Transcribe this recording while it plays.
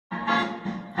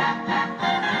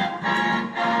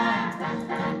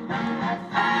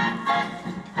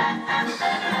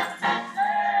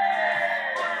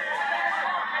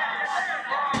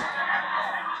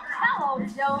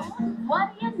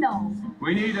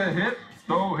We need a hit,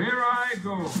 so here I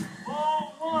go.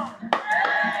 Ball one. Ball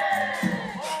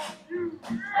two.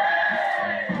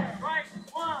 Strike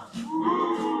one.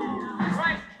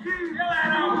 Strike two. Get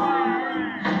that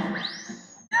umpire.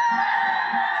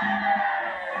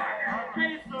 A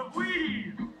case of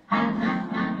Wheaties.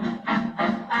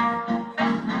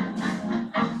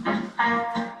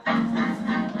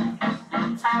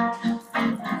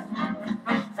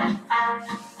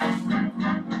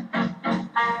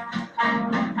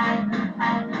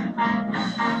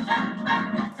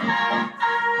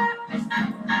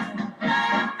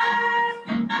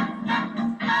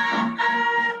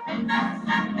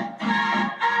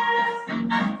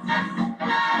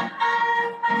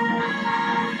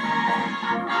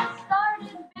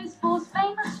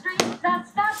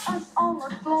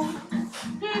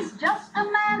 He's just a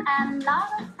man and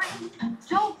not afraid.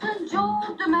 Joltin' Joe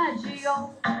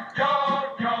DiMaggio.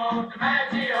 Joe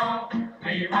DiMaggio,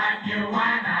 we want you and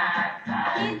I.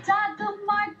 He tied the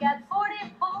mark at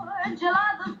 44,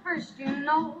 July the 1st, you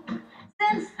know.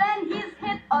 Since then he's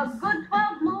hit a good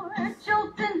 12 more.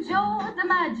 Joltin' Joe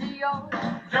DiMaggio.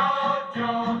 Joe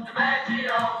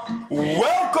DiMaggio.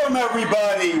 Welcome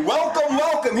everybody, welcome.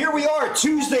 Here we are,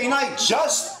 Tuesday night,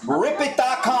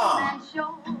 JustRipIt.com.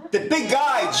 The big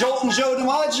guy, Joltin' Joe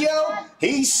DiMaggio,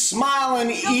 he's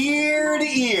smiling ear to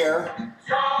ear.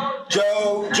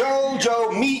 Joe,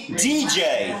 meet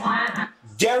DJ,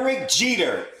 Derek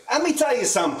Jeter. Let me tell you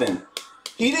something.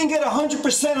 He didn't get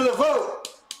 100% of the vote.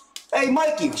 Hey,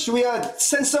 Mikey, should we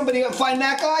send somebody and find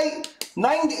that guy?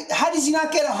 How does he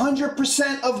not get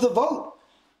 100% of the vote?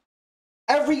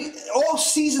 All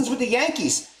seasons with the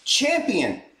Yankees,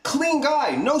 champion, clean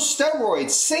guy, no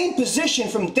steroids, same position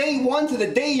from day one to the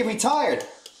day he retired.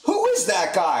 Who is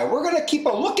that guy? We're going to keep a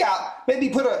lookout, maybe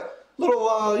put a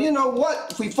little, you know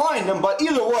what, if we find him. But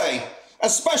either way, a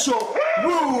special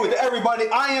woo to everybody.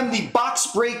 I am the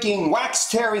box-breaking,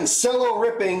 wax-tearing,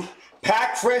 cello-ripping,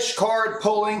 pack-fresh card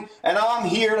pulling, and I'm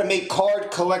here to make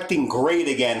card collecting great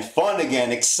again, fun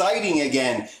again, exciting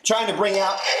again, trying to bring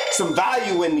out some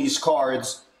value in these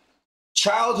cards.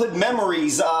 Childhood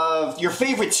memories of your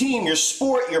favorite team, your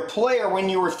sport, your player when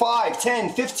you were 5, 10,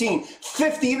 15,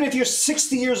 50, even if you're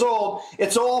 60 years old,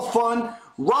 it's all fun.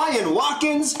 Ryan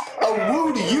Watkins, a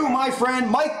woo to you, my friend.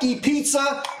 Mikey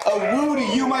Pizza, a woo to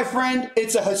you, my friend.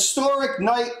 It's a historic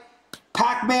night.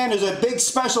 Pac-Man is a big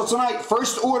special tonight.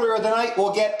 First order of the night,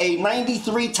 we'll get a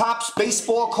 93 Topps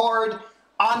baseball card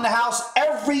on the house.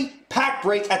 Every pack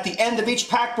break, at the end of each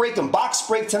pack break and box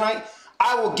break tonight,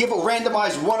 I will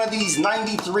randomize one of these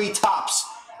 93 Topps.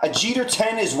 A Jeter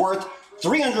 10 is worth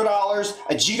 $300.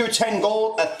 A Jeter 10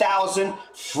 Gold, $1,000.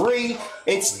 Free.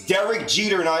 It's Derek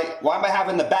Jeter night. Why am I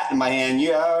having the bat in my hand?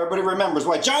 Yeah, everybody remembers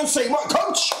why. John say,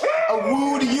 Coach, a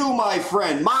woo to you, my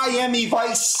friend. Miami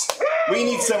Vice. We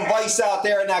need some Vice out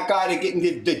there and that guy to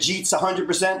get the Jeets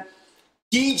 100%.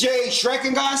 DJ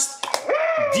Schreckengast.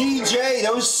 DJ,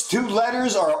 those two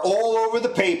letters are all over the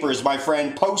papers, my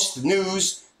friend. Post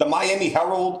News, the Miami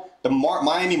Herald, the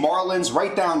Miami Marlins,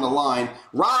 right down the line.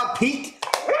 Rob Peak,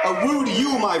 a woo to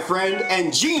you, my friend.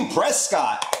 And Gene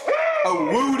Prescott, a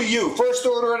woo to you. First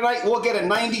order tonight, we'll get a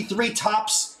 93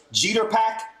 Topps Jeter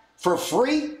pack for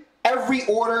free. Every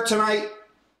order tonight,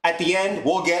 at the end,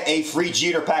 we'll get a free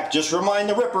Jeter pack. Just remind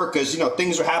the Ripper, because, you know,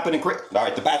 things are happening quick. All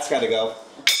right, the bat's got to go.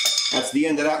 That's the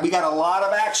end of that. We got a lot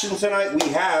of action tonight.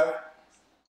 We have a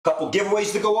couple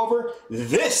giveaways to go over.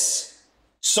 This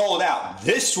sold out.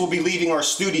 This will be leaving our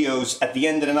studios at the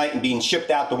end of the night and being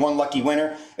shipped out to one lucky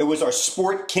winner. It was our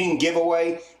Sport King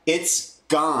giveaway. It's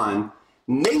gone.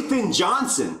 Nathan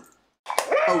Johnson,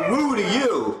 a woo to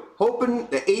you. Hoping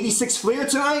the 86 Fleer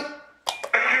tonight.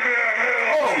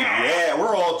 Oh yeah,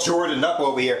 we're all Jordan up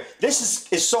over here.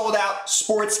 This is sold out.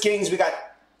 Sports Kings. We got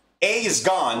A is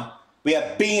gone. We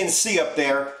have B and C up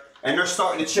there, and they're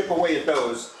starting to chip away at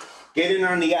those. Get in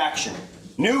on the action.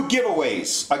 New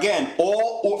giveaways. Again,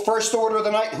 all first order of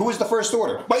the night. Who is the first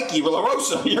order? Mikey La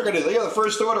Rosa. You're the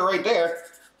first order right there.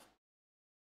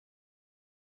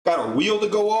 Got a wheel to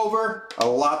go over, a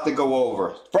lot to go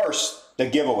over. First, the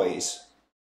giveaways.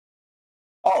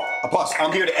 Oh, plus,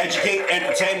 I'm here to educate,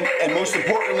 entertain, and most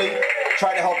importantly,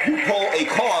 try to help you pull a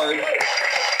card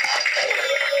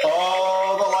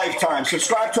of a lifetime.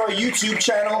 Subscribe to our YouTube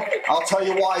channel. I'll tell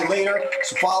you why later.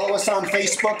 So follow us on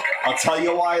Facebook. I'll tell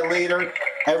you why later.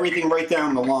 Everything right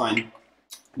down the line.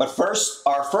 But first,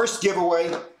 our first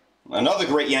giveaway, another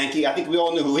great Yankee. I think we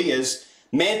all knew who he is.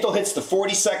 Mantle hits the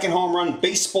 42nd home run.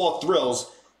 Baseball thrills.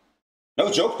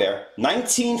 No joke there.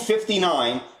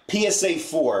 1959 PSA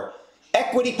 4.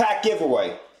 Equity pack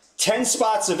giveaway. 10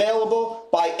 spots available.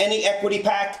 Buy any equity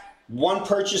pack. one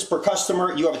purchase per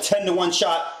customer, you have a 10-to-1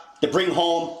 shot to bring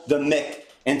home the Mick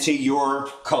into your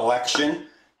collection.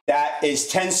 That is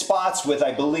 10 spots with,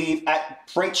 I believe, at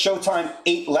break showtime,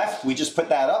 8 left. We just put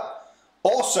that up.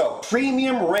 Also,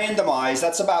 premium randomized,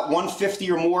 that's about $150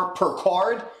 or more per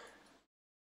card.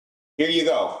 Here you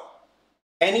go.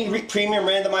 Any premium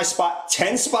randomized spot,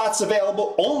 10 spots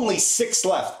available, only 6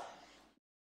 left.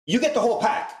 You get the whole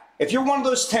pack. If you're one of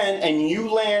those 10 and you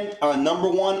land on number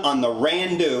 1 on the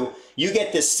Randu, you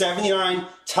get this 79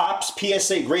 Topps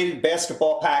PSA graded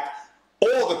basketball pack,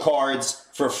 all the cards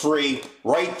for free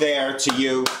right there to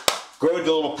you. Good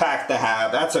little pack to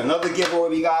have. That's another giveaway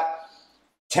we got.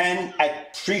 10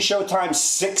 at pre-showtime,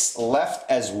 6 left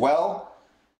as well.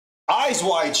 Eyes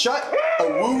wide shut, a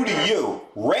woo to you.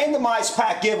 Randomized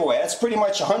pack giveaway. That's pretty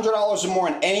much $100 or more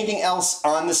than anything else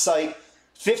on the site.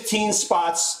 15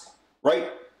 spots,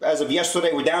 right? As of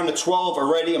yesterday, we're down to 12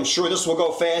 already. I'm sure this will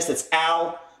go fast. It's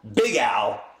Al, Big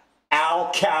Al,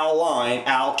 Al Kaline,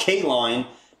 Al Kaline,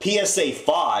 PSA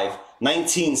 5,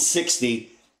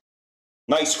 1960.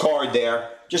 Nice card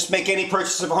there. Just make any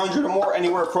purchase of 100 or more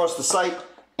anywhere across the site,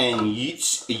 and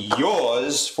it's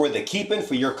yours for the keeping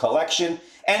for your collection.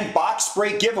 And box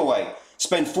break giveaway.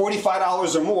 Spend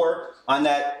 $45 or more on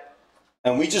that.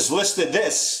 And we just listed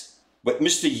this with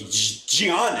Mr.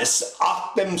 Giannis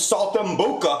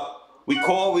Saltambuca. We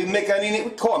call him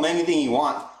anything you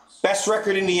want. Best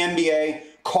record in the NBA.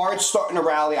 Cards starting to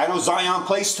rally. I know Zion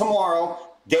plays tomorrow.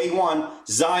 Day 1.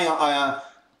 Zion,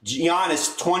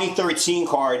 Giannis 2013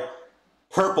 card.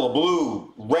 Purple,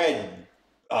 blue, red,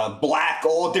 black,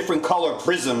 all different color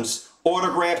prisms.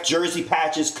 Autographed jersey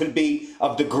patches could be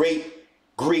of the great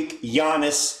Greek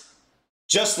Giannis.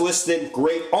 Just listed,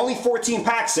 great. Only 14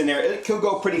 packs in there. It could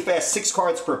go pretty fast. 6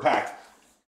 cards per pack.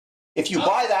 If you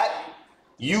buy that,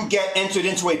 you get entered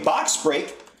into a box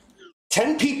break.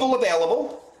 10 people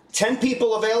available. 10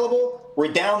 people available.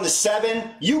 We're down to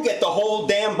 7. You get the whole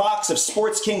damn box of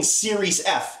Sports King Series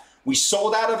F. We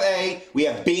sold out of A. We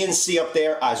have B and C up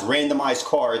there as randomized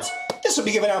cards. This will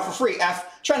be given out for free.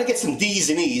 F, trying to get some D's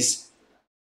and E's.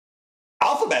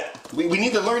 Alphabet. We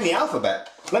need to learn the alphabet.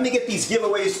 Let me get these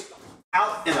giveaways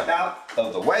out and about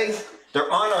of the way.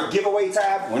 They're on our giveaway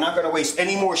tab. We're not going to waste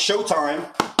any more showtime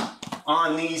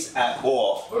on these at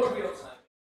all.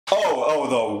 Oh,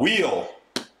 the wheel.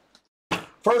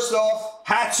 First off,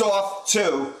 hats off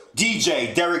to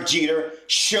DJ Derek Jeter,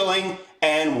 Schilling,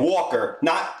 and Walker.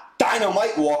 Not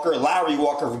Dynamite Walker, Larry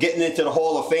Walker, for getting into the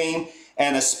Hall of Fame.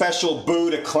 And a special boo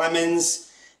to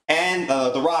Clemens and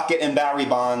the Rocket and Barry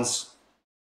Bonds.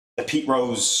 The Pete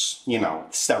Rose,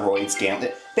 steroids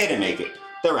gambit. They didn't make it.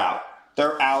 They're out.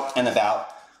 They're out and about.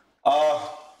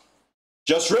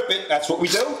 Just rip it. That's what we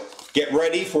do. Get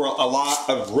ready for a lot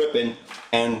of ripping.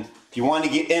 And if you want to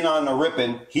get in on the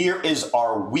ripping, here is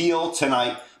our wheel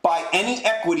tonight. Buy any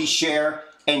equity share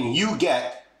and you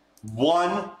get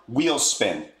 1 wheel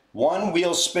spin. 1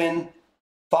 wheel spin,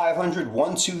 500,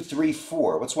 1, 2, 3,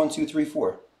 4. What's 1, 2, 3,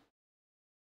 4?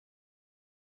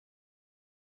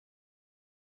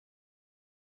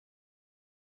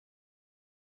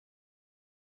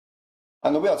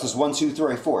 On the wheel, it says 1, 2,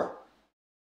 3, 4.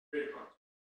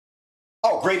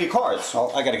 Oh, graded cards.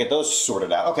 Oh, I got to get those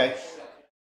sorted out. Okay.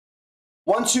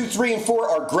 1, 2, 3, and 4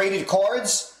 are graded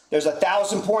cards. There's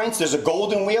 1,000 points. There's a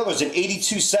golden wheel. There's an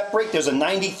 82 set break. There's a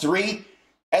 93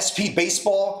 SP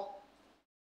baseball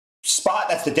spot.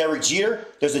 That's the Derek Jeter.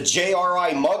 There's a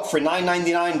JRI mug for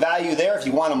 $9.99 value there if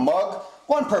you want a mug.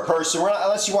 1 per person.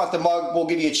 Unless you want the mug, we'll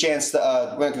give you a chance to,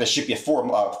 we're not going to ship you 3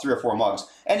 or 4 mugs.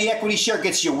 Any equity share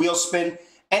gets you a wheel spin.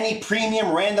 Any premium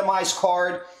randomized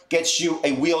card gets you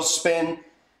a wheel spin.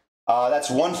 That's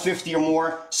 $150 or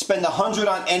more. Spend $100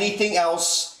 on anything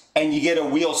else and you get a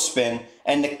wheel spin.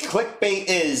 And the clickbait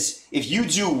is, if you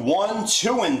do 1,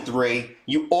 2, and 3,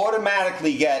 you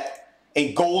automatically get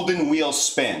a golden wheel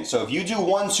spin. So if you do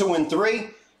 1, 2, and 3,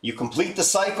 you complete the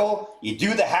cycle, you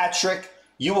do the hat trick,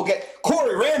 you will get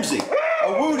Corey Ramsey.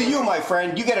 A woo to you, my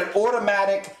friend. You get an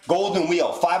automatic golden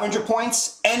wheel. 500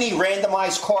 points, any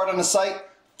randomized card on the site,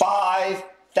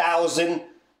 5,000.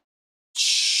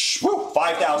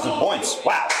 5,000 points.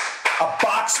 Wow. A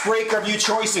box breaker of your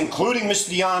choice, including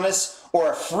Mr. Giannis,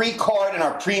 or a free card in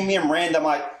our premium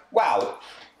randomized. Wow.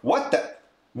 What?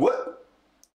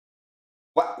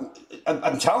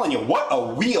 I'm telling you, what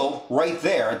a wheel right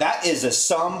there. That is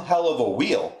some hell of a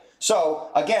wheel. So,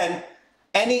 again,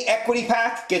 any equity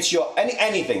pack gets you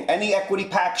anything. Any equity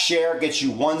pack share gets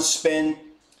you 1 spin.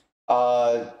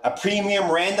 A premium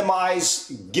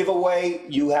randomized giveaway,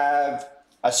 you have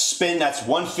a spin that's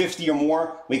 $150 or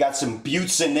more. We got some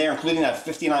buttes in there, including that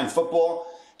 59 football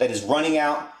that is running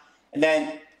out. And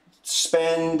then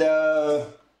spend one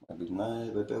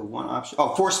option.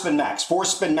 Oh, 4-spin max.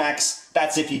 4-spin max.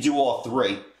 That's if you do all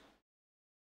 3.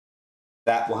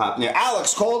 That will happen there.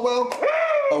 Alex Caldwell,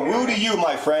 a woo to you,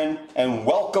 my friend, and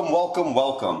welcome, welcome,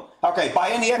 welcome. Okay, buy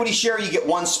any equity share, you get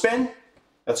 1 spin.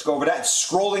 Let's go over that.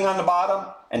 Scrolling on the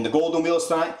bottom, and the golden wheels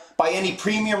tonight. Buy any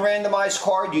premium randomized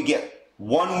card, you get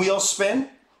 1 wheel spin.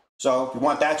 So if you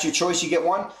want that's your choice, you get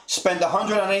 1. Spend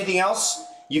 100 on anything else,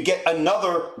 you get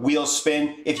another wheel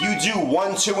spin. If you do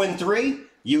 1, 2, and 3,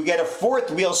 you get a 4th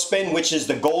wheel spin, which is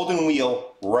the golden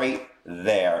wheel right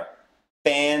there.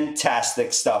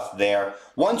 Fantastic stuff there.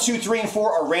 1, 2, 3, and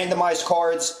 4 are randomized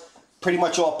cards. Pretty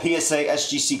much all PSA,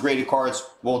 SGC graded cards.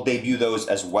 We'll debut those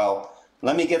as well.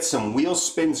 Let me get some wheel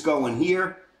spins going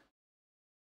here.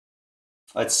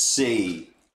 Let's see.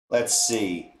 Let's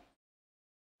see.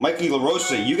 Mikey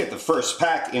LaRosa, you get the first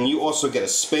pack, and you also get a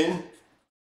spin.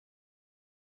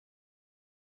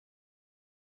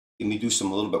 Let me do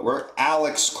some a little bit work.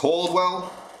 Alex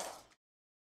Caldwell.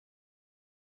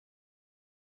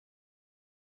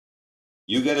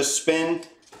 You get a spin.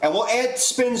 And we'll add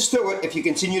spins to it if you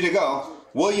continue to go.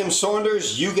 William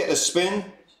Saunders, you get a spin.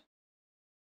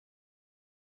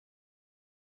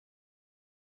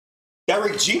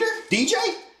 Derek Jeter? DJ?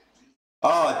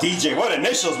 Oh, DJ. What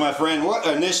initials, my friend? What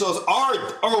initials?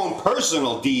 Our own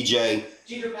personal DJ.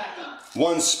 Jeter back on.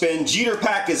 1 spin. Jeter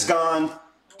pack is gone.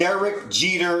 Derek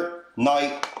Jeter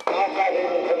Knight.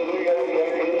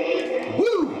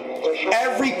 Woo!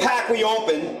 Every pack we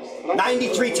open,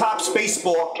 93 Topps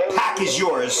Baseball pack is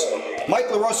yours. Mike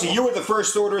LaRosa, you were the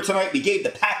first order tonight. We gave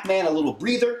the Pac-Man a little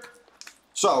breather.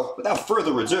 So, without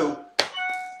further ado,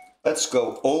 let's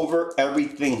go over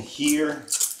everything here.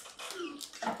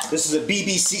 This is a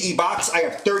BBCE box. I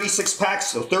have 36 packs,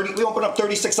 so we open up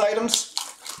 36 items.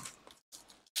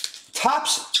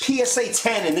 Topps PSA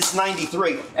 10 in this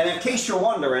 93. And in case you're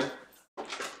wondering,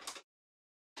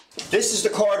 this is the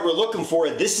card we're looking for.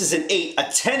 This is an 8. A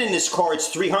 10 in this card's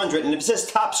 300. And if it says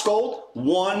Topps Gold,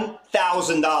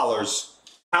 $1,000.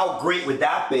 How great would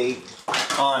that be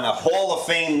on a Hall of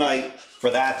Fame night for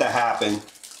that to happen?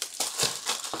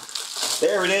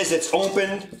 There it is. It's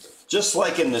opened just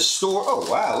like in the store. Oh,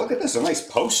 wow. Look at this. A nice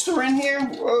poster in here.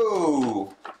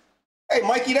 Whoa. Hey,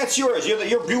 Mikey, that's yours. You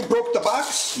broke the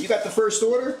box. You got the first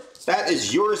order. That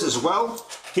is yours as well.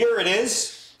 Here it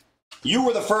is. You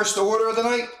were the first order of the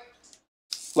night.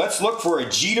 Let's look for a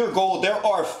Jeter Gold. There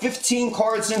are 15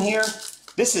 cards in here.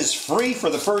 This is free for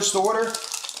the first order.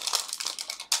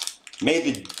 May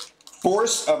the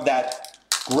force of that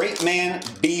great man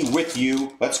be with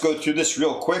you. Let's go through this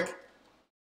real quick.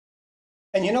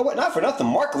 And you know what? Not for nothing.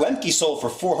 Mark Lemke sold for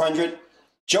 400.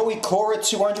 Joey Cora,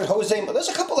 200. Jose, there's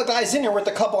a couple of guys in here worth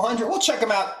a couple hundred. We'll check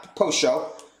them out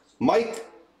post-show. Mike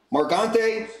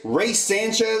Margante, Ray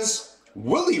Sanchez,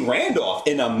 Willie Randolph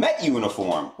in a Met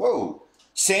uniform. Whoa.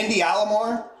 Sandy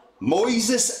Alomar,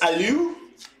 Moises Alou.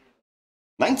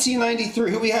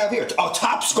 1993. Who we have here? Oh,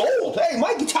 Topps Gold. Hey,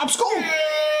 Mikey, Topps Gold.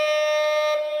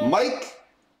 Mike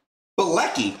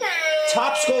Bilecki,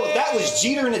 Topps Gold. If that was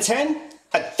Jeter in a 10,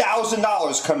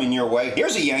 $1,000 coming your way.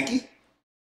 Here's a Yankee.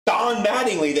 Don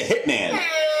Mattingly, the Hitman.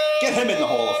 Get him in the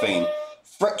Hall of Fame.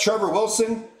 Trevor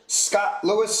Wilson, Scott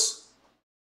Lewis,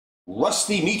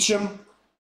 Rusty Meacham.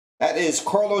 That is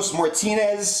Carlos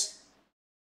Martinez,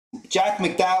 Jack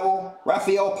McDowell,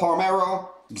 Rafael Palmeiro,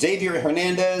 Xavier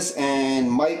Hernandez,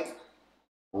 and Mike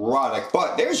Roddick.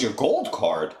 But there's your gold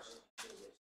card.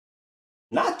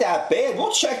 Not that bad.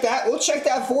 We'll check that. We'll check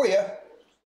that for you.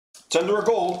 It's under a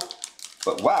gold.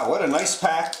 But wow, what a nice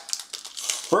pack.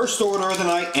 First order of the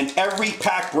night, and every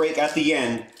pack break at the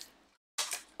end,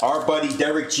 our buddy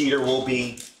Derek Jeter will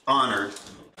be honored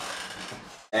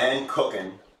and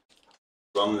cooking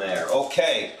from there.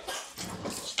 Okay.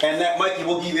 And that Mikey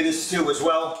will give you this too as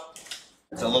well.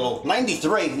 It's a little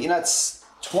 93. You know, it's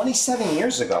 27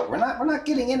 years ago. We're not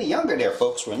getting any younger there,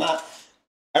 folks. We're not.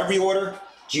 Every order,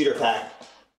 Jeter pack.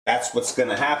 That's what's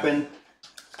gonna happen.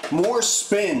 More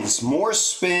spins, more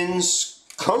spins.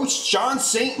 Coach John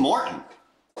St. Martin.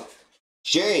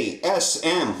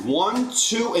 JSM 1,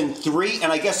 2, and 3,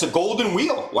 and I guess a golden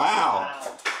wheel. Wow.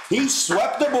 He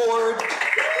swept the board.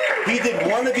 He did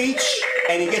one of each,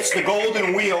 and he gets the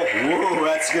golden wheel. Whoa,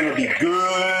 that's going to be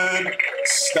good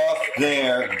stuff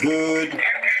there. Good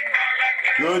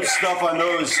stuff on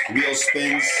those wheel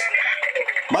spins.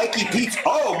 Mikey Pizza.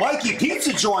 Oh, Mikey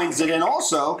Pizza joins it in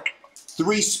also.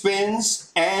 3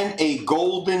 spins and a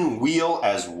golden wheel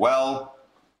as well.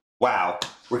 Wow.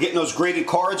 We're getting those graded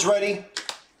cards ready.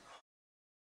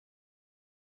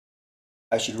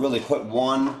 I should really put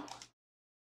one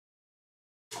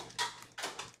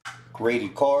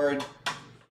graded card.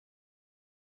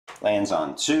 Lands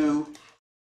on 2.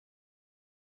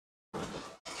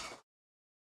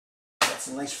 Got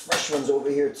some nice fresh ones over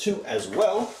here too as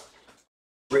well.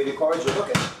 Graded cards you're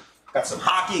looking. Got some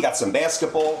hockey, got some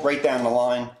basketball right down the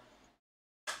line.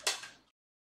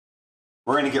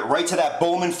 We're going to get right to that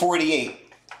Bowman 48.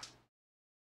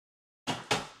 As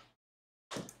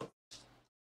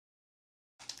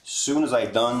soon as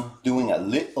I'm done doing a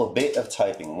little bit of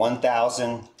typing.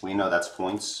 1,000, we know that's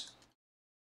points.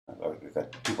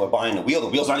 People are buying the wheel. The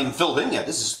wheel's not even filled in yet.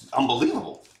 This is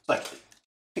unbelievable. It's like,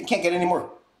 it can't get any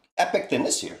more epic than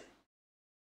this here.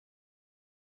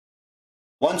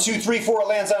 1, 2, 3, 4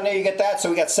 lands on there. You get that.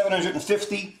 So we got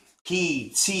 750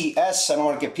 PTS. I don't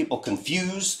want to get people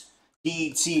confused.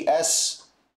 PTS.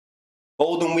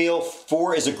 Golden Wheel.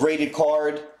 4 is a graded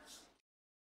card.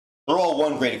 They're all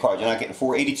 1 graded card. You're not getting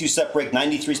 4. 82 set break,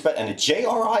 93 spec, and a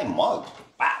JRI mug.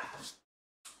 Wow.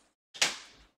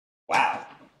 Wow.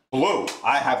 Blue.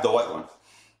 I have the white one.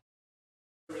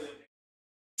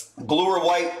 Blue or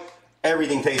white,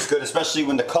 everything tastes good, especially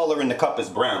when the color in the cup is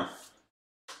brown.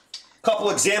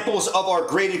 Couple examples of our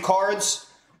graded cards.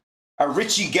 A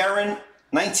Richie Guerin,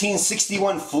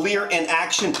 1961 Fleer in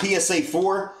Action, PSA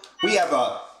 4. We have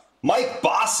a Mike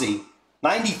Bossy,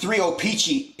 93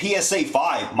 O-Pee-Chee, PSA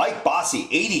 5. Mike Bossy,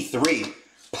 83.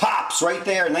 Pops right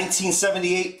there,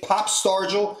 1978. Pop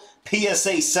Stargell,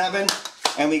 PSA 7.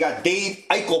 And we got Dave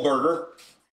Eichelberger,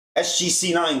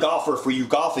 SGC9 golfer for you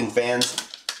golfing fans.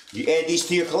 You add these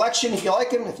to your collection if you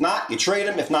like them. If not, you trade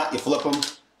them. If not, you flip them.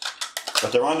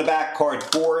 But they're on the back. Card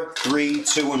 4, 3,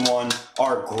 2, and 1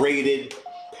 are graded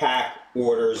pack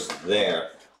orders there.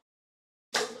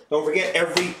 Don't forget,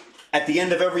 at the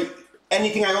end of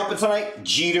anything I open tonight,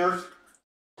 Jeter,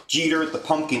 the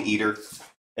pumpkin eater,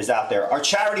 is out there. Our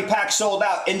charity pack sold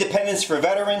out. Independence for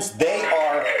Veterans. They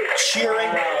are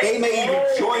cheering. They may even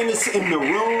join us in the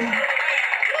room.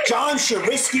 John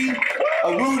Sharisky,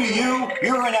 a woo to you.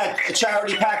 You're in a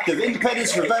charity pack of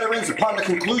Independence for Veterans. Upon the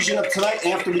conclusion of tonight,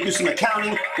 and after we do some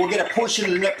accounting, we'll get a portion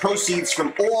of the net proceeds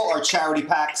from all our charity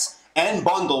packs and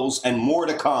bundles and more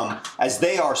to come, as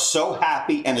they are so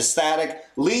happy and ecstatic.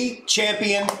 Lee,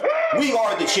 champion. We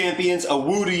are the champions. A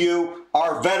woo to you.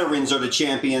 Our veterans are the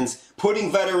champions.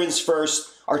 Putting veterans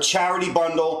first. Our charity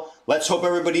bundle. Let's hope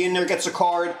everybody in there gets a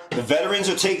card. The veterans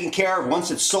are taken care of once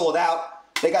it's sold out.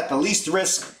 They got the least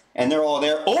risk, and they're all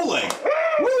there. Oleg!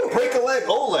 Woo! Break a leg.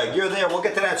 Oleg, you're there. We'll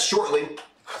get to that shortly.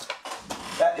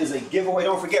 That is a giveaway.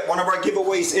 Don't forget, one of our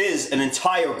giveaways is an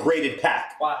entire graded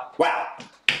pack. Wow. Wow.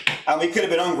 I mean, it could have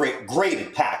been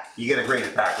ungraded pack. You get a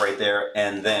graded pack right there.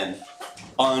 And then,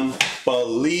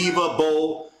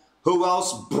 unbelievable. Who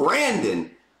else? Brandon.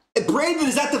 Brandon,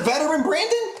 is that the veteran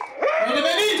Brandon?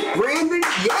 Brandon,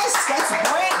 yes, that's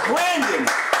Brandon.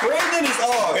 Brandon is,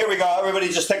 oh, here we go. Everybody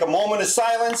just take a moment of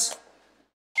silence.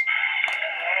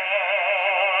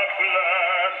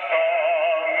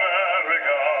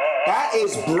 That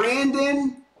is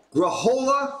Brandon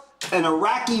Grahola, an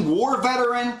Iraqi war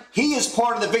veteran. He is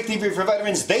part of the Victory for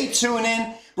Veterans. They tune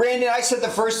in. Brandon, I said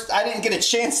I didn't get a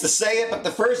chance to say it, but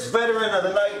the first veteran of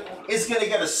the night is going to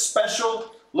get a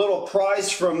special little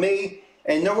prize from me.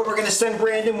 And you know what we're going to send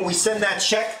Brandon when we send that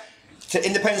check to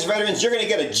Independence Veterans? You're going to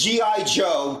get a G.I.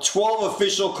 Joe 12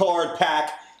 official card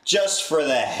pack just for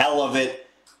the hell of it.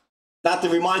 Not to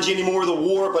remind you anymore of the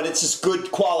war, but it's just good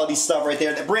quality stuff right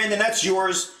there. Brandon, that's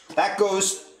yours. That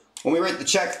goes, when we write the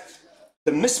check,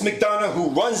 to Miss McDonough, who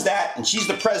runs that, and she's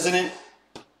the president.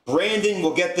 Brandon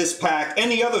will get this pack.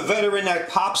 Any other veteran that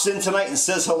pops in tonight and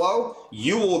says hello,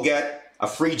 you will get a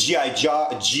free G.I.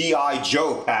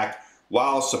 Joe pack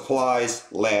while supplies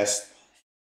last.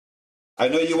 I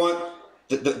know you want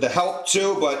the help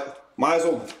too, but might as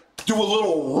well do a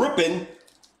little ripping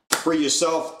for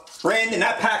yourself. Brandon,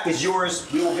 that pack is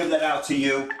yours. We will give that out to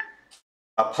you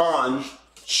upon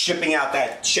shipping out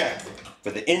that check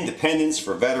for the Independence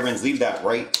for Veterans. Leave that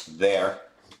right there.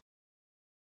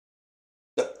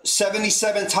 The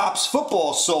 77 Topps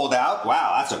football sold out.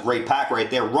 Wow, that's a great pack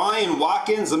right there. Ryan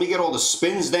Watkins, let me get all the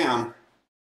spins down.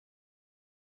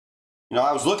 You know,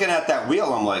 I was looking at that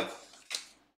wheel. I'm like,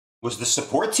 was the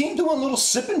support team doing a little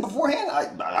sipping beforehand?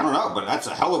 I don't know, but that's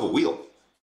a hell of a wheel.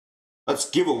 Let's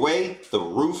give away the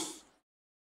roof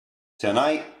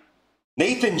tonight.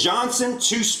 Nathan Johnson,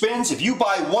 2 spins. If you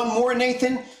buy 1 more,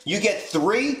 Nathan, you get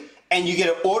 3, and you get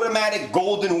an automatic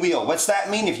golden wheel. What's that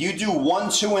mean? If you do 1,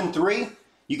 2, and 3,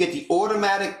 you get the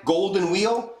automatic golden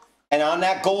wheel. And on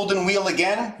that golden wheel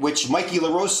again, which Mikey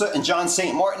LaRosa and John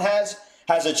St. Martin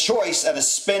has a choice at a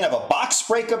spin of a box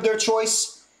break of their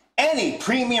choice, any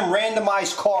premium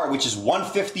randomized card, which is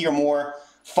 150 or more,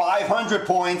 500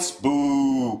 points,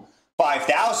 boo,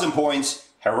 5,000 points,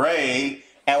 hooray,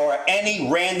 or any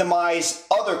randomized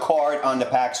other card on the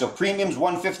pack. So premiums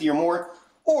 150 or more,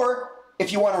 or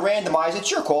if you want to randomize,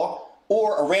 it's your call,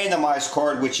 or a randomized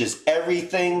card, which is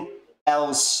everything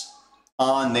else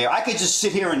on there. I could just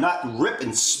sit here and not rip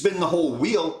and spin the whole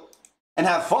wheel and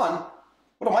have fun.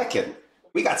 What am I kidding?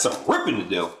 We got some ripping to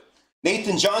do.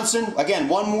 Nathan Johnson, again,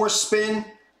 one more spin.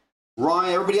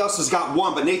 Ryan, everybody else has got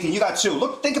one, but Nathan, you got two.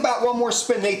 Look, think about one more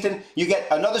spin, Nathan. You get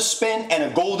another spin and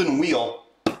a golden wheel.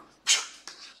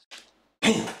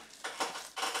 Damn.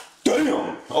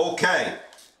 Damn. Okay.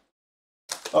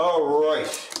 All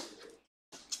right.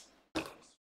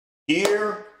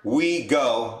 Here we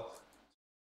go.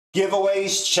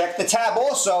 Giveaways, check the tab.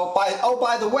 Also,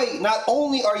 by the way, not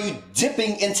only are you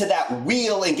dipping into that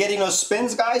wheel and getting those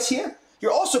spins, guys, here,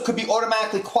 you also could be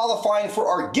automatically qualifying for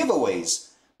our giveaways.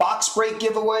 Box break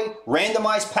giveaway,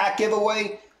 randomized pack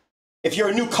giveaway. If you're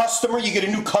a new customer, you get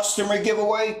a new customer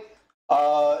giveaway.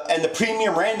 And the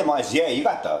premium randomized, yeah, you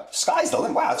got the sky's the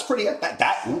limit. Wow, it's pretty,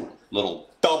 little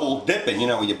double dipping, you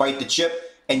know, when you bite the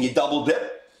chip and you double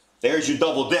dip. There's your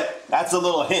double dip. That's a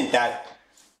little hint that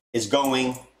is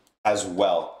going as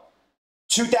well.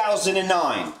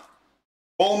 2009,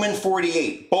 Bowman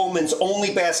 48, Bowman's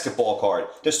only basketball card.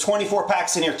 There's 24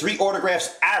 packs in here, 3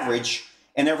 autographs average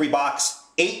in every box.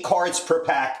 8 cards per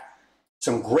pack.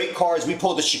 Some great cards. We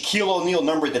pulled the Shaquille O'Neal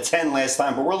number to 10 last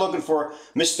time, but we're looking for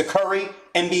Mr. Curry,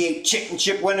 NBA chicken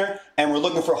chip winner, and we're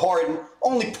looking for Harden,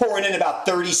 only pouring in about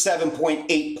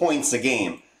 37.8 points a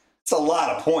game. It's a lot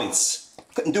of points.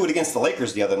 Couldn't do it against the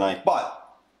Lakers the other night,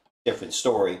 but different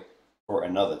story for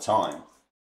another time.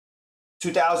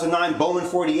 2009 Bowman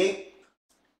 48.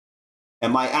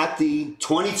 Am I at the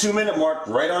 22-minute mark,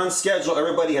 right on schedule?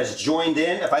 Everybody has joined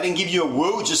in. If I didn't give you a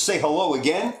woo, just say hello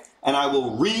again, and I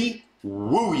will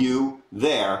re-woo you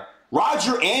there.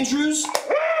 Roger Andrews,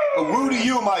 a woo to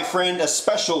you, my friend. A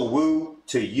special woo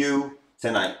to you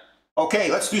tonight. Okay,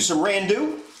 let's do some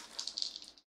Randu.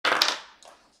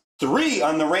 3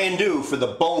 on the Randu for the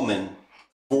Bowman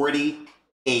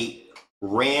 48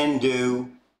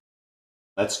 Randu.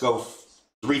 Let's go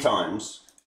 3 times.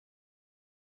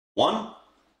 1,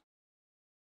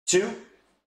 2,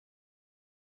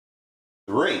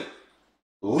 3.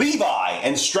 Levi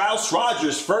and Strauss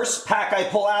Rogers. First pack I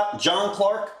pull out, John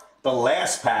Clark. The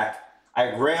last pack,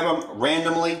 I grab them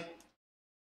randomly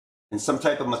in some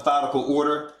type of methodical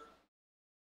order.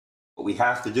 But we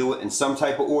have to do it in some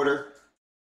type of order.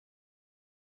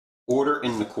 Order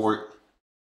in the court.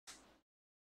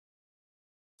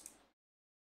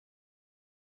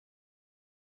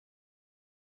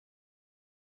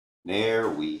 There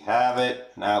we have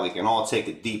it. Now we can all take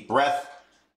a deep breath.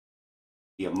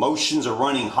 The emotions are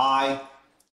running high.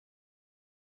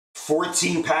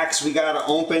 14 packs we got to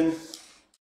open.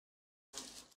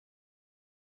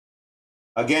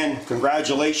 Again,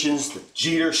 congratulations to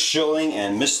Jeter, Schilling,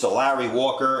 and Mr. Larry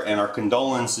Walker, and our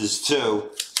condolences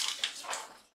to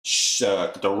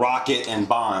the Rocket and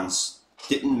Bonds.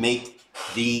 Didn't make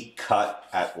the cut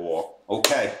at all.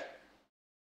 Okay.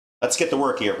 Let's get to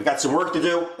work here. We got some work to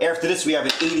do. After this, we have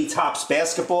an 80 Topps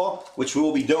basketball, which we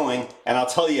will be doing, and I'll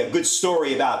tell you a good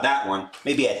story about that one,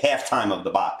 maybe at halftime of the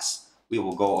box. We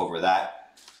will go over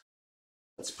that.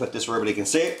 Let's put this where everybody can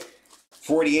see it.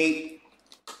 48,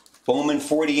 Bowman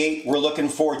 48. We're looking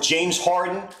for James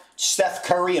Harden, Steph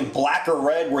Curry in black or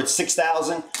red. We're at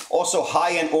 6,000. Also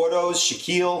high-end autos,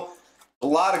 Shaquille. A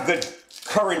lot of good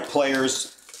current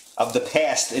players of the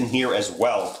past in here as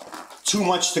well. Too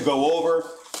much to go over.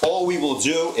 All we will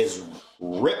do is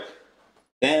rip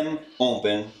them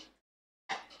open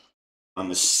on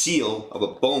the seal of a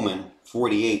Bowman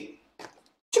 48.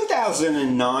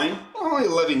 2009, only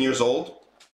 11 years old.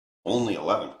 Only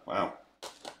 11, wow.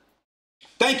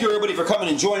 Thank you everybody for coming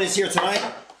and joining us here tonight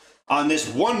on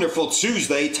this wonderful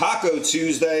Tuesday, Taco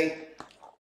Tuesday,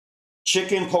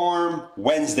 Chicken Parm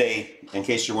Wednesday, in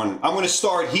case you're wondering. I'm going to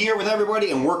start here with everybody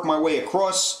and work my way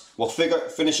across. We'll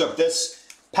finish up this.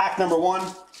 Pack number 1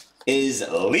 is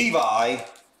Levi.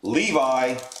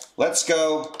 Levi, let's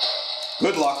go.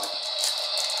 Good luck.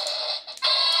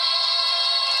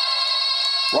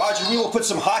 Roger, we will put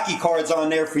some hockey cards on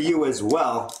there for you as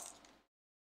well.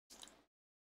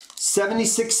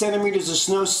 76 centimeters of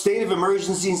snow, state of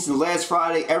emergency since last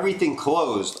Friday, everything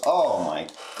closed. Oh my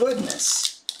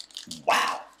goodness.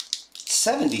 Wow.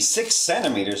 76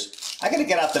 centimeters. I gotta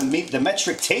get out the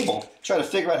metric table, try to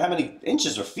figure out how many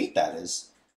inches or feet that is.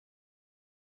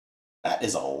 That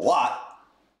is a lot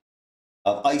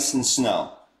of ice and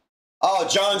snow. Oh,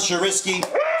 John Sharisky,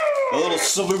 a little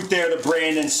salute there to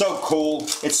Brandon. So cool.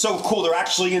 It's so cool they're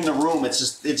actually in the room. It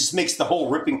just makes the whole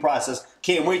ripping process.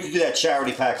 Can't wait to do that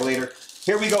charity pack later.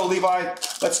 Here we go, Levi.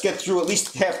 Let's get through at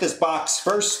least half this box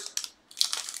first.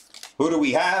 Who do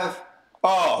we have?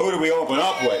 Oh, who do we open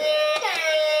up with?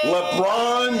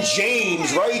 LeBron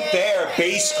James right there,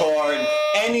 base card.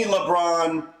 Any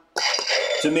LeBron,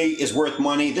 to me, is worth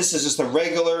money. This is just a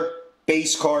regular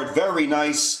base card. Very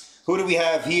nice. Who do we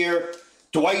have here?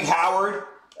 Dwight Howard.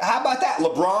 How about that?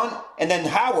 LeBron and then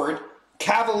Howard.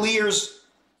 Cavaliers,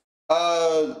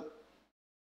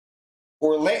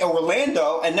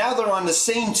 Orlando, and now they're on the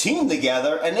same team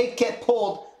together, and they get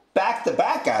pulled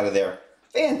back-to-back out of there.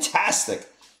 Fantastic.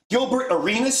 Gilbert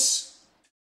Arenas.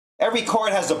 Every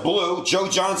card has a blue. Joe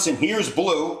Johnson, here's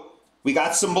blue. We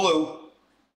got some blue.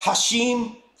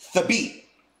 Hashim Thabit.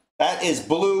 That is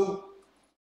blue.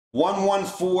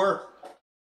 114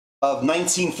 of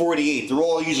 1948. They're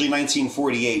all usually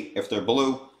 1948 if they're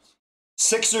blue.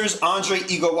 Sixers, Andre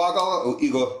Iguodala.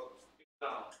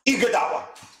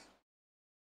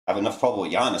 I have enough trouble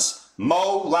with Giannis.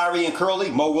 Mo, Larry and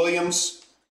Curly. Mo Williams.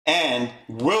 And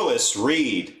Willis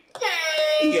Reed.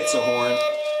 He gets a horn.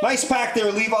 Nice pack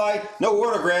there, Levi. No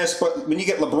autographs, but when you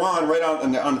get LeBron right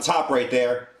on the top right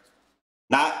there,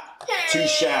 not too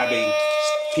shabby.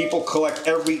 People collect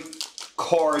every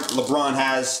card LeBron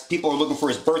has. People are looking for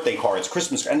his birthday cards,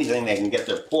 Christmas, anything they can get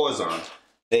their paws on.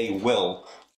 They will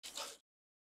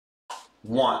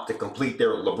want to complete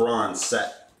their LeBron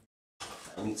set.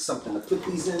 I need something to put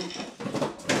these in.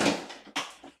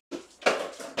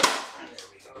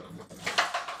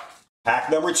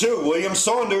 Pack number 2, William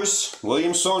Saunders.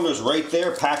 William Saunders right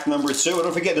there, pack number 2. And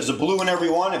don't forget, there's a blue in every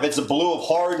one. If it's a blue of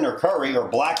Harden or Curry or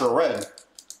black or red,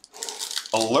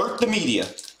 alert the media.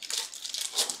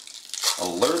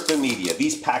 Alert the media.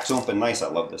 These packs open nice. I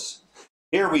love this.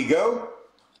 Here we go.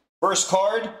 First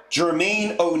card,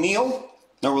 Jermaine O'Neal.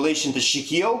 No relation to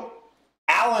Shaquille.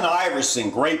 Allen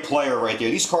Iverson, great player right there.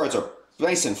 These cards are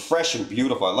nice and fresh and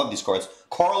beautiful. I love these cards.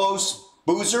 Carlos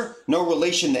Boozer, no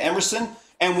relation to Emerson.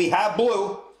 And we have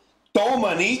blue.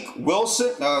 Dominique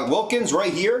Wilkins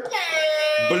right here.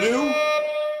 Blue,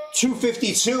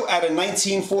 252 out of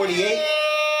 1948.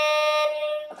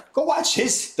 Go watch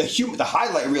the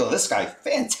highlight reel of this guy.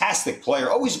 Fantastic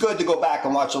player. Always good to go back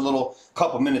and watch a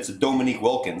couple minutes of Dominique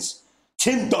Wilkins.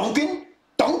 Tim Duncan.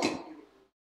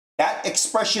 That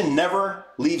expression never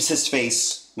leaves his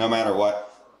face, no matter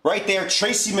what. Right there,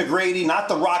 Tracy McGrady. Not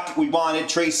the Rocket we wanted,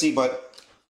 Tracy, but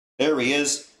there he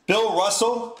is. Bill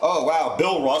Russell. Oh, wow,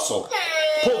 Bill Russell.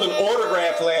 Pulled an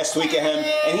autograph last week of him,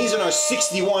 and he's in our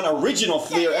 61 original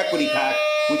Fleer equity pack,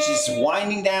 which is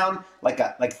winding down like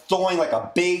thawing like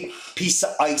a big piece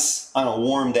of ice on a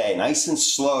warm day. Nice and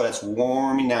slow, that's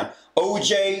warming down.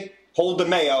 OJ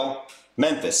Holdemayo,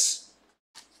 Memphis.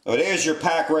 So there's your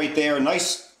pack right there.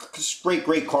 Nice,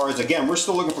 great cards. Again, we're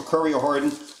still looking for Curry or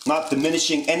Harden. Not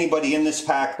diminishing anybody in this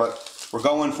pack, but we're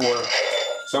going for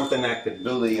something that could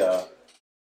really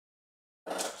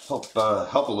help a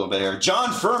little bit here. John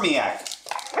Fermiak,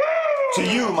 to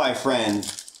you, my friend.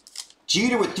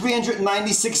 Jeter with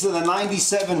 396 of the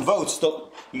 97 votes.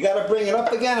 So you got to bring it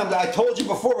up again. I told you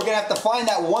before, we're going to have to find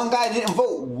that one guy that didn't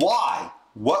vote. Why?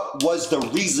 What was the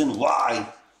reason why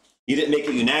he didn't make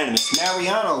it unanimous?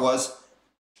 Mariano was,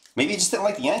 maybe he just didn't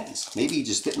like the Yankees. Maybe he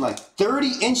just didn't like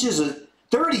 30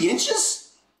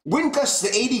 inches? Wind gusts to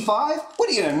 85? What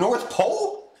are you, in the North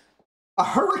Pole? A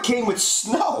hurricane with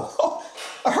snow. Oh,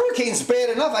 a hurricane's bad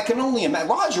enough. I can only imagine.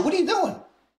 Roger, what are you doing?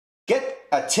 Get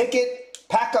a ticket,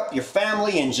 pack up your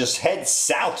family, and just head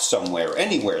south somewhere,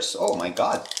 anywhere. So, oh, my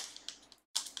God.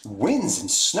 Winds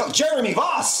and snow. Jeremy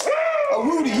Voss. A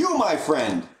woo to you, my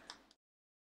friend.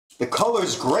 The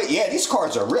color's great. Yeah, these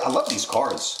cards are real. I love these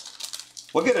cards.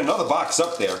 We'll get another box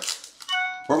up there.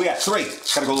 Where we at? 3.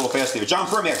 Gotta go a little faster here. John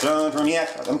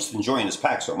Fermiak. I'm just enjoying this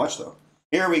pack so much, though.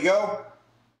 Here we go.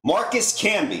 Marcus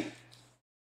Camby.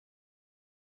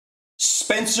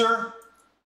 Spencer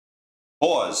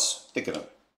Hawes. Thinking of,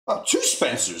 oh, 2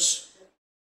 Spencers.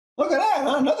 Look at that.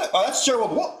 Huh? Another. Oh, that's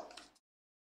Gerald Wall.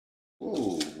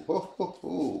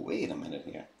 Ooh, wait a minute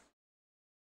here.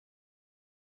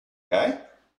 Okay.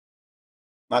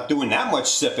 Not doing that much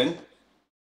sipping.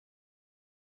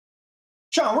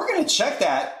 John, we're going to check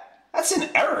that. That's an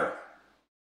error.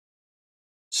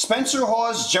 Spencer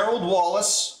Hawes, Gerald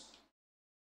Wallace.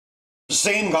 The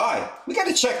same guy. We got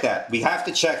to check that. We have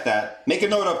to check that. Make a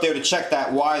note up there to check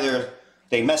that, why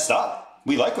they messed up.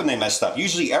 We like when they messed up.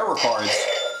 Usually error cards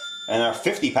and our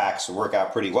 50 packs will work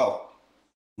out pretty well.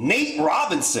 Nate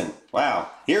Robinson. Wow.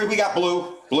 Here we got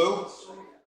blue. Blue.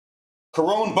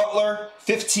 Caron Butler,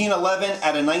 1511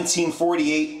 out of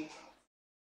 1948.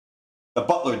 The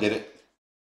Butler did it.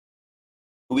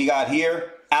 Who we got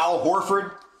here? Al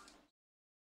Horford.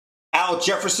 Al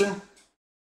Jefferson.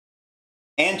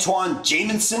 Antoine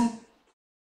Jamison.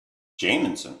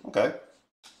 Jamison, okay.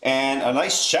 And a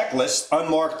nice checklist,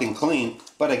 unmarked and clean.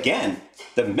 But again,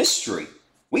 the mystery.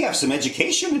 We have some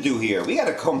education to do here. We got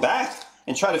to come back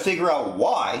and try to figure out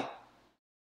why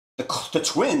the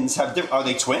twins have different. Are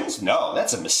they twins? No,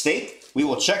 that's a mistake. We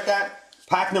will check that.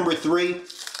 Pack number 3.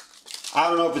 I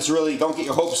don't know if it's really, don't get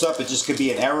your hopes up. It just could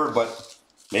be an error, but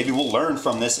maybe we'll learn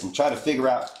from this and try to figure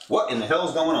out what in the hell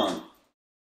is going on.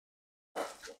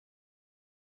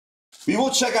 We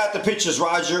will check out the pictures,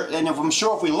 Roger, and I'm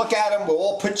sure if we look at them, we'll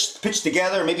all pitch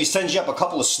together, maybe send you up a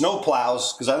couple of snow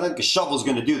plows, because I think a shovel is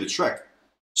going to do the trick.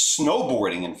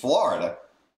 Snowboarding in Florida.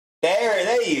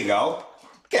 There you go.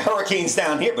 Get hurricanes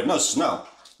down here, but no snow.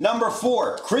 Number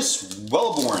 4, Chris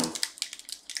Wellborn.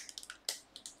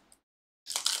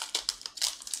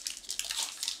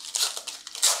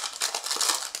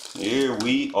 Here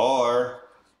we are.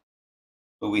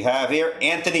 What we have here,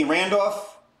 Anthony Randolph.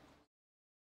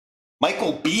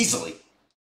 Michael Beasley.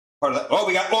 Part of that. Oh,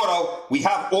 we got auto. We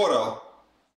have auto.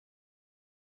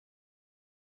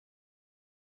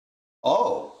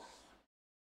 Oh.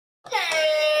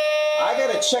 I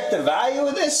gotta check the value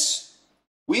of this.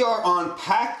 We are on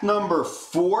pack number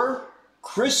 4.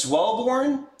 Chris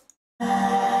Wellborn.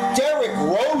 Derrick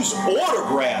Rose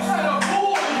autograph.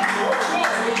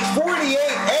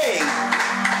 48A.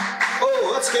 Oh,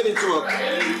 let's get into a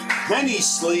penny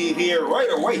sleeve here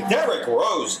right away. Derrick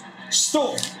Rose.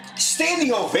 Still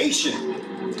standing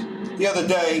ovation the other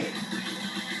day.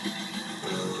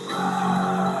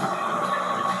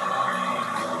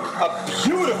 A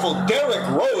beautiful Derrick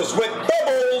Rose with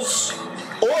Bubbles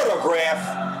autograph.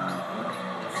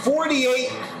 48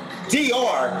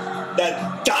 DR.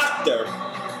 That doctor.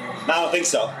 I don't think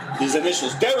so. His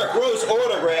initials. Derrick Rose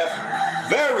autograph.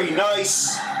 Very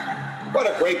nice. What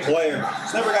a great player.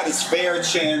 He's never got his fair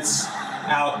chance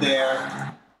out there.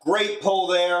 Great pull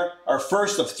there. Our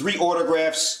first of 3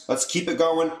 autographs. Let's keep it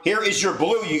going. Here is your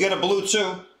blue. You get a blue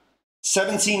too.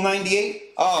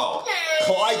 1798. Oh,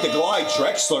 Clyde the Glide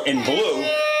Drexler in blue.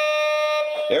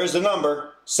 There's the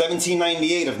number.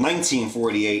 1798 of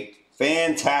 1948.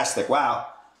 Fantastic. Wow.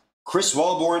 Chris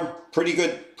Wellborn. Pretty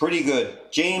good. Pretty good.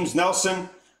 James Nelson.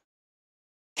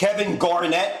 Kevin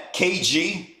Garnett.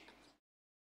 KG.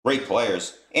 Great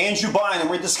players. Andrew Bynum.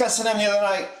 We're discussing them the other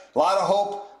night. A lot of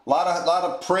hope. A lot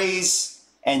of praise,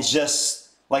 and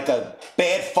just like a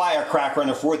bad firecracker on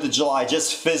the 4th of July,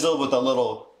 just fizzled with a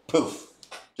little poof.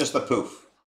 Just a poof.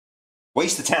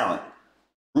 Waste of talent.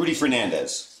 Rudy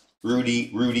Fernandez.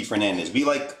 Rudy Fernandez. We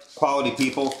like quality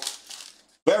people.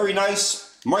 Very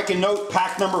nice. Make a note,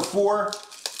 pack number 4.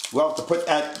 We'll have to put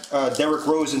that Derrick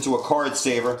Rose into a card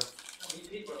saver.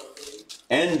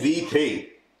 MVP.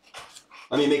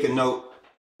 Let me make a note,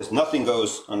 because nothing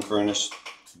goes unfurnished.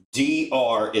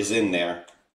 DR is in there.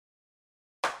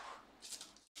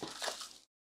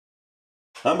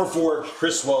 Number 4,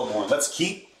 Chris Wellborn. Let's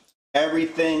keep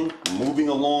everything moving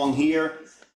along here.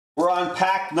 We're on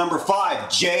pack number 5,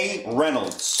 Jay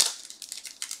Reynolds.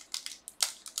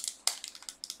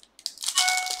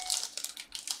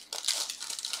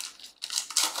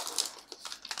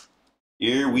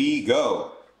 Here we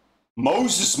go.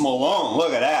 Moses Malone.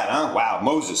 Look at that, huh? Wow,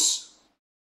 Moses.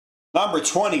 Number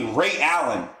 20, Ray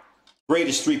Allen.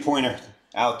 Greatest three-pointer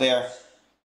out there.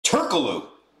 Turkoglu.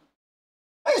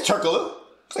 Hey, Turkoglu.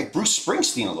 Looks like Bruce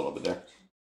Springsteen a little bit there.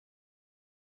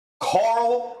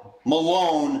 Karl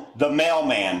Malone, the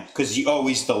mailman, because he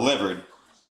always delivered.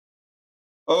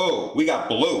 Oh, we got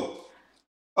blue.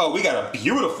 Oh, we got a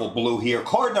beautiful blue here.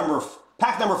 Pack number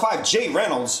 5, Jay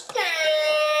Reynolds.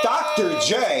 Dr.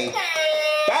 J.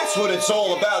 That's what it's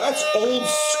all about. That's old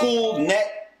school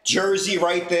net jersey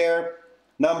right there.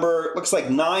 Number, looks like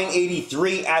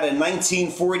 983 out of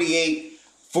 1948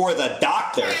 for the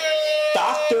Doctor.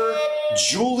 Dr.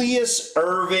 Julius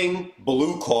Irving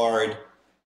blue card.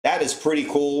 That is pretty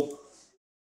cool.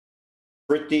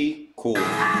 Pretty cool.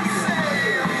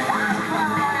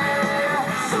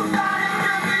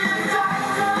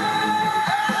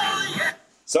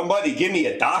 Somebody give me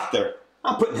a doctor.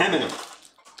 I'm putting him in a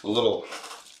little...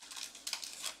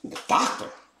 The doctor.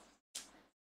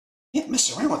 Can't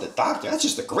mess around with the doctor. That's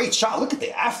just a great shot. Look at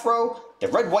the afro, the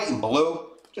red, white, and blue.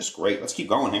 Just great. Let's keep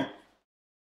going here.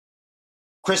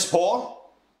 Chris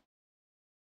Paul.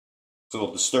 It's a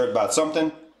little disturbed about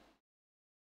something.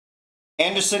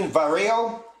 Anderson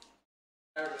Barrio.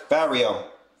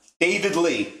 David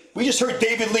Lee. We just heard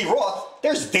David Lee Roth.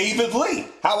 There's David Lee.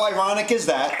 How ironic is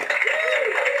that?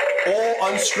 All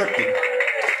unscripted.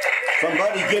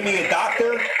 Somebody give me a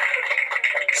doctor.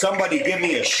 Somebody give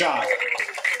me a shot.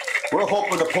 We're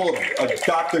hoping to pull a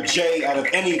Dr. J out of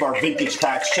any of our vintage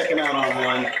packs. Check them out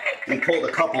online. We pulled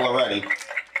a couple already.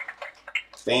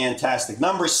 Fantastic.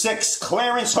 Number 6,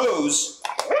 Clarence Hose.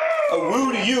 A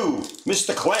woo to you,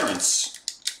 Mr. Clarence.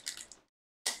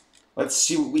 Let's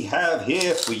see what we have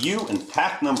here for you in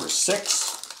pack number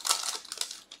 6.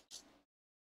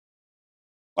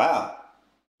 Wow.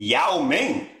 Yao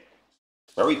Ming.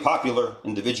 Very popular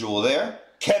individual there.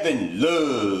 Kevin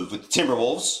Love with the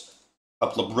Timberwolves.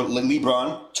 Up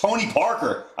LeBron. Tony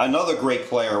Parker, another great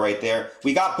player right there.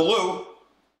 We got blue.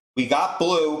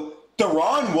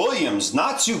 Deron Williams,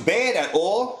 not too bad at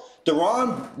all.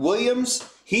 Deron Williams,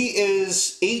 he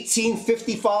is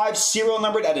 1855, serial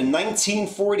numbered at a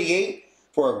 1948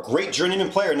 for a great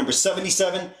journeyman player, number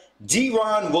 77.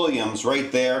 Deron Williams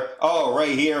right there. Oh,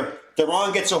 right here.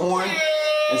 Deron gets a horn,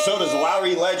 and so does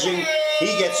Larry Legend. He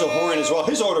gets a horn as well.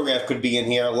 His autograph could be in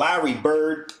here. Larry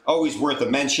Bird, always worth a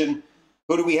mention.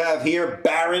 Who do we have here?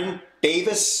 Baron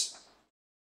Davis.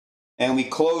 And we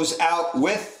close out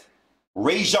with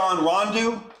Rajon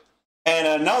Rondo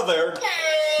and another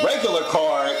regular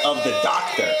card of the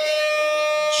Doctor.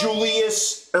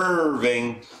 Julius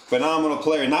Erving. Phenomenal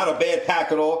player. Not a bad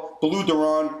pack at all. Blue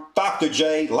Deron, Dr.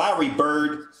 J, Larry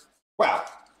Bird. Wow.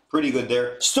 Pretty good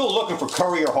there. Still looking for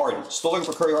Curry or Harden.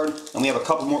 And we have a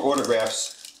couple more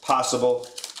autographs possible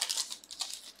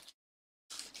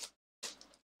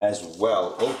as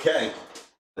well. Okay.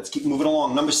 Let's keep moving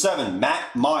along. Number 7,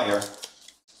 Matt Meyer.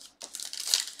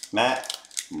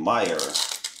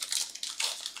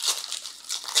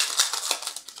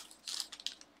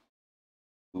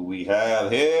 Who we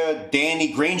have here?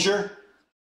 Danny Granger.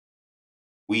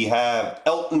 We have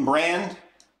Elton Brand.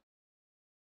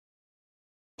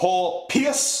 Paul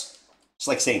Pierce. It's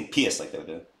like saying Pierce like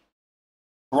that.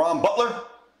 Ron Butler.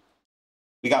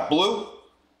 We got blue.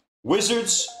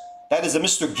 Wizards. That is a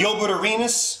Mr. Gilbert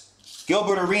Arenas.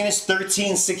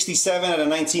 1367 out of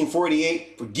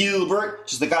 1948 for Gilbert.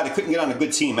 Just the guy that couldn't get on a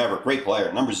good team ever. Great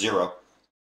player. Number 0.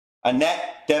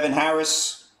 Annette, Devin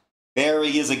Harris. There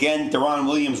he is again. Deron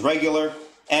Williams, regular.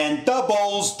 And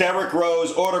doubles, Derrick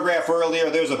Rose. Autograph earlier.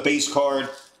 There's a base card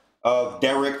of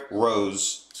Derrick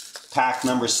Rose. Pack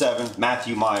number 7,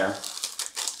 Matthew Meyer.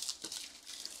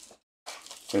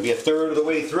 Going to be a third of the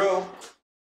way through.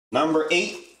 Number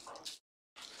 8,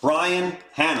 Brian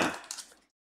Hanna.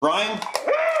 Brian,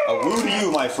 a woo to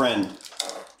you, my friend.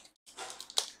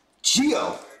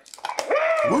 Gio,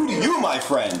 woo to you, my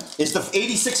friend. Is the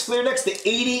 86 Fleer next? The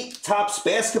 80 Topps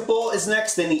Basketball is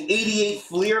next. Then the 88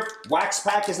 Fleer Wax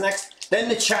Pack is next. Then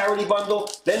the Charity Bundle.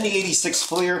 Then the 86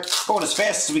 Fleer. Going as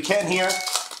fast as we can here.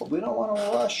 But we don't want to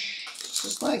rush. This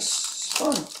is nice. It's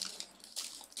fun.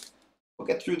 We'll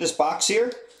get through this box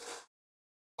here.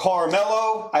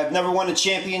 Carmelo, I've never won a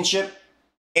championship.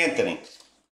 Anthony.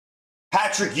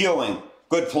 Patrick Ewing,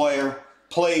 good player,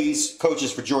 plays,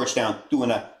 coaches for Georgetown, doing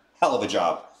a hell of a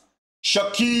job.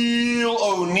 Shaquille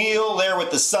O'Neal there with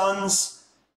the Suns.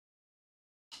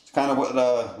 It's kind of what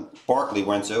Barkley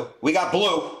went to. We got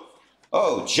blue.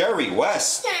 Oh, Jerry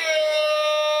West.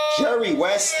 Jerry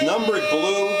West, numbered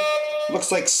blue.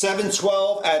 Looks like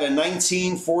 712 out of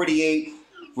 1948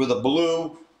 for the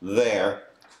blue there.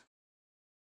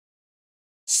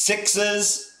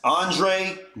 Sixes.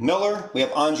 Andre Miller. We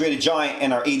have Andre the Giant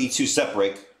in our 82 set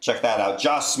break. Check that out.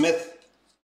 Josh Smith.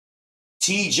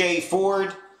 TJ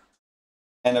Ford.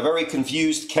 And a very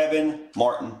confused Kevin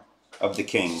Martin of the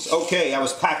Kings. Okay, that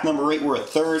was pack number 8. We're a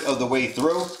third of the way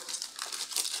through.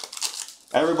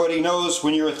 Everybody knows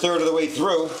when you're a third of the way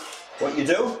through, what you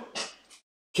do.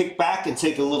 Kick back and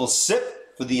take a little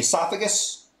sip for the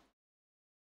esophagus.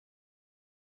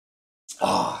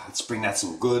 Ah, let's bring that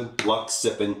some good luck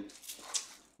sipping.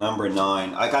 Number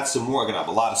 9. I got some more. I'm gonna have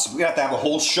a lot of. We're gonna have to have a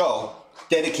whole show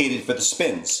dedicated for the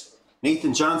spins.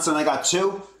 Nathan Johnson, I got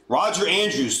 2. Roger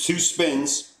Andrews, 2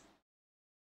 spins.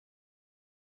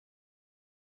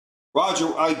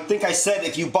 Roger, I think I said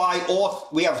if you buy all,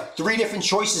 we have 3 different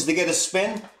choices to get a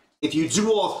spin. If you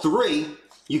do all 3,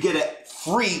 you get a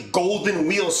free golden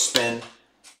wheel spin.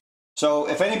 So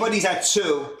if anybody's at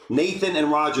 2, Nathan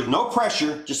and Roger, no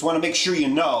pressure. Just want to make sure you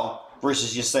know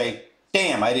versus you say,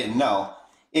 damn, I didn't know.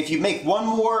 If you make one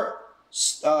more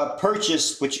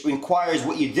purchase, which requires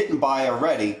what you didn't buy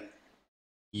already,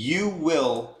 you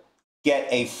will get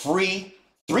a free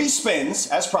 3 spins,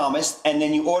 as promised, and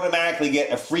then you automatically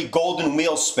get a free golden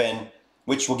wheel spin,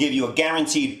 which will give you a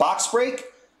guaranteed box break,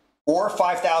 or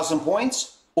 5,000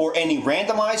 points, or any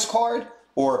randomized card,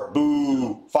 or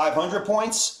boo, 500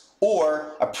 points,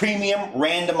 or a premium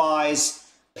randomized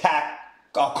pack,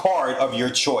 a card of your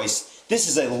choice. This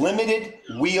is a limited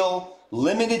wheel,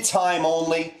 limited time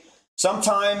only.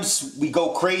 Sometimes we go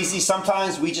crazy.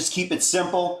 Sometimes we just keep it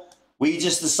simple. We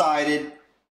just decided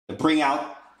to bring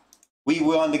out We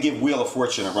wanted to give Wheel of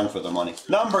Fortune a run for the money.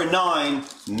 Number 9,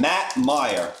 Matt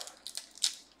Meyer.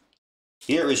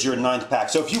 Here is your 9th pack.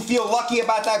 So if you feel lucky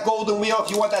about that golden wheel, if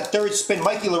you want that 3rd spin,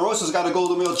 Mikey LaRosa's got a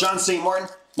golden wheel, John St. Martin,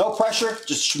 no pressure,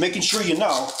 just making sure you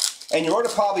know. And you're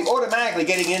probably automatically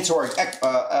getting into our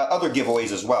other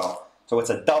giveaways as well. So it's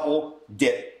a double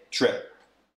dip trip.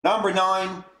 Number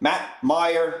 9, Matt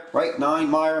Meyer, right? 9,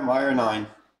 Meyer, 9.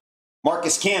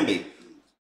 Marcus Camby.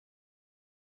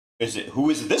 Who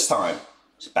is it this time?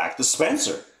 It's back to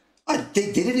Spencer.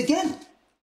 They did it again.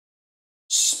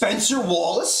 Spencer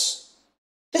Wallace?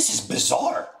 This is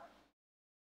bizarre.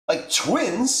 Like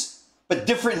twins, but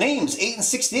different names, 8 and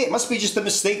 68. Must be just a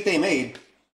mistake they made.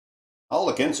 I'll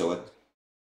look into it.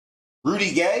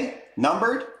 Rudy Gay,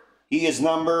 numbered. He is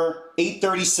number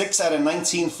 836 out of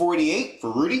 1948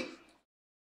 for Rudy.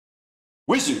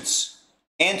 Wizards,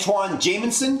 Antoine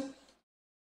Jamison,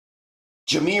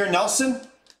 Jameer Nelson,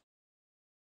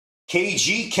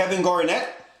 KG, Kevin Garnett,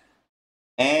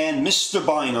 and Mr.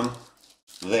 Bynum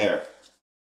there.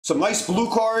 Some nice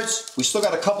blue cards. We still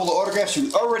got a couple of autographs.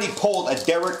 We already pulled a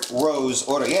Derrick Rose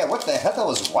auto. Yeah, what the heck? That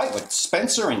was white with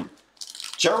Spencer and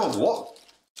Gerald Wall.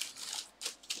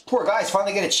 Poor guys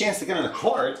finally get a chance to get on a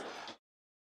card,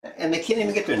 and they can't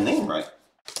even get their name right.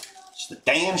 It's a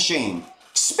damn shame.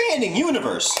 Expanding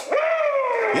Universe.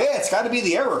 Yeah, it's got to be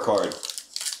the error card.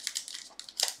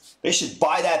 They should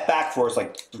buy that back for us,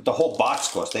 like the whole box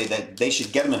cost. They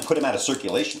should get them and put them out of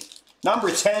circulation.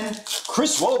 Number 10,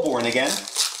 Chris Wellborn again.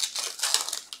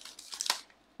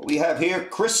 What we have here,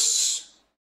 Chris,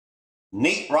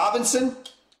 Nate Robinson,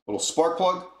 little spark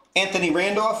plug, Anthony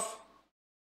Randolph,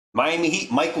 Miami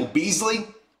Heat, Michael Beasley.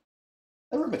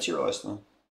 Never materialized though.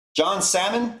 John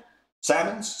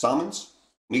Salmons.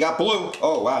 We got blue.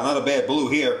 Oh wow, not a bad blue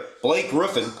here. Blake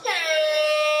Griffin.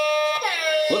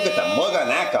 Look at the mug on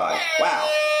that guy. Wow.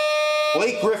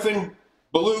 Blake Griffin,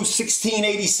 blue,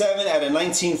 1687 out of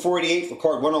 1948 for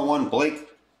card 101. Blake.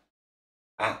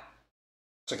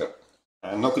 It's like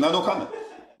no comment.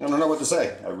 I don't know what to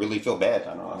say. I really feel bad.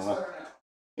 I don't know.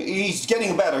 He's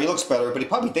getting better. He looks better, but he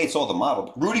probably dates all the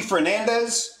model. Rudy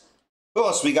Fernandez. Who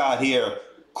else we got here?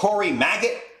 Corey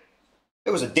Maggot.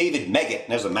 There was a David Maggot.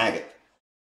 There's a Maggot.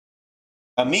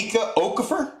 Amika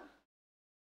Okafor.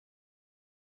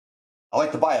 I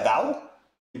like to buy a vowel.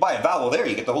 You buy a vowel there,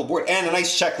 you get the whole board. And a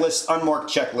nice checklist, unmarked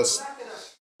checklist.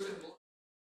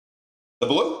 The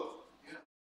blue?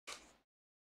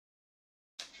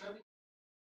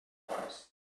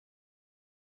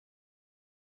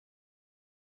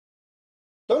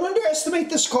 Don't underestimate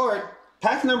this card.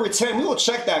 Pack number 10. We will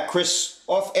check that, Chris.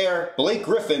 Off air. Blake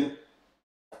Griffin.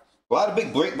 A lot of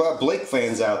big Blake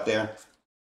fans out there.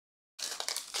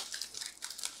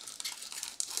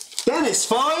 Dennis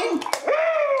Fine.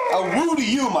 A woo to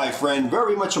you, my friend.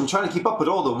 Very much. I'm trying to keep up with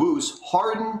all the woos.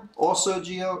 Harden, also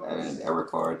Gio, and error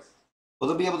card.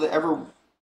 Will they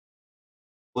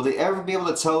ever be able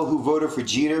to tell who voted for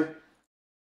Jeter?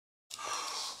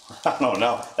 I don't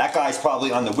know. That guy's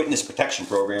probably on the witness protection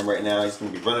program right now. He's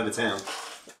going to be running to town.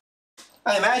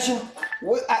 I imagine.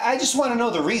 I just want to know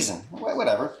the reason.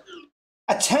 Whatever.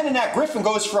 A 10 in that Griffin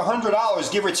goes for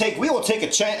 $100, give or take. We will take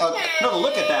another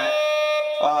look at that,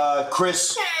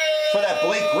 Chris, for that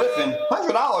Blake Griffin.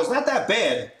 $100, not that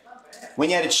bad. When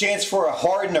you had a chance for a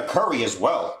Harden or Curry as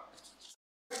well.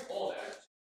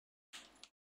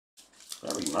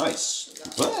 Very nice.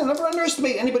 Well, never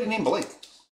underestimate anybody named Blake.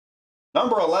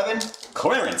 Number 11,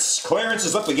 Clarence. Clarence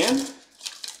is up again.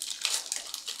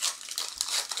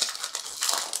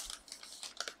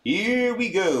 Here we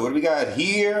go. What do we got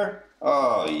here?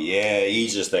 Oh, yeah,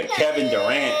 he's just a Kevin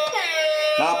Durant.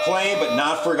 Not playing, but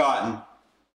not forgotten.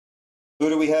 Who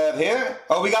do we have here?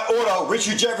 Oh, we got Auto.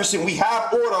 Richard Jefferson. We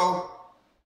have Auto.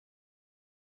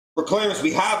 For Clarence,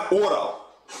 we have Auto.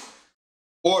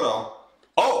 Auto.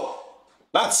 Oh,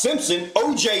 not Simpson.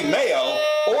 O.J. Mayo.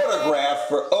 Autograph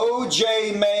for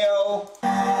O.J. Mayo.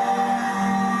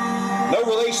 No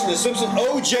relation to Simpson.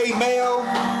 O.J. Mayo.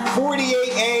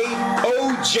 48A.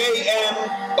 OJM.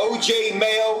 O.J.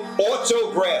 Mayo.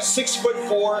 Autograph.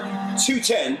 6'4",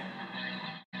 210.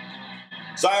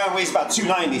 Zion weighs about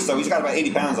 290, so he's got about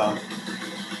 80 pounds on him.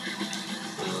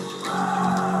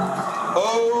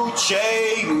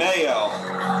 O.J. Mayo.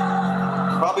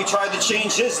 Probably tried to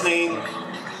change his name.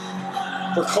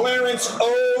 For Clarence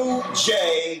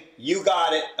O.J., you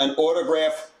got it. An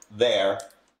autograph there. It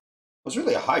was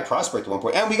really a high prospect at one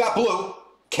point. And we got blue.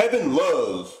 Kevin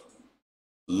Love.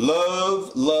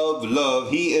 Love.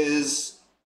 He is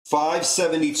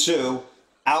 572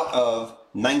 out of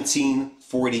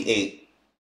 1948.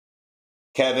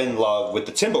 Kevin Love with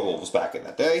the Timberwolves back in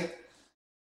that day.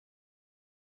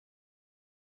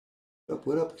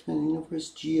 What up, Expanded Universe?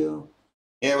 Geo.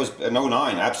 Yeah, it was an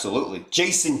 09, absolutely.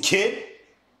 Jason Kidd.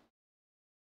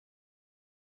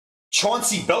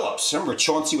 Chauncey Billups. Remember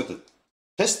Chauncey with the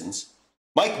Pistons?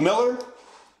 Mike Miller.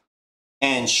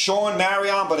 And Sean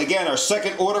Marion. But again, our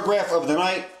second autograph of the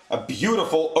night. A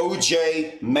beautiful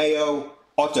O.J. Mayo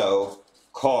auto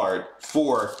card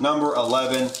for number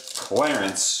 11,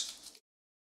 Clarence.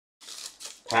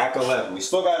 Pack 11. We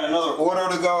still got another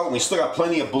auto to go. We still got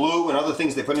plenty of blue and other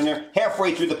things they put in there.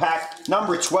 Halfway through the pack,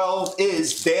 number 12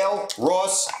 is Dale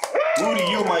Ross. Who to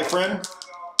you, my friend?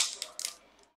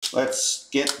 Let's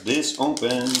get this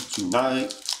open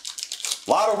tonight.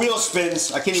 A lot of wheel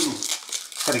spins. I can't even...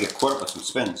 Gotta get caught up with some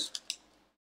spins.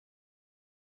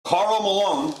 Karl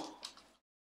Malone.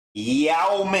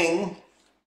 Yao Ming.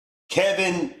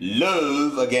 Kevin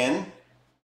Love again.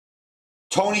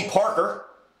 Tony Parker.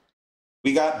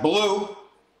 We got blue.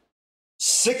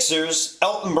 Sixers,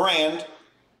 Elton Brand.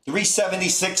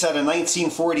 376 out of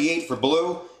 1948 for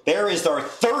blue. There is our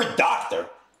third doctor.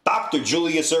 Dr.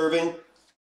 Julius Erving.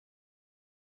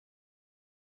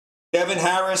 Devin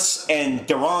Harris and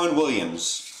Deron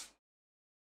Williams.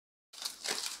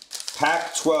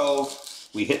 Pack 12.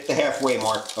 We hit the halfway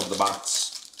mark of the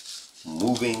box.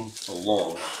 Moving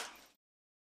along.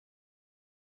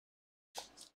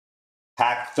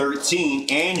 Pack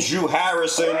 13, Andrew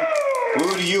Harrison.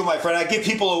 Woo to you, my friend. I give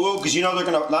people a woo because you know they're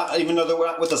going to, not even though they're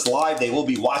not with us live, they will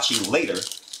be watching later.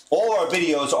 All our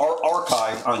videos are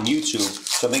archived on YouTube,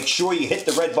 so make sure you hit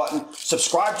the red button,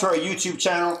 subscribe to our YouTube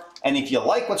channel, and if you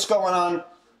like what's going on,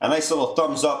 a nice little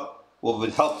thumbs up will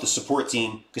help the support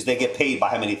team because they get paid by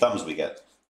how many thumbs we get.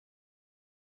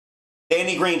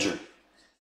 Danny Granger.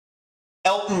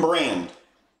 Elton Brand.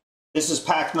 This is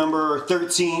pack number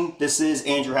 13. This is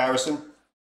Andrew Harrison.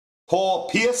 Paul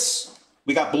Pierce.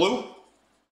 We got blue.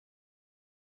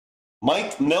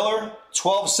 Mike Miller,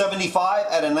 1275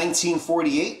 out of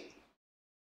 1948.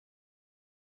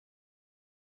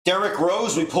 Derrick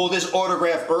Rose, we pulled his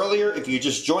autograph earlier if you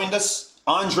just joined us.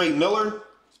 Andre Miller.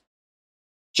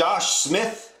 Josh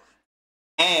Smith.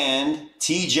 And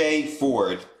TJ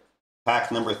Ford.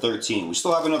 Pack number 13. We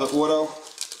still have another auto.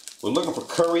 We're looking for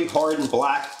Curry, Harden,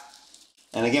 black.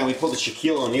 And again, we pulled the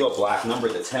Shaquille O'Neal black, number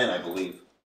to 10, I believe.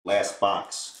 Last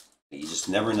box. You just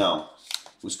never know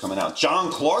who's coming out.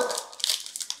 John Clark.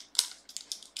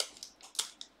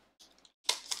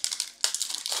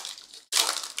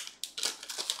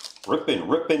 Rippin',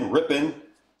 rippin', rippin'.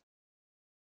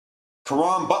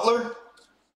 Caron Butler.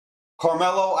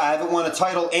 Carmelo, I haven't won a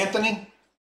title. Anthony.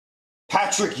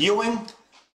 Patrick Ewing.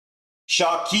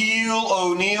 Shaquille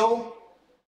O'Neal.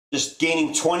 Just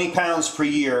gaining 20 pounds per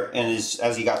year and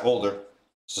as he got older.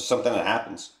 It's just something that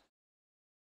happens.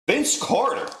 Vince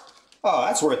Carter. Oh,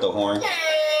 that's worth the horn.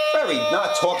 Very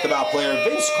not talked about player.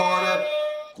 Vince Carter,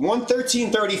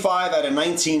 113.35 out of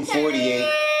 1948.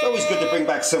 It's always good to bring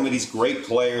back some of these great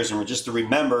players and just to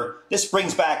remember. This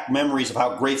brings back memories of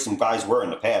how great some guys were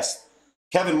in the past.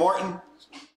 Kevin Martin.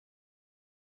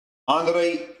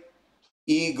 Andre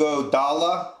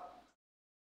Iguodala.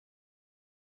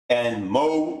 And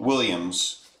Mo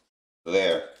Williams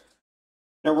there.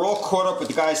 Now, we're all caught up with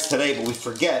the guys today, but we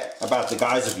forget about the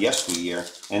guys of yesteryear.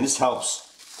 And this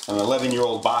helps an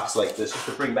 11-year-old box like this just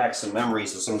to bring back some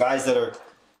memories of some guys that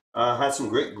are had some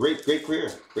great career. Great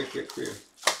career.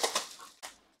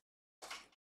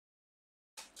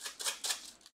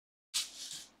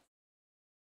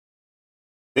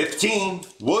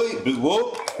 $15.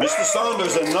 Whoop. Mr.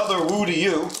 Saunders, another woo to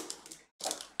you.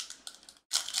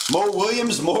 Mo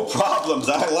Williams, Mo Problems.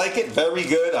 I like it. Very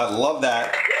good. I love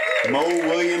that. Mo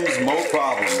Williams, Mo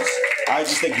Problems. I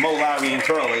just think Mo, Larry, and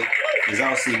Curly is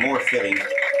honestly more fitting.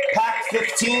 Pack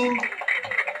 15.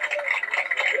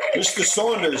 Mr.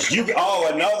 Saunders,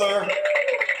 another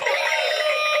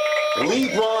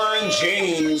LeBron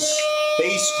James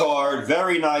base card.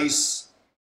 Very nice.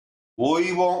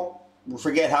 We won't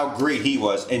forget how great he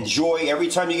was. Enjoy every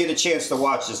time you get a chance to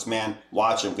watch this, man.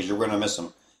 Watch him because you're going to miss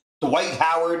him. Dwight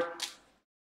Howard,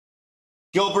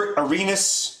 Gilbert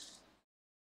Arenas,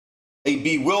 a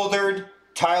bewildered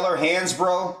Tyler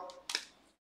Hansbrough.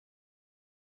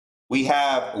 We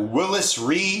have Willis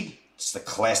Reed. It's the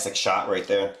classic shot right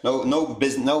there. No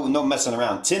messing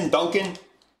around. Tim Duncan,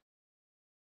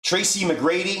 Tracy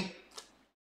McGrady,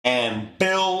 and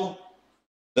Bill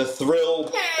the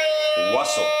Thrill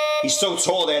Russell. He's so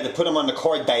tall they had to put him on the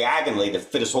card diagonally to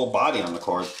fit his whole body on the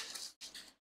card.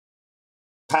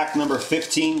 Pack number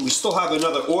 15. We still have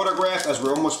another autograph as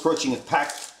we're almost approaching a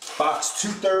pack box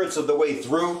 2/3 of the way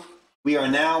through. We are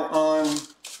now on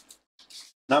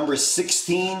number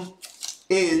 16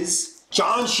 is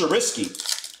John Shirisky.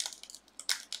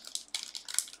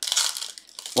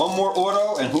 One more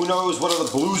auto, and who knows what other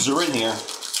blues are in here.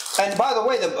 And by the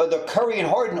way, the Curry and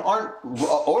Harden aren't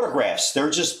autographs. They're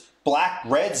just black,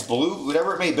 reds, blue,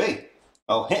 whatever it may be.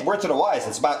 Oh, word to the wise.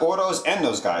 It's about autos and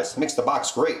those guys. Makes the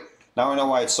box great. Now I know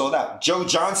why it's sold out. Joe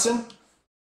Johnson,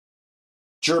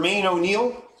 Jermaine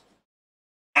O'Neal,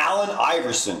 Allen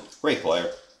Iverson. Great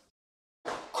player.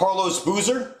 Carlos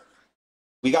Boozer.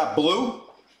 We got blue.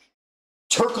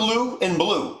 Turkoglu in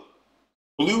blue.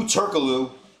 Blue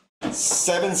Turkoglu,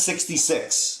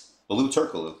 766. Blue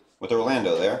Turkoglu with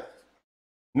Orlando there.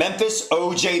 Memphis,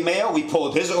 O.J. Mayo. We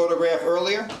pulled his autograph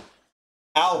earlier.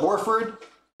 Al Horford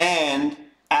and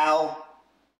Al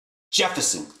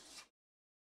Jefferson.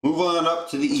 Move on up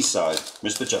to the east side,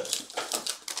 Mr. Jefferson.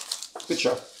 Good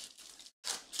show.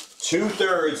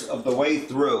 2/3 of the way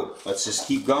through. Let's just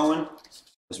keep going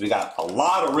because we got a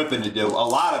lot of ripping to do, a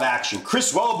lot of action.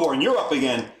 Chris Wellborn, you're up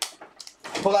again.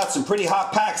 Pull out some pretty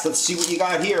hot packs. Let's see what you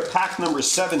got here. Pack number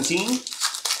 17.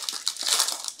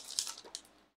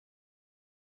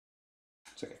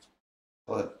 It's okay.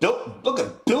 Look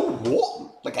at Bill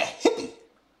Walton, like a hippie.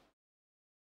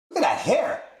 Look at that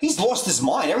hair. He's lost his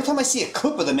mind. Every time I see a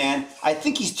clip of the man, I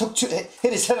think he's hit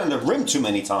his head on the rim too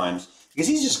many times because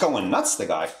he's just going nuts, the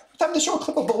guy. Time to show a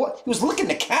clip of what? He was looking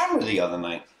at the camera the other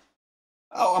night.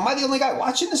 Oh, am I the only guy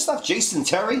watching this stuff? Jason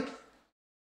Terry?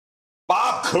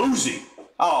 Bob Cousy.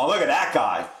 Oh, look at that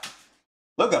guy.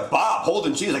 Look at Bob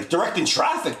holding, geez, like directing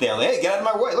traffic there. Like, hey, get out of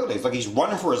my way. Look at this, like he's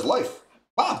running for his life.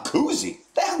 Bob Cousy.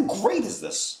 How great is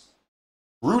this?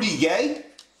 Rudy Gay.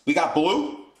 We got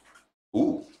blue.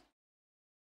 Ooh.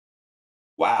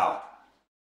 Wow.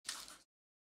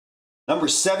 Number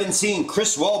 17,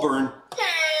 Chris Wellborn.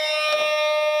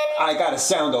 I got to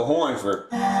sound a horn for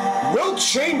Wilt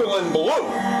Chamberlain blue.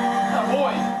 Oh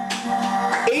boy.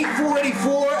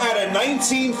 844 out of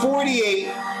 1948.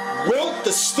 Wilt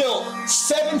the Stilt,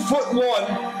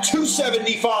 7'1",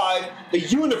 275. The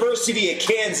University of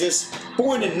Kansas,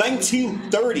 born in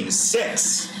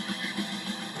 1936.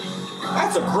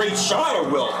 That's a great shot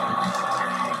of Wilt.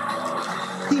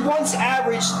 He once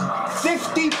averaged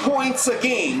 50 points a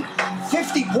game,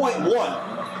 50.1.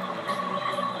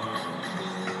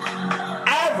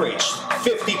 Averaged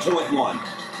 50.1.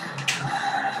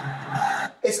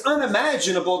 It's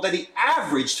unimaginable that he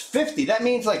averaged 50. That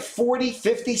means like 40,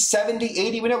 50, 70,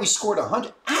 80. We know he scored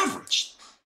 100. Averaged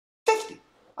 50.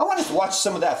 I wanted to watch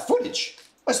some of that footage.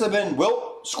 Must have been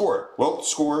Wilt score, Wilt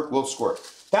score, Wilt score.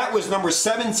 That was number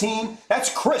 17. That's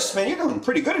Chris, man. You're doing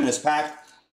pretty good in this pack.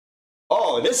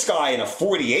 Oh, this guy in a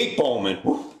 48 Bowman.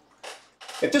 Woo.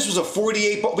 If this was a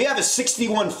 48, we have a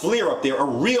 61 Fleer up there, a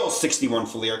real 61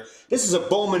 Fleer. This is a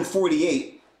Bowman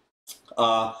 48,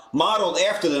 modeled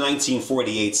after the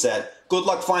 1948 set. Good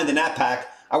luck finding that pack.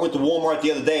 I went to Walmart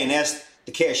the other day and asked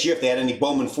the cashier if they had any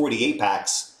Bowman 48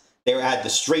 packs. They had the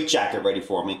straight jacket ready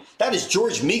for me. That is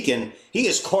George Meekin. He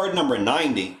is card number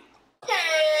 90.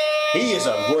 He is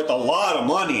worth a lot of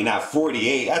money in that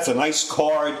 48. That's a nice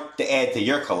card to add to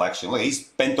your collection. Look, he's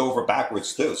bent over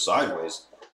backwards too, sideways.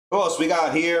 Who else we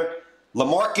got here?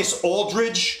 LaMarcus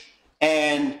Aldridge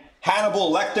and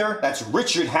Hannibal Lecter. That's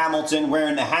Richard Hamilton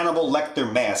wearing the Hannibal Lecter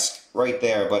mask right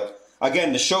there. But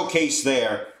again, the showcase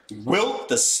there. Wilt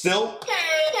the Stilt.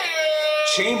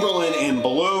 Chamberlain in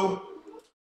blue.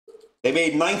 They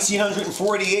made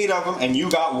 1,948 of them, and you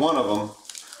got one of them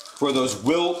for those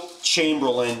Wilt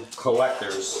Chamberlain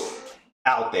collectors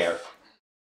out there.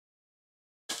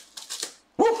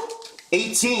 Woo!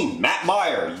 18, Matt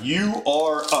Meyer, you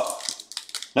are up.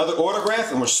 Another autograph,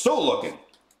 and we're still looking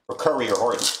for Curry or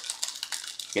Harden.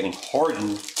 Getting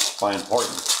Harden, find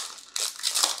Harden.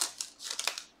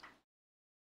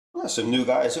 Oh, some new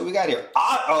guys. What we got here?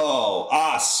 Oh,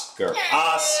 Oscar.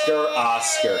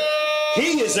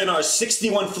 He is in our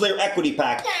 61 Fleer equity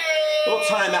pack. Little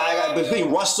time out between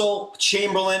Russell,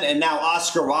 Chamberlain, and now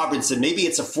Oscar Robertson. Maybe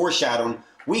it's a foreshadowing.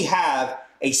 We have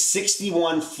a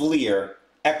 61 Fleer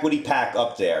equity pack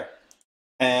up there.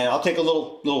 And I'll take a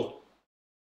little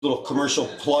commercial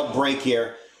plug break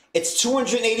here. It's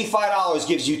 $285,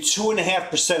 gives you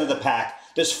 2.5% of the pack.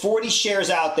 There's 40 shares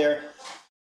out there.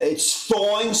 It's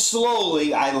thawing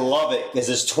slowly. I love it because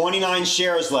there's 29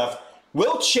 shares left.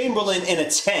 Wilt Chamberlain in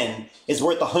a 10 is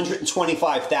worth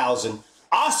 $125,000.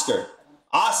 Oscar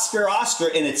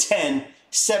in a 10,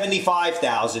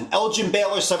 $75,000. Elgin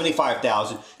Baylor,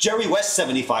 $75,000. Jerry West,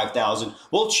 $75,000.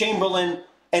 Wilt Chamberlain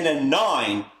in a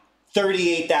 9,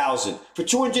 $38,000. For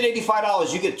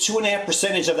 $285, you get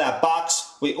 2.5% of that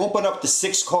box. We open up the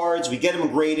 6 cards. We get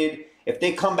them graded. If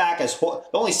they come back as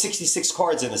only 66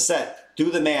 cards in the set,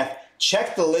 do the math.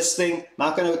 Check the listing.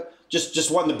 Not gonna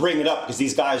just wanted to bring it up because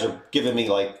these guys are giving me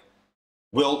like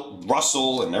Wilt,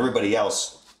 Russell, and everybody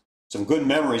else. Some good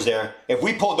memories there. If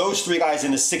we pull those three guys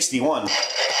into 61,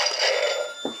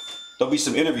 there'll be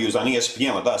some interviews on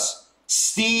ESPN with us.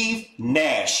 Steve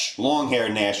Nash, long hair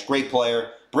Nash, great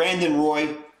player. Brandon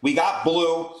Roy. We got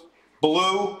Blue.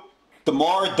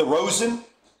 DeMar DeRozan.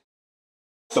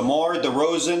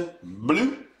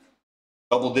 Blue.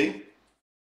 Double D.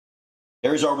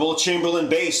 There's our Will Chamberlain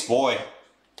base, boy.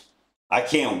 I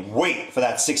can't wait for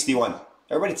that 61.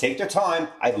 Everybody take their time.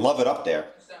 I love it up there.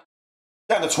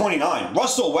 Down to 29.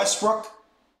 Russell Westbrook,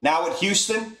 now at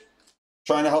Houston,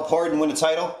 trying to help Harden win a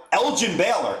title. Elgin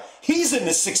Baylor, he's in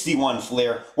the 61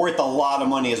 flair, worth a lot of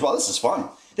money as well. This is fun.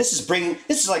 This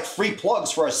is like free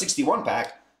plugs for our 61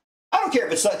 pack. I don't care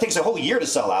if it takes a whole year to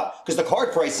sell out, because the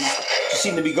card prices just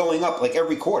seem to be going up like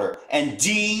every quarter. And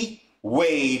D.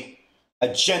 Wade, a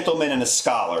gentleman and a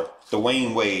scholar.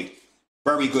 Dwayne Wade,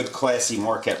 very good, classy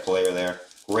Marquette player there.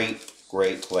 Great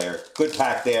player. Good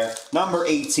pack there. Number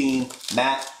 18,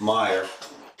 Matt Meyer.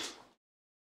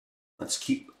 Let's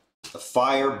keep the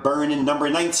fire burning. Number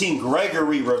 19,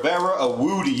 Gregory Rivera. A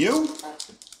woo to you.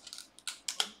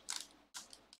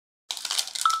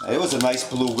 It was a nice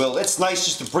blue Will. It's nice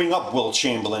just to bring up Will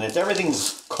Chamberlain.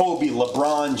 Everything's Kobe,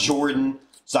 LeBron, Jordan,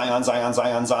 Zion.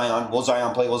 Will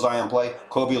Zion play?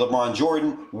 Kobe, LeBron,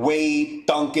 Jordan, Wade,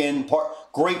 Duncan,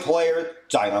 great player.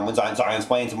 Zion's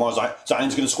playing tomorrow.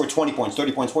 Zion's going to score 20 points,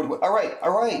 30 points, 40 points. All right.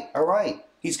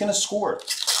 He's going to score.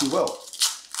 He will.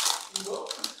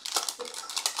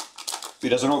 If he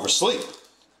doesn't oversleep.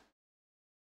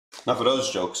 Enough of those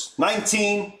jokes.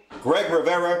 19, Greg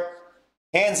Rivera.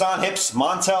 Hands on hips,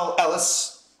 Montel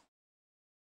Ellis.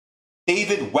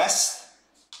 David West.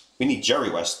 We need Jerry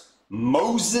West.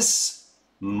 Moses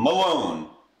Malone.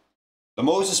 The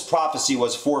Moses prophecy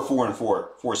was 4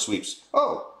 sweeps.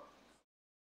 Oh.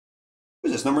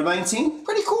 Who's this, number 19?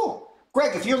 Pretty cool.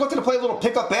 Greg, if you're looking to play a little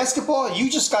pickup basketball, you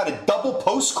just got a double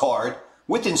postcard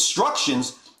with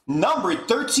instructions, numbered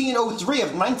 1303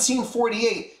 of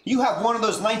 1948. You have one of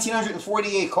those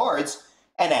 1948 cards,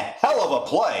 and a hell of a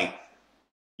play.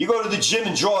 You go to the gym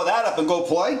and draw that up and go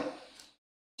play?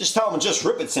 Just tell them Just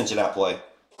Rip It sent you that play.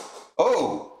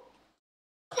 Oh.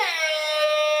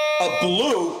 A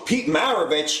blue Pete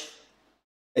Maravich.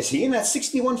 Is he in that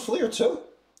 61 flair too?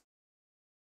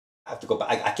 I have to go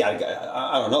back. I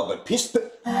don't know, but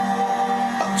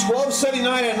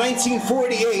 1279 and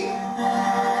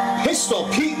 1948. Pistol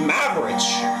Pete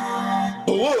Maravich.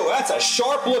 Blue. That's a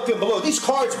sharp looking blue. These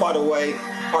cards, by the way,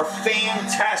 are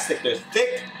fantastic. They're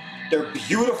thick. They're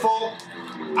beautiful.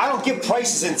 I don't give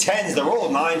prices in 10s. They're all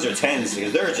 9s or 10s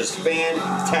because they're just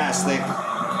fantastic.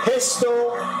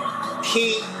 Pistol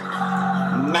Pete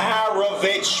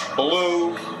Maravich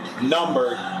blue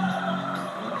numbered.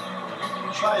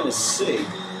 I'm trying to see.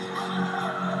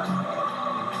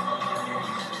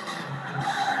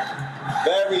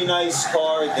 Very nice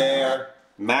card there.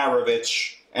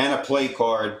 Maravich. And a play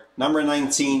card. Number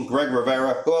 19, Greg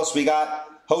Rivera. Who else we got?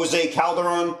 Jose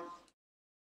Calderon.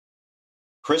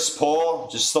 Chris Paul,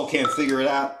 just still can't figure it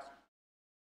out.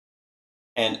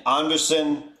 And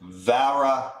Anderson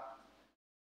Vara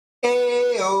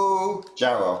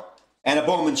Jaro. And a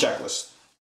Bowman checklist.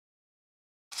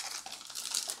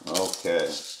 Okay.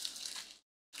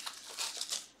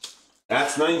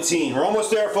 That's 19. We're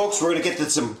almost there, folks. We're going to get to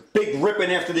some big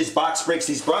ripping after these box breaks.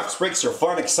 These box breaks are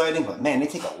fun, exciting, but man, they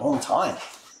take a long time.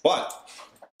 But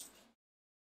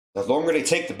the longer they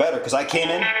take, the better, because I came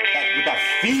in with that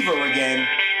fever again.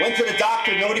 Went to the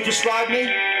doctor, know what he prescribed me?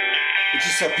 It's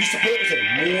just a piece of paper that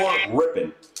said more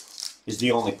ripping is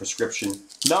the only prescription.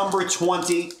 Number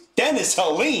 20, Dennis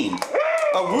Helene.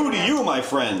 A woo to you, my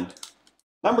friend.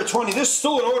 Number 20, there's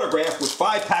still an autograph with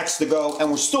 5 packs to go, and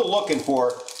we're still looking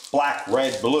for black,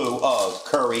 red, blue of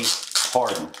Curry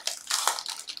Harden.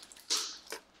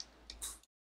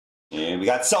 And we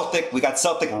got Celtic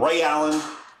Ray Allen.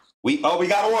 We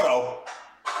got auto.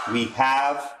 We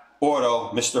have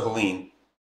auto, Mr. Helene.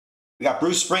 We got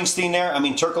Bruce Springsteen there.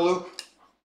 Turkaloo.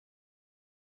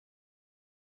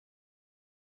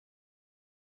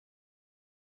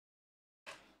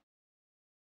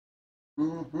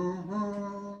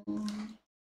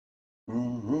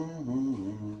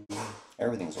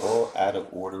 Everything's all out of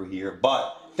order here.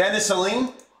 But Dennis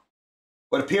Helene,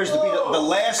 what appears to be the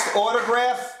last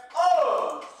autograph.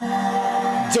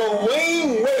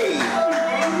 Dwayne Wade,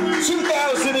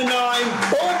 2009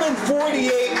 Bowman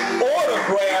 48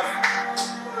 autograph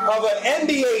of an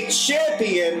NBA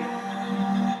champion,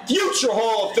 future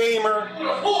Hall of Famer,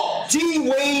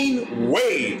 Dwayne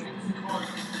Wade.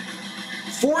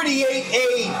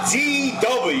 48A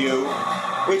DW,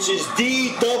 which is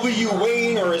D.W.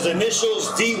 Wayne, or his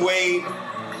initials, D. Wade.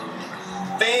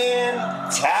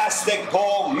 fantastic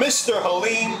pull, Mr.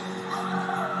 Halim.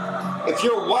 If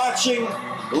you're watching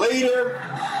later,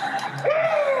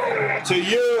 to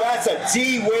you, that's a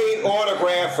D. Wade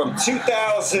autograph from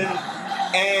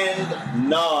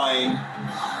 2009.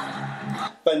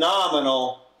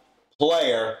 Phenomenal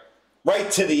player. Right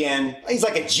to the end. He's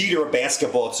like a Jeter of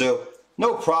basketball, too.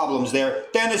 No problems there.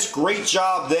 Dennis, great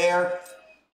job there.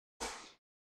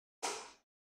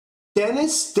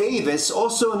 Dennis Davis,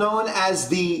 also known as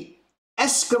the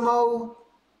Eskimo,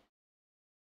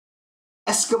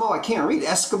 I can't read,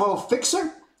 Eskimo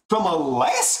Fixer from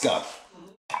Alaska.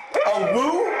 A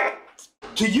woo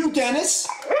to you, Dennis.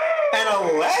 And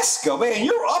Alaska, man,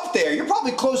 you're up there. You're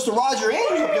probably close to Roger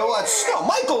Andrews up there. All that snow.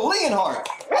 Michael Leonhardt.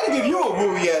 I didn't give you a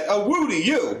woo yet. A woo to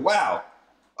you. Wow.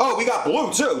 Oh, we got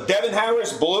blue, too. Devin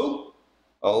Harris, blue.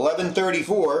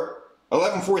 1134.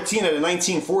 1114 out of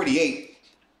 1948.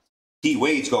 D.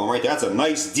 Wade's going right there. That's a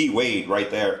nice D. Wade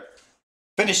right there.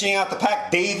 Finishing out the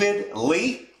pack, David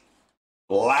Lee.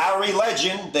 Larry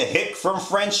Legend, the hick from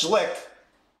French Lick.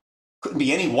 Couldn't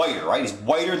be any whiter, right? He's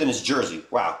whiter than his jersey.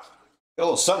 Wow. Got a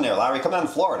little sun there, Larry. Come down to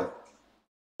Florida.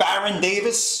 Baron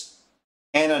Davis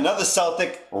and another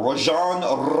Celtic, Rajon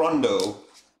Rondo.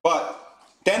 But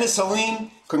Dennis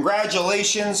Halim,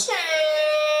 congratulations.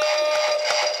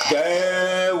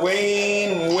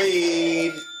 Wayne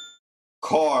Wade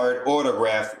card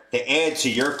autograph to add to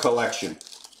your collection.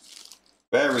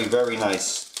 Very, very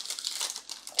nice.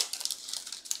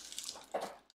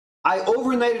 I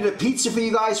overnighted a pizza for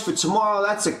you guys for tomorrow.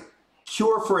 That's a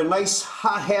cure for a nice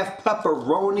hot half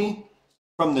pepperoni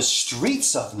from the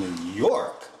streets of New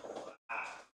York.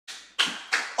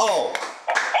 Oh,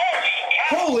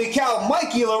 holy cow,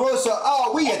 Mikey LaRosa.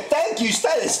 Oh, thank you.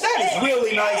 That is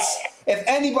really nice. If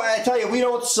anybody, I tell you, we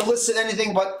don't solicit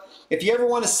anything, but if you ever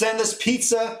want to send us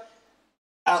pizza,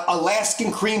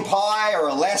 Alaskan cream pie or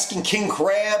Alaskan king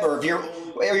crab, or if you're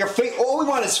all we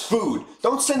want is food.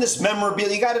 Don't send us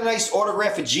memorabilia. You got a nice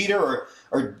autograph of Jeter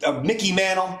or a Mickey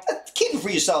Mantle. Keep it for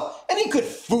yourself. Any good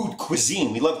food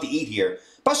cuisine we love to eat here,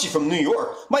 especially from New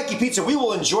York. Mikey Pizza, we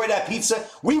will enjoy that pizza.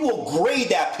 We will grade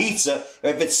that pizza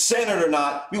if it's centered or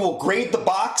not. We will grade the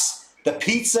box, the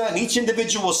pizza, and each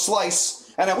individual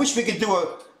slice. And I wish we could do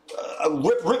a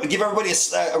give everybody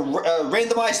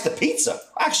randomize the pizza.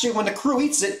 Actually, when the crew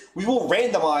eats it, we will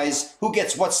randomize who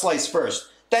gets what slice first.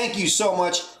 Thank you so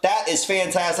much. That is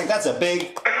fantastic. That's a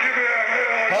big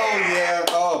hell yeah.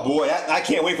 Oh boy, I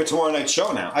can't wait for tomorrow night's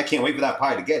show now. I can't wait for that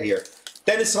pie to get here.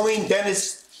 Dennis Halim,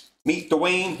 Dennis, meet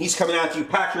Dwayne. He's coming out to you.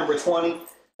 Pack number 20.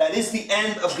 That is the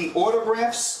end of the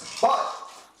autographs. But.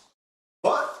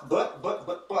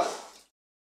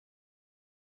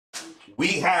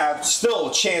 We have still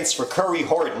a chance for Curry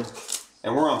Harden,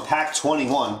 and we're on pack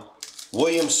 21.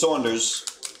 William Saunders.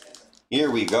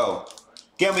 Here we go.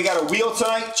 Again, we got a wheel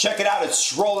tonight. Check it out.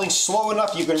 It's rolling slow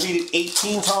enough. You can read it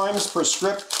 18 times per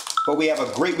script, but we have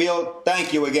a great wheel.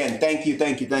 Thank you again. Thank you.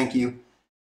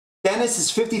 Dennis is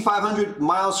 5,500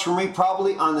 miles from me,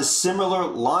 probably on the similar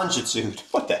longitude.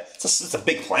 What the? It's a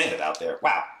big planet out there.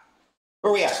 Wow.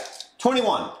 Where are we at?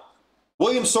 21.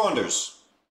 William Saunders.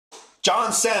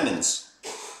 John Salmons.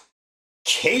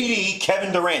 KD,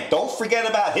 Kevin Durant. Don't forget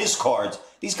about his cards.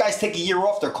 These guys take a year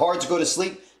off. Their cards go to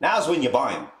sleep. Now's when you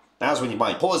buy them.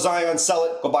 Pull a Zion, sell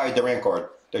it, go buy a Durant card.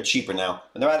 They're cheaper now.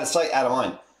 And they're out of sight, out of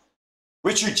mind.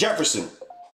 Richard Jefferson.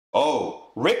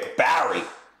 Oh, Rick Barry.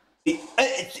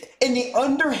 In the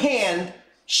underhand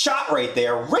shot right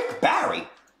there, Rick Barry.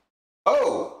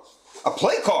 Oh, a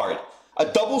play card. A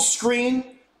double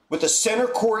screen with the center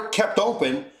court kept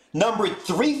open. Numbered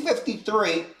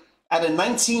 353 out of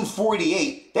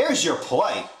 1948. There's your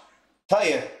play. Tell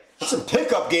you, some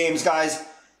pickup games, guys.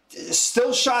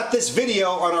 Still shot this video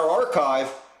on our archive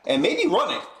and maybe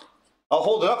run it. I'll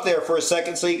hold it up there for a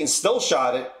second so you can still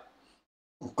shot it.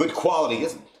 Good quality,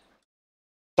 isn't it?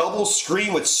 Double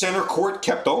screen with center court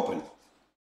kept open.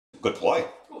 Good play.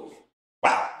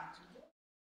 Wow.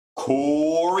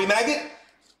 Corey Maggot.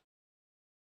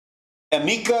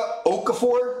 Emeka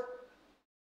Okafor.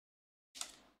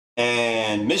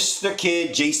 And Mr.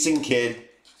 Kidd, Jason Kidd,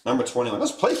 number 21.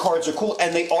 Those play cards are cool,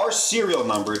 and they are serial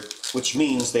numbered, which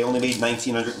means they only made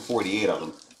 1,948 of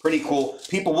them. Pretty cool.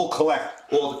 People will collect.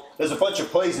 Well, there's a bunch of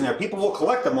plays in there. People will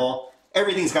collect them all.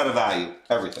 Everything's got a value.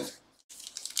 Everything.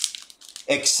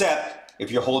 Except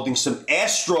if you're holding some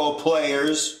Astro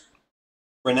players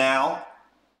for now.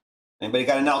 Anybody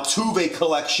got an Altuve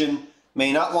collection?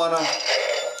 May not want to...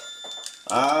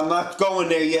 I'm not going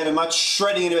there yet. I'm not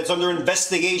shredding it. It's under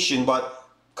investigation, but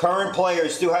current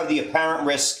players do have the apparent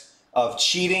risk of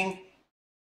cheating,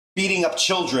 beating up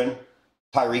children,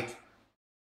 Tyreek,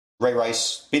 Ray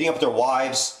Rice, beating up their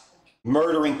wives,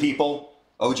 murdering people.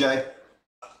 OJ,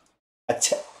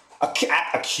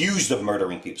 accused of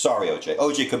murdering people. Sorry, OJ.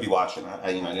 OJ could be watching.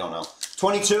 You don't know.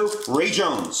 22, Ray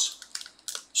Jones.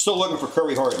 Still looking for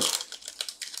Curry Harden.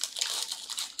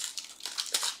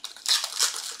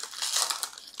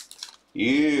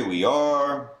 Here we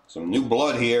are. Some new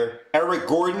blood here. Eric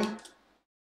Gordon.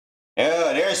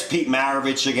 Yeah, there's Pete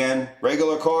Maravich again.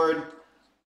 Regular card.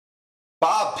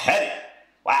 Bob Pettit.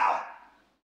 Wow.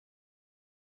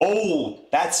 Old.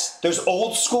 There's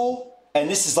old school, and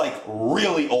this is like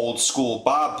really old school.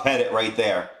 Bob Pettit right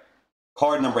there.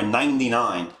 Card number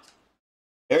 99.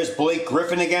 There's Blake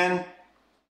Griffin again.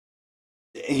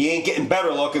 He ain't getting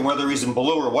better looking, whether he's in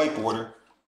blue or white border.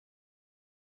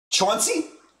 Chauncey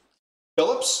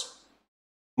Phillips.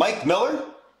 Mike Miller.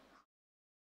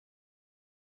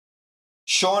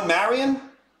 Sean Marion.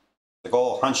 Like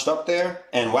all hunched up there.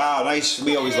 And wow, nice.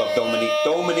 We always love Dominique.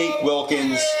 Dominique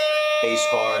Wilkins. Base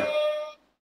card.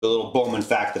 The little Bowman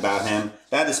fact about him.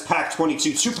 That is pack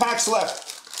 22. 2 packs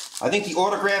left. I think the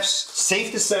autograph's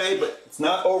safe to say, but it's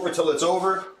not over till it's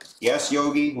over. Yes,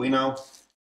 Yogi, we know.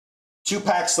 2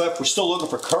 packs left. We're still looking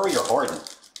for Curry or Harden.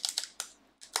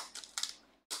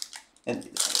 And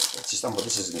it's just unbelievable.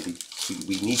 This is going to be,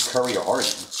 we need Curry or Harden.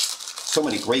 So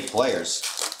many great players.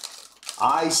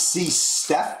 I see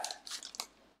Steph.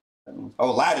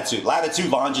 Oh, latitude,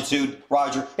 longitude,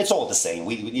 Roger. It's all the same.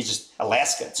 We just,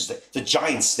 Alaska. It's a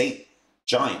giant state.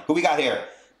 Giant. Who we got here?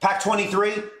 Pack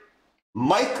 23,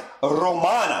 Mike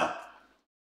Romana.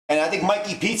 And I think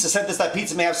Mikey Pizza sent us that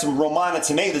pizza may have some Romana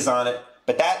tomatoes on it.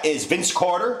 But that is Vince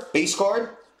Carter, base card.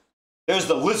 There's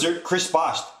the Lizard, Chris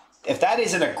Bosh. If that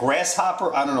isn't a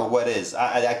grasshopper, I don't know what is.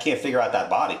 I can't figure out that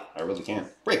body. I really can't.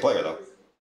 Great player, though.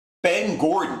 Ben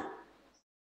Gordon.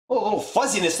 Oh, a little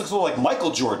fuzziness. Looks a little like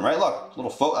Michael Jordan, right? Look, a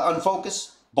little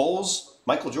unfocus. Bulls,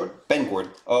 Michael Jordan. Ben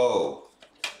Gordon. Oh,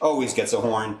 always gets a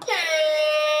horn.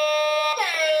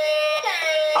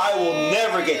 I will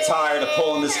never get tired of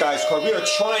pulling this guy's card. We are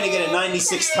trying to get a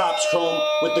 96 Topps Chrome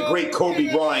with the great Kobe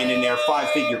Bryant in there,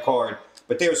 5-figure card.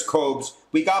 But there's Cobes.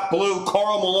 We got blue,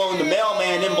 Karl Malone, the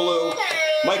mailman in blue.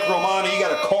 Mike Romano, you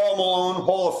got a Karl Malone,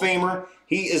 Hall of Famer.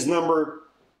 He is number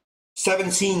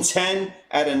 1710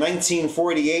 out of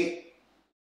 1948.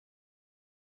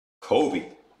 Kobe.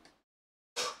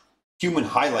 Human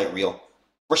highlight reel.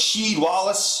 Rasheed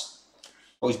Wallace.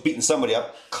 Oh, he's beating somebody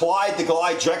up. Clyde the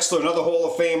Glide Drexler, another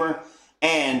Hall of Famer.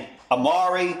 And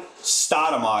Amari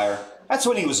Stoudemire. That's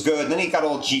when he was good. Then he got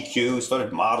all GQ,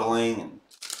 started modeling, and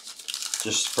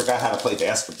just forgot how to play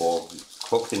basketball.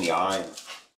 Hooked in the eye.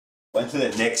 Went to the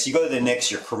Knicks. You go to the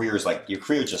Knicks, your career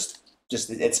just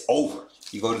it's over.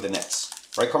 You go to the Knicks.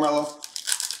 Right, Carmelo?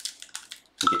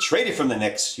 You get traded from the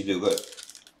Knicks, you do good.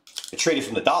 Get traded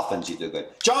from the Dolphins, you do good.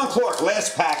 John Clark,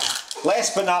 last pack.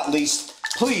 Last but not least,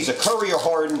 please, a Curry or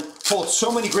Harden. Pulled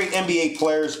so many great NBA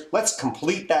players. Let's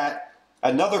complete that.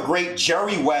 Another great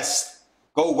Jerry West.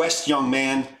 Go West, young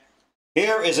man.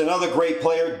 Here is another great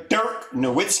player, Dirk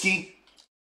Nowitzki.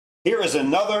 Here is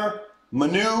another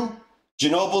Manu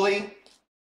Ginobili.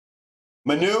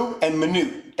 Manu and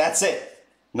Manu. That's it.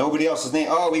 Nobody else's name.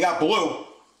 Oh, we got blue.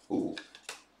 Ooh.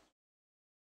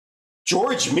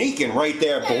 George Meekin right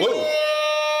there, blue.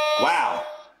 Wow.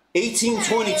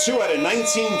 1822 out of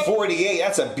 1948.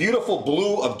 That's a beautiful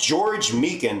blue of George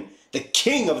Meekin, the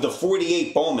king of the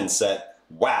 48 Bowman set.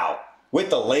 Wow. With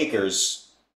the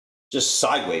Lakers. Just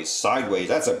sideways.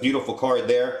 That's a beautiful card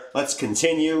there. Let's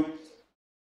continue.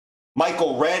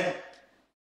 Michael Redd.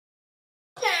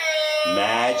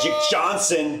 Magic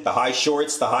Johnson. The high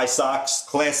shorts, the high socks.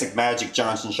 Classic Magic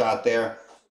Johnson shot there.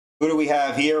 Who do we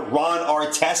have here? Ron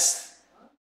Artest.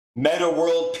 Meta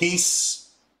World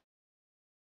Peace.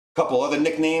 Couple other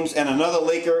nicknames. And another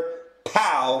Laker.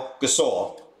 Pau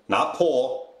Gasol. Not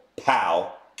Paul.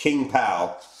 Pau. King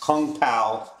Pau. Kung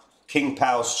Pao. King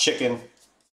Pau's chicken.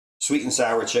 Sweet and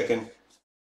sour chicken.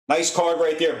 Nice card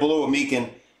right there. Blue Meekin.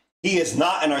 He is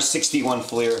not in our 61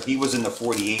 Fleer. He was in the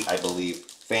 48, I believe.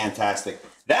 Fantastic.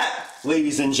 That,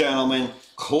 ladies and gentlemen,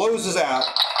 closes out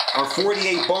our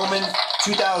 48 Bowman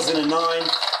 2009.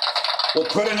 We'll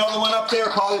put another one up there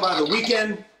probably by the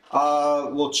weekend.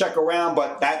 We'll check around,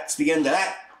 but that's the end of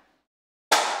that.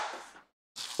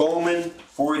 Bowman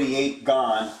 48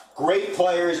 gone. Great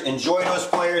players. Enjoy those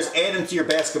players. Add them to your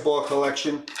basketball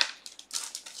collection.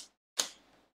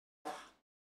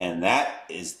 And that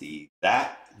is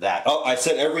that. Oh, I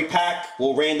said every pack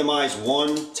will randomize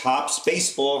one Topps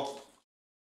baseball.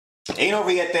 Ain't over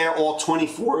yet there, all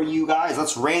 24 of you guys.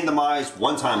 Let's randomize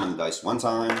one time on the dice. One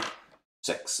time.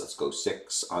 6. Let's go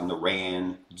 6 on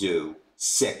the do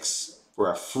 6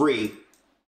 for a free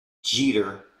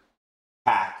Jeter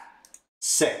pack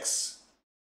 6.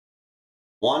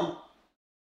 1,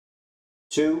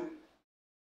 2,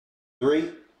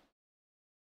 3,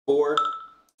 4,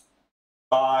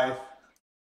 5,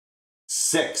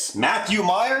 6. Matthew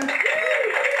Meyer,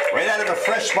 right out of a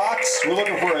fresh box. We're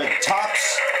looking for a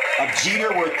Topps of Jeter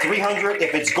worth 300.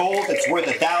 If it's gold, it's worth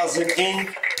 1,000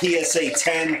 in PSA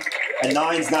 10. A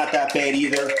 9's not that bad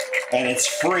either, and it's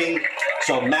free.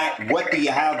 So Matt, what do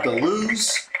you have to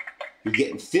lose? You're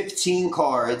getting 15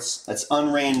 cards. That's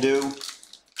unrandu.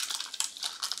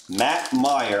 Matt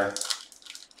Meyer.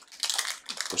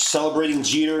 We're celebrating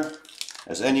Jeter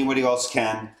as anybody else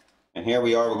can. And here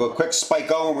we are. We'll go quick spike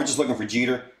going. We're just looking for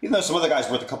Jeter. Even though some other guys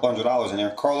worth a couple $100 in there.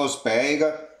 Carlos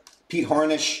Baega, Pete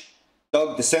Harnish,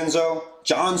 Doug DeCenzo,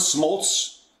 John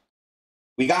Smoltz.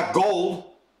 We got gold.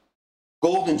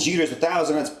 Gold and Jeter's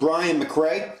 1,000. That's Brian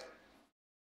McRae.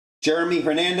 Jeremy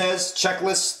Hernandez,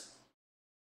 checklist.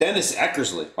 Dennis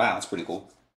Eckersley. Wow, that's pretty cool.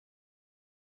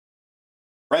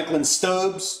 Franklin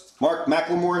Stubbs, Mark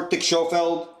McLemore, Dick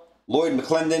Schofeld, Lloyd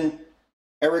McClendon,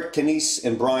 Eric Tenise,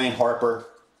 and Brian Harper.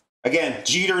 Again,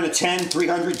 Jeter in a 10,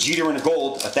 300. Jeter in a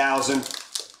gold, 1,000.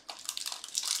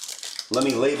 Let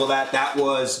me label that. That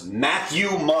was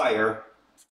Matthew Meyer.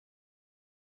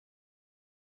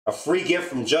 A free gift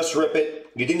from Just Rip It.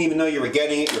 You didn't even know you were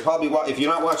getting it. You're probably, if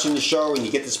you're not watching the show and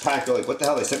you get this pack, you're like, what the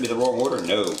hell? They sent me the wrong order?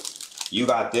 No. You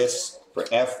got this for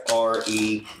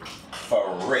FRE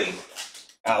free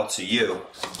out to you.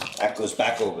 That goes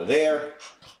back over there.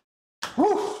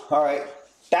 Whew. All right.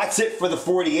 That's it for the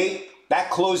 48. That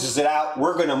closes it out.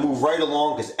 We're going to move right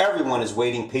along because everyone is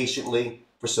waiting patiently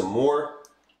for some more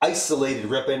isolated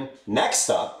ripping. Next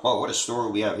up, oh, what a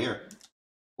story we have here.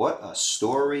 What a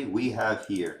story we have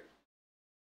here.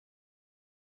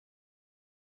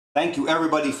 Thank you,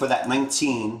 everybody, for that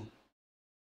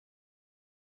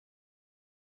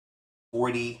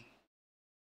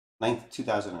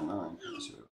 2009.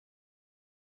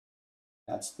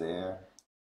 That's there.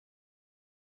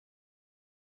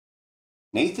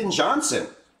 Nathan Johnson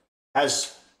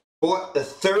has bought the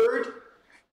third.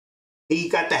 He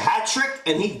got the hat trick,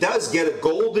 and he does get a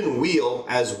golden wheel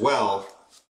as well.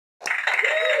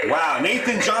 Wow,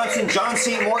 Nathan Johnson, John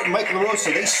St. Martin, Mike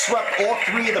LaRosa, they swept all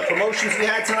 3 of the promotions we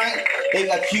had tonight. They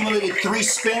accumulated 3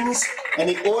 spins, and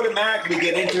they automatically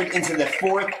get entered into the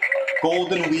 4th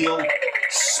golden wheel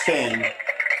spin.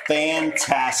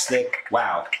 Fantastic.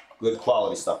 Wow, good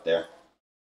quality stuff there.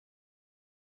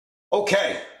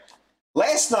 Okay,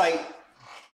 last night,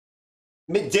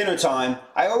 mid-dinner time,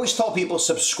 I always tell people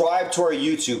subscribe to our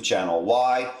YouTube channel.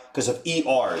 Why? Because of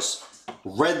ERs.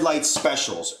 Red light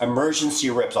specials, emergency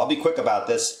rips. I'll be quick about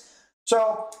this.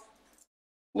 So,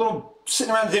 little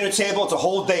sitting around the dinner table. It's a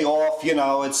whole day off. You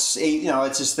know, it's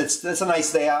a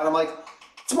nice day out. And I'm like,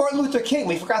 it's Martin Luther King.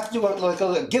 We forgot to do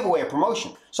a giveaway, a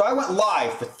promotion. So I went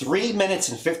live for 3 minutes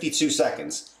and 52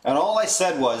 seconds, and all I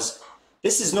said was,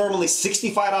 this is normally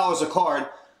 $65 a card.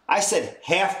 I said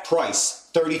half price,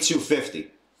 $32.50.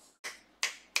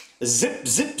 Zip,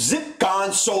 zip, zip,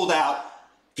 gone, sold out.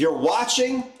 If you're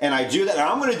watching and I do that, and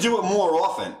I'm going to do it more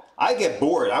often, I get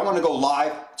bored. I want to go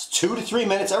live. It's 2 to 3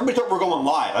 minutes. Everybody thought we were going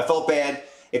live. I felt bad.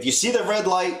 If you see the red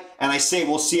light and I say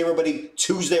we'll see everybody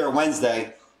Tuesday or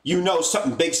Wednesday, you know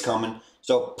something big's coming.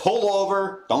 So pull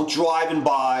over. Don't drive and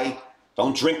buy.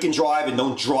 Don't drink and drive, and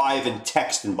don't drive and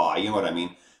text and buy. You know what I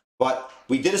mean? But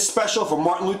we did a special for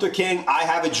Martin Luther King. I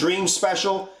Have a Dream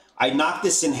special. I knocked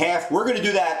this in half. We're going to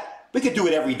do that. We could do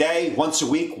it every day, once a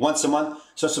week, once a month.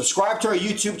 So subscribe to our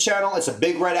YouTube channel. It's a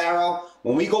big red arrow.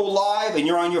 When we go live and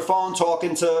you're on your phone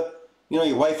talking to, you know,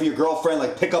 your wife or your girlfriend,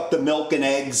 like pick up the milk and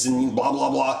eggs and blah, blah,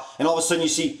 blah. And all of a sudden you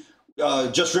see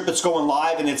Just Rip It's going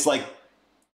live, and it's like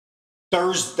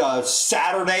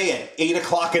Saturday at 8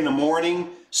 o'clock in the morning,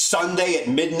 Sunday at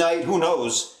midnight, who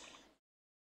knows.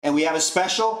 And we have a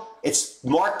special. It's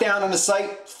marked down on the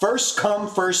site. First come,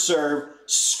 first serve.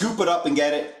 Scoop it up and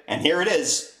get it. And here it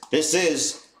is. This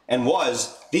is and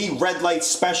was the red light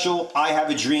special. I Have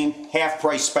a Dream half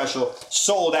price special.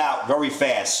 Sold out very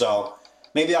fast. So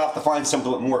maybe I'll have to find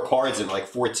something with more cards in, like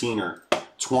 14 or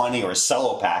 20 or a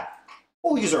cello pack.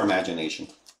 We'll use our imagination.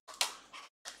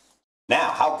 Now,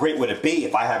 how great would it be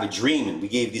if I Have a Dream and we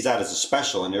gave these out as a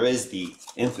special, and there is the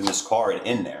infamous card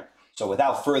in there. So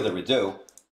without further ado,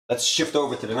 let's shift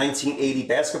over to the 1980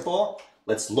 basketball.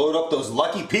 Let's load up those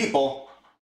lucky people.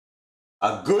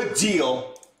 A good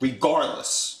deal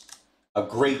regardless. A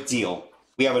great deal.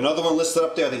 We have another one listed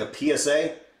up there, I think a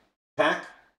PSA pack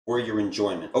for your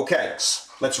enjoyment. Okay,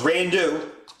 let's redo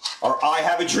our I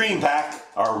Have a Dream pack,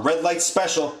 our red light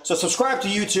special. So subscribe to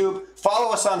YouTube,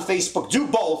 follow us on Facebook, do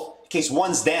both. In case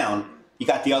one's down, you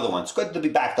got the other one. It's good to be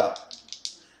backed up.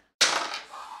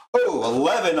 Oh,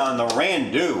 11 on the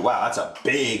Randu. Wow, that's a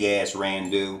big ass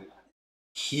Randu.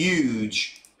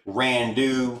 Huge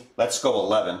Randu. Let's go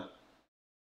 11.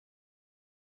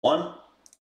 1,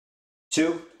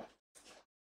 2,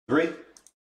 3,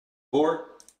 4,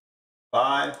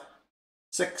 5,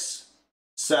 6,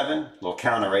 7. Little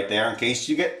counter right there in case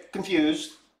you get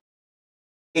confused.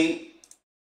 8,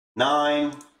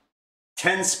 9,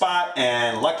 10 spot,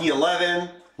 and lucky 11.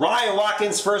 Ryan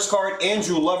Watkins, first card.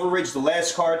 Andrew Loveridge, the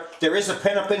last card. There is a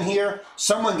pinup in here.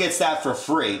 Someone gets that for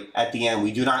free at the end.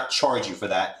 We do not charge you for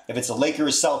that. If it's a Laker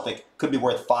or Celtic, could be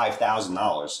worth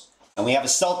 $5,000. And we have a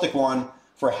Celtic one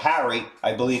for Harry,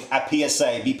 I believe, at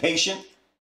PSA. Be patient.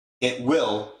 It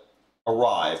will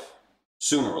arrive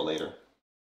sooner or later.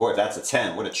 Or if that's a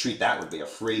 10, what a treat that would be. A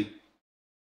free.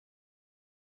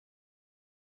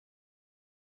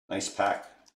 Nice pack.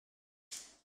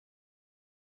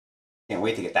 Can't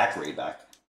wait to get that grade back.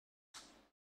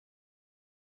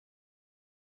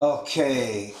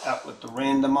 Okay, out with the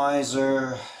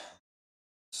randomizer.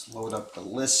 Let's load up the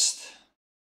list.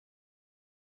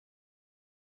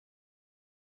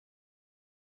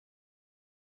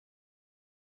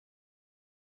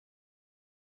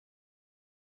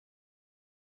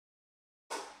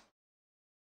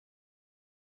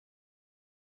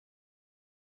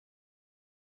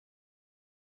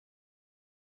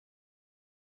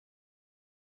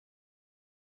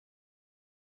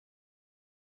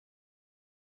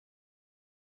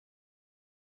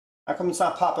 How come it's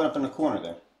not popping up in the corner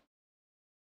there?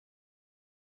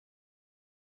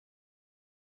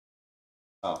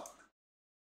 Oh.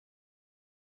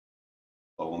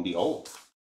 Lo and behold,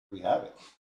 we have it.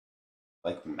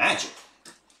 Like magic.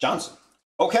 Johnson.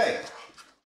 Okay.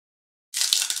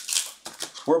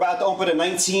 We're about to open a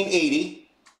 1980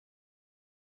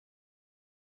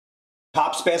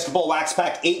 Topps Basketball Wax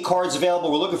Pack. 8 cards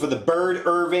available. We're looking for the Bird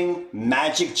Irving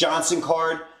Magic Johnson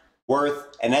card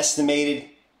worth an estimated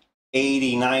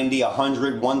 80, 90,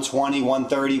 100, 120,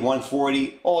 130,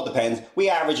 140, all depends. We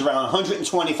average around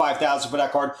 125,000 for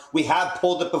that card. We have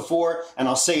pulled it before, and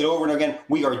I'll say it over and again,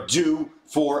 we are due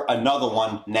for another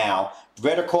one now.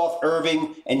 Redikoff,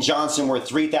 Irving, and Johnson worth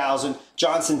 3,000.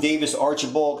 Johnson, Davis,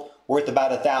 Archibald worth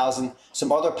about 1,000.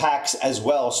 Some other packs as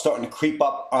well starting to creep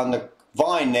up on the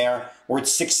vine there, worth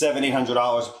 $600, $700,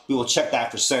 $800. We will check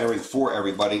that for centering for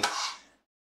everybody.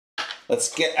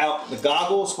 Let's get out the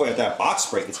goggles. Boy, at that box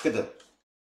break, it's good to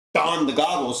don the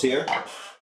goggles here.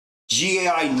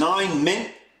 GAI 9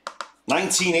 Mint,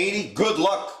 1980. Good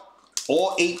luck,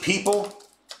 all 8 people.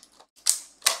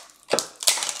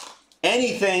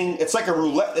 Anything, it's like a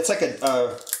roulette, it's like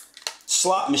a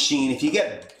slot machine. If you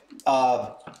get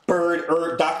Bird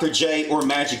or Dr. J or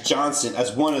Magic Johnson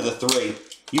as one of the 3,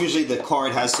 usually the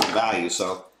card has some value.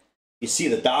 So you see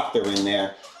the doctor in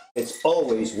there, it's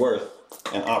always worth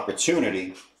an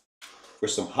opportunity for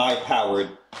some high-powered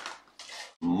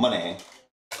money.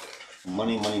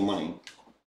 Money.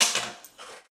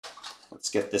 Let's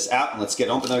get this out and let's get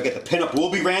open. Then get the pinup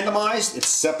will be randomized. It's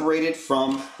separated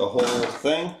from the whole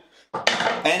thing.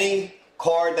 Any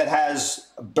card that has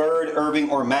Bird, Irving,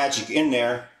 or Magic in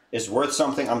there is worth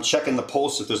something. I'm checking the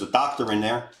pulse if there's a doctor in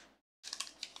there.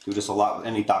 Do this a lot with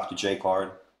any Dr. J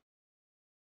card.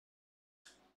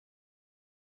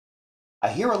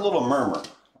 I hear a little murmur.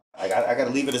 I got to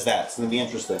leave it as that. It's going to be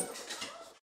interesting.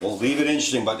 We'll leave it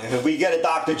interesting, but if we get a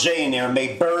Dr. J in there and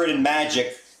may Bird and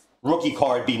Magic rookie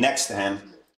card be next to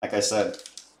him, like I said,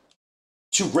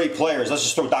 2 great players. Let's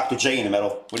just throw Dr. J in the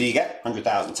middle. What do you get?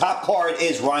 100,000. Top card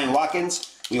is Ryan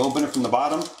Watkins. We open it from the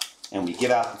bottom and we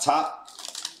give out the top.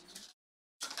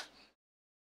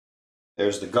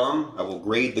 There's the gum. I will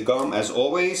grade the gum as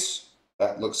always.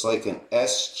 That looks like an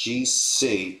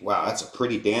SGC. Wow, that's a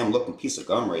pretty damn looking piece of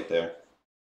gum right there.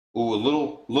 Ooh,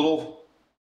 a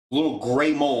little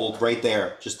gray mold right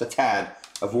there, just a tad,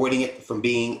 avoiding it from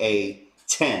being a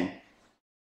 10. And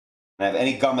I have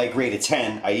any gum I grade a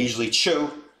 10, I usually chew,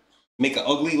 make an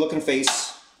ugly looking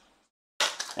face,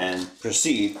 and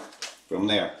proceed from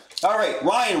there. All right,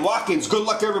 Ryan Watkins, good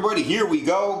luck everybody. Here we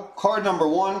go. Card number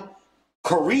 1,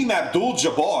 Kareem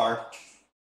Abdul-Jabbar,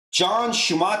 John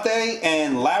Shumate,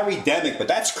 and Larry Demick, but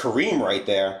that's Kareem right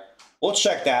there. We'll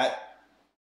check that.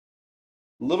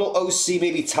 Little OC,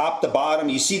 maybe top to bottom.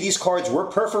 You see these cards were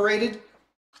perforated?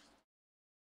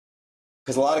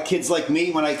 Because a lot of kids like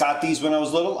me, when I got these when I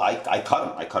was little, I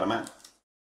cut them out.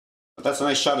 But that's a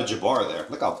nice shot of Jabbar there.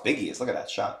 Look how big he is. Look at that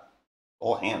shot.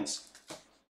 All hands.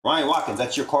 Ryan Watkins,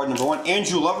 that's your card number 1.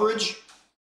 Andrew Loveridge,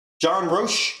 John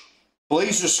Roche,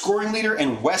 Blazers scoring leader,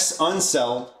 and Wes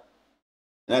Unseld.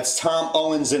 And that's Tom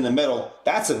Owens in the middle.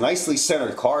 That's a nicely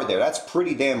centered card there. That's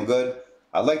pretty damn good.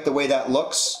 I like the way that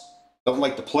looks. Don't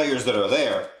like the players that are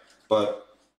there, but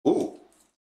ooh.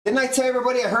 Didn't I tell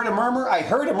everybody I heard a murmur? I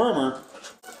heard a murmur.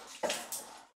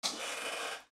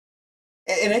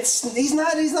 And he's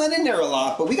not in there a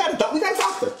lot, but we got a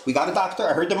doctor. We got a doctor.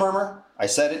 I heard the murmur. I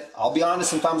said it. I'll be honest,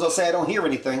 sometimes I'll say I don't hear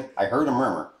anything. I heard a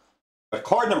murmur. But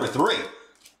card number 3,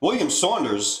 William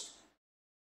Saunders.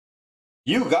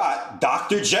 You got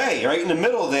Dr. J right in the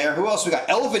middle there. Who else we got?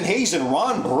 Elvin Hayes and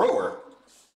Ron Brewer.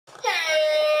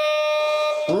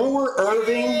 Brewer,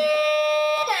 Irving,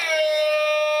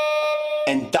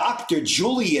 and Dr.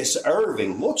 Julius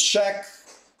Irving. We'll check.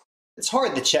 It's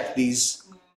hard to check these.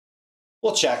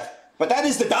 We'll check. But that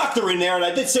is the doctor in there, and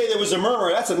I did say there was a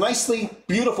murmur. That's a nicely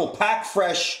beautiful,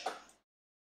 pack-fresh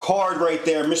card right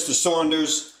there, Mr.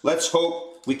 Saunders. Let's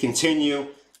hope we continue.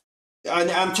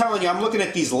 I'm telling you, I'm looking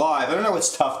at these live. I don't know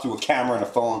it's tough through a camera and a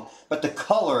phone, but the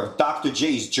color of Dr.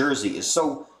 J's jersey is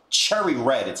so cherry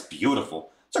red. It's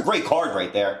beautiful. It's a great card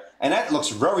right there, and that looks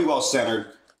very well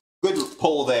centered. Good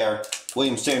pull there,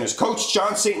 William Saunders. Coach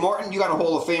John St. Martin, you got a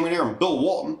Hall of Famer there, and Bill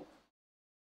Walton.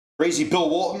 Crazy Bill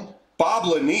Walton. Bob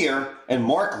Lanier and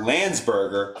Mark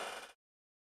Landsberger.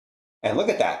 And look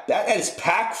at that. That is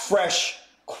pack fresh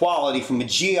quality from a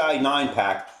GI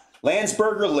 9-pack.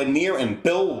 Landsberger, Lanier, and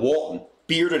Bill Walton.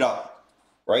 Bearded up.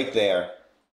 Right there.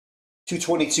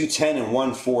 222, 10, and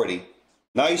 140.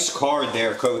 Nice card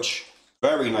there, Coach.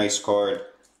 Very nice card.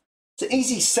 It's an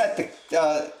easy set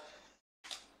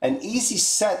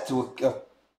to...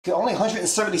 only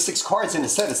 176 cards in the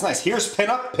set. It's nice. Here's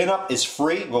Pinup. Pinup is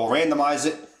free. We'll randomize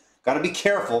it. Got to be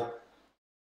careful.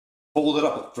 Hold it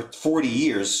up for 40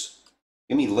 years.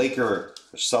 Give me Laker or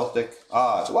Celtic.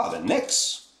 Wow, the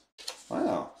Knicks.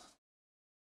 Wow.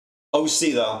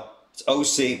 OC, though. It's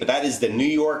OC, but that is the New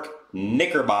York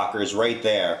Knickerbockers right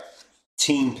there.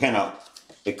 Team Pinup.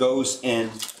 It goes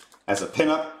in as a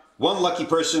pinup. One lucky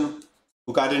person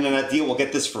who got into that deal will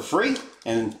get this for free.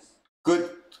 And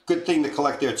good thing to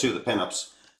collect there, too, the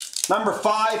pinups. Number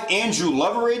 5, Andrew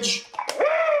Loveridge.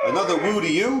 Another woo to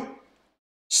you.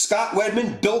 Scott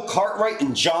Wedman, Bill Cartwright,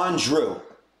 and John Drew.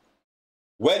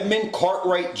 Wedman,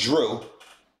 Cartwright, Drew.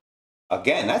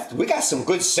 Again, we got some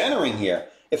good centering here.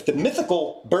 If the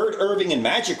mythical Bird Irving and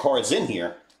Magic card's in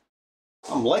here,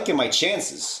 I'm liking my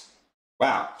chances.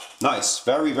 Wow, nice.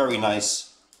 Very, very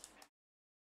nice.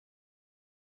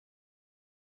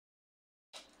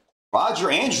 Roger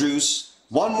Andrews,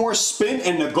 one more spin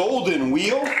in the golden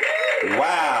wheel.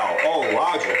 Wow. Oh,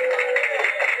 Roger.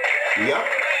 Yep,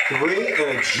 3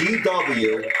 and a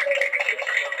GW.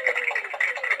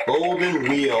 Golden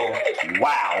wheel.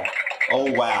 Wow. Oh,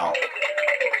 wow.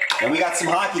 And we got some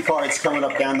hockey cards coming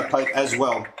up down the pipe as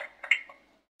well.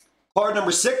 Card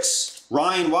number 6,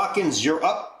 Ryan Watkins, you're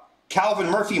up. Calvin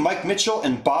Murphy, Mike Mitchell,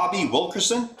 and Bobby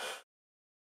Wilkerson.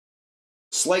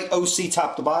 Slate OC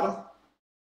top to bottom.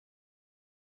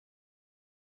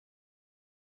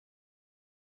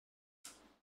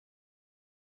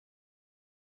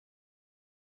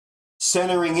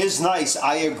 Centering is nice.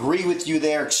 I agree with you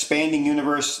there. Expanding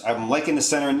universe. I'm liking the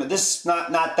centering. This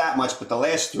not that much, but the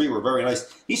last 3 were very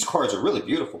nice. These cards are really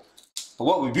beautiful. But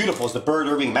what would be beautiful is the Bird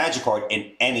Irving Magic card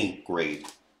in any grade.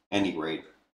 Any grade.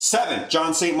 7,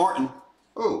 John St. Martin.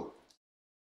 Ooh.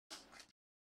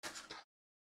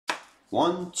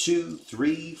 1, 2,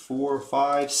 3, 4,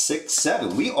 5, 6,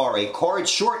 7. We are a card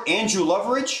short. Andrew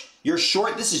Loveridge, you're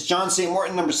short. This is John St.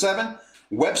 Martin, number 7.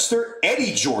 Webster,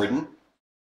 Eddie Jordan.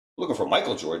 Looking for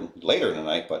Michael Jordan later in the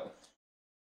night, but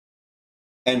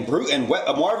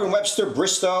Marvin Webster,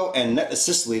 Bristow, and Net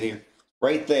Assist Leader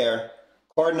right there.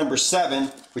 Card number 7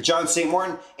 for John St.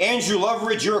 Martin. Andrew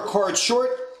Loveridge, you're a card short.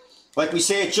 Like we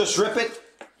say it, just rip it.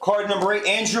 Card number 8,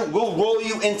 Andrew, we'll roll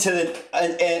you into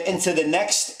the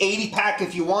next 80-pack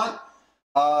if you want.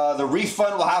 The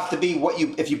refund will have to be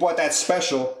if you bought that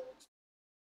special.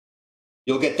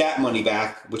 You'll get that money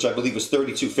back, which I believe was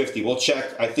 $32.50. We'll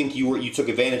check. I think you took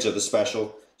advantage of the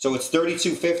special. So it's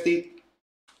 $32.50.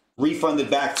 Refunded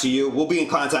back to you. We'll be in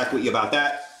contact with you about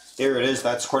that. There it is.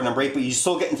 That's card number 8. But you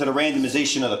still get into the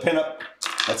randomization of the pinup.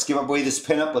 Let's give away this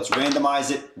pinup. Let's randomize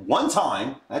it one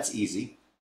time. That's easy.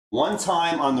 One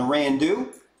time on the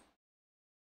Randu.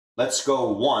 Let's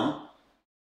go 1.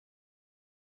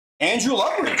 Andrew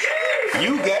Loveridge.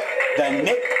 You get the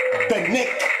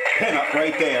Nick pinup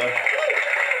right there.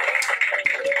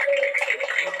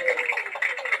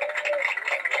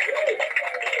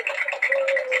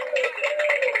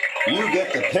 You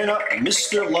get the pinup,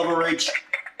 Mr. Loveridge,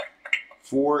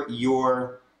 for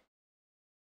your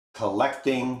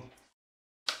collecting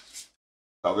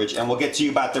coverage. And we'll get to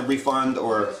you about the refund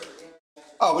or...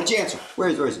 Oh, what did you answer? Where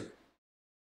is it?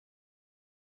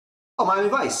 Oh, Miami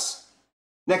Vice.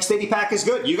 Next 80 pack is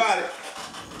good. You got it.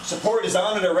 Support is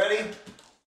on it already.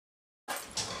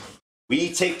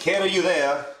 We take care of you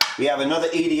there. We have another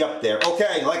 80 up there.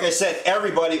 Okay, like I said,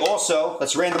 everybody also,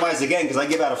 let's randomize again because I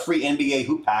give out a free NBA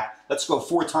hoop pack. Let's go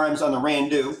 4 times on the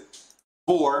Randu.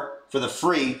 4 for the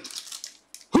free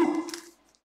hoop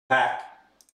pack.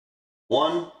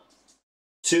 1,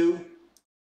 2,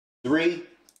 3,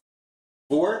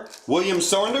 4. William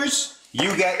Saunders,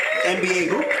 you get NBA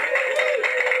hoop.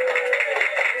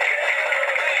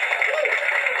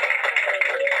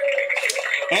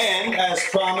 And as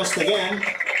promised again,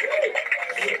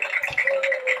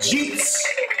 Jeets.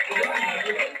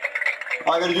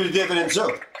 I gotta do the dividend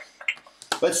too.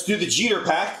 Let's do the Jeter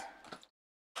pack.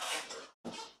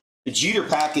 The Jeter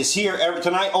pack is here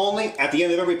tonight only. At the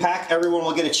end of every pack, everyone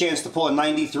will get a chance to pull a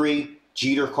 93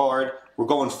 Jeter card. We're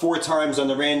going 4 times on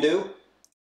the Randu.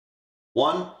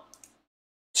 1,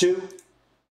 2,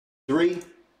 3,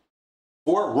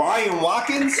 4. Ryan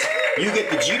Watkins, you get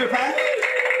the Jeter pack.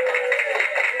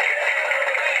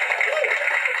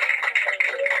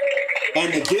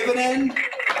 And the dividend,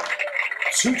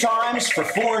 2 times for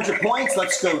 400 points.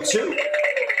 Let's go 2.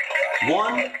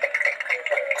 1,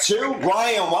 2.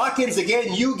 Ryan Watkins,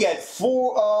 again, you get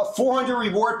 400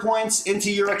 reward points into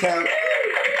your account.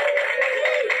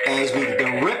 As the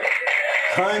rip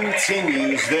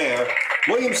continues there.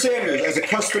 William Sanders, as a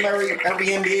customary, every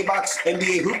NBA box,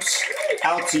 NBA hoops,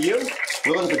 out to you.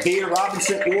 We're looking for David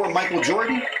Robinson or Michael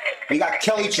Jordan. We got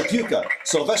Kelly Tripucka,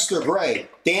 Sylvester Gray,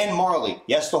 Dan Marley.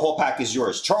 Yes, the whole pack is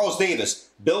yours. Charles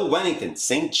Davis, Bill Wennington,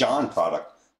 St. John product.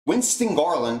 Winston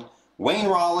Garland, Wayne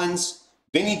Rollins,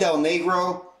 Vinny Del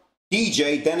Negro,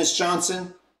 DJ, Dennis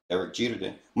Johnson, Eric Jeter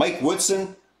did, Mike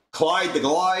Woodson, Clyde the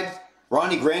Glide,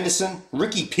 Ronnie Grandison,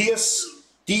 Ricky Pierce,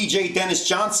 DJ Dennis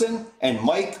Johnson, and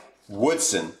Mike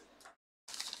Woodson.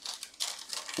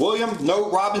 William, no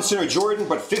Robinson or Jordan,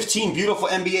 but 15 beautiful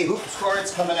NBA hoops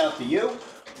cards coming out to you.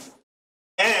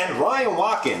 And Ryan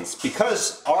Watkins,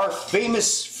 because our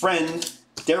famous friend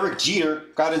Derek Jeter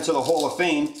got into the Hall of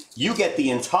Fame, you get the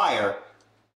entire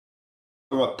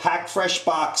from a packed fresh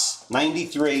box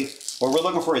 93, where we're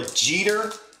looking for a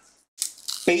Jeter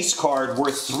base card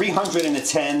worth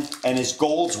 310 and his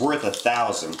gold's worth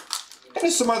 1,000. And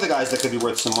there's some other guys that could be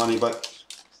worth some money, but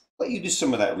let you do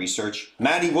some of that research.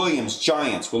 Matty Williams,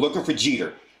 Giants. We're looking for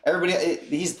Jeter. Everybody,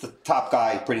 he's the top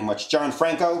guy pretty much. John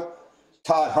Franco,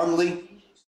 Todd Hundley,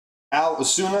 Al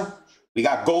Osuna. We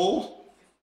got gold.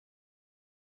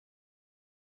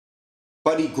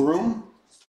 Buddy Groom.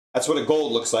 That's what a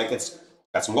gold looks like. It's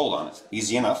got some gold on it.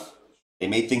 Easy enough. They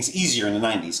made things easier in the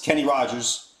 90s. Kenny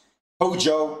Rogers.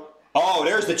 Hojo. Oh,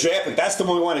 there's the draft pick. That's the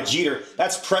one we wanted, Jeter.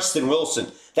 That's Preston Wilson.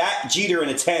 That Jeter in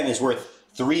a 10 is worth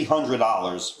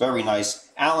 $300. Very nice.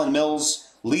 Alan Mills.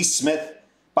 Lee Smith.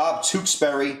 Bob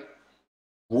Tewksbury.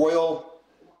 Royal.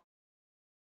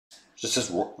 Just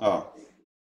says, oh.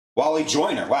 Wally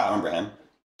Joyner. Wow, I remember him.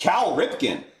 Cal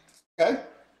Ripken. Okay.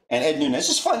 And Ed Nunez. It's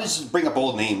just fun to just bring up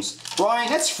old names. Brian,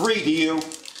 that's free to you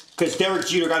because Derek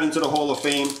Jeter got into the Hall of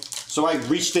Fame. So I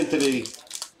reached into the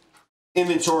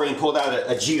inventory and pulled out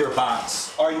a Jeter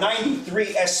box. Our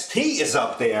 93 SP is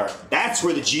up there. That's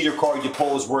where the Jeter card you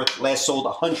pull is worth. Last sold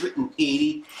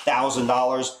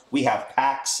 $180,000. We have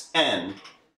packs and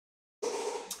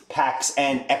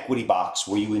equity box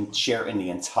where you share in the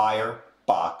entire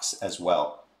box as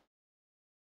well.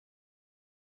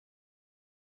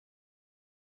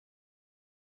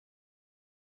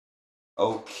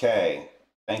 Okay,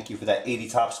 thank you for that 80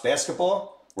 Topps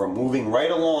basketball. We're moving right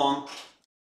along.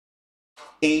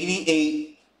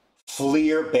 88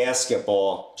 Fleer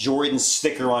basketball, Jordan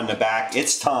sticker on the back.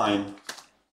 It's time.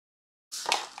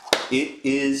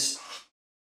 Tis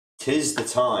the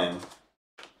time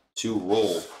to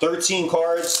roll. 13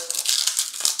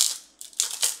 cards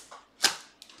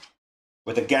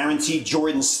with a guaranteed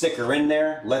Jordan sticker in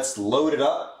there. Let's load it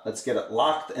up. Let's get it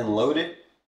locked and loaded.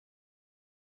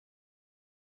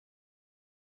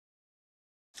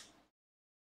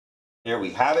 There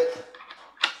we have it.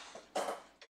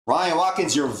 Ryan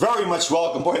Watkins, you're very much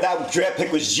welcome. Boy, that draft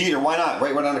pick was Jeter. Why not?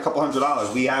 Right, we're down a couple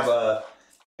 $100. We have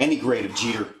any grade of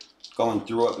Jeter going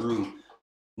through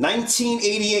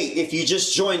 1988. If you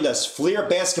just joined us, Fleer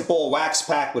basketball wax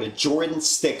pack with a Jordan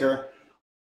sticker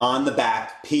on the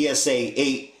back. PSA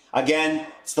 8. Again,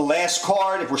 it's the last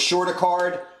card. If we're short a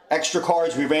card, extra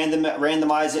cards, we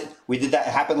randomize it. We did that.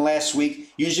 It happened last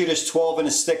week. Usually there's 12 in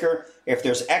a sticker. If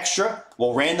there's extra,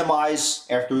 we'll randomize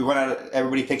after we run out.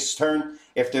 Everybody takes his turn.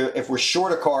 If we're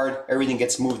short a card, everything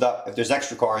gets moved up. If there's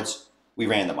extra cards, we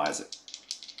randomize it.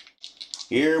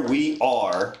 Here we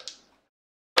are.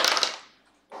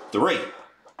 3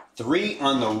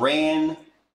 on the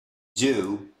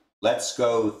do. Let's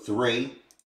go 3.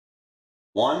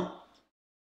 1,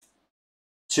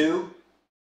 2,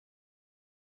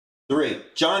 3.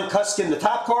 John Cuskin, the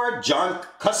top card. John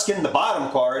Cuskin, the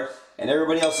bottom card. And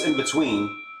everybody else in between.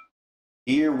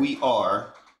 Here we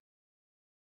are.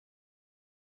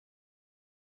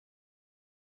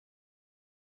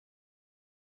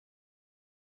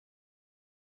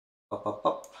 Up, up,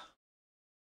 up.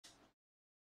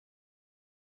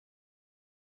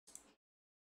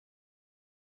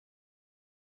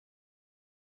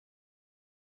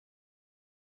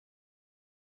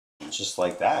 Just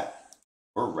like that,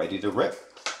 we're ready to rip.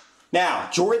 Now,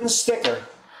 Jordan sticker,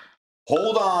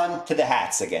 hold on to the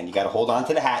hats again. You got to hold on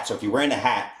to the hat. So if you're wearing a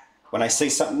hat, when I say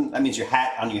something, that means your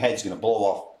hat on your head is going to blow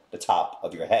off the top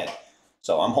of your head.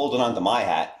 So I'm holding on to my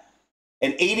hat.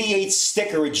 An 88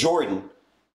 sticker of Jordan.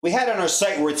 We had on our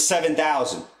site where it's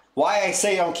 7,000. Why I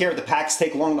say I don't care if the packs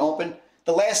take long to open?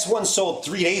 The last one sold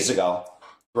 3 days ago.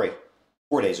 4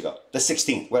 days ago. The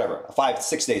 16th, whatever.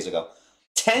 6 days ago.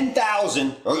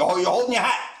 10,000, oh, you're holding your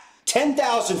hat,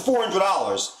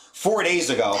 $10,400 4 days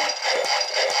ago,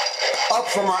 up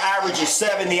from our average of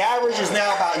 7. The average is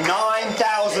now about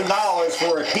 $9,000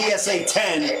 for a PSA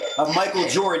 10 of Michael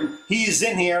Jordan. He's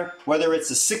in here, whether it's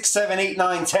a 6, 7, 8,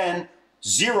 9, 10,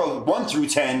 0, 1 through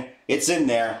 10, it's in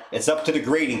there. It's up to the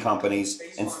grading companies,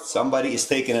 and somebody is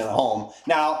taking it home.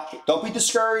 Now, don't be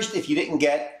discouraged if you didn't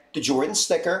get the Jordan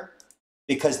sticker,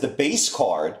 because the base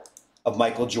card of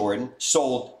Michael Jordan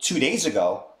sold 2 days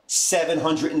ago,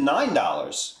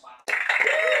 $709.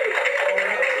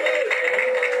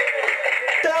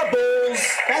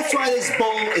 Doubles! That's why this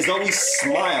bull is always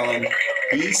smiling.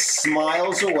 He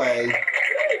smiles away.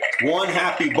 One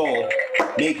happy bull.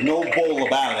 Make no bull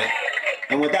about it.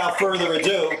 And without further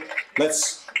ado,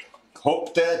 let's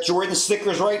hope that Jordan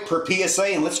sticker is right per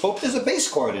PSA, and let's hope there's a base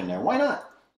card in there. Why not?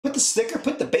 Put the sticker,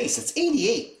 put the base. It's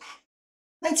 88.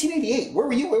 1988. Where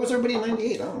were you? Where was everybody in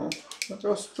 98? I don't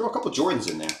know. Throw a couple Jordans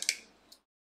in there.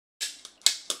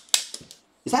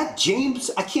 Is that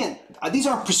James? I can't. These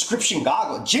aren't prescription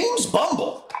goggles. James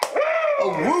Bumble. A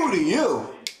woo to you.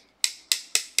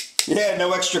 Yeah,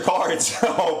 no extra cards.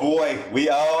 Oh boy.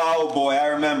 Oh boy. I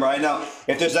remember. I know.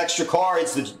 If there's extra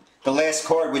cards, the last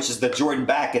card, which is the Jordan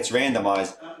back, gets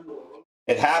randomized.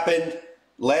 It happened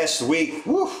last week.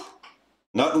 Whew.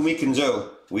 Nothing we can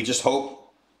do. We just hope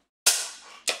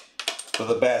for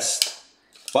the best.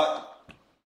 But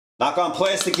knock on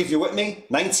plastic if you're with me.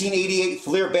 1988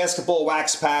 Fleer basketball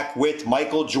wax pack with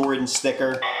Michael Jordan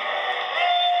sticker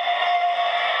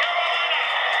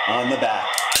on the back.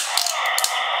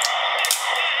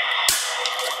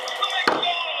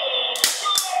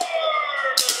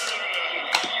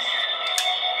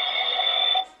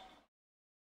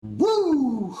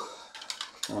 Woo!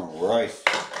 All right.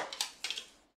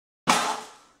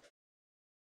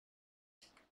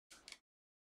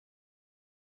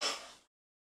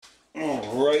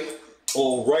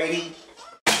 Alrighty,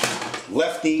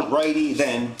 lefty, righty,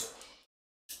 then.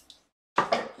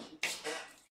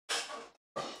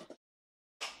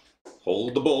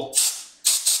 Hold the bull.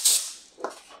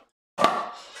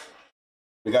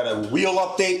 We got a wheel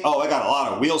update. Oh, I got a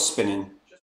lot of wheel spinning.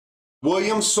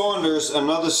 William Saunders,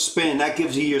 another spin. That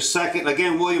gives you your second.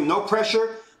 Again, William, no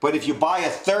pressure, but if you buy a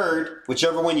third,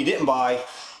 whichever one you didn't buy,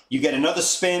 you get another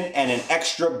spin and an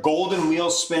extra golden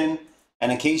wheel spin.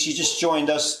 And in case you just joined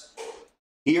us,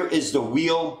 here is the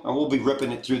wheel, and we'll be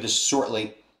ripping it through this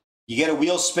shortly. You get a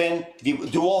wheel spin. If you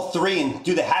do all 3 and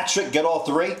do the hat trick, get all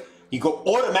 3, you go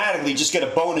automatically just get a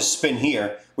bonus spin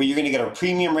here, where you're going to get a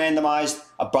premium randomized,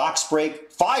 a box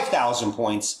break, 5,000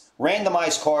 points,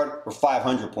 randomized card for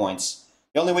 500 points.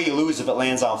 The only way you lose if it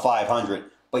lands on 500,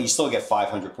 but you still get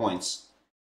 500 points.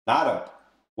 What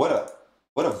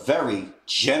a very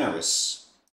generous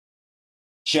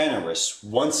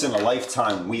once in a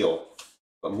lifetime wheel.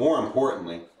 But more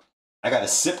importantly, I got a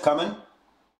sip coming.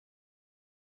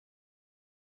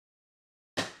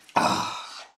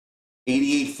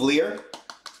 88 Fleer,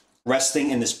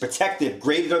 resting in this protective,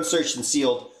 graded, unsearched, and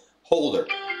sealed holder.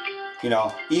 You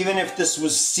know, even if this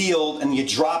was sealed and you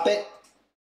drop it,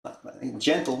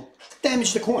 gentle,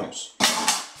 damage the corners.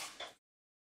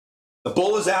 The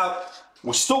bull is out.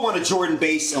 We still want a Jordan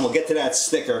base, and we'll get to that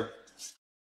sticker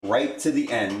right to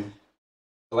the end.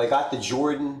 So I got the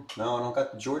Jordan. No, I don't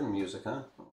got the Jordan music, huh?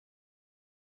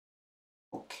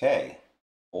 Okay.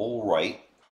 All right.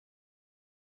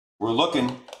 We're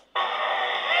looking.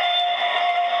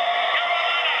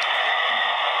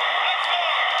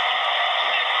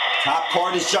 Top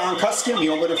card is John Cuskin. We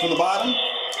open it from the bottom.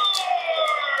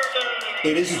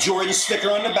 It is a Jordan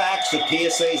sticker on the back, so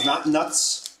PSA is not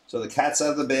nuts. So the cat's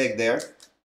out of the bag there.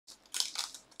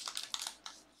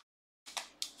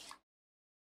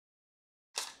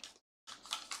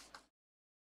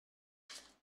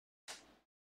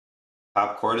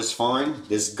 Top card is fine.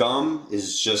 This gum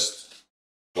is just,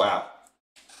 wow.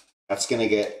 That's going to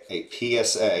get a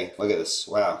PSA. Look at this.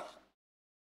 Wow.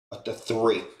 Up to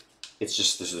 3. It's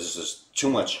just, this is just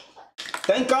too much.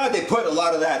 Thank God they put a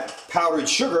lot of that powdered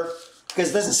sugar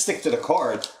because it doesn't stick to the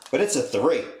card, but it's a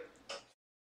 3.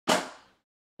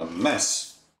 A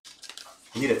mess.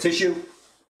 Need a tissue?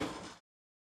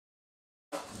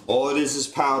 All it is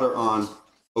powder on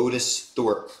Otis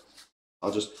Thorpe.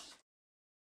 I'll just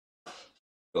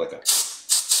feel like a prep work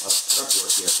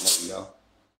here. There we go.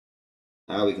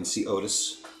 Now we can see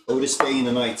Otis. Otis Day in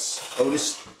the Nights.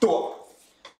 Otis Thorpe.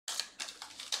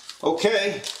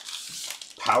 Okay.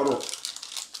 Powder.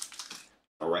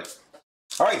 All right.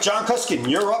 All right, John Cuskin,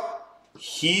 you're up.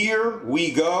 Here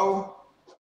we go.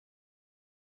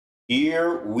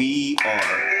 Here we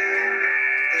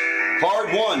are.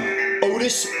 Card 1,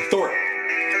 Otis Thorpe.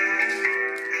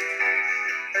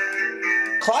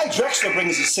 Clyde Drexler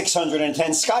brings you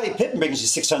 610. Scottie Pippen brings you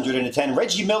 610.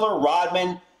 Reggie Miller,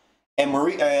 Rodman, and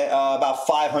Marie about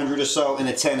 500 or so in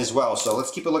a 10 as well. So let's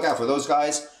keep a lookout for those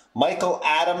guys. Michael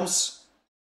Adams,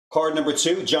 card number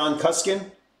 2. John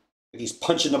Cuskin. He's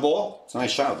punching the ball. It's a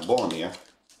nice shot of the ball in the air.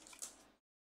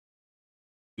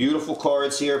 Beautiful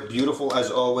cards here. Beautiful as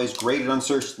always. Graded,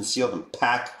 unsearched, and sealed, and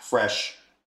pack fresh.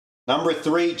 Number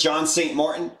 3, John St.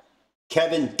 Martin.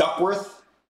 Kevin Duckworth.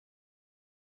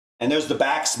 And there's the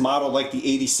backs modeled like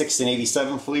the 86 and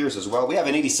 87 Fleers as well. We have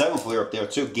an 87 Fleer up there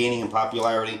too, gaining in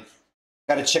popularity.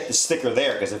 Got to check the sticker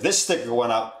there, because if this sticker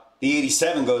went up, the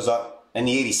 87 goes up, and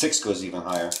the 86 goes even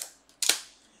higher.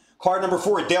 Card number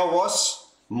 4, Dale Ross.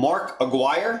 Mark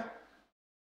Aguirre.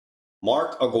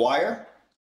 Mark Aguirre.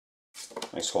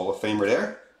 Nice Hall of Famer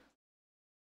there.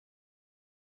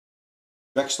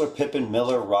 Drexler, Pippen,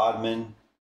 Miller, Rodman.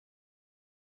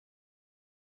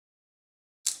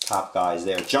 Top guys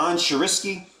there. John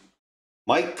Schirisky,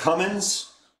 Mike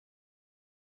Cummins.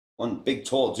 One big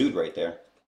tall dude right there.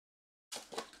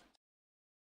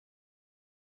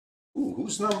 Ooh,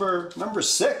 who's number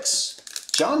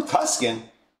 6? John Cuskin.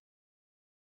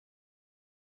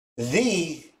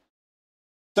 The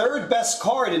 3rd best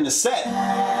card in the set.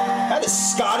 That is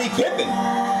Scottie Pippen.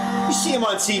 You see him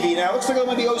on TV now. Looks like I'm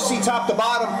going to be OC top to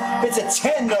bottom. It's a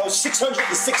 10 though,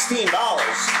 $616.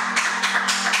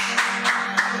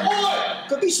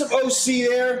 Could be some OC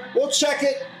there. We'll check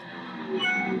it.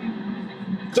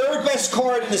 3rd best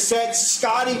card in the set,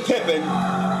 Scottie Pippen.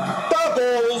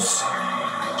 Doubles.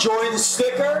 Jordan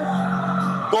sticker.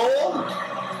 Bold.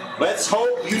 Let's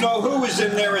hope you know who is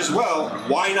in there as well.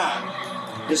 Why not?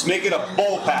 Just make it a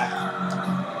bull pack.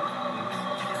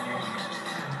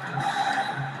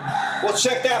 We'll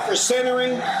check that for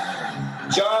centering,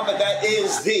 John, but that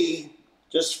is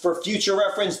just for future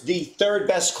reference, the 3rd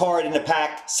best card in the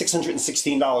pack,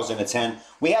 $616 in a 10.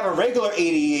 We have a regular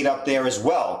 88 up there as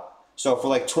well. So for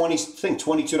like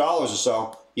 $22 or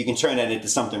so, you can turn that into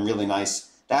something really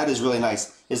nice. That is really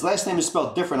nice. His last name is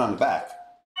spelled different on the back.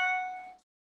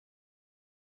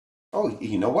 Oh,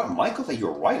 you know what, Michael?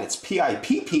 You're right. It's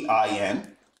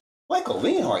P-I-P-P-I-N. Michael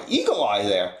Leonhardt, eagle eye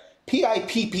there.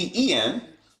 P-I-P-P-E-N.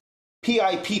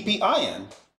 P-I-P-P-I-N.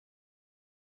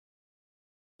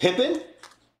 Pippen?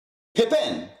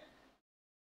 Pippen.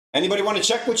 Anybody want to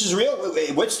check which is real?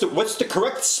 What's the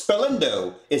correct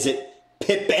spellando? Is it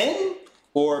Pippen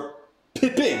or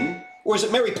Pippin, or is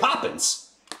it Mary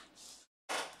Poppins?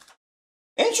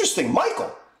 Interesting,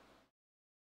 Michael.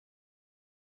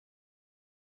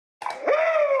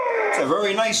 It's a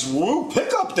very nice woo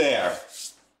pickup there.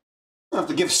 I'll have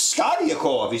to give Scotty a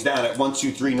call if he's down at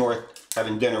 123 North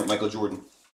having dinner with Michael Jordan.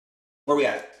 Where are we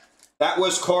at? That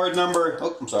was card number,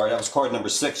 that was card number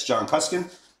 6, John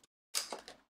Cuskin.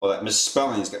 Well, that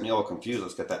misspelling has got me all confused.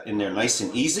 Let's get that in there nice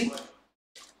and easy.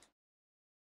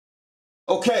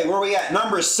 Okay, where are we at?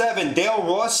 Number 7, Dale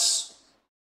Ross.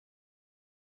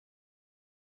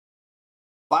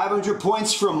 500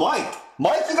 points for Mike.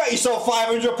 Mike, you got yourself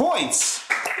 500 points.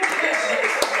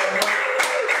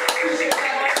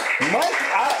 Mike,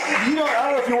 I don't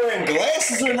know if you're wearing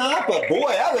glasses or not, but boy,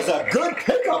 that was a good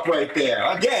pickup right there.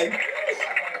 Again,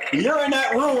 you're in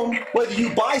that room, whether you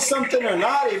buy something or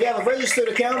not, if you have a registered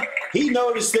account, he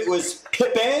noticed it was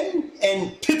Pippen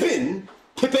and Pippin,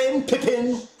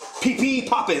 PP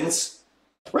Poppins.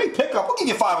 Great pickup. We'll give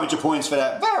you 500 points for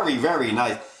that. Very, very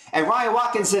nice. And Ryan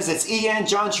Watkins says it's EN.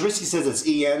 John Schirisky says it's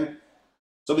EN.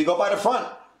 So we go by the front.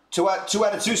 2 out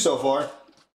of 2 so far.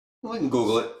 We can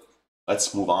Google it.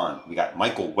 Let's move on. We got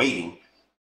Michael waiting.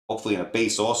 Hopefully in a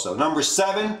base also. Number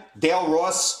 7, Dale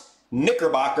Ross,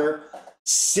 Knickerbocker,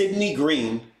 Sidney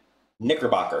Green,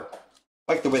 Knickerbocker.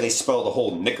 I like the way they spell the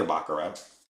whole Knickerbocker out.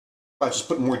 I'll just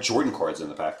put more Jordan cards in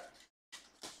the pack.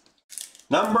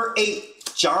 Number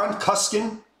 8, John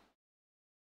Cuskin,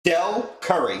 Del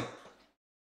Curry.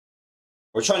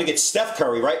 We're trying to get Steph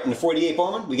Curry, right? In the 48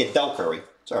 Bowman, we get Del Curry.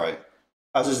 It's all right.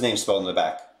 How's his name spelled in the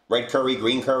back? Red curry,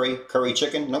 green curry, curry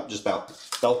chicken? Nope, just Del.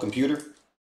 Del Computer.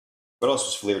 What else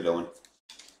was Fleer doing?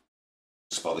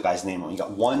 Spell the guy's name wrong. You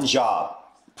got one job.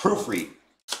 Proofread.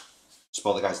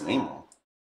 Spell the guy's name wrong.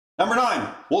 Number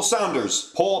 9, Will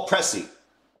Saunders, Paul Pressey.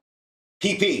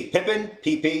 PP, Pippin,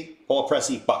 PP, Paul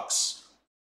Pressey, Bucks.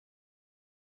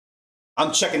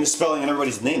 I'm checking the spelling on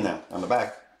everybody's name now on the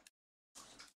back.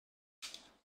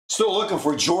 Still looking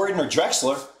for Jordan or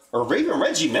Drexler or even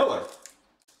Reggie Miller.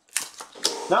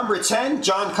 Number 10,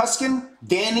 John Cuskin,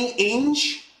 Danny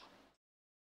Ainge.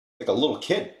 Like a little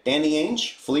kid. Danny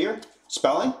Ainge, Fleer,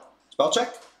 spelling, spell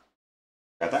check.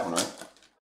 Got that one right.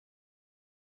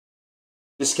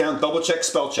 Discount, double check,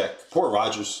 spell check. Poor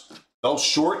Rogers. Fell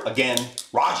short again.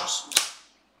 Rogers.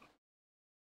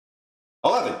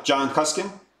 11, John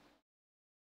Cuskin.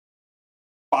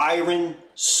 Byron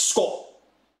Scott.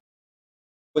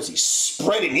 What's he,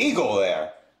 spreading eagle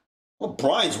there? Well,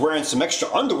 Brian's wearing some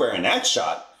extra underwear in that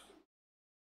shot.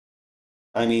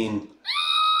 I mean,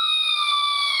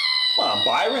 come on,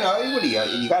 Byron. What are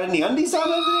you got any undies on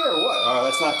over there or what? Oh,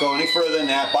 let's not go any further than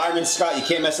that. Byron Scott, you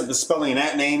can't mess up the spelling of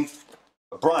that name.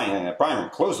 But Brian,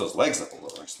 close those legs up a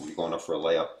little next time you're going up for a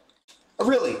layup.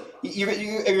 Really, if you're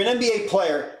an NBA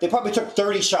player, they probably took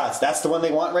 30 shots. That's the one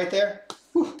they want right there?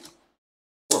 Whew.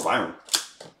 Poor Byron.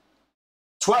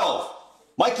 12,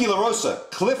 Mikey LaRosa,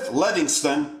 Cliff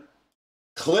Levingston.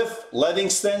 Cliff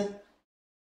Levingston.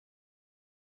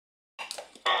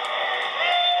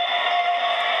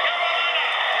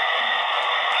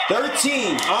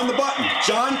 "13, on the button,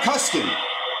 John Cuskin.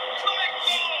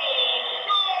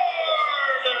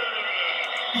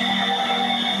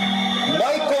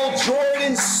 Michael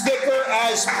Jordan sticker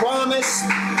as promised.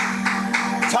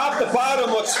 Top to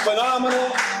bottom looks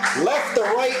phenomenal. Left to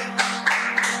right,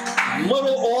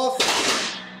 little off.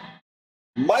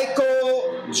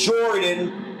 Michael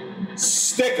Jordan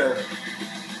sticker.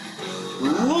 A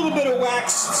little bit of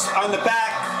wax on the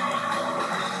back.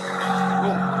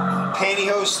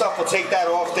 Pantyhose stuff, we'll take that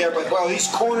off there. But, well, these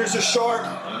corners are sharp.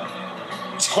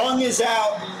 Tongue is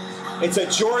out. It's a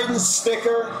Jordan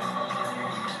sticker.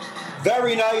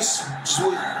 Very nice.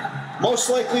 Most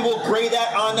likely we'll grade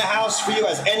that on the house for you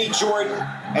as any Jordan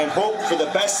and hope for the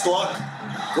best luck.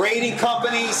 Grading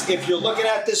companies, if you're looking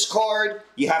at this card,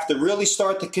 you have to really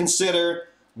start to consider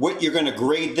what you're going to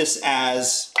grade this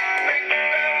as.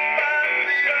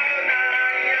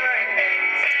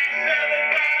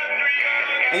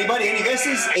 Anybody? Any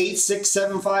guesses? 8, 6,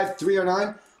 7, 5, 3, or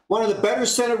 9? One of the better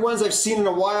centered ones I've seen in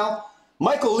a while.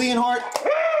 Michael Leonhardt.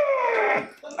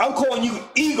 I'm calling you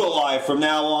Eagle Eye from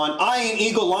now on. I ain't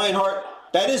Eagle Lionheart.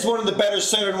 That is one of the better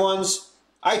centered ones.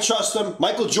 I trust him.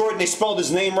 Michael Jordan, they spelled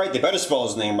his name right. They better spell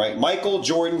his name right. Michael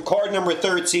Jordan, card number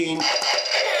 13.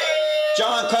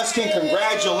 John Cuskin,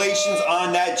 congratulations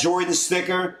on that Jordan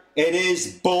sticker. It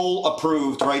is bull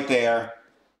approved right there.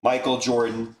 Michael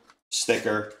Jordan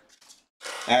sticker,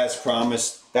 as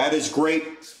promised. That is great.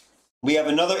 We have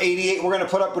another 88 we're going to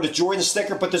put up with a Jordan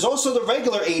sticker, but there's also the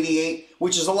regular 88,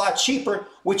 which is a lot cheaper,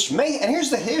 which may, and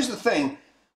here's the thing,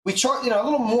 we charge, a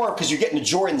little more because you're getting a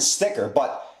Jordan sticker,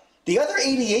 but the other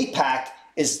 88 pack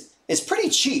is pretty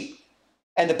cheap.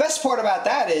 And the best part about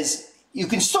that is you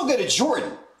can still get a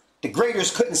Jordan. The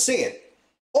graders couldn't see it.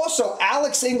 Also,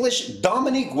 Alex English,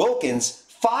 Dominique Wilkins,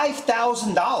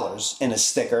 $5,000 in a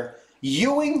sticker.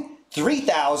 Ewing,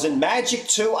 $3,000, Magic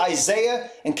 2, Isaiah,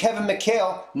 and Kevin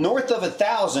McHale, north of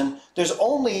 $1,000. There's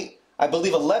only, I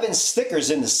believe, 11 stickers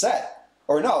in the set.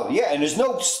 Or no, yeah, and there's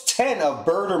no 10 of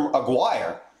Bird or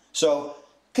Aguirre. So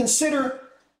consider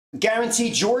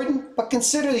Guaranteed Jordan, but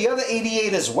consider the other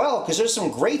 88 as well, because there's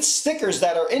some great stickers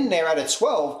that are in there out of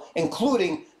 12,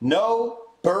 including no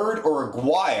Bird or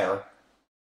Aguirre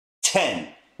 10,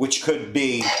 which could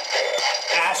be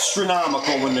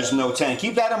astronomical when there's no 10.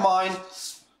 Keep that in mind.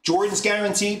 Jordan's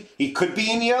guaranteed. He could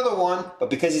be in the other one, but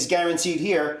because he's guaranteed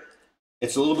here,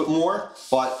 it's a little bit more.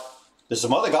 But there's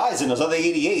some other guys in those other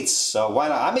 88s, so why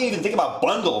not? I may even think about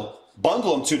bundle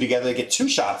them two together to get 2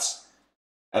 shots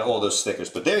at all those stickers.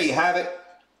 But there you have it.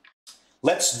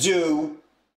 Let's do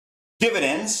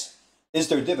dividends. Is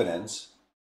there dividends?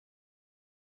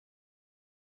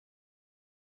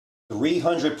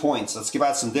 300 points. Let's give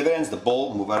out some dividends. The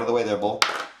bull, move out of the way there, bull.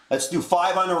 Let's do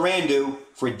 5 on the Randu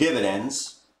for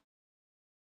dividends.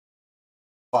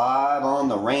 5 on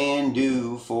the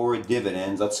Randu for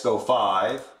dividends. Let's go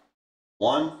 5.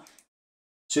 1,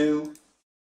 2,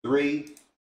 3,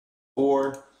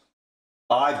 4,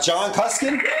 5. John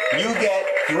Cuskin, you get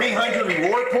 300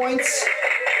 reward points.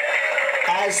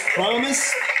 As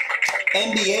promised,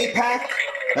 NBA pack.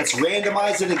 Let's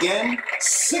randomize it again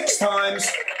 6 times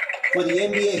for the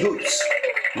NBA hoops.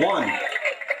 1,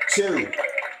 2,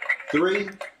 3,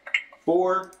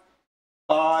 4,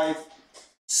 5,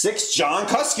 6. John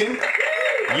Cuskin,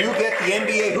 you get the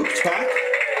NBA hoops pack.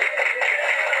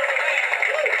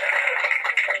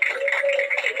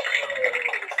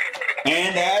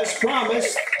 And as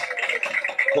promised,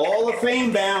 Hall of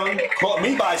Fame bound, caught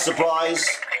me by surprise.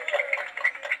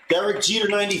 Derek Jeter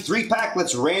 93 pack.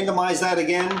 Let's randomize that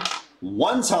again.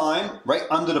 1 time, right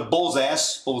under the bull's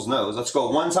ass, bull's nose. Let's go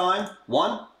 1 time.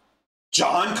 1.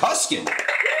 John Cuskin.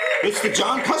 It's the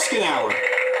John Cuskin hour.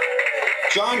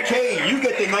 John K., you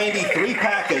get the 93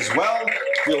 pack as well.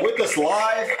 If you're with us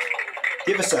live,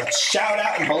 give us a shout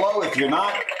out and hello. If you're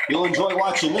not, you'll enjoy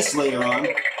watching this later on.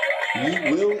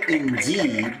 You will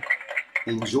indeed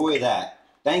enjoy that.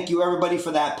 Thank you, everybody,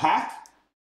 for that pack.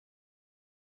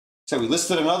 So we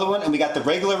listed another one, and we got the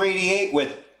regular 88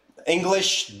 with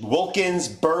English, Wilkins,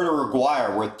 Bird, or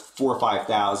Aguirre worth 4,000 or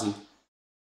 5,000.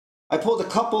 I pulled a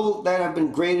couple that have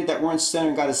been graded that weren't center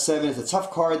and got a 7. It's a tough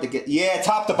card to get. Yeah,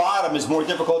 top to bottom is more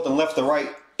difficult than left to right.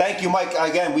 Thank you, Mike.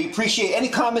 Again, we appreciate any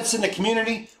comments in the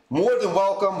community. More than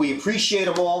welcome. We appreciate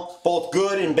them all, both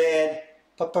good and bad,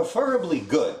 but preferably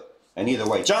good. And either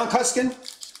way, John Cuskin,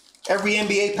 every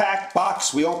NBA pack,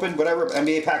 box we open, whatever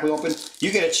NBA pack we open,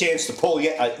 you get a chance to pull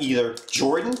either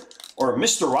Jordan or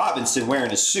Mr. Robinson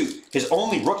wearing a suit. His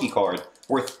only rookie card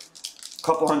worth a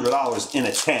couple $100 in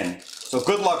a 10. So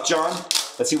good luck, John.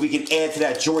 Let's see if we can add to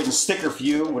that Jordan sticker for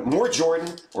you with more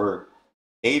Jordan or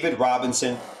David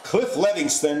Robinson, Cliff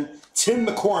Livingston, Tim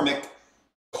McCormick,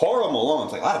 Karl Malone.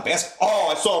 It's like a lot of basketball. Oh,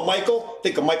 I saw Michael.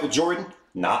 Think of Michael Jordan.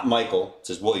 Not Michael. It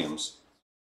says Williams.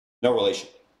 No relation.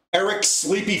 Eric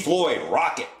Sleepy Floyd,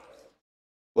 Rocket.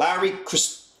 Larry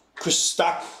Christowiak.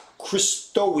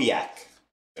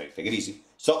 Okay, take it easy.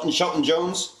 Shelton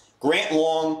Jones, Grant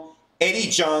Long, Eddie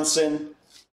Johnson,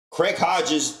 Craig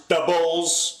Hodges, the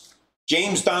Bulls,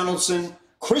 James Donaldson,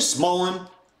 Chris Mullen,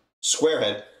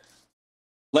 Squarehead,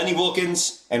 Lenny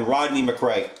Wilkins, and Rodney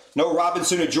McRae. No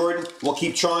Robinson or Jordan. We'll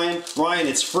keep trying. Ryan,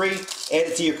 it's free. Add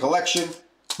it to your collection.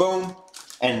 Boom.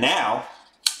 And now,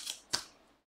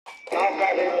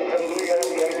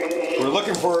 we're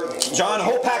looking for, John, the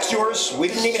whole pack's yours. We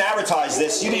didn't even advertise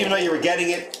this. You didn't even know you were getting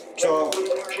it. So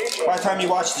by the time you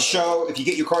watch the show, if you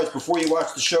get your cards before you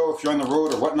watch the show, if you're on the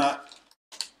road or whatnot,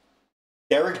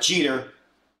 Derek Jeter,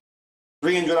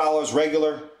 $300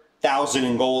 regular, 1,000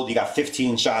 in gold. You got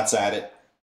 15 shots at it.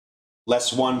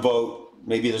 Less 1 vote.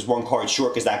 Maybe there's 1 card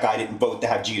short because that guy didn't vote to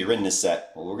have Jeter in this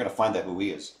set. Well, we're going to find out who he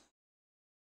is.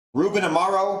 Ruben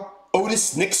Amaro,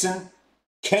 Otis Nixon,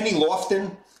 Kenny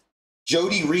Lofton,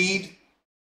 Jody Reed,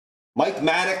 Mike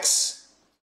Maddox,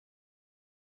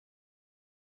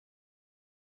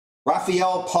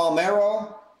 Rafael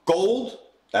Palmeiro, gold.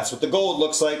 That's what the gold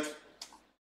looks like. A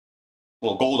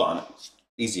little gold on it.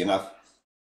 Easy enough.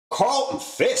 Carlton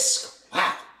Fisk.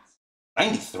 Wow.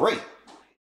 93.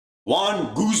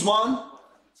 Juan Guzman.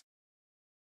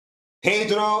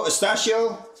 Pedro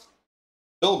Estacio.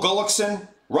 Bill Gullickson.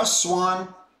 Russ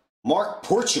Swan. Mark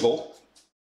Portugal.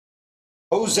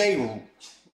 Jose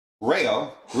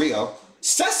Rio.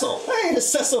 Cecil. Hey, the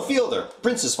Cecil Fielder.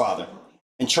 Prince's father.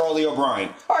 And Charlie O'Brien.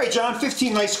 All right, John,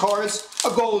 15 nice cards. A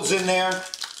gold's in there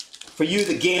for you,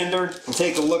 the gander, and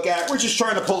take a look at. We're just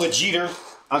trying to pull a Jeter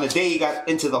on the day he got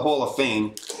into the Hall of Fame,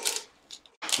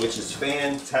 which is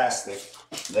fantastic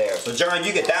there. So, John,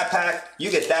 you get that pack. You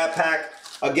get that pack.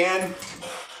 Again,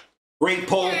 great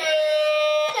pull.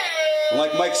 And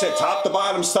like Mike said, top to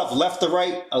bottom stuff, left to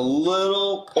right, a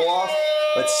little off.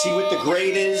 Let's see what the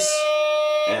grade is.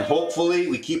 And hopefully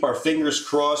we keep our fingers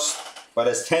crossed. But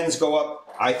as 10s go up,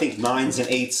 I think 9s and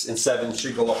 8s and 7s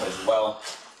should go up as well.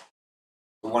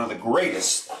 One of the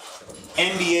greatest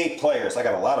NBA players. I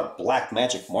got a lot of black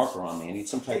magic marker on me. I need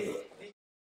some type of...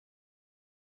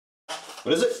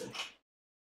 What is it?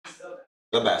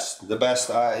 The best. The best.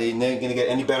 Ain't going to get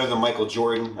any better than Michael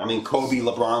Jordan. I mean, Kobe,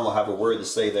 LeBron will have a word to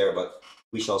say there, but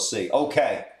we shall see.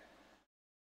 Okay.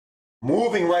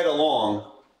 Moving right along.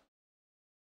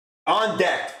 On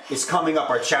deck is coming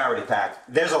up our charity pack.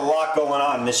 There's a lot going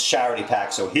on in this charity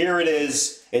pack. So here it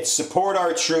is. It's support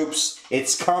our troops.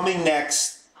 It's coming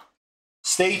next.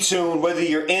 Stay tuned whether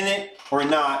you're in it or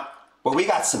not. But we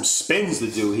got some spins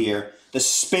to do here. The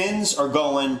spins are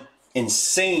going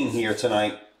insane here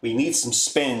tonight. We need some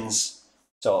spins.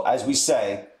 So as we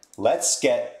say, let's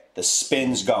get the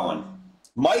spins going.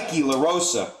 Mikey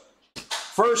LaRosa.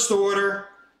 First order.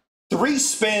 3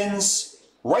 spins.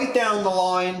 Right down the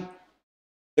line,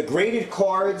 the graded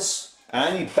cards, and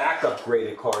I need backup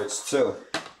graded cards too.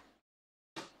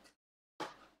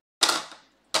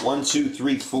 1, 2,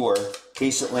 3, 4. In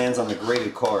case it lands on the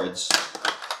graded cards.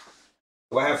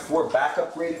 Do I have 4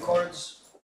 backup graded cards?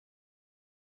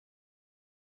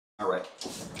 All right.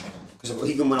 Because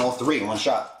he can win all 3 in one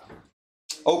shot.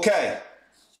 Okay.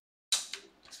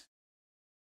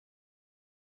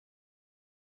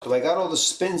 So I got all the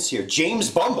spins here. James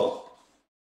Bumble.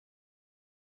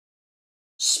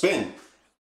 Spin.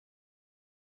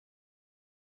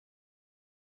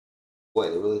 Boy,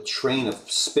 the train of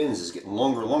spins is getting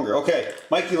longer and longer. Okay,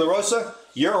 Mikey LaRosa,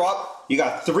 you're up. You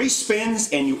got 3 spins,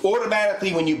 and you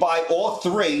automatically, when you buy all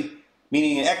 3,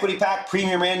 meaning an equity pack,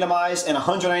 premium randomized, and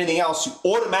 100 on anything else, you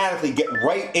automatically get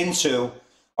right into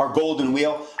our golden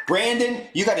wheel. Brandon,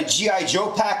 you got a G.I.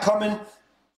 Joe pack coming.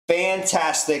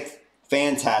 Fantastic,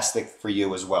 fantastic for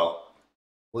you as well.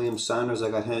 William Saunders,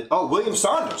 I got hit. Oh, William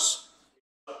Saunders.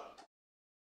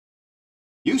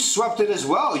 You swept it as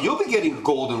well. You'll be getting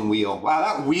golden wheel. Wow,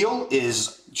 that wheel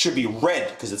should be red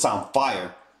because it's on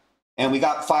fire. And we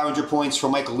got 500 points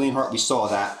from Michael Leonhardt. We saw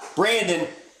that. Brandon,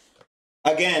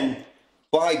 again,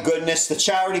 my goodness, the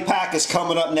charity pack is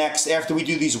coming up next after we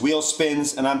do these wheel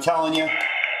spins. And I'm telling you,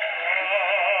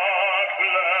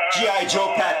 G.I.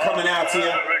 Joe pack coming out to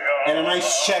you. And a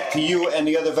nice check to you and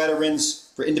the other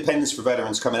veterans for Independence for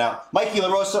Veterans coming out. Mikey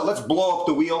LaRosa, let's blow up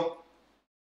the wheel.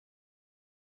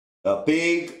 The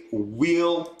big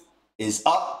wheel is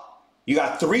up. You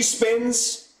got 3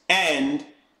 spins and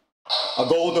a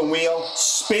golden wheel.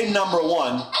 Spin number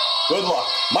 1. Good luck.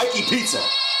 Mikey Pizza.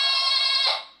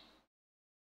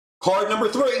 Card number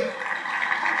 3.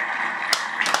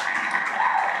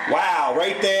 Wow,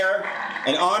 right there.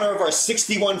 In honor of our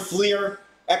 61 Fleer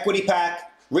equity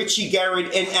pack. Richie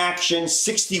Garrett in action.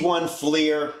 61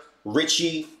 Fleer.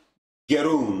 Richie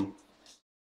Garoon.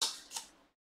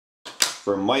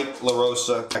 For Mike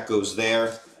LaRosa, that goes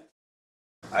there.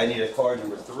 I need a card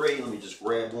number 3. Let me just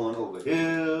grab one over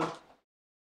here.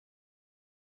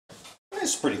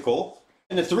 That's pretty cool.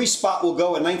 And the 3 spot will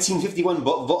go at 1951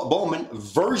 Bowman,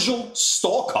 Virgil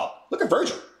Stallcup. Look at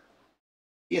Virgil.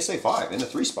 PSA 5 in the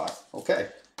 3 spot. Okay.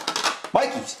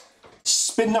 Mikey,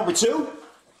 spin number 2.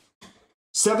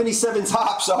 77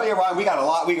 tops. Oh yeah, Ryan, we got a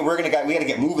lot. We gotta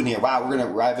get moving here. Wow, I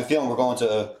have a feeling we're going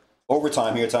to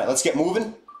overtime here tonight. Let's get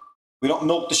moving. We don't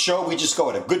milk the show. We just go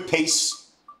at a good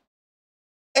pace.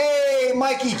 Hey,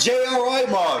 Mikey, JRI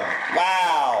mug.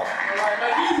 Wow.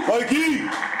 Mikey.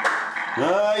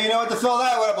 You know what to fill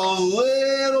that with? A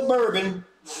little bourbon.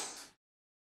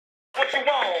 What you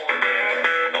want?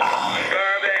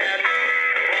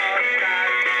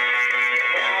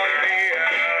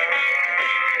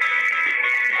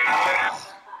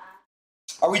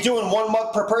 Are we doing 1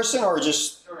 mug per person or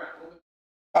just...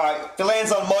 All right, if it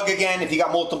lands on mug again, if you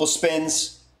got multiple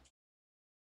spins,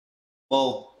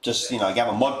 we'll just, have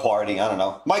a mug party. I don't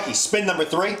know. Mikey, spin number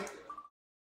 3.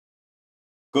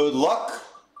 Good luck.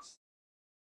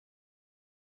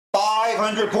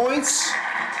 500 points.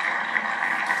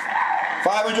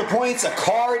 500 points, a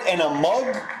card, and a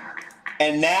mug.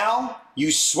 And now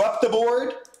you swept the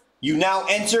board. You now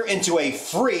enter into a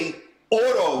free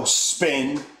auto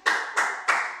spin.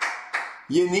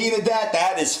 You needed that.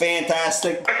 That is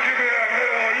fantastic.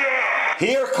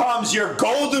 Here comes your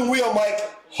golden wheel, Mike.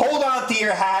 Hold on to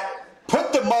your hat.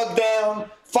 Put the mug down.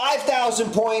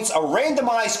 5,000 points. A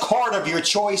randomized card of your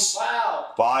choice.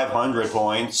 Wow. 500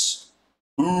 points.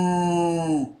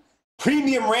 Ooh.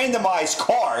 Premium randomized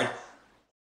card.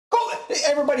 Go,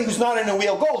 everybody who's not in the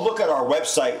wheel, go look at our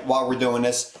website while we're doing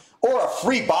this. Or a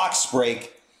free box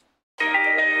break.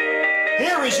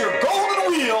 Here is your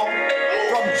golden wheel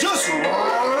from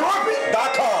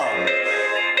JustRubIt.com.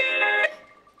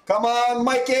 Come on,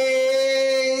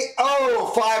 Mikey.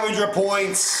 Oh, 500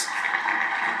 points.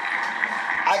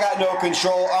 I got no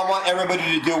control. I want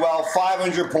everybody to do well.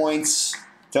 500 points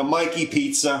to Mikey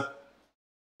Pizza.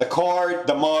 The card,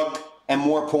 the mug, and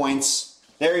more points.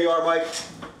 There you are, Mike.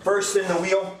 First in the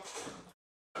wheel.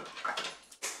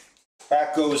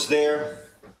 That goes there.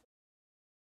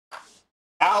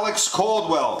 Alex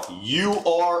Caldwell, you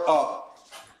are up.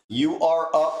 You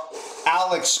are up.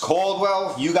 Alex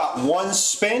Caldwell, you got 1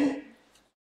 spin.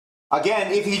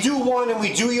 Again, if you do 1 and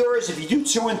we do yours, if you do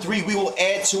 2 and 3, we will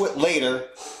add to it later.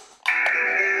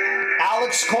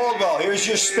 Alex Caldwell, here's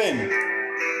your spin.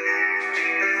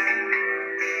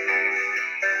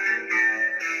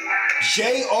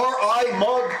 JRI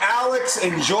mug, Alex,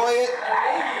 enjoy it.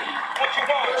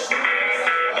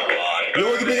 You're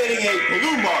going to be getting a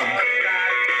blue mug.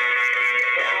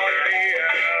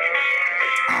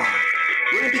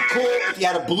 Wouldn't it be cool if you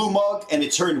had a blue mug and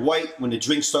it turned white when the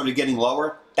drink started getting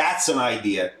lower? That's an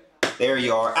idea. There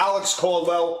you are. Alex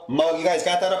Caldwell mug. You guys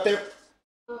got that up there?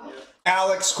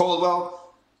 Alex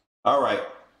Caldwell. All right.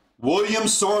 William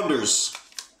Saunders.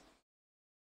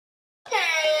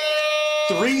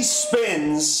 3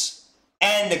 spins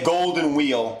and the golden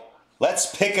wheel.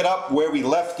 Let's pick it up where we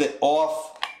left it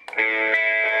off.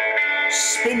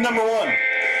 Spin number 1.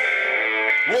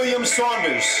 William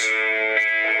Saunders.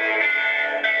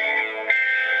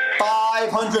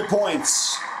 500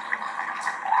 points.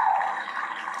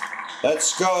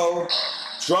 Let's go.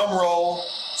 Drum roll.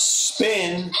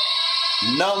 Spin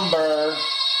number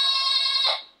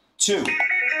 2.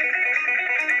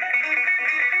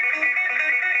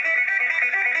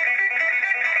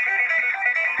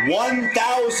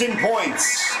 $1,000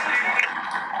 points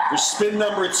for spin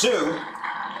number 2.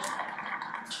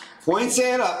 Points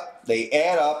add up. They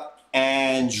add up.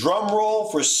 And drum roll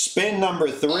for spin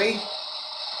number 3.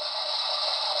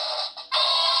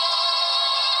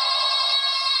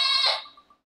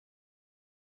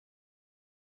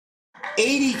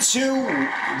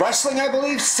 $82 wrestling, I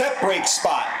believe, set break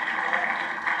spot.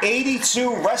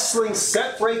 82 wrestling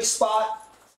set break spot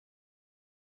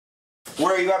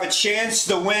where you have a chance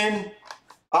to win.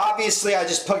 Obviously, I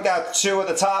just picked out 2 at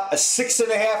the top. A 6.5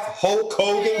 Hulk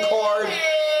Hogan card.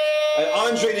 An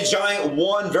Andre the Giant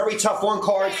 1, very tough 1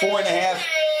 card, 4.5.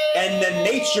 And the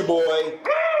Nature Boy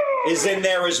is in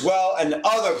there as well. And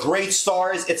other great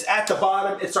stars. It's at the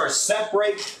bottom. It's our set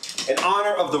break in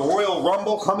honor of the Royal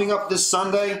Rumble coming up this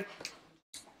Sunday.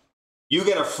 You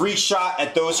get a free shot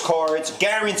at those cards.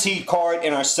 Guaranteed card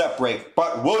in our set break.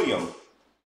 But William,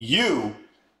 you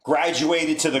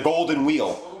graduated to the golden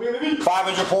wheel.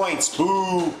 500 points.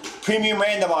 Boo. Premium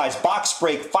randomized. Box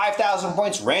break. 5,000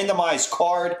 points. Randomized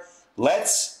card.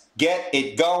 Let's get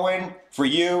it going for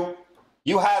you.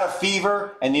 You had a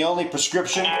fever, and the only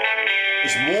prescription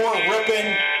is more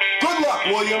ripping. Good luck,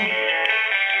 William.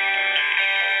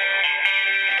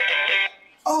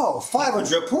 Oh,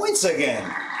 500 points again.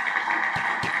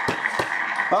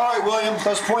 All right, William.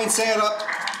 Those points add up.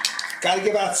 Got to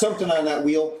give out something on that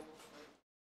wheel.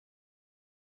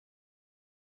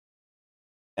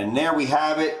 And there we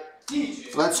have it.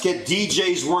 Let's get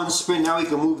DJ's 1 spin. Now we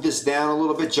can move this down a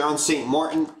little bit. John St.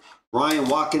 Martin. Ryan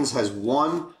Watkins has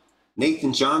 1.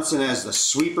 Nathan Johnson has the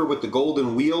sweeper with the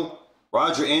golden wheel.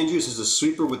 Roger Andrews has a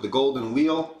sweeper with the golden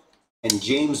wheel. And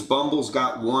James Bumble's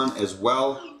got 1 as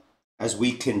well. As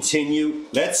we continue,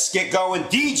 let's get going.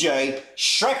 DJ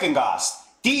Schreckengast.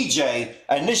 DJ,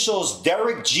 initials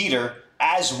Derek Jeter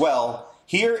as well.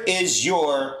 Here is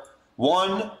your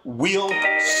 1 wheel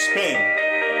spin.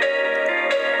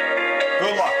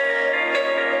 Good luck.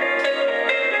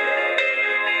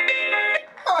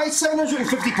 All right,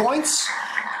 750 points.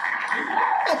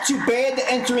 Not too bad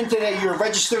to enter into your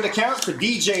registered account for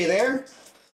DJ there.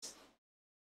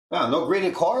 Oh, no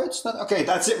graded cards? Okay,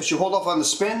 that's it. We should hold off on the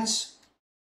spins.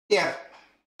 Yeah.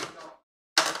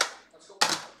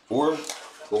 4.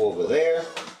 Go over there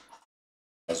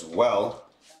as well.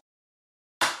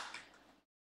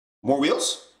 More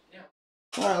wheels? Yeah.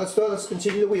 All right, let's go. Let's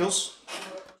continue the wheels.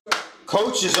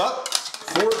 Coach is up.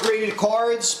 4 graded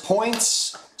cards,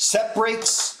 points, set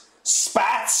breaks,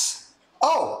 spats.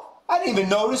 Oh, I didn't even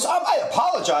notice. I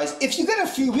apologize. If you get a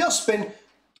free wheel spin,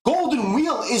 golden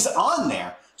wheel is on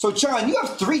there. So, John, you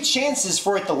have 3 chances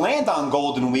for it to land on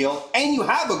golden wheel, and you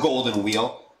have a golden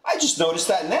wheel. I just noticed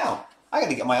that now. I got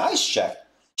to get my eyes checked.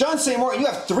 John St. Martin, you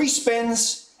have 3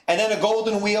 spins and then a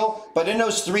golden wheel, but in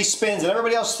those 3 spins, and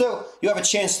everybody else too, you have a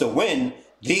chance to win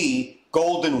the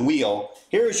golden wheel.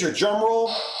 Here's your drum roll.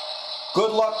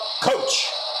 Good luck, Coach.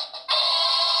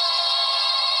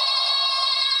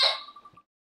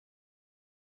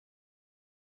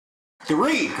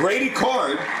 Three graded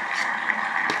card.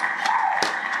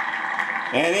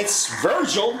 And it's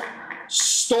Virgil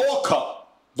Stalkup.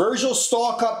 Virgil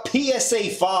Stalkup, PSA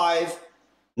 5,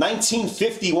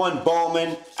 1951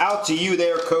 Bowman. Out to you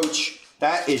there, Coach.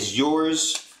 That is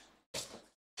yours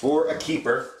for a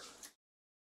keeper.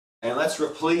 And let's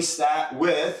replace that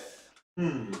with...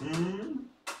 What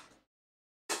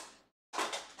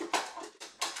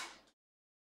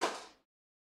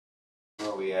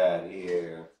are we at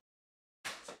here?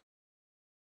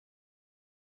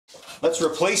 Let's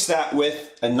replace that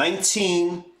with a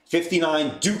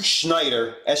 1959 Duke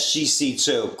Schneider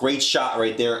SGC2. Great shot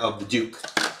right there of the Duke.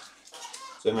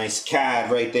 So a nice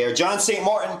CAD right there. John St.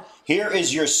 Martin, here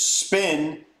is your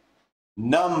spin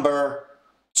number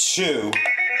 2.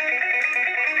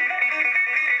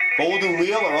 Golden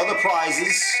wheel or other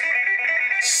prizes.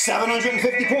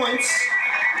 750 points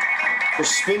for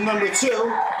spin number 2.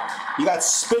 You got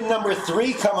spin number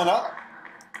 3 coming up.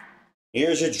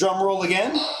 Here's your drum roll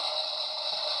again.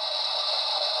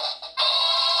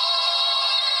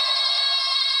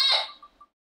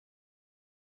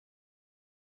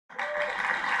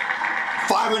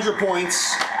 500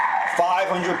 points.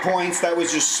 500 points. That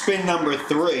was your spin number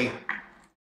 3.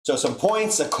 So some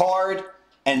points, a card,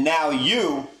 and now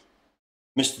you,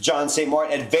 Mr. John St.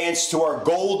 Martin, advance to our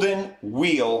golden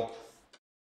wheel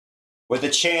with a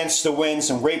chance to win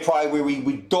some great prize.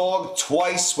 We dogged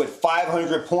twice with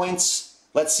 500 points.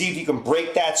 Let's see if you can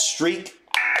break that streak.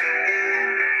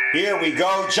 Here we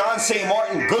go. John St.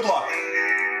 Martin, good luck.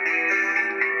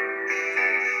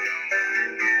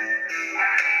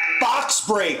 Box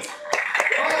break.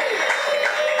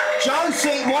 John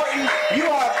St. Martin, you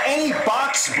have any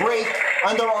box break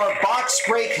under our box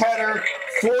break header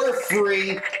for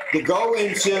free to go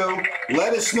into.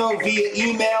 Let us know via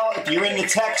email. If you're in the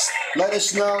text, let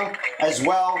us know as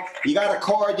well. You got a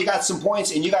card, you got some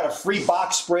points, and you got a free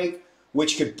box break,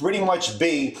 which could pretty much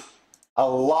be a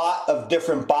lot of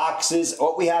different boxes.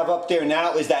 What we have up there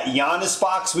now is that Giannis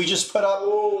box we just put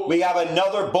up. We have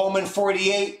another Bowman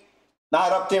 48.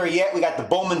 Not up there yet. We got the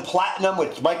Bowman Platinum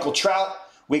with Michael Trout.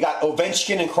 We got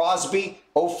Ovechkin and Crosby,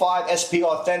 05 SP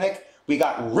Authentic. We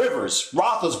got Rivers,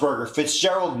 Roethlisberger,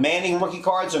 Fitzgerald, Manning rookie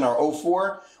cards in our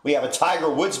 04. We have a Tiger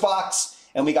Woods box.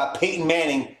 And we got Peyton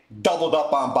Manning doubled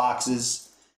up on boxes.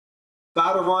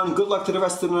 Gotta run. Good luck to the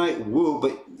rest of the night. Woo.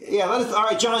 But yeah, all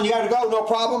right, John, you gotta go. No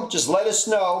problem. Just let us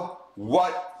know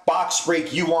what box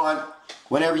break you want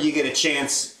whenever you get a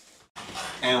chance.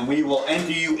 And we will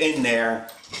enter you in there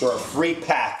for a free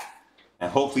pack. And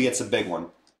hopefully it's a big one.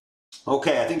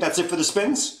 Okay, I think that's it for the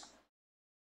spins.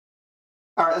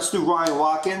 All right, let's do Ryan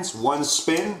Watkins. One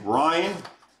spin. Ryan,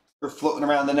 you're floating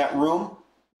around the net room.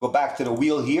 Go back to the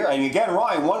wheel here. And again,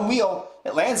 Ryan, one wheel.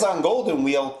 It lands on golden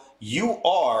wheel. You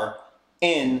are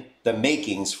in the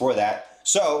makings for that.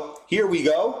 So here we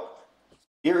go.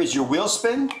 Here is your wheel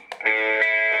spin.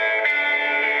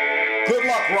 Good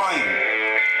luck, Ryan.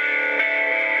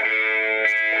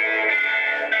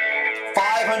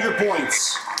 500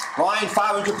 points. Ryan,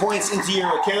 500 points into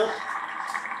your account.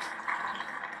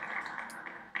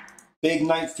 Big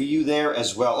night for you there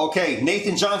as well. Okay,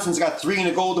 Nathan Johnson's got 3 in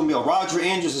the golden wheel. Roger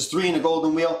Andrews has 3 in the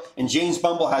golden wheel. And James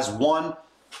Bumble has 1.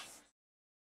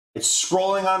 It's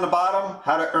scrolling on the bottom.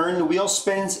 How to earn the wheel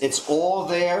spins. It's all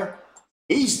there.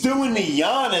 He's doing the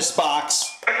Giannis box.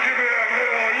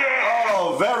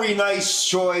 Oh, very nice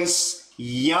choice.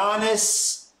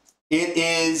 Giannis. It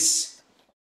is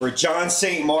for John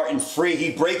St. Martin, free.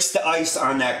 He breaks the ice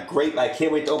on that grape. I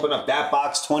can't wait to open up that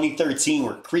box. 2013.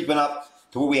 We're creeping up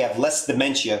to where we have less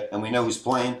dementia and we know who's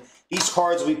playing. These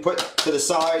cards we put to the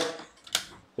side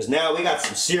because now we got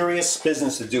some serious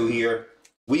business to do here.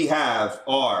 We have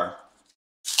our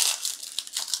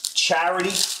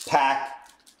charity pack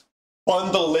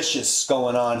Bundleicious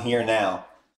going on here now.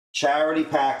 Charity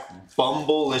pack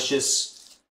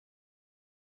Bumblicious.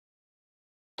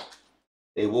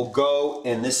 They will go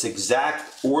in this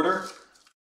exact order.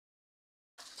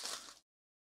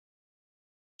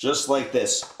 Just like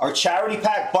this. Our charity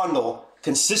pack bundle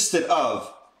consisted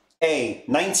of a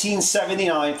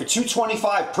 1979 for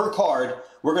 $225 per card.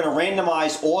 We're going to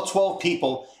randomize all 12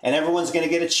 people, and everyone's going to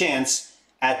get a chance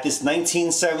at this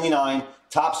 1979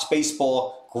 Topps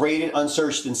Baseball graded,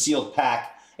 unsearched, and sealed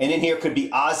pack. And in here could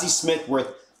be Ozzie Smith worth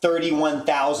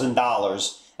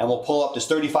 $31,000. And we'll pull up this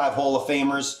 35 Hall of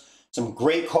Famers. Some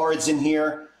great cards in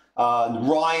here.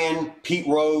 Ryan, Pete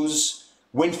Rose,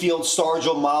 Winfield,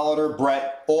 Stargell, Molitor,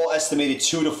 Brett, all estimated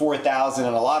 $2,000 to $4,000,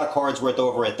 and a lot of cards worth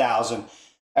over $1,000.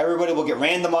 Everybody will get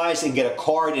randomized and get a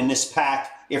card in this pack.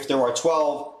 If there are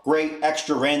 12, great,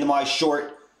 extra randomized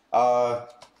short. We'll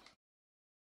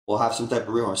have some type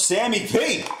of real one. Sammy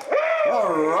P.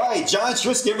 All right, John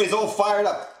Trisky, everybody's all fired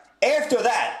up. After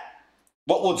that,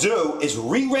 what we'll do is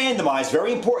re-randomize,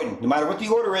 very important. No matter what the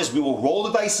order is, we will roll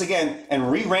the dice again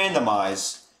and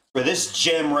re-randomize for this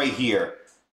gem right here.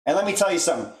 And let me tell you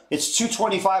something. It's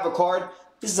 $225 a card.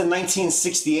 This is a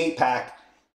 1968 pack.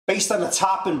 Based on the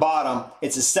top and bottom,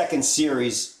 it's a second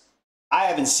series. I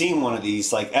haven't seen one of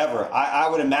these like ever. I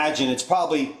would imagine it's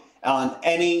probably on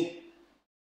any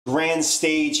grand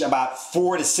stage about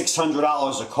 $400 to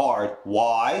 $600 a card.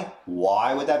 Why?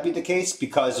 Why would that be the case?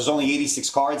 Because there's only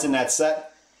 86 cards in that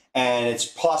set, and it's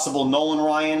possible Nolan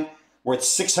Ryan worth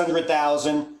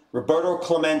 $600,000, Roberto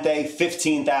Clemente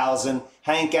 $15,000,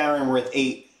 Hank Aaron worth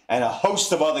 $8,000, and a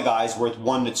host of other guys worth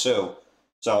 $1 to $2,000.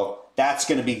 So that's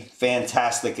going to be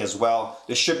fantastic as well.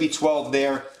 There should be 12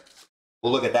 there.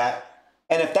 We'll look at that.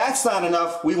 And if that's not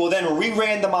enough, we will then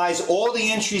re-randomize all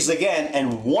the entries again,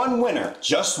 and one winner,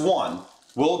 just one,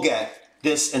 will get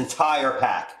this entire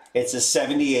pack. It's a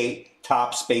 78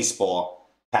 Topps Baseball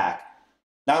pack.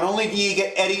 Not only do you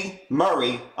get Eddie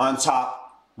Murray on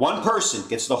top, one person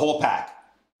gets the whole pack.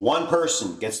 One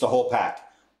person gets the whole pack.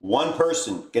 One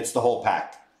person gets the whole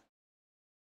pack.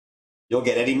 You'll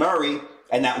get Eddie Murray,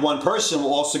 and that one person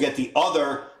will also get the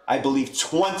other, I believe,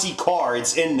 20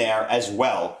 cards in there as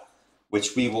well,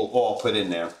 which we will all put in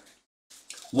there.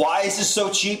 Why is this so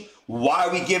cheap? Why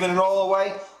are we giving it all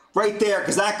away? Right there,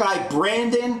 because that guy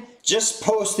Brandon just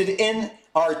posted in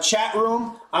our chat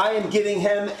room. I am giving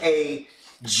him a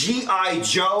G.I.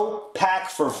 Joe pack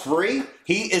for free.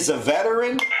 He is a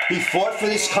veteran. He fought for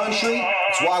this country.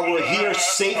 That's why we're here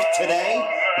safe today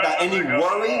without any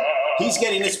worry. He's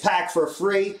getting this pack for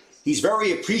free. He's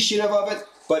very appreciative of it,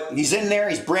 but he's in there.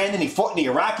 He's Brandon. He fought in the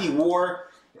Iraqi war.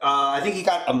 I think he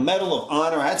got a Medal of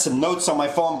Honor. I had some notes on my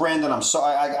phone, Brandon. I'm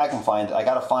sorry. I can find it. I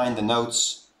got to find the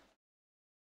notes.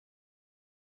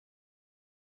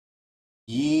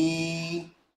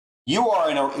 You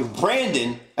are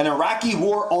Brandon, an Iraqi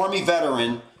War Army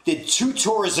veteran, did 2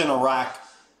 tours in Iraq.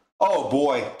 Oh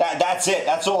boy, that's it.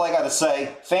 That's all I got to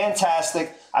say.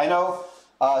 Fantastic. I know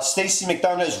Stacey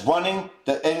McDonough is running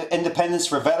the Independence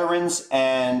for Veterans,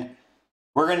 and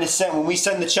we're going to send, when we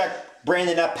send the check,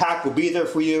 Brandon, that pack will be there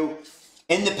for you.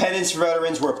 Independence for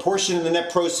Veterans, where a portion of the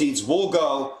net proceeds will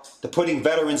go to putting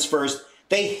veterans first.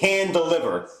 They hand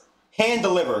deliver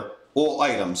all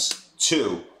items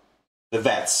to the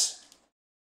vets.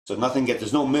 So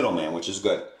there's no middleman, which is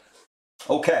good.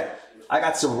 Okay, I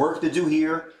got some work to do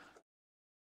here.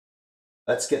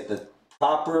 Let's get the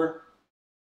proper,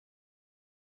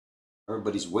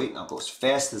 everybody's waiting. I'll go as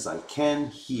fast as I can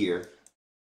here.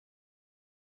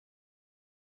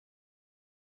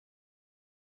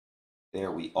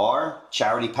 There we are.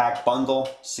 Charity pack bundle,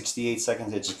 68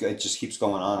 seconds. It just keeps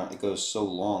going on. It goes so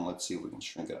long. Let's see if we can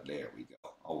shrink it up. There we go.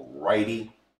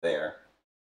 Alrighty, there.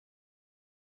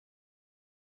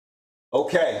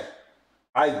 Okay,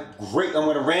 I'm going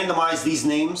to randomize these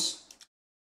names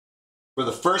for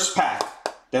the first pack.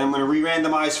 Then I'm going to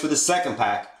re-randomize for the second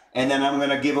pack. And then I'm going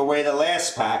to give away the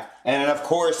last pack. And then, of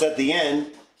course, at the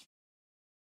end,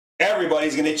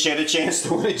 everybody's going to get a chance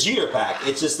to win a Jeter pack.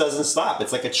 It just doesn't stop.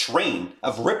 It's like a train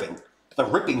of ripping. The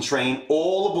ripping train,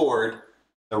 all aboard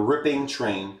the ripping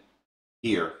train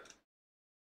here.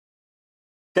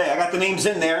 Okay, I got the names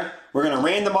in there. We're going to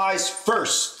randomize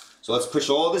first. So let's push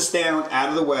all this down out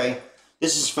of the way.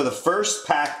 This is for the first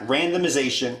pack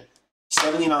randomization,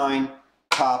 79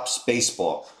 Topps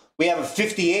Baseball. We have a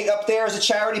 58 up there as a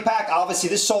charity pack. Obviously,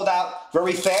 this sold out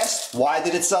very fast. Why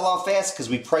did it sell out fast? Because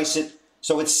we price it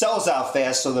so it sells out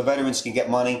fast so the veterans can get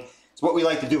money. It's what we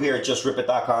like to do here at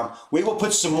JustRipIt.com. We will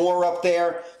put some more up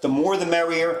there. The more the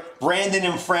merrier. Brandon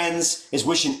and friends is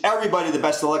wishing everybody the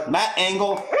best of luck. Matt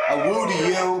Engel, a woo to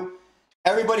you.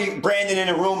 Everybody, Brandon in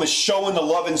the room is showing the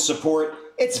love and support.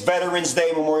 It's Veterans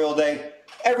Day, Memorial Day.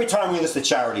 Every time we list a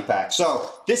charity pack.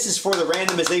 So this is for the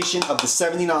randomization of the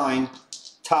 79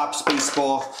 Topps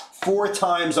Baseball. 4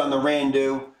 times on the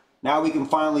Randu. Now we can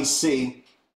finally see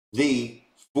the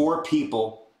 12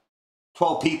 people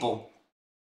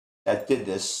that did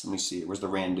this. Let me see. Where's the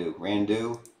Randu?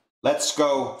 Randu. Let's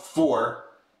go for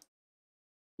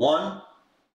 1,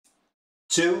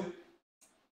 2,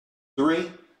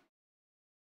 3,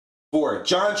 4.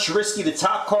 John Trubisky, the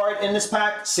top card in this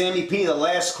pack. Sammy P, the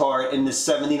last card in this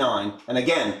 79. And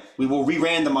again, we will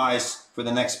re-randomize for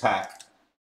the next pack.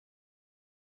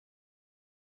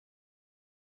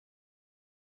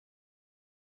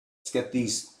 Let's get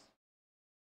these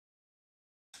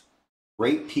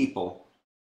great people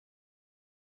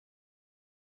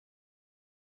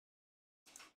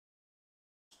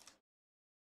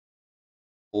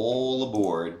all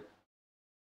aboard.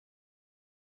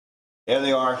 There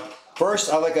they are.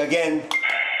 First, I'd like to again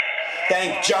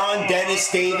thank John, Dennis,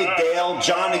 David, Dale,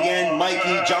 John again,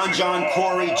 Mikey, John,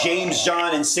 Corey, James,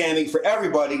 John, and Sammy, for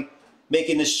everybody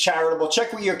making this charitable.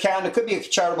 Check with your account. It could be a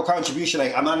charitable contribution.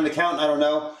 I'm not an accountant. I don't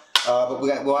know. But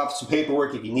we'll have some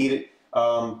paperwork if you need it.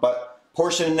 But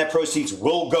portion of net proceeds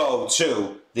will go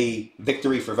to the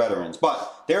Victory for Veterans.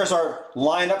 But there's our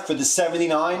lineup for the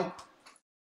 79.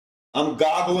 I'm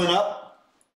gobbling up.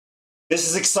 This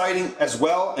is exciting as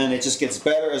well, and it just gets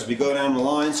better as we go down the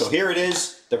line. So here it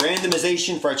is, the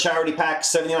randomization for our charity pack,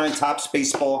 79 Topps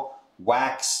Baseball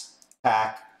Wax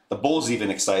Pack. The Bulls even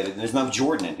excited, and there's no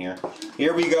Jordan in here.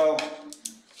 Here we go.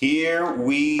 Here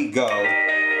we go.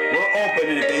 We're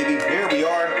opening it, baby. Here we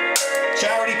are.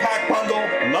 Charity pack bundle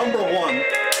number 1.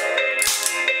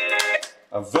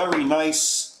 A very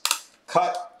nice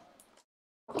cut.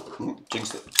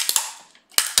 Jinxed it.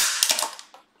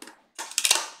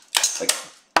 Like,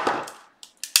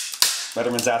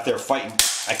 veterans out there fighting.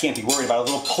 I can't be worried about a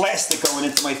little plastic going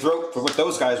into my throat for what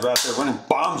those guys were out there running,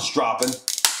 bombs dropping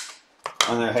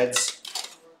on their heads.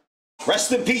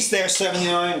 Rest in peace there,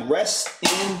 79. Rest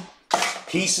in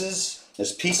pieces.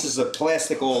 There's pieces of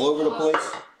plastic all over the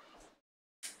place.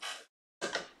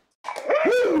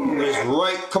 Woo! There's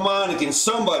right. Come on, again,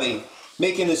 somebody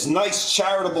making this nice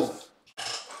charitable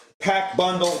pack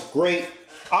bundle. Great.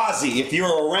 Ozzy, if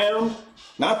you're around,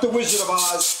 not the Wizard of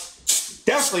Oz,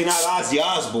 definitely not Ozzy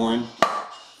Osbourne,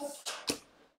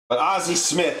 but Ozzy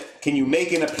Smith, can you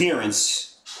make an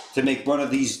appearance to make one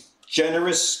of these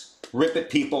generous Rip It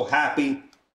people happy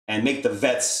and make the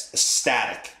vets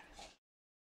ecstatic?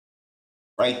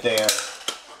 Right there.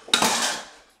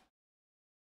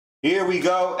 Here we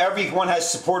go. Everyone has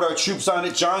Support Our Troops on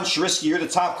it. John Shirisky, you're the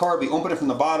top card. We open it from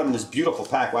the bottom in this beautiful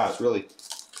pack. Wow, it's really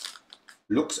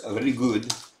looks very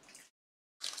good.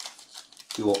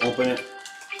 We will open it.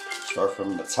 Start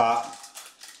from the top.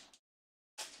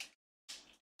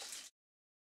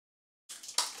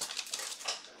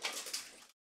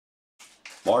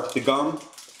 Mark the gum.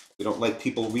 We don't like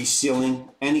people resealing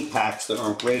any packs that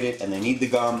aren't graded, and they need the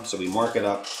gum, so we mark it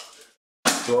up.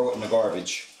 Throw it in the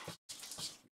garbage.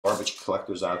 Garbage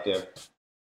collectors out there.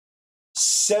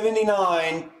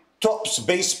 79 Topps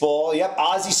baseball. Yep,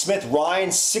 Ozzie Smith, Ryan,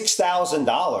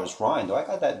 $6,000. Ryan, I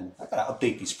gotta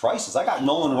update these prices. I got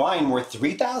Nolan Ryan worth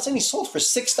 $3,000. He sold for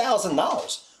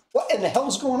 $6,000. What in the hell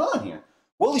is going on here?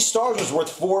 Willie Starrs was worth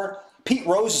 $4,000. Pete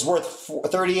Rose is worth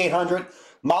 $3,800.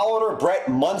 Molitor, Brett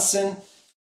Munson,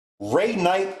 Ray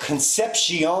Knight,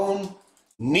 Concepcion,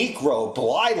 Necro,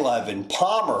 Blyleven,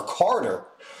 Palmer, Carter,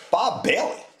 Bob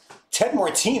Bailey, Ted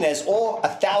Martinez, all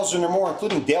 1,000 or more,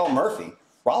 including Dale Murphy.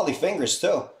 Raleigh Fingers,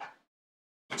 too.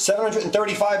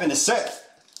 735 in the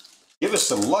set. Give us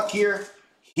some luck here.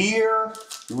 Here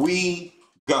we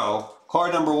go.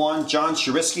 Card number 1, John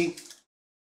Shirisky.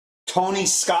 Tony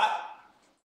Scott.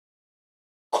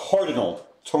 Cardinal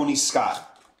Tony Scott.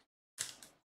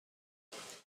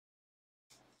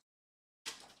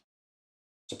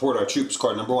 Support Our Troops,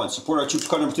 card number 1. Support Our Troops,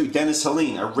 card number 2, Dennis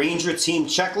Helene. A Ranger team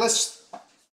checklist.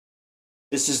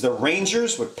 This is the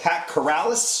Rangers with Pat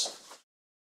Corrales.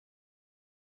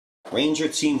 Ranger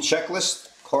team checklist,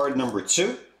 card number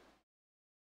 2.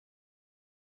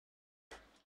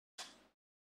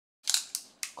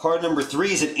 Card number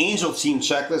 3 is an Angel team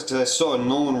checklist because I saw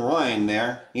Nolan Ryan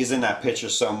there. He's in that picture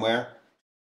somewhere.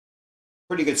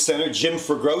 Pretty good center. Jim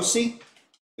Fregosi.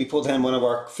 We pulled him one of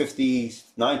our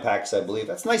 59 packs, I believe.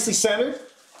 That's nicely centered.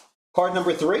 Card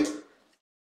number 3.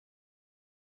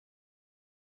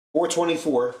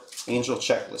 424 Angel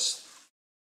checklist.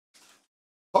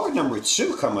 Card number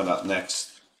 2 coming up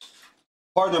next.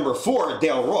 Card number 4,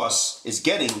 Dale Ross, is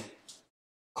getting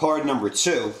card number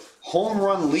 2. Home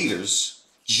run leaders,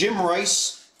 Jim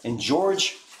Rice and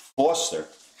George Foster.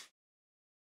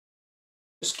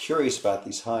 Just curious about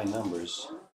these high numbers.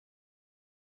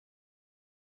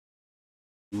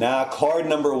 Nah, card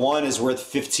number 1 is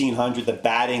worth $1,500. The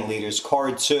batting leaders.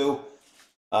 Card 2,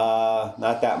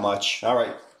 not that much. All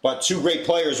right, but 2 great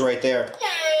players right there.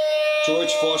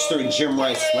 George Foster and Jim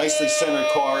Rice. Nicely centered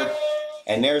card.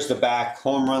 And there's the back.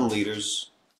 Home run leaders.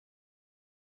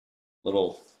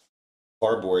 Little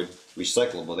cardboard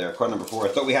recyclable there. Card number 4. I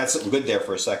thought we had something good there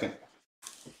for a second.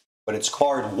 But it's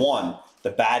card 1.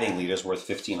 The batting leaders worth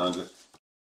 $1,500.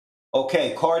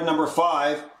 Okay, card number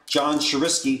 5. John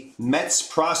Shirisky. Mets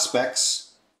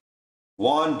prospects.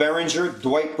 Juan Berenger,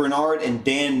 Dwight Bernard, and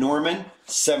Dan Norman.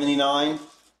 79.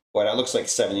 Boy, that looks like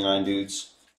 79 dudes.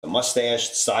 The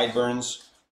mustached sideburns.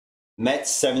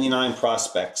 Mets 79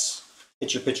 prospects.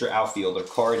 Pitcher outfielder,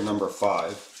 card number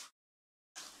 5.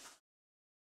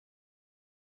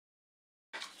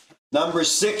 Number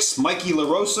 6, Mikey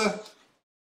LaRosa.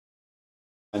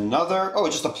 Another,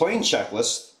 just a plain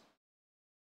checklist.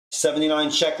 79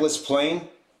 checklist plain.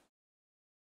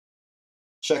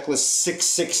 Checklist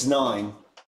 669.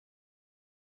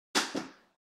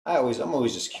 I'm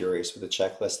always just curious with the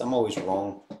checklist. I'm always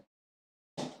wrong.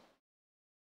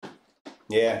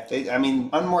 Yeah,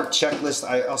 unmarked checklist,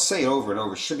 I'll say it over and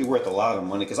over, should be worth a lot of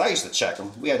money because I used to check them.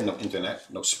 We had no internet,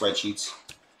 no spreadsheets.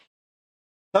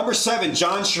 Number 7,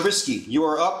 John Shirisky. You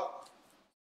are up.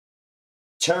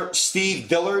 Steve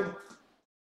Dillard.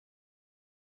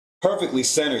 Perfectly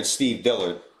centered Steve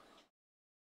Dillard.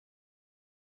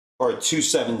 Card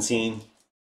 217.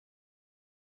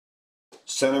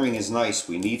 Centering is nice.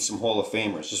 We need some Hall of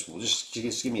Famers. Just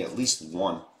give me at least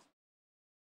one.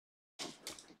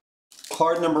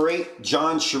 Card number 8,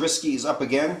 John Shirisky is up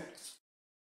again.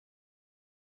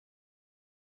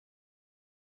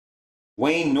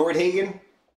 Wayne Nordhagen.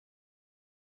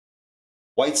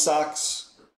 White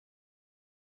Sox.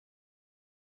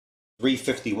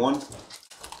 351.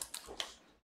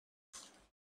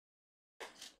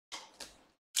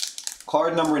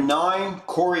 Card number 9,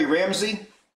 Corey Ramsey.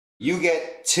 You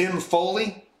get Tim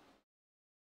Foley,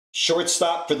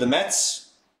 shortstop for the Mets.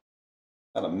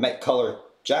 Got a Met color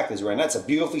jacket he's wearing. That's a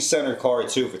beautifully centered card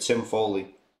too for Tim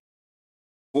Foley.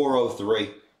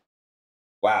 403.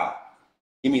 Wow.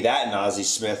 Give me that in Ozzie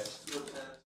Smith.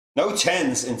 No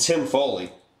 10s in Tim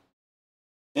Foley.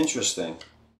 Interesting.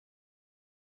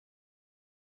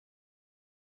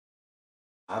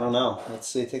 I don't know. Let's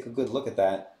see. Take a good look at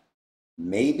that.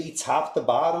 Maybe top to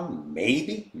bottom.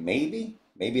 Maybe.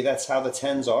 Maybe that's how the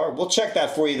 10s are. We'll check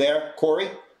that for you there, Corey.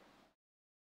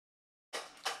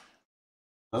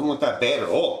 Doesn't look that bad at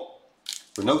all.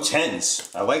 For no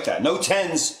 10s. I like that. No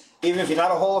 10s, even if you're not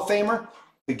a Hall of Famer,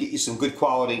 could get you some good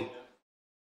quality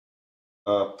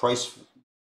price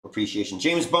appreciation.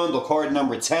 James Bundle, card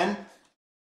number 10.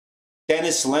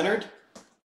 Dennis Leonard.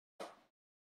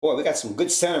 Boy, we got some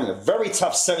good centering. A very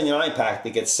tough 79 pack to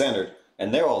get centered.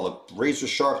 And they're all razor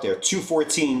sharp there.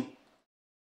 214.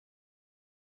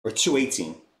 Or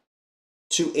 218.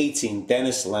 218,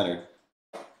 Dennis Leonard.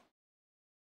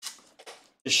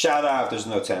 Just shout out if there's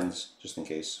no 10s, just in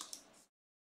case.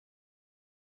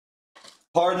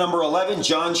 Card number 11,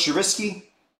 John Shurisky.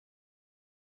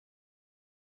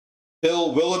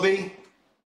 Bill Willoughby.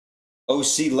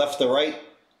 OC left to right.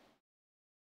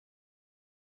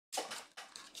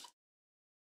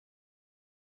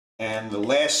 And the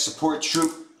last support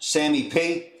troop, Sammy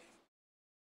P.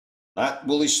 Not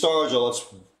Willie Stargell, it's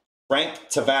Frank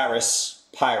Tavares,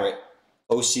 Pirate.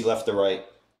 OC left to right.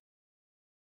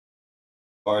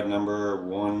 Card number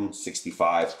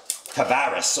 165.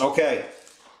 Tavares, okay.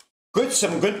 Good,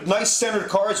 some good, nice centered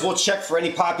cards. We'll check for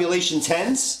any population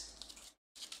 10s.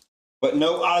 But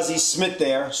no Ozzie Smith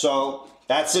there, so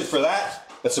that's it for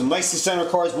that. But some nicely centered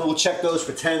cards, but we'll check those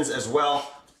for 10s as well.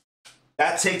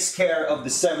 That takes care of the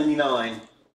 79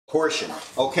 portion.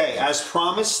 Okay, as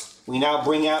promised, we now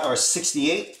bring out our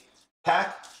 68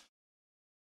 pack.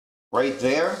 Right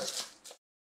there.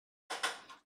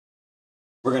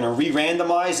 We're going to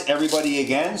re-randomize everybody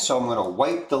again, so I'm going to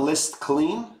wipe the list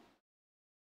clean.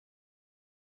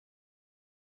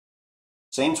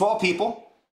 Same 12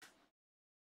 people.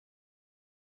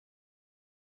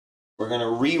 We're going to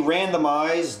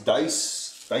re-randomize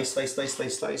dice.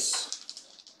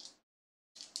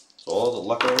 So all the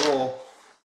luck of the roll.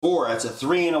 4, that's a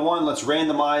 3 and a 1. Let's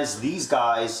randomize these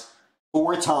guys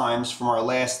 4 times from our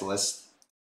last list.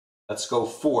 Let's go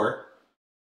 4.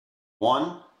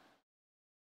 1,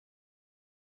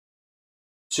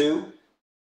 2,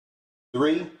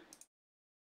 3,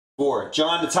 4.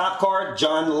 John, the top card.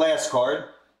 John, the last card.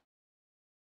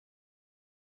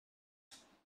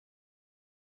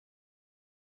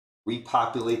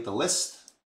 Repopulate the list.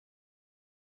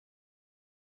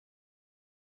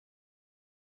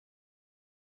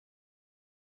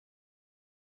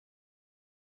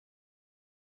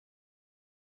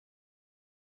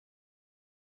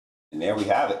 And there we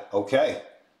have it. Okay.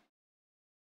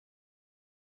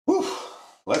 Whew.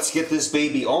 Let's get this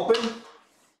baby open.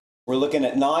 We're looking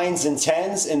at 9s and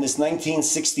 10s in this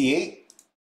 1968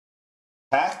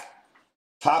 pack.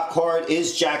 Top card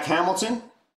is Jack Hamilton.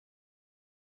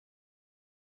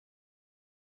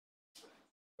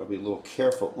 I'll be a little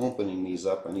careful opening these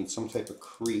up. I need some type of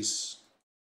crease.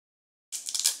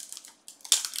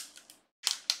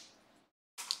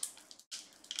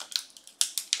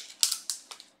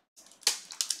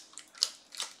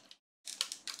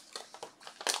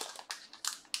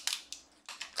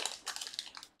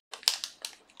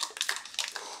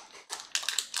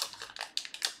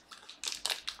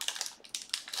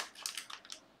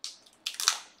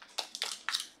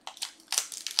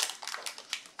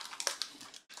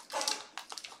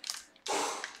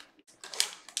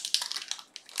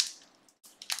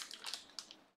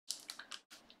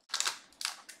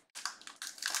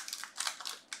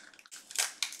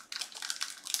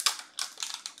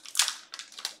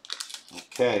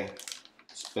 Okay,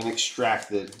 it's been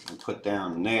extracted and put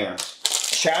down there.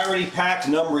 Charity pack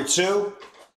number 2.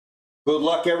 Good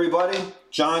luck, everybody.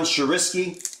 John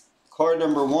Shurisky. Card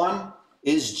number 1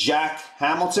 is Jack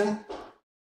Hamilton.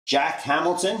 Jack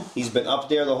Hamilton. He's been up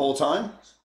there the whole time.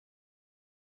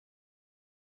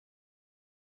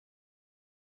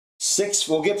 6.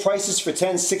 We'll get prices for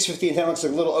 10. 650 and 10 looks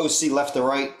like a little OC left to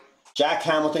right. Jack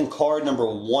Hamilton. Card number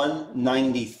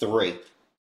 193.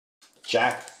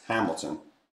 Jack Hamilton.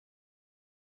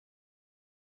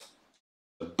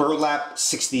 The burlap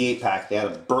 68 pack. They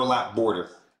had a burlap border.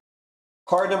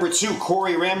 Card number 2,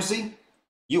 Corey Ramsey.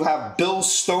 You have Bill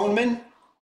Stoneman.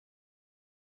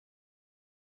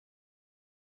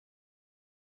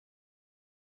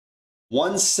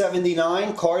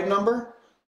 $179 card number.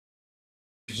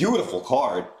 Beautiful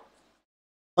card.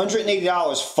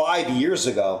 $180 5 years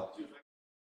ago.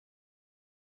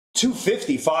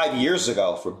 $250 5 years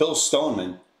ago for Bill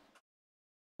Stoneman.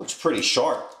 Looks pretty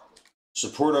sharp.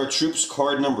 Support our troops,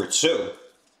 card number 2.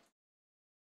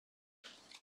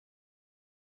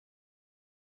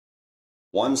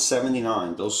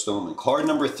 $179, Bill Stoneman. Card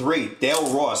number 3,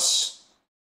 Dale Ross.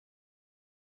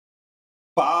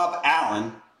 Bob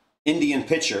Allen, Indian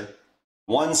pitcher,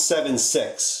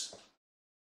 $176.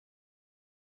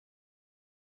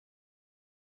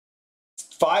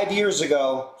 5 years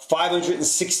ago,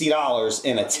 $560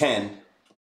 in a 10.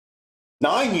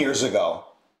 9 years ago,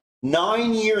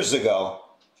 9 years ago,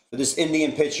 for this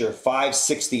Indian pitcher,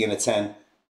 $560 in a 10.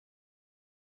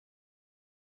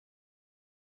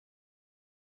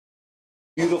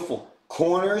 Beautiful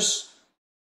corners.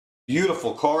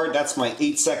 Beautiful card. That's my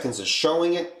 8 seconds of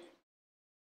showing it.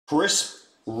 Crisp,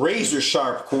 razor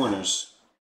sharp corners.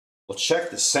 We'll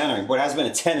check the centering. Boy, it hasn't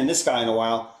been a 10 in this guy in a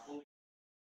while.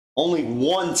 Only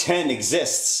one 10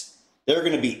 exists. They're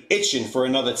going to be itching for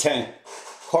another 10.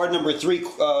 Card number 3,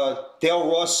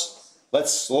 Dale Ross.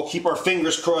 We'll keep our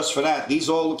fingers crossed for that. These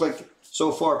all look like,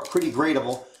 so far, pretty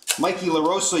gradable. Mikey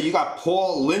LaRosa, you got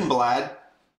Paul Lindblad.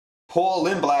 Paul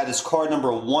Lindblad is card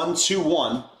number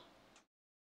 121.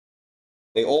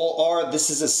 They all are. This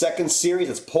is a second series.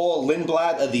 It's Paul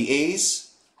Lindblad of the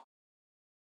A's.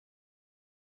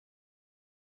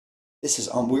 This is,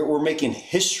 we're making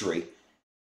history.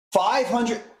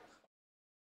 500.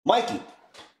 Mikey.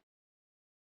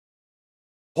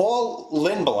 Paul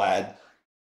Lindblad.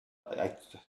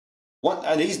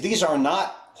 These are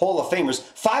not Hall of Famers.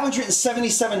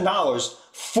 $577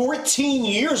 14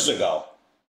 years ago.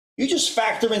 You just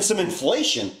factor in some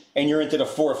inflation and you're into the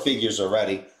 4 figures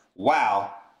already.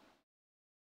 Wow.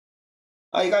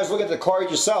 Now you guys look at the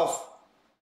card yourself.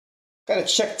 Got to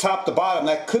check top to bottom.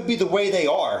 That could be the way they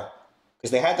are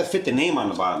because they had to fit the name on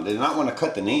the bottom. They did not want to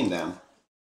cut the name down.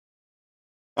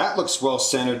 That looks well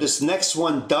centered. This next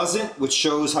one doesn't, which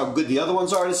shows how good the other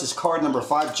ones are. This is card number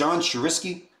 5, John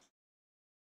Shurisky.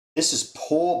 This is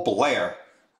Paul Blair,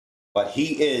 but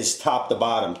he is top to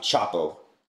bottom Chapo.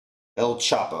 El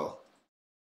Chapo.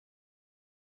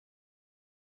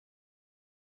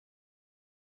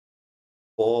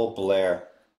 Paul Blair.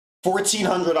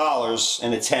 $1,400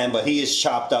 in a 10, but he is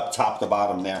chopped up top to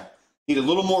bottom there. Need a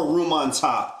little more room on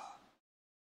top.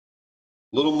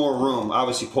 A little more room.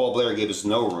 Obviously, Paul Blair gave us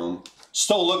no room.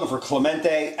 Still looking for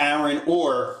Clemente, Aaron,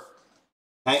 or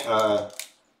Nolan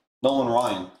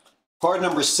Ryan. Card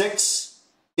number 6,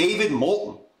 David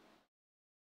Moulton.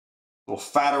 A little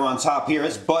fatter on top here.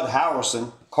 It's Bud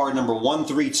Harrelson. Card number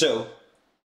 132.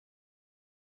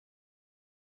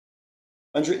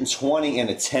 120 and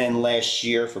a 10 last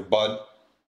year for Bud.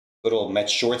 Good old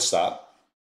Mets shortstop.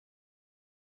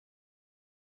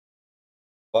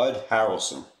 Bud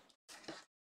Harrelson.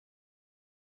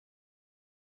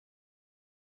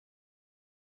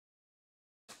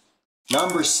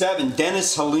 Number 7,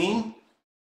 Dennis Helene.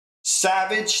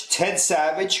 Savage, Ted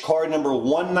Savage, card number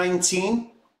 119.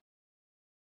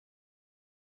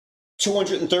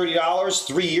 $230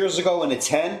 3 years ago in a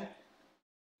 10.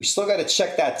 We still got to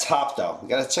check that top, though. We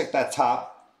got to check that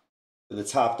top, to the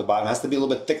top to bottom. It has to be a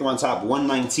little bit thicker on top.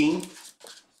 119.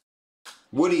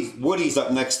 Woody's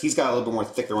up next. He's got a little bit more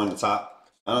thicker on the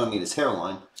top. I don't need his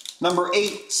hairline. Number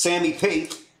 8, Sammy P.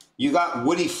 You got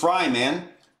Woody Fryman.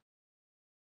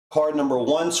 Card number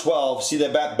 112. See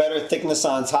that better thickness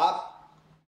on top?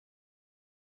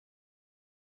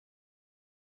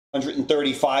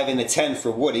 135 and a 10 for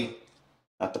Woody.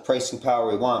 Not the pricing power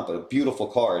we want, but a beautiful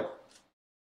card.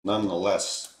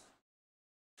 Nonetheless.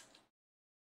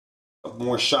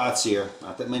 More shots here.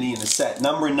 Not that many in the set.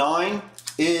 Number 9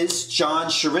 is John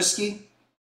Shurisky.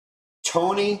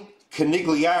 Tony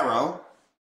Canigliaro.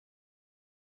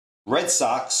 Red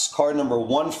Sox. Card number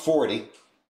 140.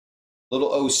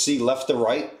 Little OC left to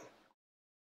right.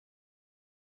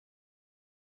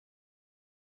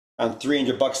 On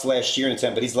 $300 last year in a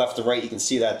 10, but he's left to right. You can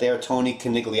see that there. Tony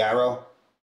Canigliaro.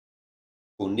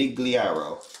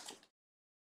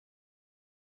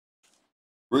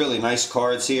 Really nice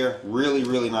cards here. Really,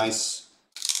 really nice.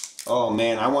 Oh,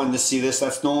 man, I wanted to see this.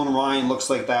 That's Nolan Ryan.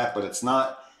 Looks like that, but it's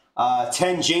not.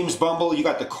 10, James Bumble. You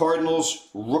got the Cardinals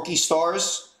rookie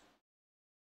stars.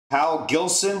 Hal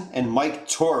Gilson and Mike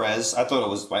Torres. I thought it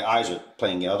was, my eyes are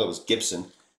playing it. I thought it was Gibson.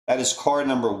 That is card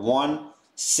number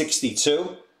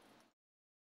 162.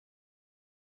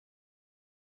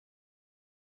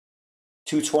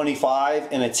 $225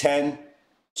 and a 10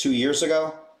 2 years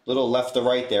ago. Little left to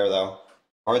right there, though.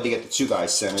 Hard to get the two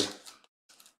guys centered.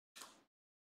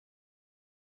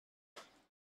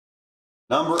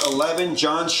 Number 11,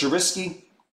 John Shurisky.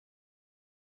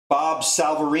 Bob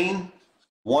Salvarine,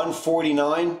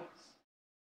 149.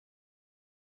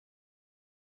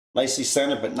 Nicely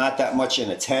centered, but not that much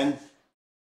in a 10.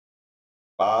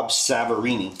 Bob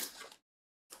Savarini.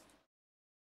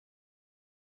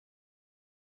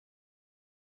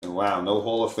 And wow, no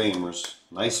Hall of Famers.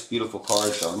 Nice, beautiful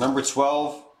card though. Number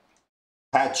 12,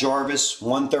 Pat Jarvis,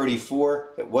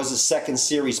 134. It was a second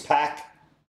series pack.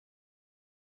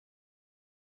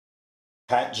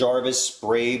 Pat Jarvis,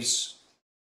 Braves,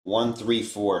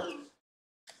 134.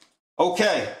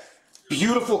 Okay,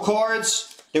 beautiful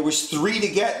cards. There was 3 to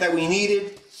get that we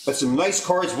needed, but some nice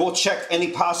cards. We'll check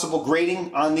any possible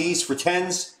grading on these for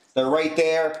 10s. They're right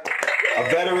there. A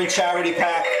veteran charity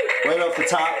pack right off the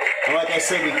top. And like I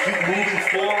said, we keep moving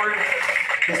forward.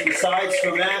 Because besides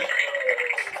from that,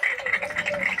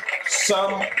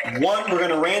 we're going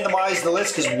to randomize the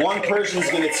list because one person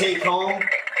is going to take home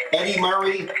Eddie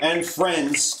Murray and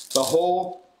friends, the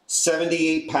whole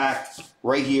 78 pack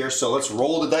right here. So let's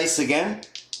roll the dice again.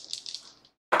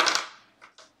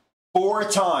 4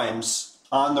 times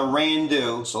on the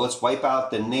Randu. So let's wipe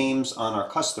out the names on our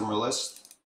customer list.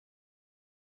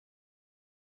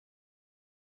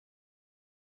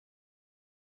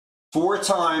 Four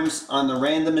times on the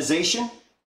randomization.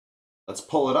 Let's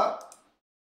pull it up.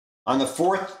 On the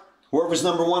 4th, whoever's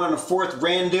number 1 on the 4th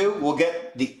Randu will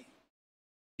get the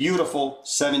beautiful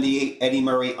 78 Eddie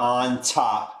Murray on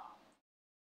top.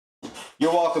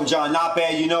 You're welcome, John. Not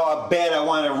bad. You know how bad I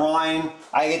want to rhyme.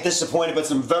 I get disappointed, but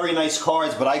some very nice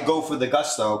cards, but I go for the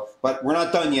gusto. But we're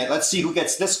not done yet. Let's see who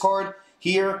gets this card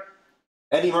here.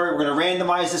 Eddie Murray, we're going to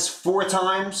randomize this 4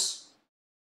 times.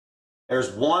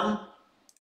 There's 1,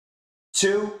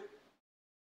 2,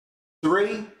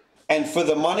 3, and for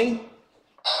the money,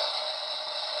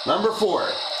 number 4,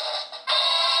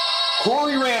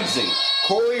 Corey Ramsey.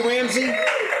 Corey Ramsey,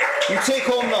 you take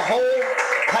home the whole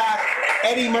pack.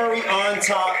 Eddie Murray on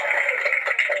top.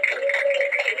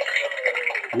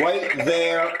 Right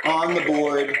there on the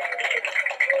board.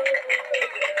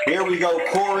 Here we go,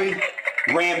 Corey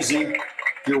Ramsey.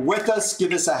 If you're with us,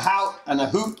 give us a hout and a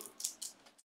hoot.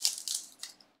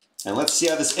 And let's see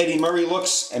how this Eddie Murray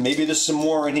looks. And maybe there's some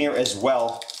more in here as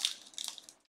well.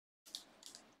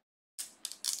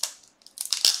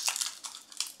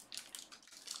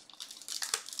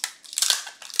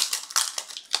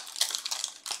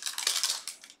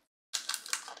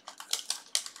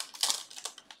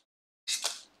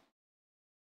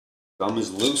 Gum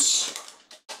is loose.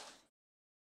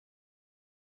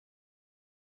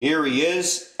 Here he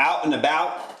is, out and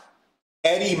about.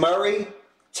 Eddie Murray,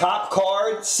 top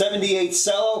card, 78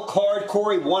 cello, card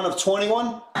Corey, 1 of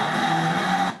 21.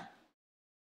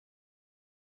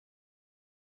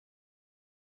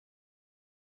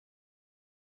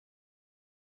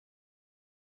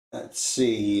 Let's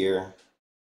see here.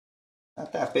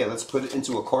 Not that bad. Let's put it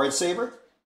into a card saver.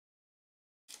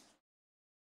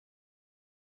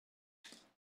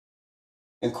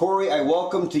 And Corey, I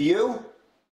welcome to you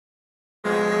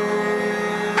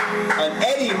an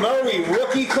Eddie Murray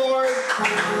rookie card.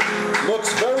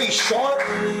 Looks very sharp.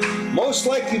 Most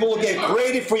likely will get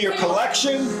graded for your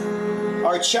collection.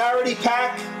 Our charity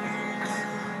pack.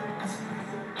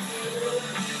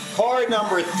 Card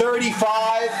number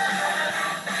 35.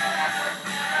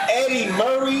 Eddie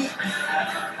Murray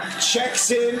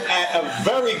checks in at a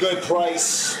very good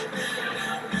price.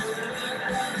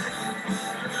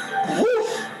 Woo!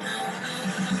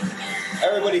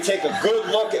 Everybody take a good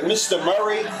look at Mr.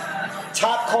 Murray.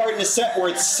 Top card in the set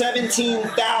worth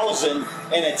 $17,000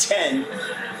 and a 10.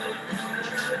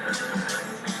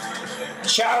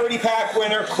 Charity pack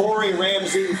winner, Corey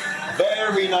Ramsey.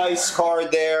 Very nice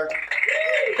card there.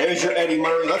 There's your Eddie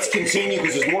Murray. Let's continue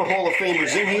because there's more Hall of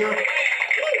Famers in here.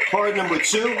 Card number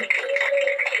 2,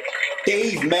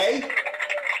 Dave May.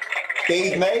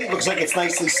 Dave May, looks like it's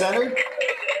nicely centered.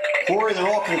 Corey, they're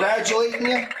all congratulating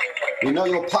you. We know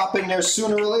you'll pop in there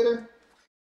sooner or later.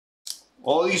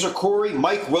 All these are Corey.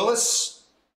 Mike Willis,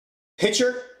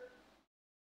 pitcher,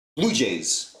 Blue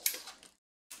Jays.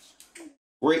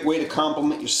 Great way to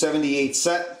compliment your 78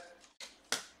 set.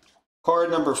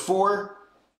 Card number 4,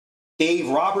 Dave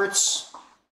Roberts,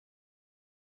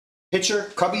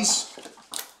 pitcher, Cubbies.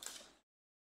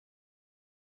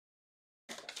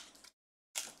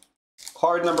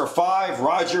 Card number 5,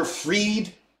 Roger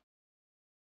Freed.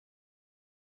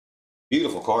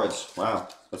 Beautiful cards. Wow.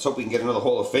 Let's hope we can get another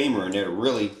Hall of Famer in there to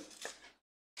really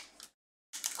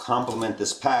complement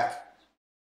this pack.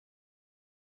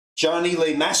 Johnny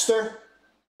LeMaster.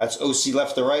 That's OC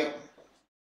left to right.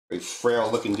 Very frail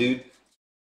looking dude.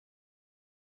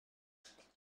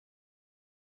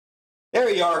 There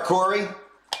you are, Corey.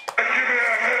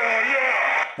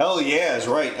 Hell yeah, is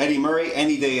right. Eddie Murray,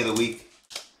 any day of the week.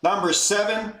 Number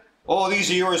 7. All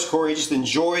these are yours, Corey. Just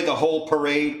enjoy the whole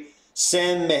parade.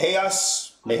 Sam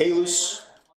Mihalus.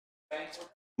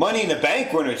 Money in the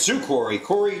Bank winner too, Corey.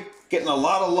 Corey getting a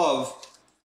lot of love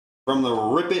from the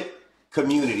Rip It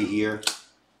community here.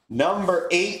 Number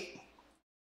 8.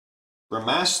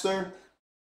 Remaster.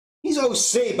 He's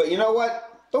OC, but you know what?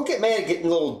 Don't get mad at getting a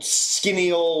little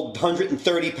skinny old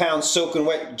 130-pound soaking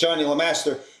wet Johnny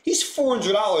LeMaster. He's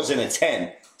 $400 in a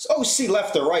 10. It's OC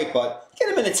left or right, but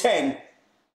get him in a 10. Give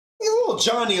a little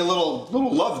Johnny a little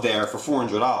love there for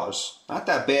 $400. Not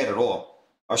that bad at all.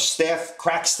 Our staff,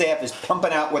 crack staff, is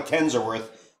pumping out what 10s are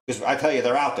worth, because I tell you,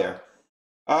 they're out there.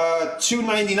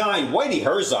 $2.99. Whitey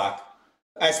Herzog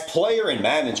as player and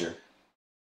manager.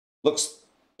 Looks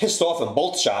pissed off in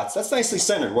both shots. That's nicely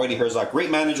centered, Whitey Herzog. Great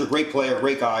manager, great player,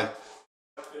 great guy.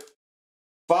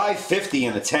 $5.50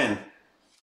 in a 10.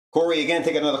 Corey, again,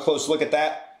 take another close look at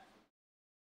that.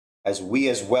 As we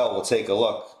as well will take a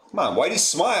look. Come on, Whitey,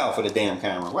 smile for the damn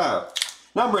camera. Wow.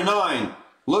 Number 9.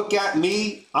 Look at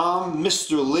me. I'm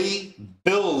Mr. Lee.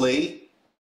 Bill Lee.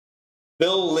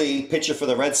 Bill Lee, pitcher for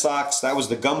the Red Sox. That was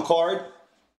the gum card.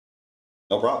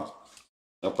 No problem.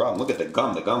 No problem. Look at the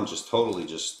gum. The gum just totally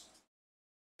just...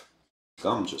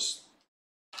 Gum just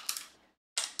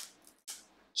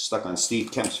stuck on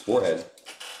Steve Kemp's forehead.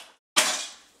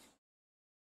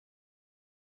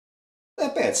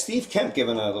 Not bad. Steve Kemp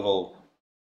giving a little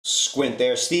squint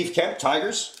there. Steve Kemp,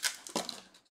 Tigers.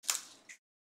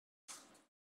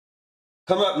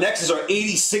 Coming up next is our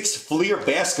 86 Fleer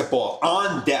basketball.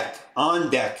 On deck.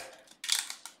 On deck.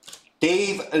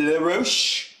 Dave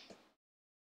LaRoche.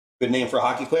 Good name for a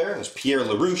hockey player. There's Pierre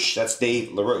LaRouche. That's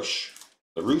Dave LaRoche.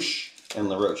 LaRouche and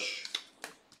LaRoche.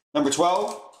 Number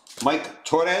 12, Mike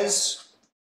Torres.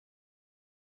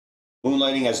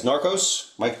 Moonlighting as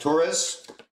Narcos. Mike Torres.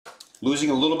 Losing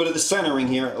a little bit of the centering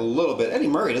here. A little bit. Eddie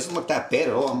Murray doesn't look that bad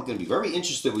at all. I'm going to be very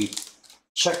interested we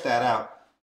check that out.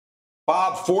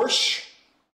 Bob Forsch.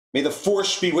 May the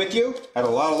Force be with you. Had a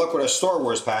lot of luck with our Star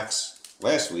Wars packs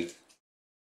last week.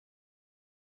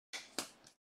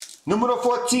 Numero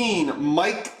 14,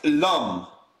 Mike Lum.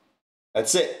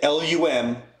 That's it,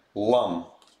 L-U-M, Lum.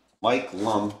 Mike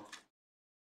Lum.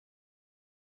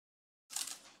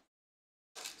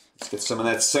 Let's get some of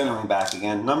that centering back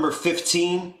again. Number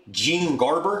 15, Gene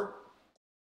Garber.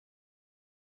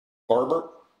 Garber.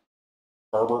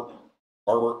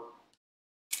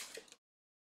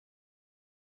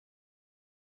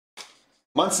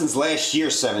 Munson's last year,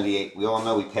 78. We all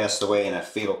know he passed away in a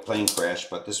fatal plane crash,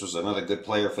 but this was another good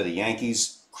player for the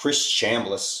Yankees. Chris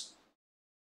Chambliss.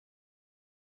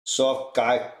 Soft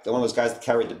guy, one of those guys that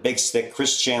carried the big stick.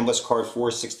 Chris Chambliss, card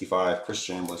 465. Chris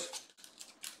Chambliss.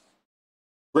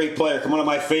 Great player. One of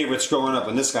my favorites growing up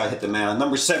when this guy hit the mound.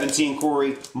 Number 17,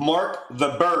 Corey. Mark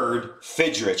the Bird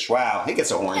Fidrich. Wow, he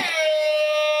gets a horn.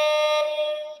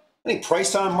 Any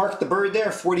price on Mark the Bird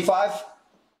there? 45?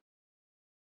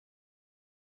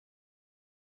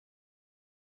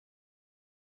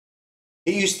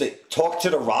 He used to talk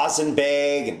to the rosin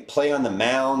bag and play on the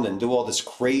mound and do all this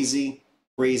crazy,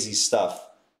 crazy stuff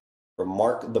for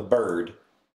Mark the Bird.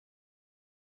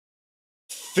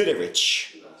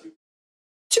 Fidorich.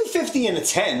 $250 in a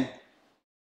 10.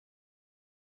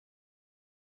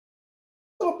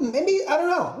 Well, maybe, I don't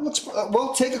know. Let's,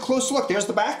 we'll take a close look. There's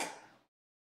the back.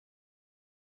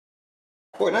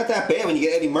 Boy, not that bad when you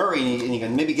get Eddie Murray and you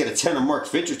can maybe get a 10 of Mark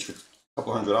Fidrich for a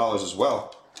couple $100 as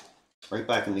well. Right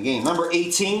back in the game. Number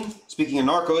 18, speaking of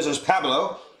Narcos, there's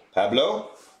Pablo.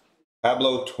 Pablo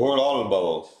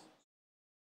Torralbo.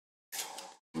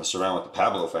 Mess around with the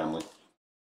Pablo family.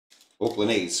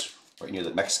 Oakland A's, right near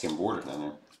the Mexican border down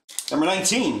there. Number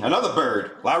 19, another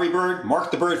Bird. Larry Bird, Mark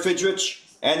the Bird Fidrich,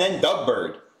 and then Doug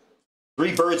Bird.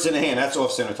 3 birds in a hand. That's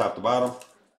off center, top to bottom.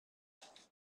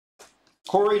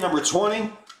 Corey, number 20.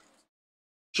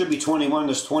 Should be 21.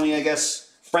 There's 20, I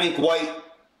guess. Frank White.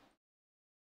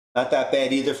 Not that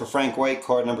bad either for Frank White.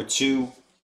 Card number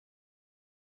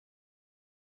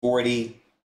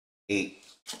 248.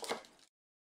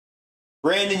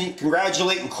 Brandon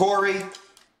congratulating Corey.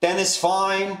 Dennis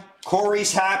fine.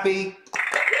 Corey's happy.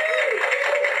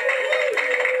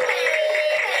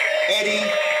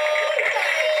 Eddie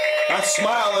not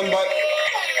smiling, but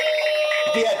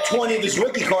if he had 20 of his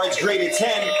rookie cards graded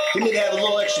 10, he may have a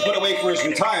little extra put away for his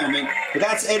retirement. But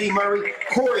that's Eddie Murray.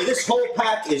 Corey, this whole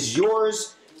pack is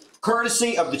yours.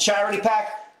 Courtesy of the charity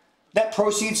pack. That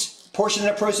proceeds, portion of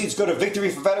that proceeds go to Victory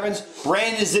for Veterans.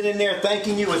 Brandon's in there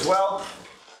thanking you as well.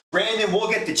 Brandon will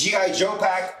get the G.I. Joe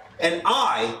pack. And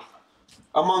I,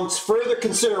 amongst further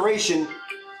consideration,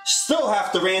 still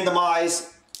have to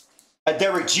randomize a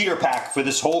Derek Jeter pack for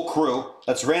this whole crew.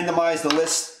 Let's randomize the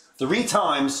list 3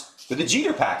 times for the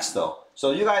Jeter packs, though.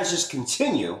 So you guys just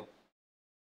continue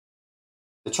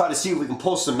to try to see if we can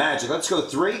pull some magic. Let's go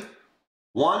 3.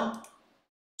 1,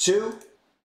 2,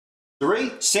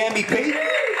 3. Sammy P,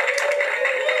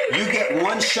 you get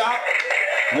 1 shot,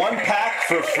 1 pack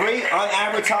for free,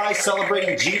 unadvertised,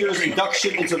 celebrating Jeter's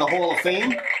induction into the Hall of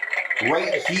Fame.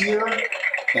 Right here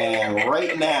and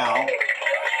right now.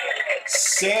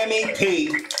 Sammy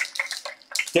P,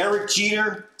 Derek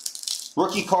Jeter,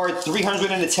 rookie card,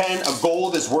 310. A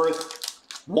gold is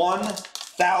worth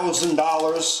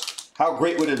 $1,000. How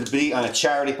great would it be on a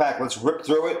charity pack? Let's rip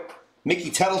through it. Mickey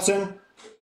Tettleton,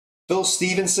 Phil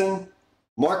Stevenson,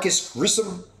 Marcus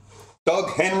Grissom,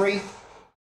 Doug Henry,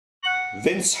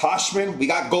 Vince Hoshman. We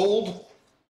got gold.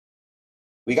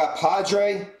 We got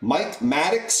Padre, Mike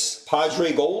Maddox,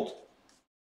 Padre gold.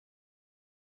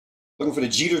 Looking for the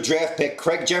Jeter draft pick,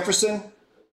 Craig Jefferson,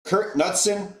 Kurt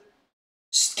Knudsen,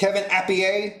 Kevin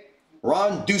Appier,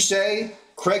 Ron Ducey,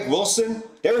 Craig Wilson.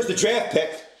 There's the draft pick.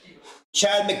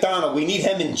 Chad McDonald, we need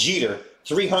him in Jeter.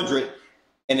 300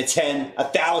 and a 10,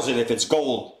 1,000 if it's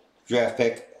gold draft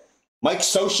pick. Mike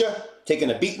Scioscia,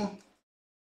 taking a beating.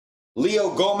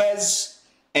 Leo Gomez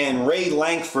and Ray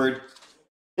Langford.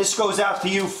 This goes out to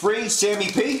you free, Sammy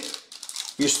P.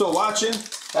 If you're still watching,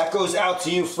 that goes out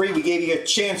to you free. We gave you a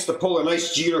chance to pull a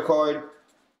nice Jeter card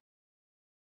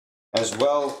as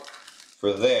well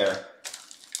for there.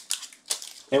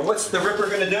 And what's the Ripper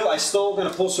going to do? I'm still going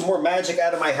to pull some more magic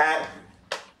out of my hat.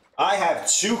 I have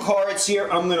 2 cards here.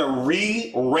 I'm going to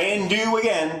re-randu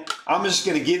again. I'm just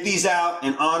going to give these out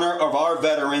in honor of our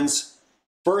veterans.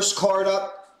 First card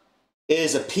up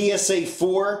is a PSA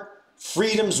 4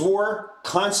 Freedom's War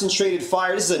Concentrated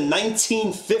Fire. This is a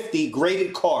 1950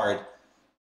 graded card.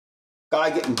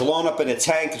 Guy getting blown up in a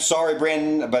tank. Sorry,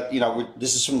 Brandon, but you know,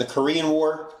 this is from the Korean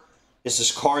War. This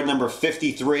is card number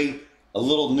 53. A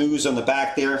little news on the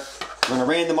back there. We're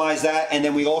going to randomize that. And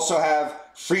then we also have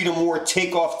Freedom War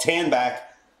Takeoff Tanback.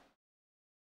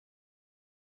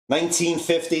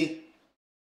 1950.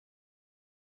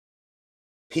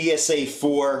 PSA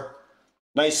 4.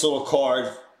 Nice little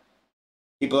card.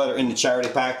 People that are in the charity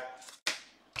pack.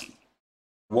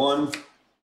 1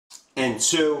 and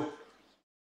 2.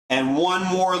 And one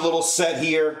more little set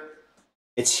here.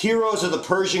 It's Heroes of the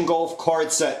Persian Gulf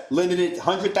card set. Limited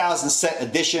 100,000 set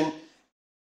edition.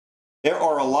 There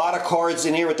are a lot of cards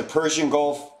in here at the Persian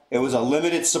Gulf. It was a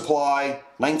limited supply.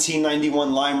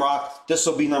 1991 Lime Rock. This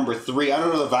will be number 3. I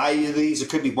don't know the value of these. It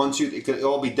could be 1, 2. It could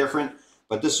all be different.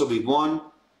 But this will be 1,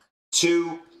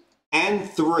 2, and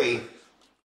 3.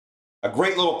 A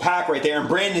great little pack right there. And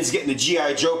Brandon's getting the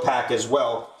G.I. Joe pack as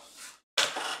well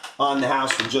on the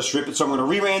house from Just Rip It. So I'm going to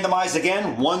re-randomize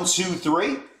again. 1, 2,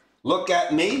 3. Look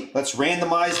at me. Let's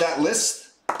randomize that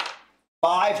list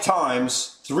 5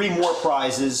 times. 3 more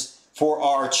prizes for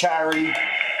our charity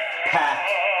pack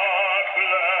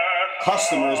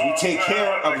customers. We take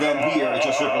care of them here at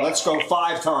Just Rip It. Let's go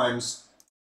 5 times.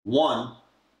 1,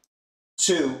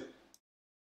 2,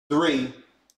 3,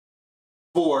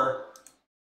 4,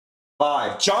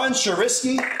 5. John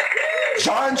Sharisky.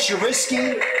 John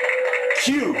Sharisky.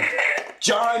 Q.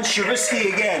 John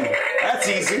Sharisky again. That's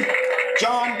easy.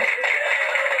 John,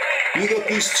 you get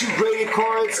these 2 graded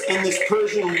cards in this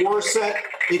Persian War set.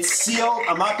 It's sealed.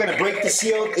 I'm not going to break the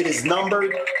seal. It is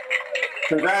numbered.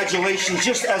 Congratulations.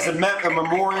 Just as a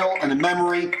memorial and a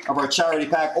memory of our charity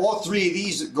pack. All 3 of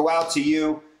these go out to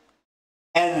you.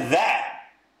 And that,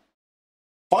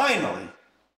 finally,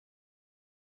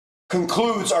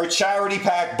 concludes our charity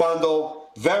pack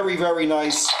bundle. Very, very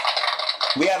nice.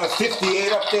 We have a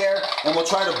 58 up there, and we'll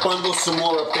try to bundle some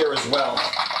more up there as well.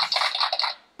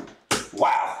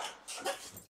 Wow.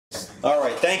 All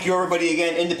right, thank you everybody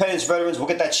again. Independence Veterans, we'll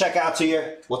get that check out to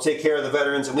you. We'll take care of the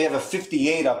veterans. And we have a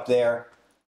 58 up there,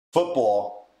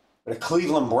 football, with a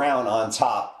Cleveland Brown on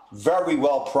top. Very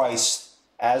well priced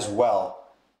as well.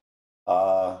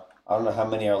 I don't know how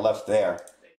many are left there.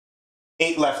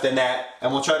 8 left in that,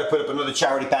 and we'll try to put up another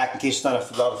charity pack in case it's not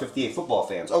a lot of 58 football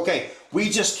fans. Okay,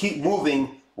 we just keep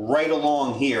moving right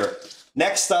along here.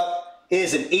 Next up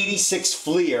is an 86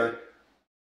 Fleer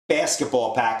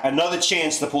basketball pack. Another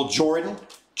chance to pull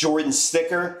Jordan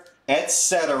sticker,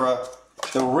 etc.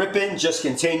 The ripping just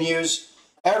continues.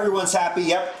 Everyone's happy.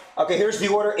 Yep. Okay, here's the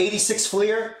order. 86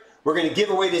 Fleer. We're going to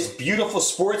give away this beautiful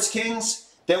Sports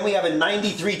Kings. Then we have a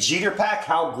 93 Jeter pack.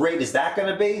 How great is that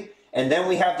going to be? And then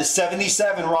we have the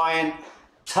 77, Ryan,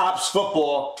 Topps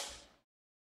football.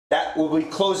 That will be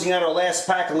closing out our last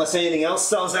pack unless anything else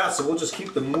sells out. So we'll just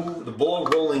keep the ball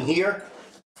rolling here.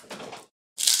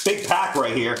 Big pack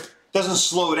right here. Doesn't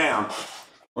slow down.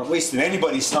 We're not wasting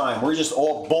anybody's time. We're just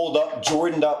all bulled up,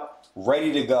 Jordaned up,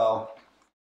 ready to go.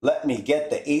 Let me get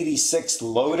the 86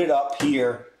 loaded up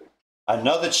here.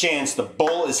 Another chance. The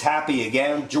bull is happy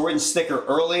again. Jordan sticker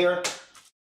earlier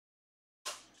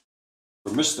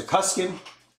for Mr. Cuskin.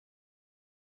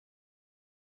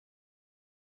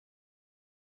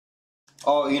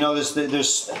 Oh, you know,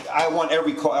 I want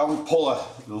every card. I want to pull a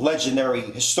legendary,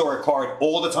 historic card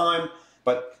all the time,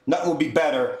 but nothing would be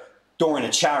better during a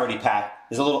charity pack.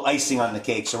 There's a little icing on the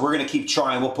cake, so we're going to keep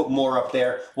trying. We'll put more up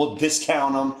there. We'll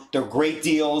discount them. They're great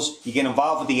deals. You get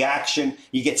involved with the action.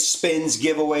 You get spins,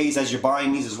 giveaways as you're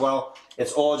buying these as well.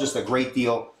 It's all just a great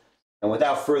deal. And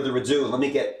without further ado, let me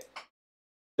get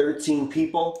 13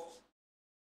 people.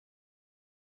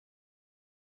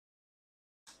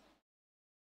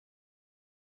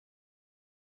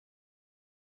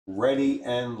 Ready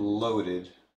and loaded.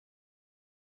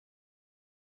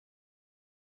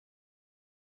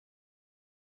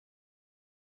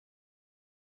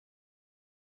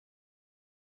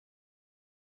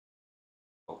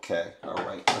 Okay, all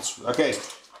right. Okay,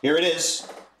 here it is.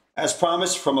 As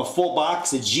promised, from a full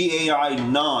box, the GAI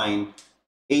 9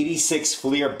 86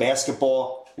 Fleer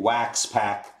Basketball Wax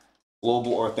Pack.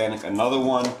 Global Authentic. Another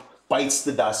one bites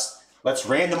the dust. Let's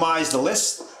randomize the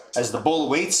list as the bull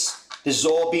awaits. This is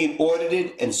all being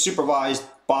audited and supervised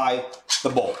by the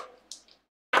bull.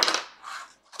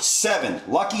 7.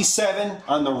 Lucky 7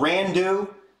 on the Randu.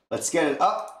 Let's get it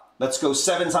up. Let's go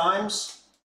 7 times.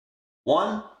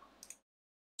 1,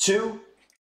 2,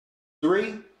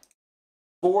 3,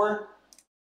 4,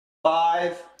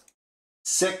 5,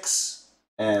 6,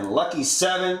 and lucky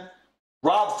 7.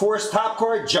 Rob Force top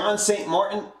card, John St.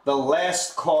 Martin, the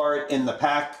last card in the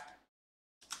pack.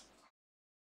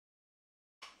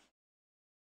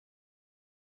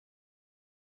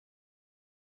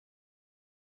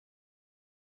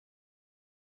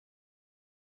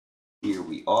 Here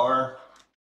we are.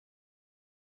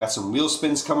 Got some wheel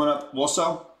spins coming up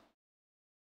also.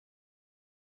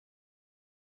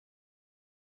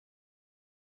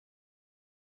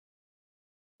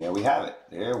 There we have it.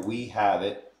 There we have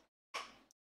it.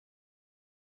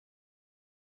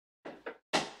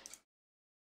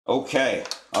 Okay.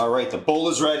 All right. The bull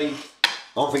is ready.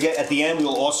 Don't forget, at the end, we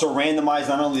will also randomize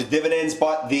not only the dividends,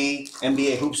 but the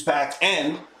NBA Hoops pack.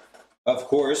 And, of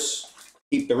course,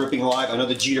 keep the ripping alive.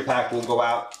 Another Jeter pack will go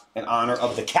out in honor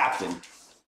of the captain.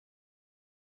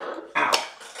 Ow.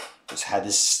 Just had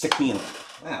this stick me in.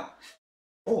 Wow.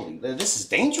 Holy, this is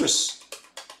dangerous.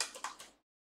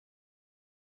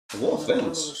 All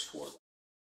things.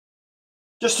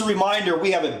 Just a reminder,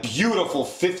 we have a beautiful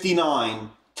 59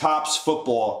 Topps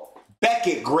Football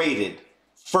Beckett graded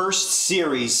first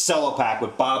series cello pack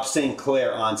with Bob St.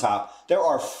 Clair on top. There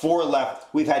are 4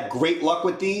 left. We've had great luck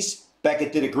with these.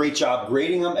 Beckett did a great job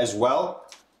grading them as well.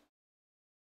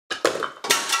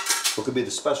 What could be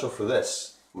the special for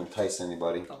this? I'm gonna entice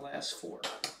anybody. The last 4.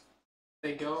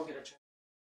 They go, get a check.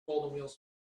 Golden wheels.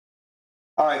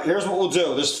 All right, here's what we'll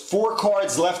do. There's 4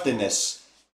 cards left in this.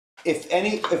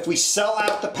 If we sell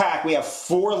out the pack, we have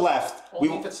 4 left.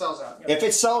 Only if it sells out. Yep. If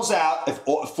it sells out, if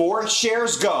 4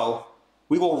 shares go,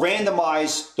 we will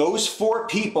randomize those 4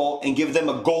 people and give them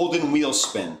a golden wheel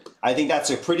spin. I think that's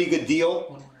a pretty good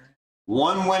deal.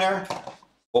 One winner.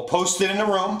 We'll post it in the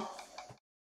room.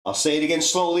 I'll say it again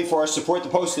slowly for our support to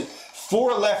post it.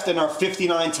 4 left in our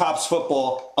 59 Topps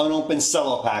Football unopened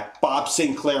cello pack. Bob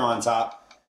St. Clair on top.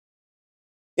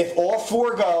 If all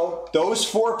 4 go, those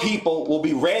 4 people will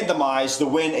be randomized to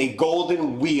win a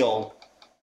golden wheel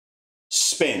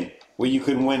spin where you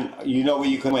can win, where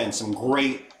you can win some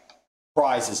great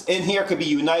prizes. In here could be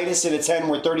Unitas in a 10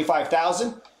 worth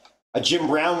 $35,000, a Jim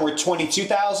Brown worth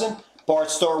 $22,000,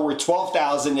 Bart Starr worth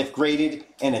 $12,000 if graded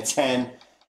in a 10.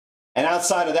 And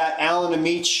outside of that, Alan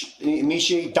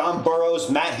Amici, Don Burrows,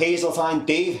 Matt Hazeltine,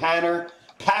 Dave Hanner,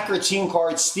 Packer team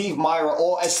cards, Steve Myra,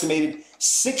 all estimated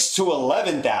 $6,000 to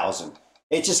 $11,000.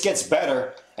 It just gets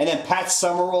better. And then Pat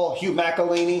Summerall, Hugh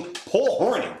McElhaney, Paul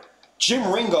Horning,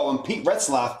 Jim Ringo, and Pete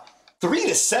Retzlaff, $3,000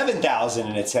 to $7,000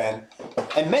 in a 10.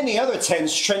 And many other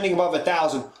 10s trending above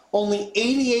 1,000. Only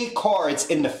 88 cards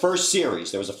in the first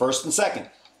series. There was a first and second.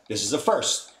 This is a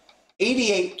first.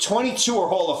 88, 22 are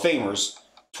Hall of Famers.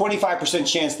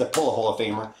 25% chance to pull a Hall of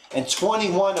Famer. And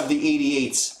 21 of the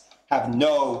 88s have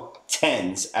no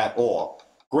 10s at all.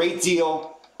 Great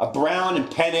deal. A Brown and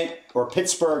pennant or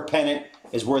Pittsburgh pennant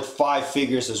is worth 5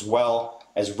 figures as well,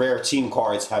 as rare team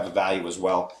cards have a value as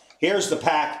well. Here's the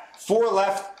pack. 4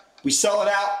 left. We sell it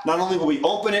out. Not only will we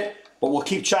open it, but we'll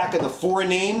keep track of the 4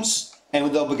 names,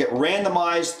 and they'll get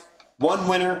randomized. 1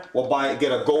 winner will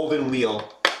get a golden wheel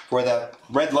for the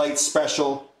red light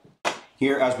special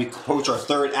here as we approach our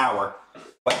third hour.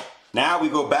 But now we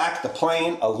go back to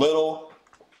playing a little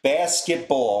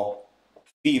basketball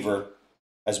fever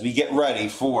as we get ready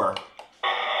for,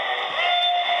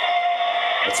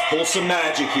 let's pull some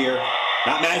magic here.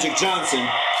 Not Magic Johnson,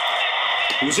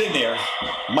 who's in there,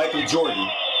 Michael Jordan.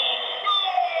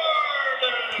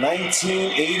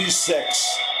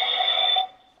 1986.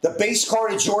 The base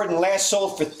card of Jordan last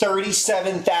sold for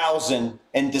 $37,000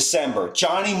 in December.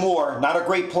 Johnny Moore, not a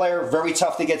great player, very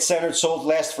tough to get centered, sold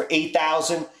last for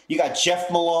 $8,000. You got Jeff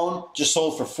Malone, just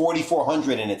sold for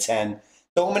 $4,400 in a 10.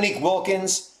 Dominique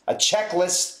Wilkins, a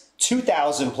checklist,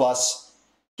 $2,000 plus.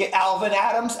 Get Alvin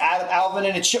Adams, Alvin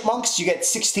and the Chipmunks, you get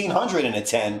 $1,600 in a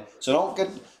 10. So don't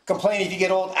complain if you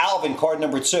get old Alvin, card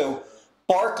number 2.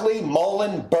 Barkley,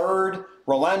 Nolan, Bird,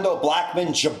 Rolando Blackman,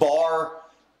 Jabbar,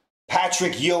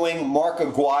 Patrick Ewing, Mark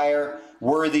Aguirre,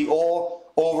 Worthy,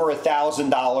 all over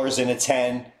 $1,000 in a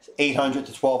 10, $800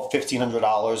 to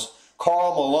 $1,500.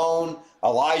 Karl Malone,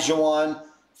 Elijah Wan,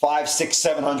 $500,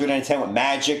 $600, $700 in a 10 with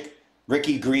Magic,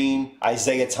 Ricky Green,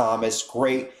 Isaiah Thomas,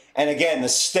 great. And again, the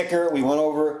sticker, we went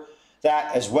over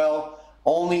that as well.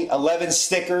 Only 11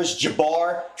 stickers.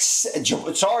 Jabbar,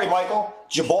 sorry, Michael.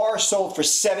 Jabbar sold for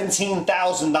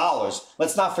 $17,000.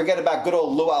 Let's not forget about good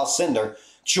old Lou Alcindor.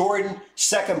 Jordan,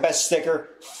 second best sticker,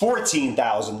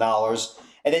 $14,000.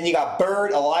 And then you got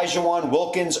Bird, Elijah Wan,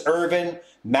 Wilkins, Irvin,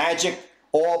 Magic,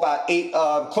 all about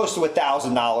close to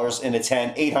 $1,000 in a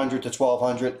 10, $800 to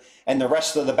 $1,200. And the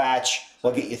rest of the batch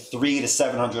will get you $300 to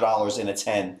 $700 in a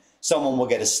 10. Someone will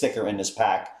get a sticker in this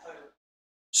pack.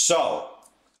 So,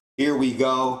 here we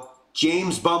go.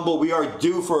 James Bumble, we are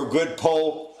due for a good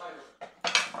pull.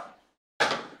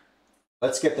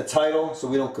 Let's get the title so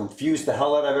we don't confuse the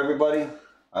hell out of everybody.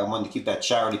 I wanted to keep that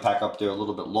charity pack up there a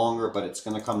little bit longer, but it's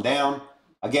going to come down.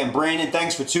 Again, Brandon,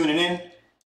 thanks for tuning in.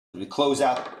 We close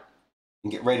out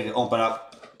and get ready to open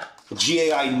up the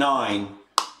GAI 9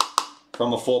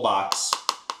 from a full box.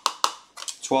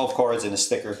 12 cards and a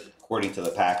sticker, according to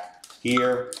the pack.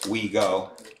 Here we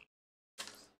go.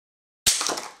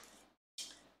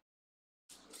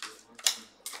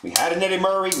 We had an Eddie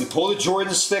Murray. We pulled a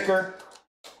Jordan sticker.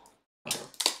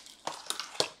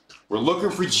 We're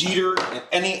looking for Jeter in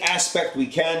any aspect we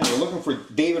can. We're looking for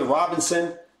David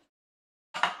Robinson.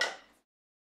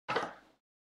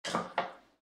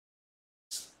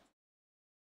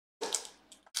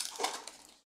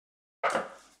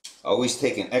 Always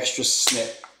take an extra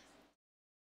snip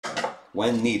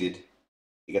when needed.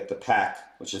 You get the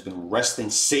pack, which has been resting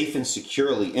safe and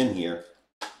securely in here.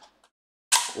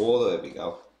 Oh, there we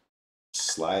go.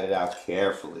 Slide it out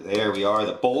carefully. There we are.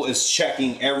 The bolt is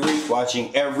checking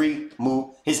watching every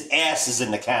move. His ass is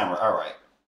in the camera. All right.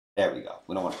 There we go.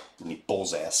 We don't want to need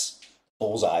bull's ass.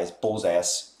 Bull's eyes, bull's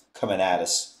ass coming at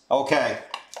us. Okay.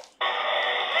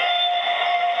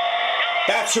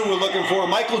 That's who we're looking for.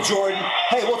 Michael Jordan.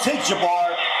 Hey, we'll take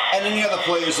Jabbar and any other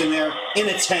players in there in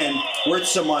a 10. Worth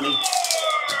some money.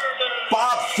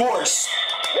 Bob Force.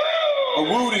 A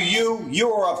woo to you.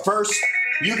 You are up first.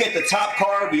 You get the top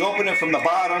card. We open it from the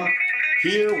bottom.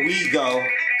 Here we go.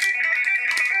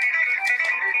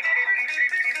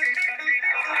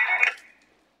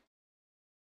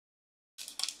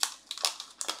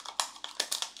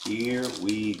 Here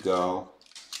we go.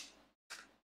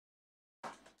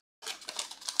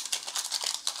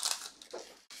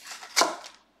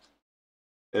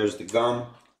 There's the gum.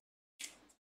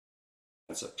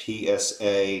 That's a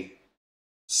PSA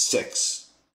 6.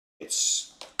 It's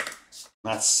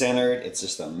not centered, it's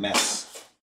just a mess.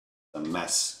 A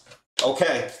mess.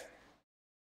 Okay.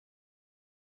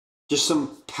 Just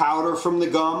some powder from the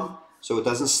gum so it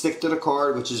doesn't stick to the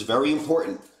card, which is very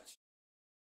important.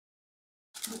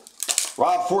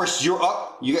 Rob Force, you're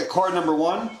up. You get card number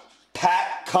 1.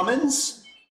 Pat Cummins.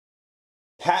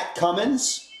 Pat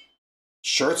Cummins.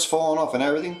 Shirt's falling off and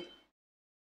everything.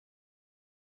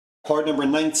 Card number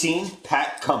 19,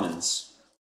 Pat Cummins.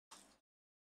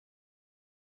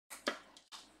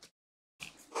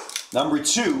 Number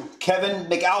 2, Kevin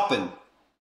McAlpin.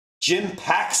 Jim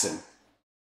Paxson.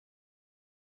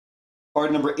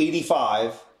 Card number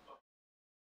 85,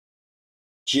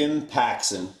 Jim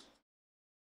Paxson.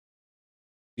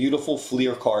 Beautiful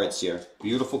Fleer cards here.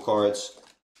 Beautiful cards.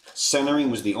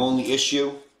 Centering was the only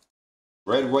issue.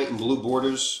 Red, white, and blue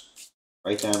borders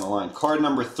right down the line. Card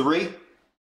number 3,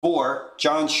 for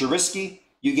John Sharisky,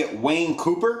 you get Wayne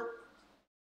Cooper.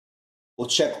 We'll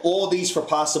check all these for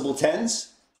possible 10s.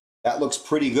 That looks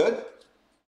pretty good.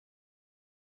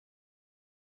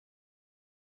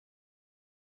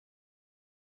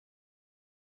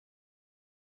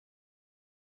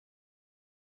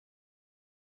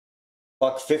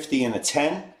 $150 and a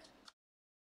 10.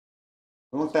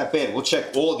 Don't look that bad. We'll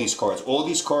check all of these cards. All of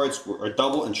these cards are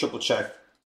double and triple checked.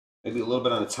 Maybe a little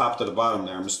bit on the top to the bottom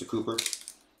there, Mr. Cooper.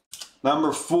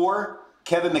 Number 4,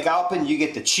 Kevin McAlpin. You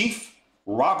get the Chief.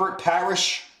 Robert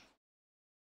Parrish.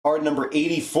 Card number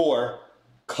 84.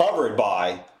 Covered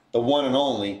by the one and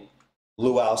only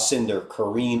Lou Alcindor,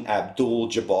 Kareem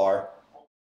Abdul-Jabbar.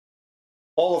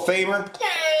 Hall of Famer.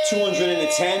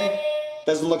 210.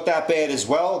 Doesn't look that bad as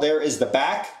well. There is the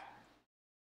back.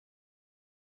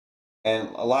 And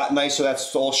a lot nicer.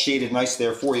 That's all shaded nice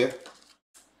there for you.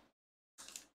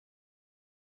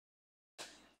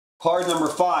 Card number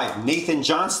 5, Nathan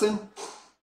Johnston.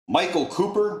 Michael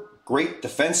Cooper, great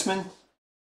defenseman.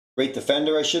 Great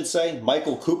defender, I should say.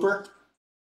 Michael Cooper.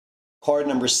 Card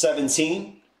number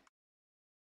 17.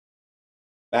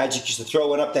 Magic used to throw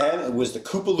one up to him. It was the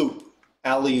Koopaloop,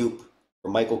 alley-oop for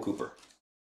Michael Cooper.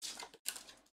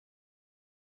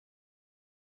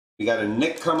 We got a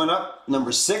Nick coming up,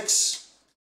 number 6.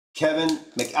 Kevin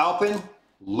McAlpin.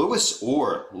 Louis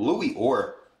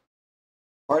Orr.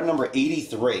 Card number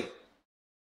 83.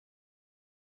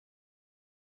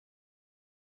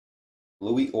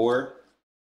 Louis Orr.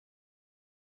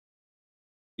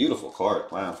 Beautiful card.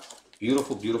 Wow.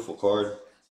 Beautiful, beautiful card.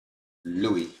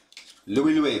 Louis.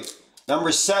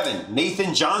 Number 7,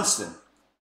 Nathan Johnston.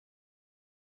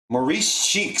 Maurice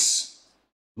Cheeks.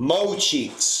 Mo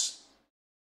Cheeks.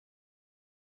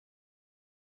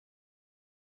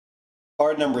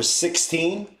 Card number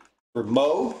 16 for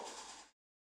Mo.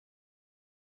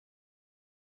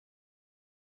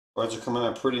 Cards are coming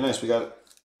out pretty nice. We got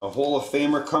a Hall of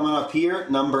Famer coming up here.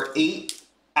 Number 8,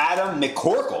 Adam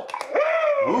McCorkle.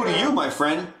 Woo to you, my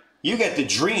friend. You get the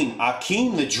Dream.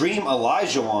 Akeem the Dream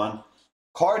Olajuwon.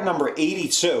 Card number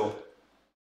 82.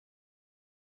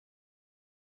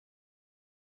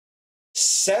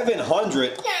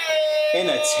 710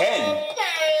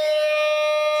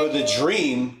 for the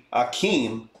Dream.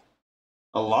 Akeem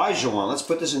Olajuwon. Let's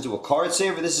put this into a card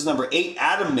saver. This is number 8,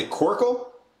 Adam McCorkle.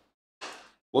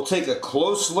 We'll take a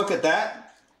close look at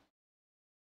that.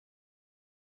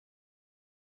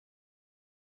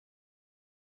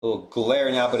 A little glare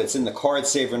now, but it's in the card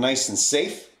saver nice and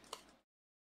safe.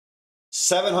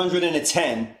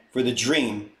 710 for the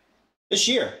Dream this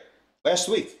year, last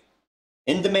week.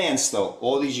 In demand still,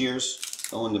 all these years,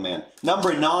 still in demand.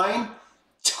 Number 9,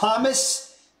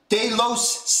 Thomas De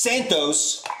Los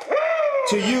Santos.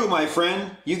 To you, my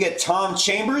friend, you get Tom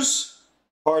Chambers.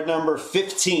 Card number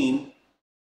 15,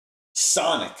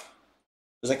 Sonic.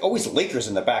 There's like always Lakers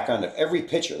in the background of every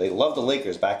picture. They loved the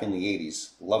Lakers back in the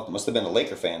 80s. Loved them. Must have been a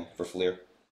Laker fan for Fleer.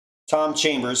 Tom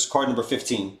Chambers, card number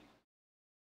 15.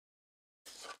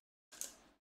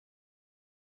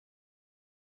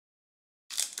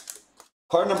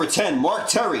 Card number 10, Mark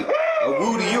Terry. A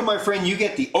woo to you, my friend. You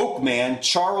get the Oak Man,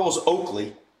 Charles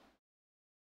Oakley.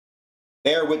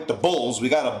 There with the Bulls. We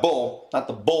got a Bull. Not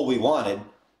the Bull we wanted,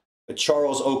 but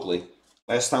Charles Oakley.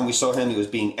 Last time we saw him, he was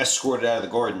being escorted out of the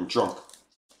garden drunk.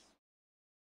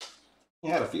 He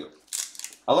had a few.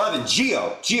 11,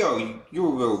 Gio. Gio, you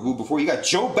were woo before. You got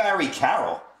Joe Barry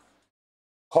Carroll.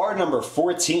 Card number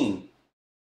 14.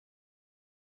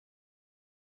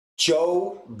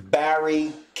 Joe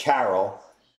Barry Carroll.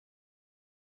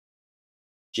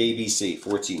 JBC,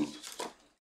 14.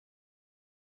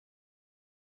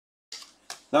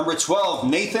 Number 12,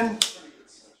 Nathan.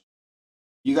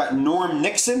 You got Norm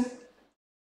Nixon.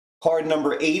 Card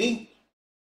number 80.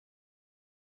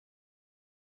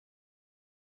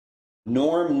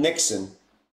 Norm Nixon.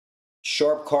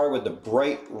 Sharp card with the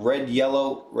bright red,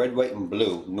 yellow, red, white, and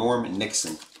blue. Norm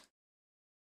Nixon.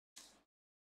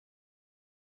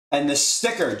 And the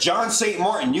sticker, John St.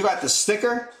 Martin. You got the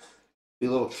sticker. Be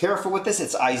a little careful with this.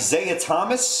 It's Isaiah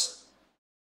Thomas.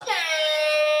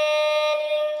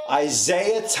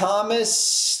 Isaiah Thomas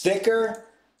sticker.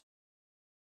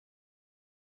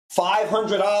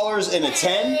 $500 in a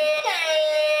 10.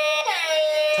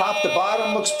 Top to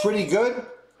bottom looks pretty good.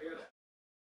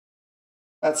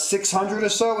 That's 600 or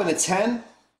so in a 10.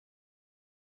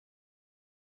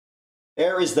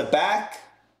 There is the back.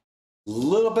 A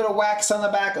little bit of wax on the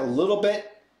back, a little bit.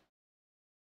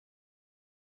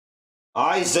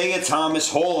 Isaiah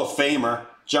Thomas, Hall of Famer.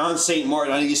 John St.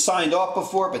 Martin. I know you signed off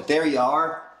before, but there you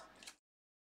are.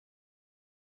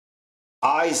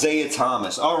 Isaiah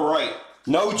Thomas. All right.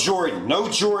 No Jordan. No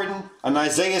Jordan. An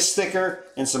Isaiah sticker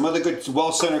and some other good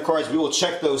well-centered cards. We will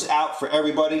check those out for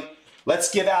everybody.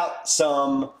 Let's give out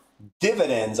some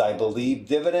dividends, I believe.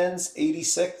 Dividends,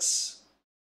 86.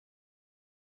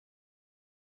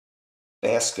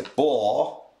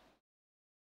 Basketball.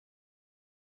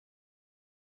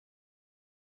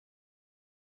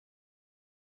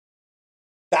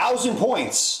 1,000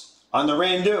 points. On the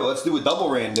Randu, let's do a double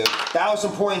Randu.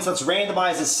 1,000 points, let's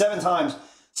randomize it 7 times.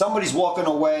 Somebody's walking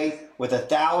away with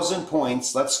 1,000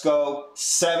 points. Let's go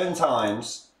 7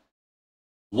 times.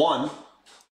 1,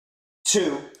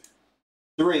 2,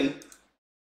 3,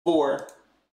 4,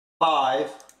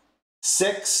 5,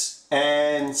 6,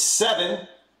 and 7.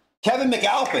 Kevin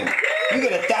McAlpin, you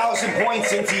get 1,000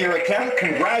 points into your account.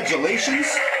 Congratulations.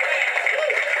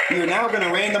 We are now going to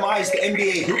randomize the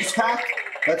NBA Hoops pack.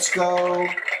 Let's go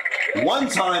 1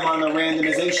 time on the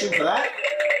randomization for that.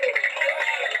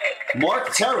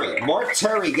 Mark Terry. Mark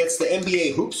Terry gets the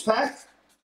NBA Hoops pack.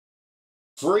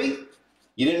 Free.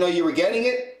 You didn't know you were getting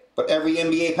it, but every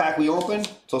NBA pack we open,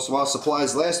 till while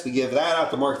supplies last, we give that out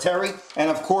to Mark Terry. And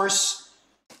of course,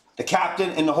 the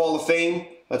captain in the Hall of Fame.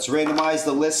 Let's randomize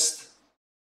the list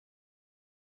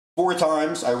 4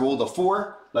 times. I rolled a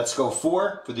 4. Let's go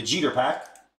 4 for the Jeter pack.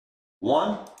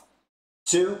 1,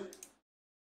 2,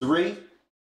 3,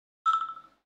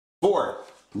 4.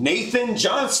 Nathan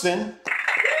Johnston.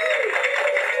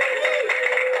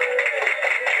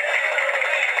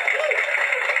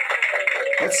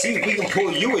 Let's see if we can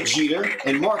pull you a Jeter.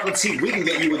 And Mark, let's see if we can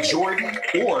get you a Jordan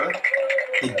or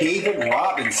a David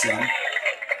Robinson.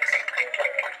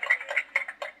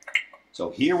 So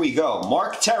here we go.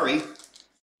 Mark Terry,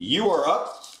 you are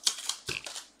up.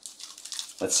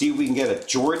 Let's see if we can get a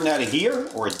Jordan out of here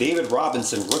or a David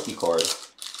Robinson rookie card.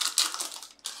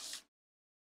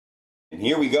 And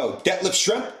here we go. Detlef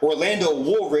Schrempf, Orlando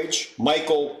Woolridge,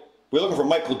 Michael. We're looking for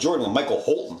Michael Jordan with Michael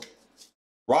Holton.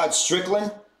 Rod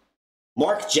Strickland,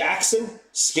 Mark Jackson,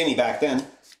 skinny back then.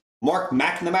 Mark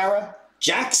McNamara,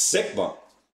 Jack Sikma,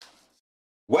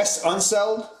 Wes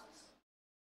Unseld,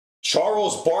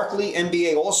 Charles Barkley,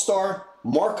 NBA All-Star,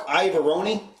 Mark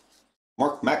Ivaroni,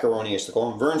 Mark Macaroni, I used to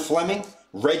call him, Vern Fleming,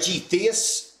 Reggie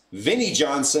Theus, Vinnie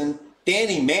Johnson,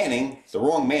 Danny Manning, the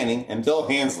wrong Manning, and Bill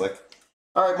Hanslick.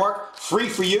 All right, Mark, free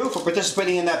for you for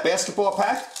participating in that basketball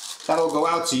pack. That'll go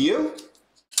out to you.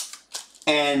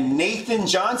 And Nathan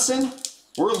Johnson,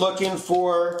 we're looking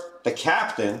for the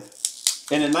captain.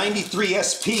 In a 93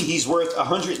 SP, he's worth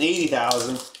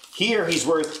 $180,000. Here, he's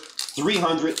worth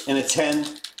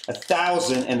 $310,000,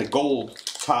 $1,000, and the gold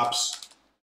tops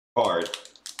card.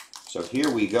 So here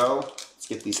we go. Let's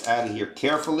get these out of here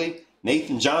carefully.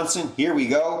 Nathan Johnson, here we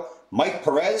go. Mike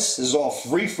Perez, this is all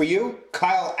free for you.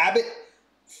 Kyle Abbott,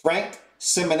 Frank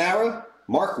Simonara,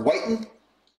 Mark Whiten,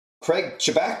 Craig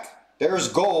Chebak. There's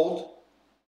gold.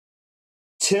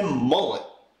 Tim Mullet,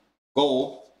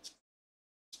 gold.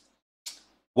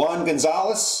 Juan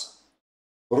Gonzalez,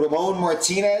 Ramon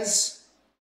Martinez,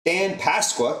 Dan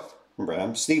Pasqua, remember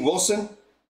him, Steve Wilson,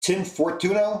 Tim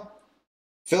Fortuno,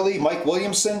 Philly, Mike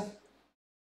Williamson,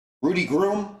 Rudy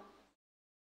Groom,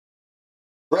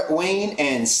 Brett Wayne,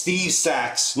 and Steve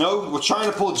Sachs. No, we're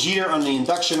trying to pull Jeter on the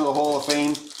induction of the Hall of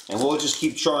Fame, and we'll just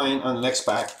keep trying on the next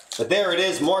pack. But there it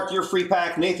is. Mark, your free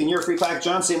pack. Nathan, your free pack.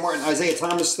 John St. Martin, Isaiah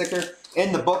Thomas sticker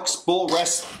in the books. Bull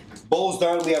rest. Bull's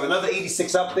done. We have another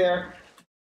 86 up there.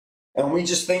 And we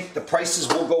just think the prices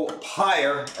will go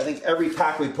higher, I think, every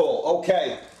pack we pull.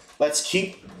 Okay, let's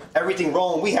keep everything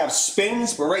rolling. We have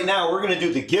spins, but right now we're going to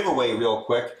do the giveaway real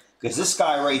quick because this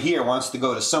guy right here wants to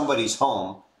go to somebody's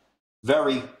home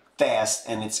very fast,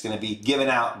 and it's going to be given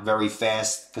out very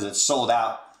fast because it's sold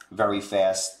out very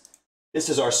fast. This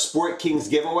is our Sport Kings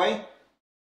giveaway.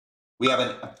 We have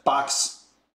a box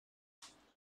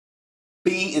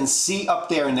B and C up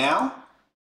there now.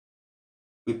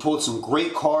 We pulled some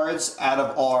great cards out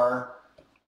of our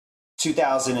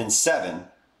 2007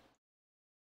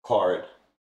 card.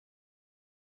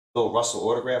 Bill Russell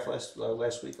autograph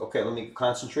last week. Okay, let me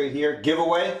concentrate here.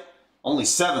 Giveaway, only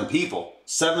 7 people.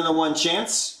 7 to 1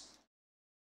 chance.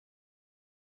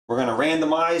 We're going to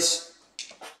randomize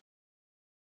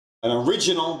an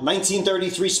original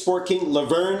 1933 Sport King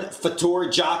Laverne Fator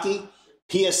jockey.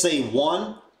 PSA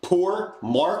 1, poor,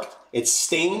 marked. It's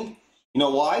stained. You know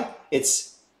why? It's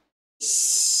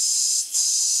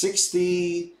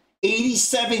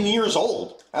 87 years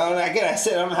old. Again, I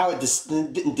said I don't know how it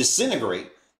didn't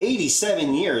disintegrate.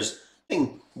 87 years.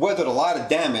 Thing weathered a lot of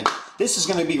damage. This is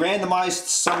going to be randomized to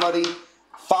somebody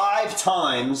 5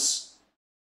 times.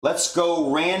 Let's go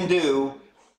Randu.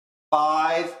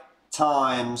 5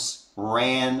 times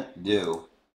Randu.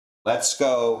 Let's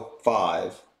go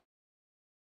 5.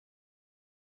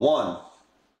 1,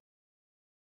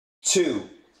 2,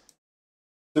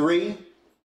 3,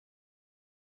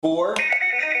 4,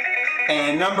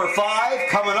 and number 5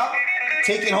 coming up,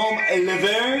 taking home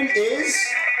Laverne is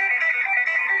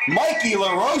Mikey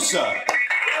LaRosa.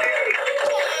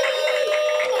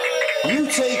 You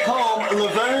take home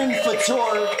Laverne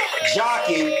Fator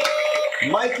jockey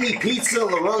Mikey Pizza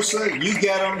La Rosa, you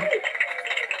get him.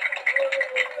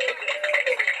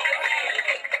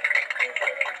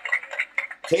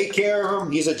 Take care of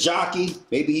him. He's a jockey.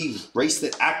 Maybe he raced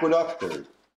at Aqueduct or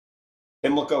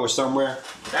Pimlico or somewhere.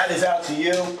 That is out to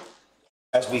you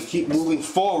as we keep moving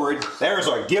forward. There's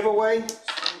our giveaway.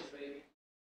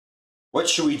 What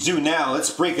should we do now? Let's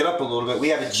break it up a little bit. We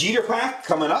have a Jeter pack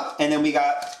coming up, and then we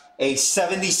got a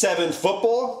 77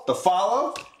 football to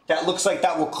follow. That looks like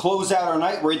that will close out our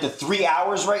night. We're into 3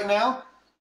 hours right now.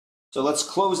 So let's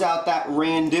close out that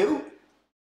Randu.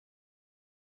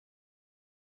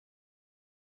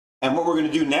 And what we're going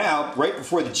to do now, right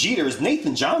before the Jeter, is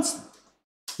Nathan Johnson.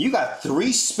 You got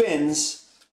 3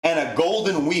 spins and a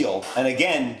golden wheel. And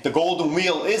again, the golden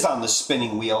wheel is on the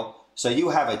spinning wheel. So you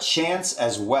have a chance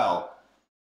as well.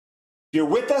 If you're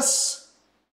with us,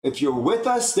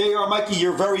 there you are, Mikey.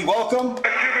 You're very welcome.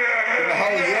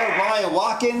 Hell yeah, Ryan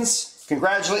Watkins,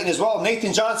 congratulating as well.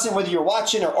 Nathan Johnson, whether you're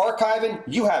watching or archiving,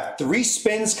 you have 3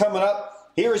 spins coming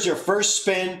up. Here is your first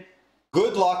spin.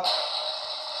 Good luck.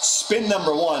 Spin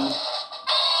number 1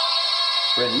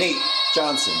 for Nate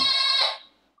Johnson.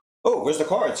 Oh, where's the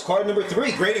cards? Card number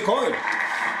 3, graded card.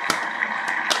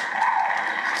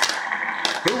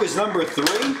 Who is number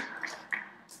 3?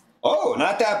 Oh,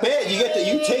 not that bad.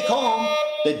 You take home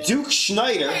the Duke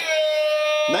Schneider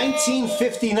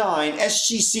 1959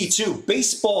 SGC2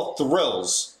 Baseball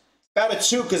Thrills. Got a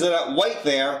 2 because of that white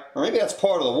there, or maybe that's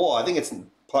part of the wall. I think it's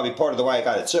probably part of the way I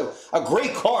got it too. A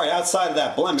great card outside of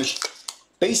that blemish.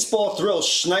 Baseball Thrills,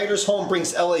 Schneider's home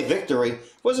brings LA victory. If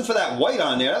it wasn't for that white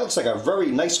on there, that looks like a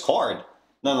very nice card.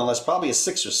 Nonetheless, probably a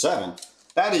 6 or 7.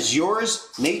 That is yours,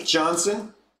 Nate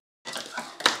Johnson.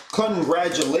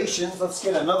 Congratulations. Let's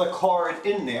get another card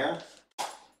in there.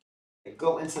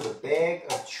 Go into the bag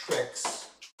of tricks.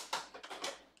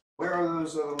 Where are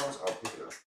those other ones? I'll pick it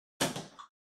up.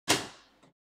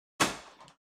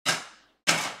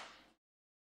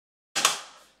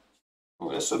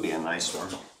 Oh, this would be a nice one.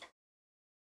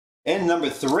 And number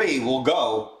 3 will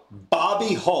go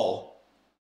Bobby Hull.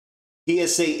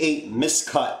 PSA 8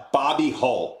 miscut Bobby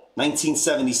Hull.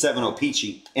 1977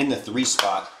 O-Pee-Chee in the 3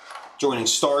 spot. Joining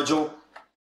Stargell,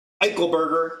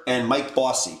 Eichelberger, and Mike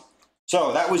Bossy.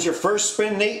 So that was your first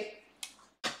spin, Nate.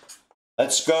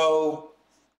 Let's go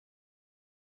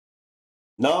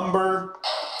number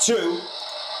 2.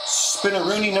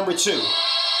 Spinaroonie number 2.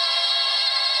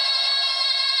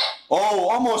 Oh,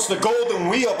 almost the golden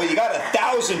wheel, but you got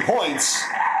 1,000 points.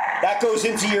 That goes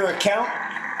into your account.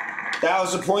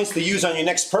 1,000 points to use on your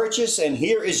next purchase. And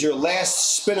here is your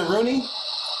last Spinaroonie.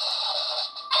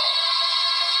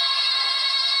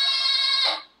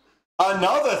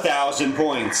 Another 1,000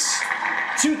 points.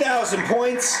 2,000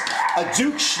 points, a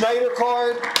Duke Schneider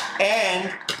card,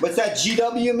 and what's that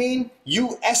GW mean?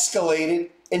 You escalated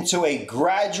into a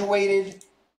graduated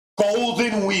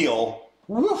golden wheel.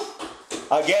 Woof.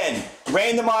 Again,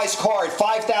 randomized card,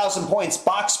 5,000 points,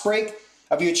 box break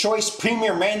of your choice,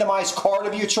 premium randomized card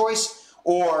of your choice,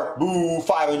 or boo,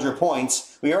 500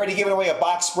 points. We already given away a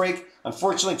box break.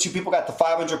 Unfortunately, 2 people got the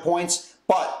 500 points,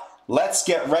 but let's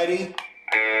get ready.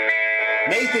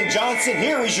 Nathan Johnson,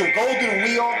 here is your golden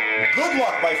wheel. Good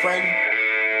luck, my friend.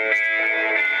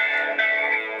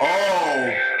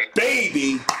 Oh,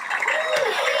 baby.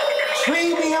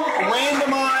 Premium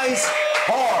randomized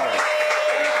card.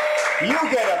 You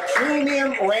get a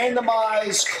premium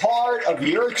randomized card of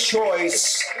your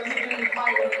choice.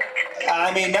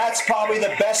 I mean, that's probably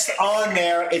the best on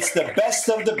there. It's the best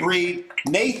of the breed.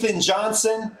 Nathan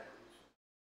Johnson.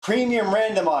 Premium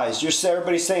randomized.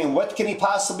 Everybody's saying, what can he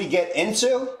possibly get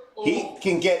into? He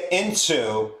can get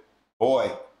into,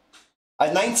 boy, a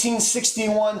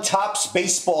 1961 Topps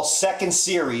Baseball Second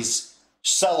Series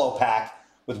cello pack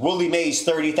with Willie Mays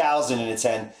 30,000 in its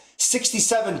end.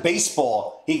 67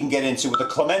 baseball he can get into with a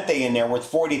Clemente in there worth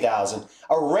 40,000.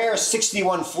 A rare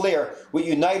 61 Fleer with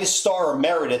United Star or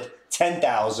Meredith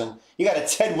 10,000. You got a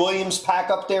Ted Williams pack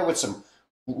up there with some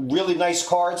really nice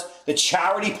cards. The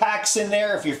charity packs in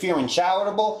there if you're feeling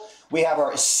charitable. We have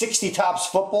our 60 Topps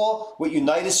football with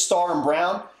United Star and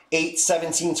Brown, 8,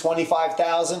 17,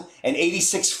 25,000. And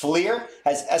 86 Fleer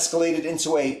has escalated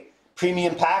into a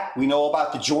premium pack. We know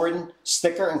about the Jordan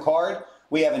sticker and card.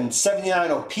 We have a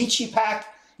 79 O-Pee-Chee pack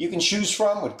you can choose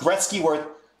from with Gretzky worth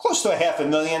close to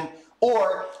 $500,000.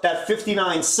 Or that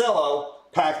 59 Cello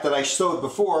pack that I showed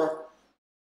before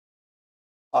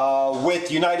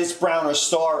with United Brown or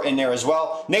Star in there as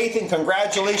well. Nathan,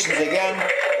 congratulations again.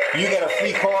 You get a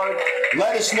free card.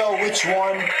 Let us know which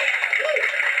one,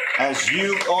 as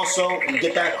you also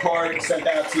get that card sent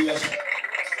out to you.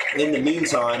 In the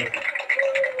meantime,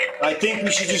 I think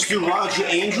we should just do Roger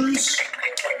Andrews.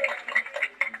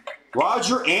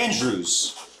 Roger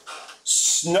Andrews,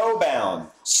 snowbound,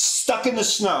 stuck in the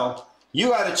snow. You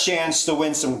got a chance to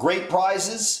win some great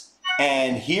prizes.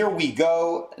 And here we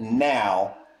go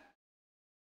now.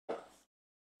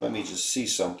 Let me just see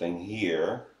something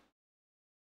here.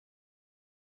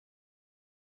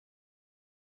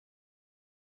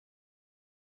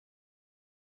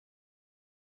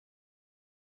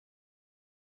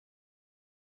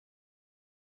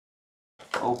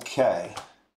 Okay.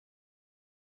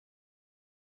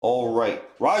 All right.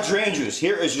 Roger Andrews,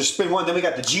 here is your spin one. Then we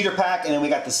got the Jeter pack, and then we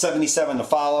got the 77 to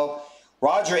follow.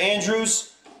 Roger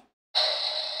Andrews,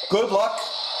 good luck.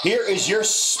 Here is your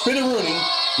spin-a-rooney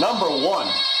number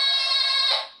one.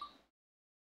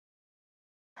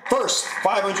 First,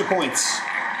 500 points.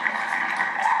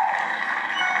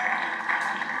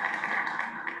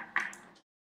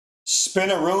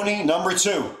 Spin-a-rooney number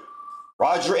two.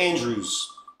 Roger Andrews.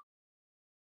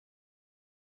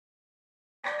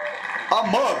 A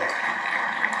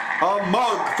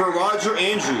mug for Roger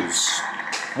Andrews.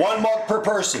 One mug per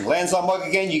person. Lands on mug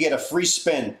again, you get a free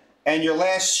spin. And your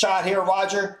last shot here,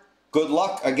 Roger. Good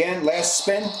luck again, last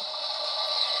spin.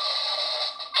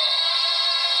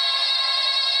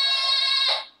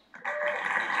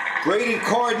 Graded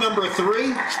card number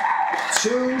 3,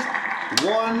 2,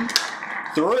 1,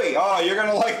 3. Oh, you're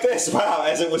gonna like this. Wow,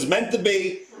 as it was meant to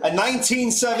be. A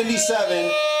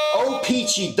 1977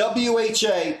 O-Peachy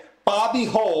WHA Bobby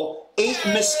Hole 8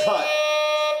 miscut.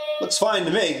 Looks fine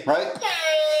to me, right?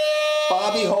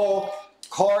 Bobby Hole,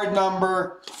 card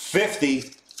number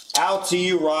 50. Out to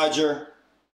you, Roger.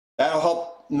 That'll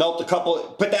help melt a couple,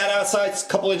 put that outside, a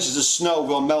couple inches of snow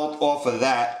will melt off of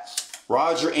that.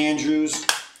 Roger Andrews,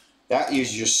 that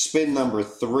is your spin number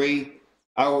 3.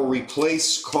 I will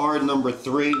replace card number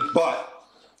 3, but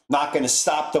not going to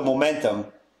stop the momentum.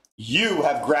 You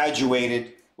have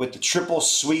graduated with the triple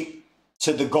sweep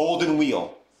to the golden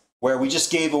wheel, where we just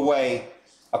gave away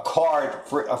a card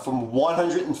for, from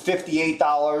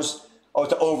 $158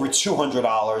 to over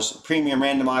 $200, premium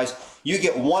randomized. You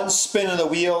get one spin of the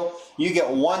wheel. You get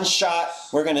one shot.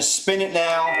 We're going to spin it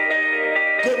now.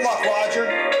 Good luck, Roger.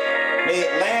 May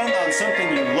it land on something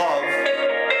you love.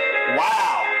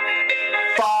 Wow.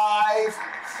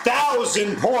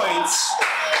 5,000 points,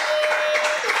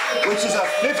 which is a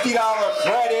 $50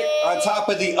 credit on top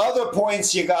of the other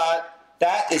points you got.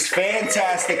 That is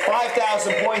fantastic.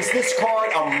 5,000 points. This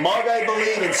card, a mug, I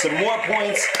believe, and some more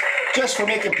points just for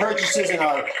making purchases in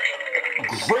our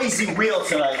crazy wheel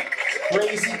tonight.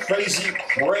 Crazy, crazy,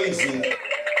 crazy,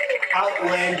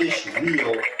 outlandish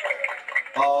wheel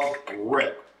of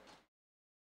rip.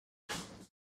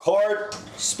 Card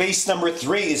space number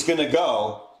 3 is going to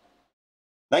go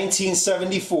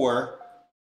 1974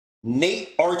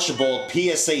 Nate Archibald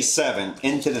PSA 7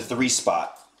 into the 3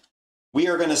 spot. We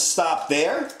are going to stop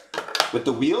there with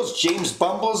the wheels. James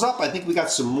Bumble's up. I think we got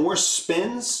some more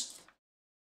spins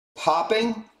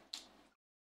popping.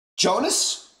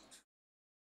 Jonas,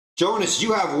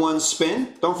 you have one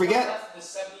spin. Don't forget. The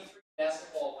 73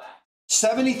 basketball wax.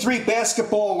 73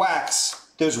 basketball wax.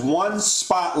 There's one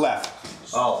spot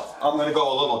left. Oh, I'm going to go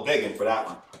a little digging for that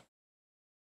one.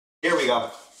 Here we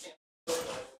go.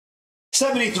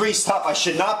 73's tough. I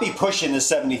should not be pushing the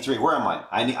 73. Where am I?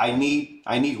 I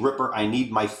need Ripper. I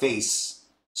need my face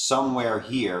somewhere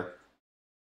here.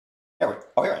 There we go.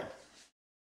 Oh, here I am.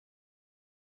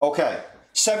 Okay.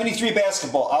 73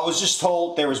 basketball. I was just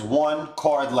told there is one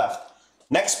card left.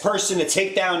 Next person to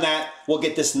take down that will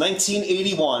get this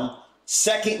 1981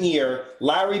 second year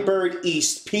Larry Bird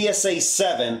East PSA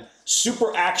 7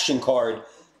 Super Action card.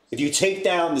 If you take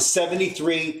down the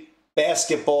 73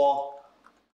 basketball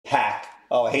pack.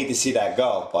 Oh, I hate to see that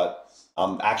go, but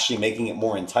I'm actually making it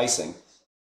more enticing.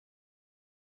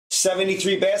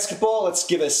 73 basketball. Let's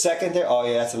give it a second there. Oh,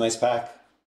 yeah, that's a nice pack.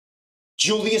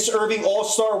 Julius Erving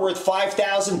All-Star worth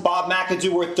 5,000. Bob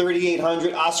McAdoo worth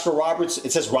 3,800. Oscar Robertson.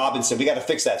 It says Robinson. We got to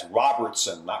fix that. It's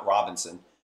Robertson, not Robinson.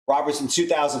 Robertson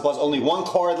 2,000 plus. Only one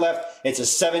card left. It's a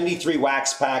 73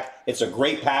 wax pack. It's a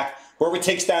great pack. Whoever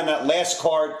takes down that last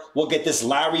card will get this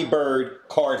Larry Bird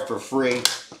card for free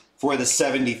for the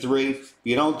 73. If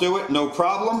you don't do it, no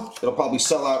problem. It'll probably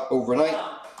sell out overnight.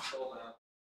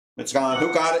 It's gone.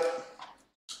 Who got it?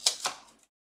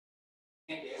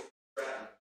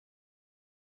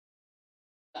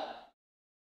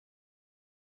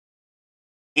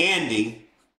 Andy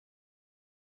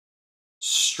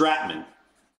Stratman.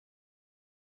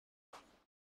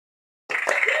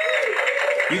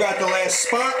 You got the last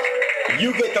spot.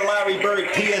 You get the Larry Bird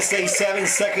PSA 7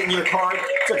 second year card.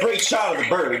 It's a great shot of the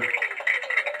bird.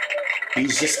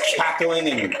 He's just cackling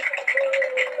and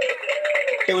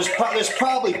there's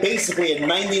probably basically a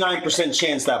 99%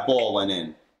 chance that ball went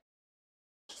in.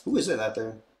 Who is it out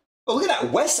there? Oh, look at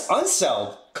that. Wes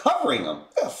Unseld covering him.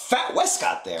 Look at fat Wes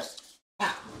got there.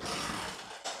 Wow.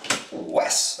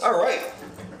 Wes. All right.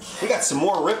 We got some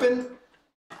more ripping.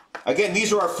 Again,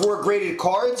 these are our 4 graded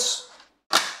cards.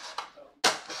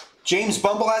 James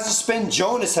Bumble has a spin.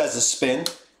 Jonas has a spin.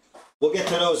 We'll get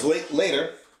to those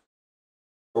later.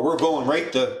 But we're going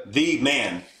right to the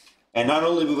man. And not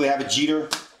only will we have a Jeter,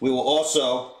 we will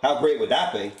also, how great would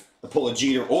that be, to pull a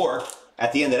Jeter, or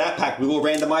at the end of that pack, we will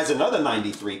randomize another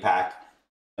 93 pack.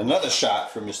 Another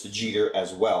shot for Mr. Jeter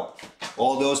as well.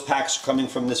 All those packs are coming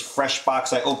from this fresh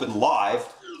box I opened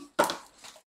live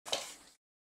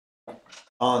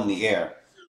on the air.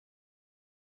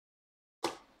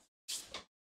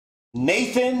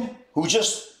 Nathan, who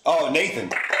just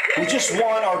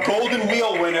won our Golden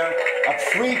Wheel winner, a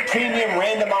free premium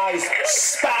randomized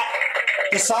spat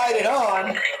decided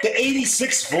on the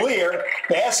 86 Fleer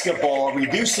basketball,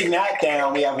 reducing that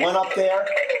down. We have one up there.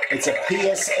 It's a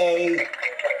PSA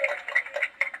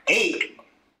 8.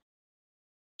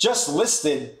 Just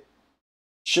listed.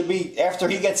 Should be, after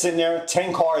he gets in there,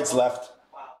 10 cards left.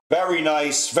 Very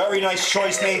nice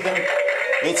choice, Nathan.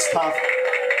 It's tough.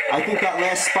 I think that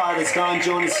last spot is gone,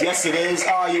 Jonas. Yes, it is.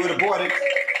 Oh, you would have bought it.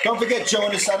 Don't forget,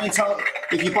 Jonas, I didn't tell,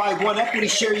 if you buy one equity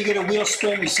share, you get a wheel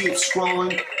spin. You see it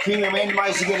scrolling. Premium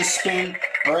randomizer, you get a spin.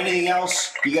 Or anything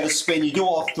else, you get a spin. You do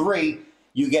all 3,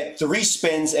 you get 3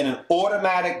 spins and an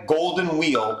automatic golden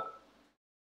wheel,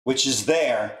 which is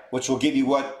there, which will give you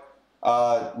what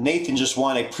Nathan just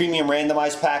won, a premium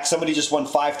randomized pack. Somebody just won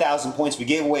 5,000 points. We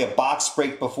gave away a box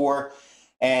break before,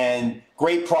 and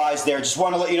great prize there. Just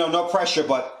want to let you know, no pressure,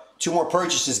 but 2 more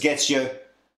purchases gets you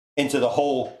into the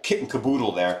whole kit and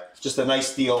caboodle there. Just a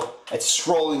nice deal. It's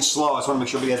scrolling slow. I just want to make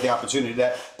sure everybody has the opportunity to do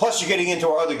that. Plus, you're getting into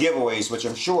our other giveaways, which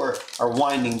I'm sure are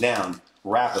winding down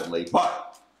rapidly.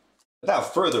 But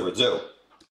without further ado,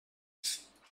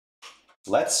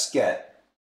 let's get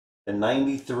the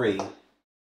 93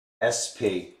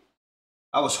 SP.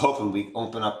 I was hoping we'd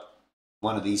open up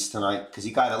one of these tonight because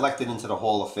he got elected into the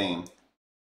Hall of Fame.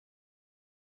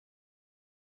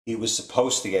 He was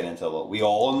supposed to get into the, we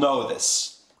all know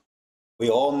this. We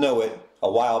all know it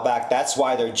a while back. That's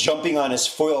why they're jumping on his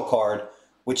foil card,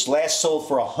 which last sold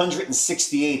for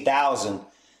 $168,000.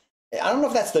 I don't know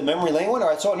if that's the memory lane one,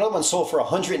 or I saw another one sold for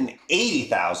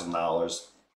 $180,000.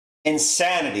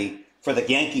 Insanity for the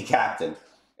Yankee captain.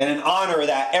 And in honor of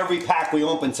that, every pack we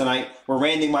open tonight, we're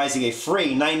randomizing a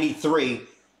free 93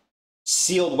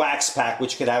 sealed wax pack,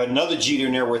 which could have another Jeter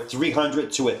in there worth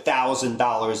 $300 to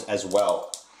 $1,000 as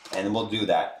well. And then we'll do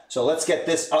that. So let's get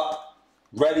this up,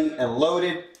 ready and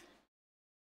loaded.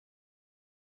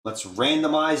 Let's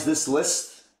randomize this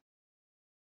list.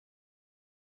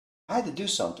 I had to do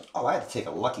something. Oh, I had to take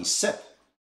a lucky sip.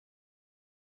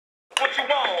 What you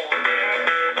want?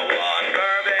 One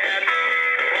bourbon,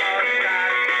 one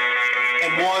scotch.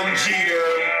 And 1 Jeter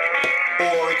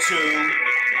or 2.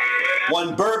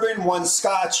 1 bourbon, 1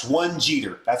 scotch, 1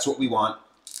 Jeter. That's what we want.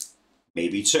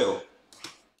 Maybe 2.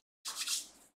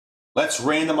 Let's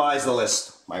randomize the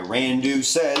list. My Randu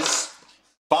says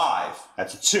 5.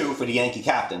 That's a 2 for the Yankee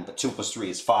captain, but 2 plus 3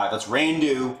 is 5. Let's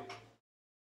Randu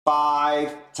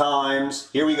 5 times.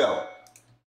 Here we go.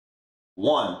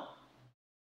 1,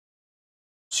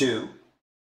 2,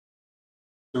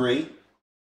 3,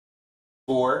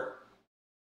 4,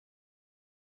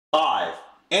 5.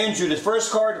 Andrew, the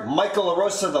first card. Michael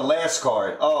LaRosa, the last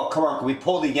card. Oh, come on. Can we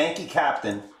pull the Yankee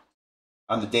captain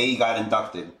on the day he got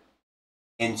inducted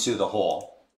into the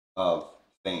Hall of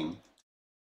Fame?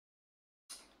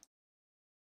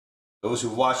 Those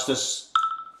who've watched us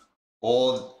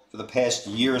all for the past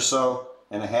year or so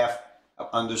and a half have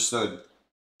understood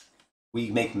we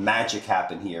make magic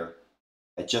happen here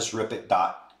at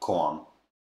justripit.com.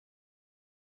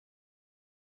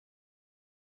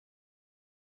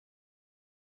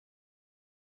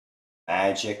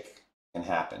 Magic can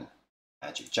happen.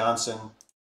 Magic Johnson,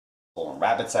 pulling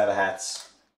rabbits out of hats.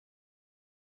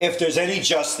 If there's any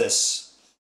justice,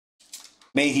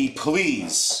 may he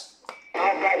please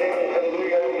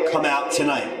come out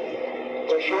tonight.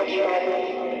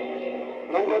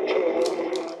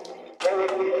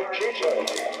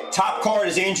 Top card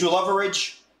is Andrew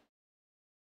Loveridge.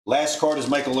 Last card is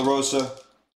Michael LaRosa.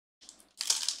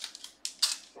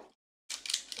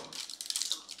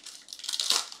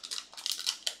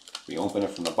 We open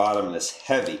it from the bottom of this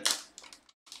heavy,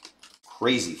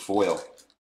 crazy foil.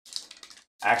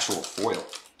 Actual foil.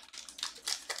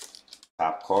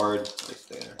 Top card right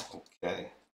there. Okay.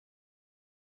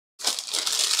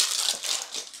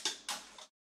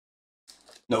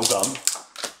 No gum.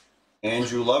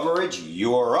 Andrew Loveridge,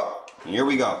 you're up. Here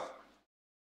we go.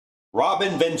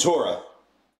 Robin Ventura.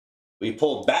 We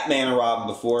pulled Batman and Robin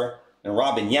before, and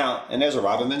Robin Yount, and there's a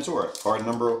Robin Ventura. Card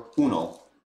number uno.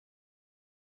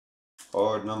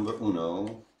 Card number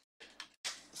uno.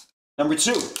 Number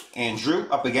 2, Andrew,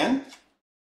 up again.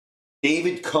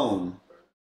 David Cone.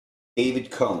 David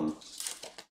Cone.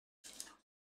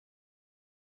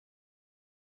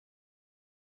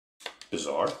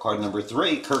 Bizarre. Card number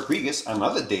 3, Kirk Regis,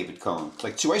 another David Cone.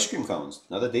 Like 2 ice cream cones.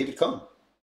 Another David Cone.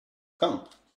 Cone.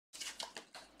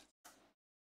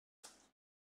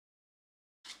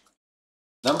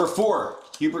 Number 4,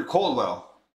 Hubert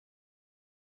Caldwell.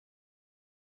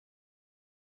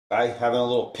 Guy having a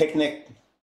little picnic.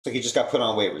 Looks like he just got put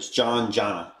on waivers. John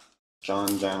Jana.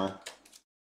 John Jana.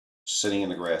 Sitting in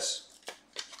the grass.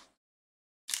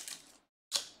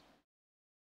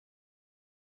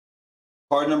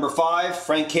 Card number 5,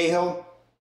 Frank Cahill.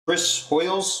 Chris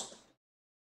Hoyles.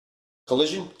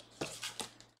 Collision.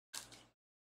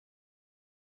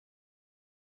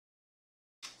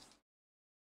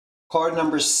 Card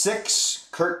number 6,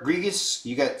 Kurt Regis.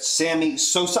 You got Sammy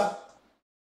Sosa.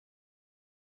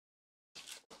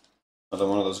 Another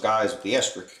one of those guys with the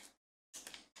asterisk.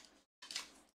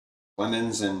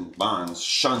 Clemens and Bonds.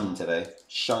 Shunned today.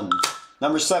 Shunned.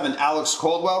 Number 7, Alex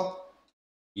Caldwell.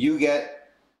 You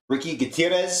get Ricky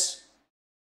Gutierrez.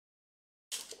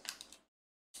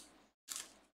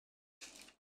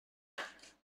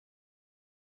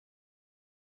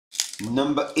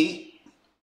 Number 8,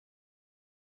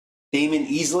 Damon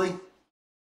Easley.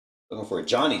 Looking for a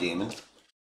Johnny Damon.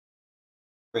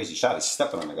 Crazy shot. He's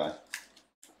stepping on the guy.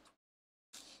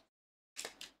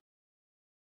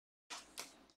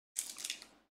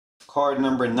 Card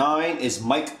number 9 is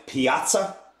Mike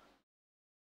Piazza.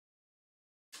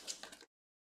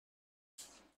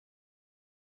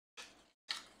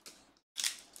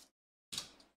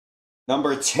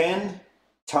 Number 10,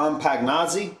 Tom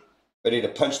Pagnazzi. Ready to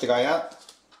punch the guy out.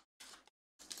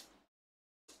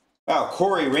 Wow,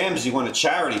 Corey Ramsey won a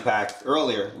charity pack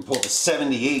earlier and pulled a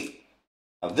 78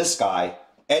 of this guy,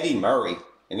 Eddie Murray.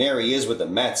 And there he is with the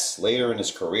Mets later in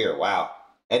his career. Wow,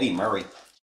 Eddie Murray.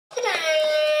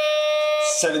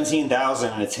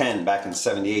 17,010 back in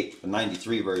 78, the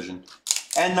 93 version.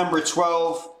 And number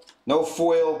 12, no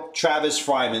foil, Travis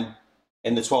Fryman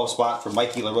in the 12 spot for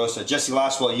Mikey LaRosa. Jesse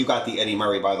Laswell, you got the Eddie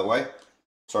Murray, by the way.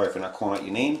 Sorry for not calling out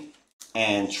your name.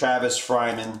 And Travis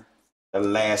Fryman, the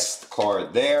last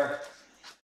card there.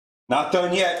 Not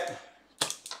done yet.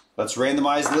 Let's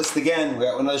randomize the list again. We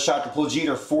got another shot to pull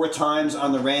Jeter 4 times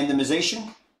on the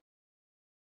randomization.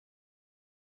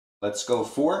 Let's go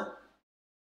 4.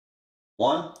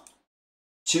 1,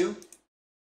 2,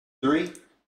 3,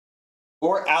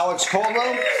 4. Alex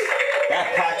Caldwell,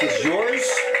 that pack is yours.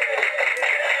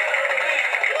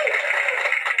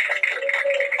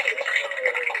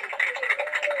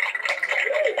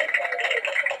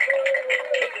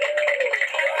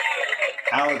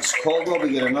 Alex Caldwell,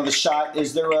 we get another shot.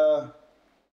 Is there a...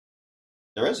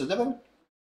 There is a dividend?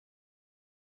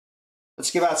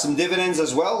 Let's give out some dividends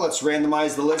as well. Let's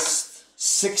randomize the list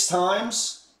 6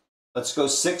 times. Let's go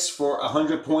 6 for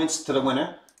 100 points to the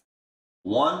winner.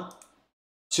 1,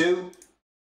 2,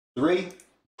 3,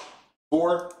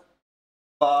 4,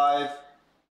 5,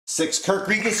 6. Kirk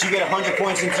Regis, you get 100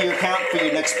 points into your account for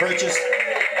your next purchase.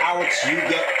 Alex, you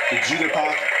get the Jeter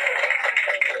pack.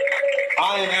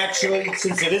 I am actually,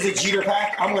 since it is a Jeter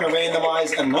pack, I'm going to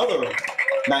randomize another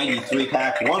 93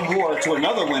 pack. 1 more to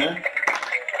another winner.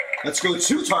 Let's go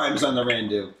 2 times on the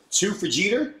rando. 2 for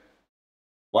Jeter.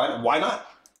 Why not?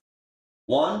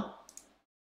 1,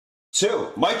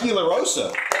 2. Mikey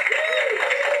LaRosa.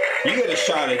 You get a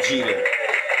shot at Jeter.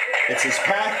 It's his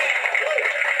pack.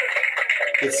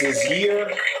 It's his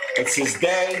year. It's his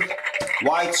day.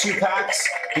 Why 2 packs?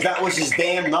 Because that was his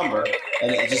damn number.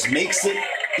 And it just makes it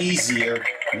easier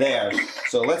there.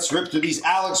 So let's rip through these.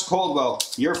 Alex Caldwell,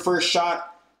 your first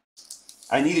shot.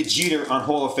 I need a Jeter on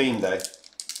Hall of Fame day.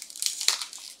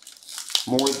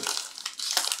 More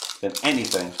than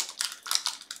anything.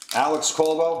 Alex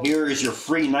Caldwell, here is your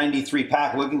free 93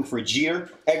 pack looking for Jeter.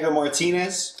 Edgar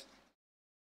Martinez.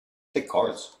 Thick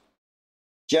cards.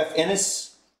 Jeff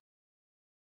Ennis.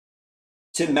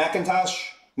 Tim McIntosh.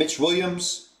 Mitch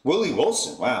Williams. Willie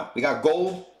Wilson. Wow. We got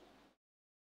gold.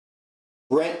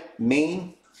 Brent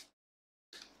Maine.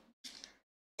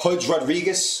 Pudge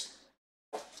Rodriguez.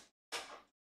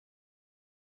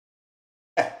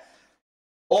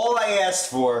 All I asked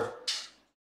for,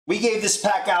 we gave this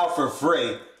pack out for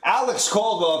free. Alex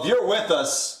Caldwell, if you're with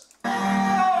us, we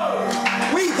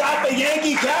got the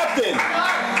Yankee captain.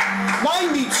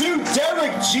 92,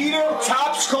 Derek Jeter,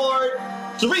 Topps card.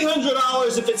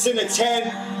 $300 if it's in a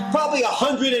 10, probably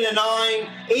 100 in a 9.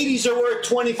 80s are worth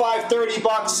 25, 30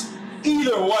 bucks.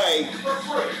 Either way,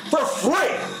 for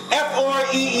free.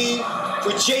 F-R-E-E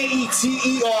for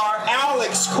J-E-T-E-R.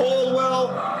 Alex Caldwell,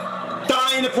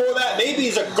 dying to pull that. Maybe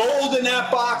he's a gold in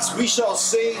that box. We shall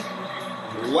see.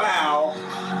 Wow.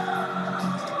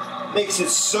 Makes it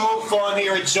so fun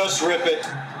here at Just Rip It.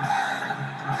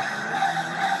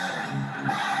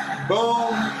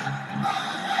 Boom.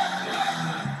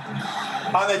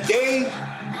 On the day,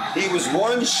 he was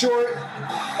one short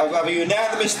of a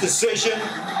unanimous decision.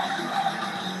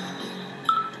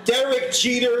 Derek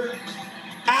Jeter,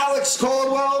 Alex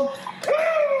Caldwell,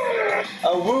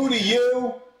 a woo to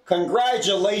you.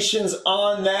 Congratulations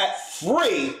on that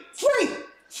free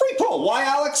pull. Why,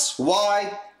 Alex?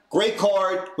 Why? Great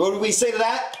card. What did we say to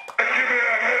that?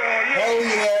 Hell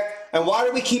yeah. And why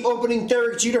do we keep opening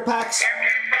Derek Jeter packs?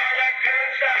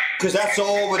 Because that's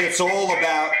all what it's all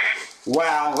about.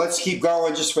 Wow, let's keep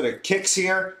going just for the kicks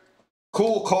here.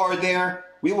 Cool card there.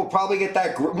 We will probably get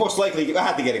that, most likely, I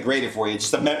have to get it graded for you.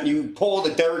 Just you pull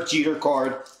the Derek Jeter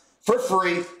card for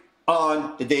free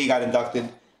on the day you got inducted.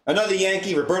 Another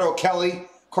Yankee, Roberto Kelly,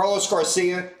 Carlos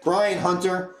Garcia, Brian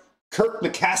Hunter, Kirk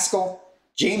McCaskill,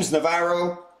 James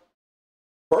Navarro,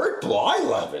 Bert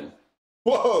Blyleven.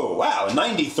 Whoa, wow,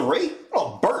 93?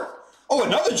 Oh, Bert. Oh,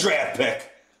 another draft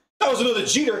pick. That was another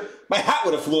Jeter. My hat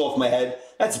would have flew off my head.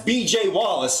 That's B.J.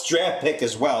 Wallace, draft pick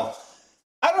as well.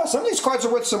 I don't know, some of these cards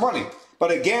are worth some money. But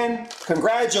again,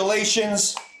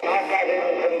 congratulations.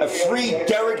 A free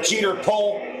Derek Jeter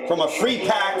pull from a free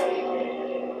pack.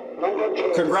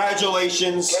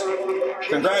 Congratulations.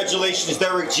 Congratulations,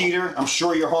 Derek Jeter. I'm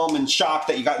sure you're home in shock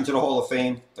that you got into the Hall of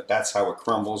Fame, but that's how it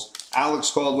crumbles. Alex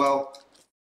Caldwell,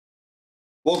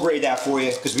 we'll grade that for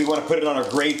you because we want to put it on our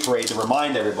grade parade to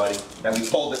remind everybody that we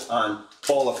pulled it on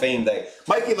Hall of Fame Day.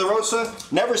 Mikey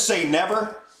LaRosa, never say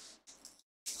never.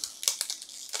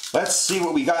 Let's see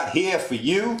what we got here for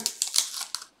you.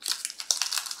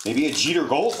 Maybe a Jeter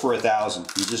Gold for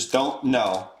 $1,000. You just don't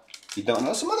know. You don't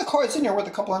know. Some other cards in here worth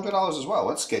a couple $100 as well.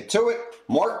 Let's get to it.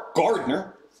 Mark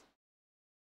Gardner,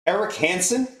 Eric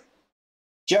Hansen,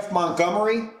 Jeff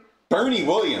Montgomery, Bernie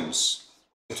Williams,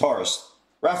 guitarist,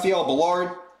 Rafael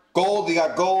Ballard, gold. We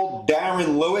got gold.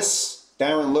 Darren Lewis,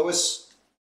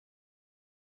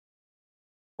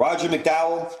 Roger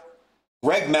McDowell,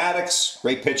 Greg Maddux,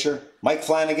 great pitcher, Mike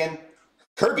Flanagan,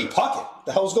 Kirby Puckett. What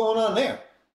the hell's going on there?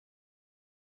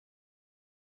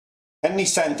 Henry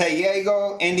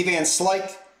Santiago, Andy Van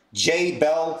Slyke, Jay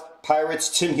Bell,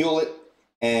 Pirates, Tim Hewlett,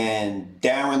 and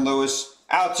Darren Lewis.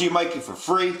 Out to you, Mikey, for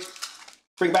free.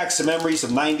 Bring back some memories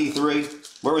of 93.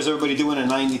 Where was everybody doing in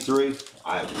 93?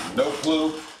 I have no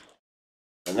clue.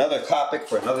 Another topic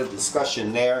for another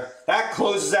discussion there. That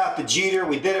closes out the Jeter.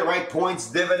 We did it right.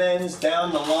 Points, dividends,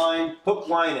 down the line, hook,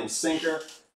 line, and sinker.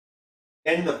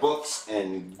 In the books,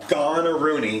 and gone a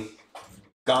Rooney.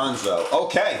 Gonzo.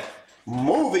 Okay.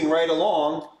 Moving right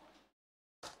along.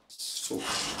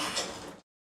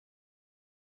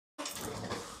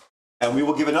 And we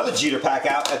will give another Jeter pack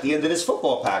out at the end of this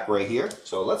football pack right here.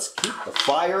 So let's keep the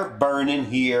fire burning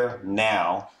here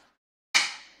now.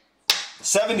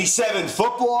 77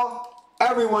 football.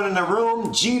 Everyone in the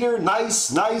room. Jeter, nice,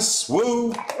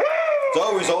 woo. It's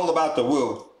always all about the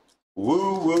woo.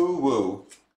 Woo, woo, woo.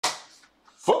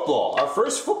 Football. Our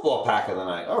first football pack of the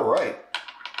night. All right.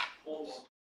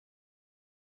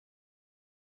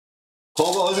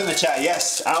 Caldwell is in the chat.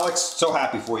 Yes, Alex, so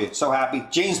happy for you. So happy.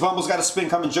 James Bumble's got a spin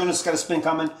coming. Jonas got a spin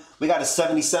coming. We got a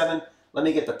 77. Let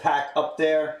me get the pack up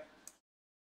there.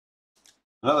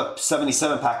 Another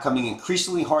 77 pack coming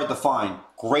increasingly hard to find.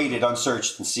 Graded,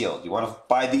 unsearched, and sealed. You want to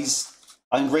buy these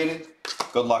ungraded?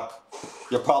 Good luck.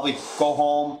 You'll probably go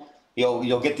home.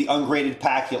 You'll get the ungraded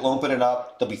pack. You'll open it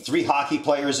up. There'll be 3 hockey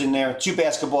players in there, 2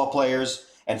 basketball players,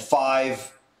 and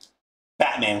 5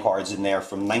 Batman cards in there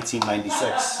from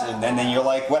 1996. And then you're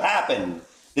like, what happened?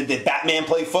 Did Batman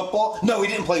play football? No, he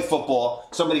didn't play football.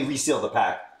 Somebody resealed the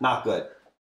pack. Not good.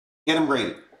 Get him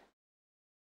graded.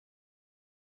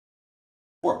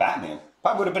 Poor Batman.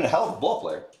 Probably would have been a hell of a ball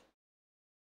player.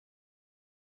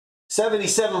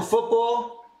 77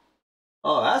 football.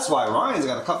 Oh, that's why Ryan's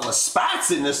got a couple of spats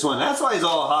in this one. That's why he's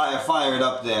all high and fired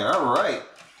up there. All right.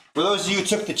 For those of you who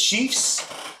took the Chiefs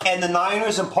and the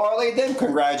Niners and parlayed them,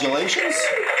 congratulations.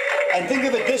 And think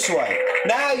of it this way.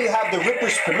 Now you have the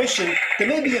Ripper's permission to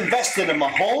maybe invest in a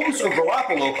Mahomes or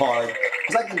Garoppolo card.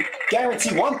 Because I can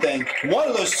guarantee one thing. One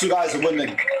of those 2 guys will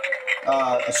win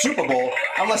a Super Bowl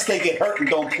unless they get hurt and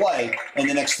don't play in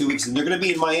the next 2 weeks. And they're going to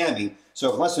be in Miami.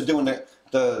 So unless they're doing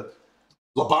the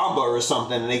La Bamba or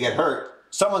something and they get hurt,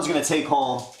 someone's going to take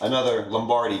home another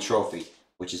Lombardi trophy.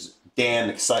 which is damn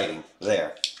exciting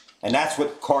there. And that's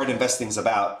what card investing is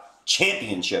about.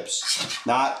 Championships,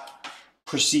 not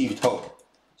perceived hope.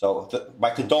 So my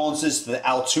condolences to the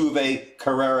Altuve,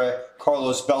 Carrera,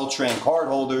 Carlos Beltran card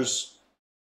holders.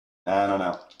 I don't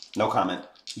know. No comment.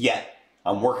 Yet.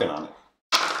 I'm working on it.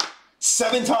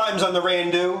 7 times on the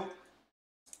Randu.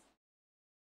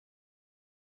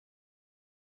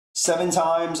 7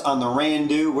 times on the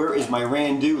Randu. Where is my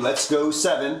Randu? Let's go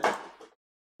 7.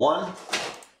 1,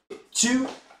 2,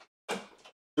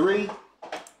 3,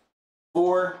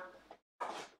 4,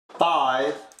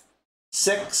 5,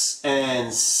 6,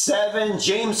 and 7.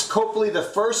 James Copley, the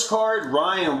first card.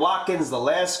 Ryan Watkins, the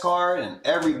last card. And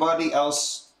everybody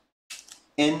else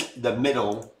in the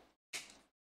middle.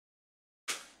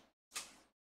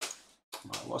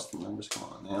 I lost the numbers. Come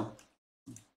on now.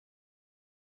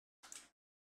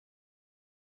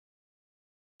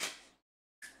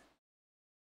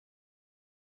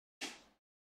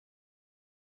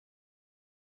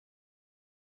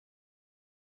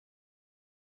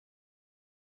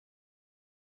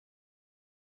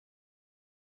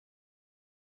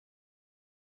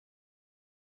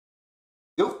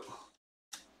 Go.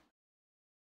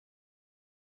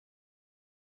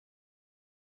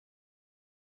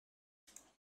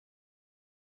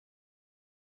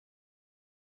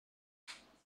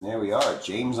 There we are.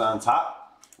 James on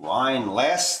top. Ryan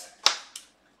last.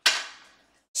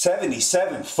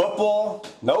 77 football.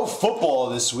 No football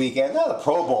this weekend. No, the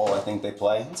Pro Bowl I think they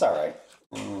play. It's all right.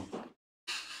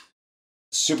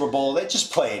 Super Bowl, they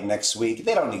just play it next week.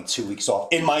 They don't need 2 weeks off.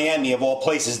 In Miami, of all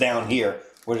places down here,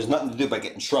 where there's nothing to do but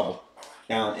get in trouble.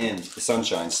 Down in the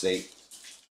Sunshine State.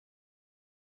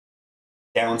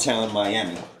 Downtown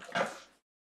Miami.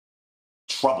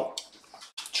 Trouble.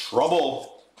 Trouble.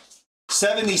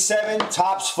 77,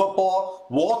 Topps football.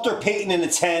 Walter Payton in the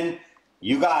 10.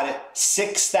 You got it.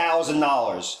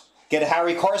 $6,000. Get a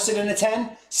Harry Carson in a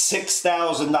 10?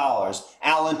 $6,000.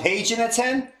 Alan Page in a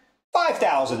 10?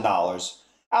 $5,000.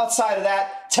 Outside of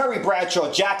that, Terry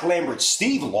Bradshaw, Jack Lambert,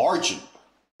 Steve Largent,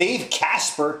 Dave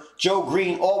Casper, Joe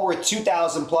Green, all worth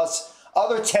 $2,000 plus.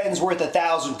 Other 10s worth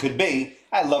 $1,000 could be.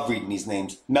 I love reading these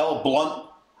names. Mel Blount,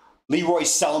 Leroy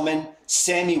Selman,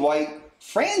 Sammy White,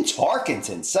 Fran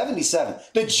Tarkenton, 77.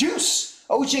 The Juice,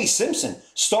 O.J. Simpson,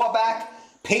 Staubach,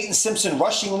 Peyton Simpson,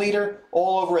 rushing leader,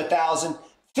 all over $1,000.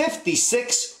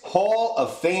 56 Hall of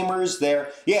Famers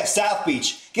there. Yeah, South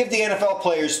Beach. Give the NFL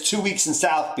players 2 weeks in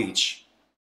South Beach.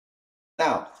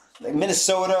 Now,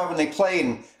 Minnesota, when they play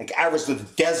in like Arizona, the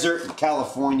desert in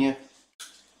California,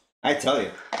 I tell you,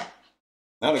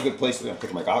 not a good place to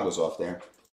take my goggles off there.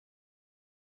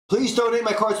 Please donate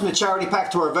my cards from the charity pack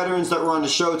to our veterans that were on the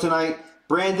show tonight.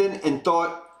 Brandon and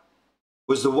Thought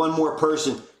was the one more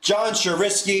person. John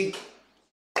Sharisky.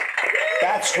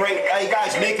 That's great. Hey, you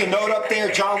guys, make a note up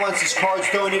there. John wants his cards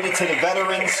donated to the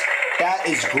veterans. That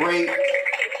is great.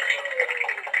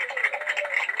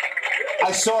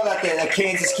 I saw that the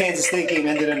Kansas State game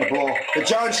ended in a brawl. But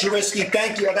John Sharisky,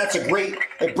 thank you. That's a great.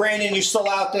 If Brandon, you're still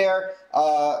out there.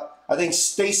 I think,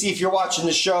 Stacy, if you're watching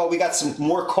the show, we got some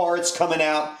more cards coming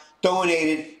out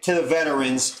donated to the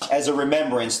veterans as a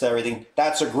remembrance to everything.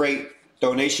 That's a great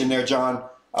donation there, John.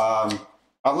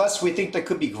 Unless we think they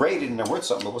could be graded and they're worth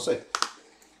something, but we'll see.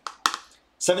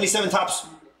 77 Topps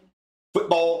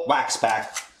football wax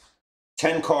pack.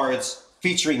 10 cards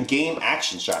featuring game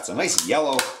action shots. A nice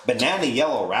yellow, banana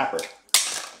yellow wrapper.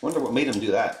 Wonder what made him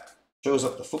do that. Shows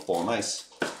up the football nice.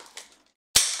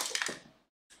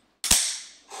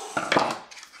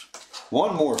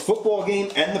 One more football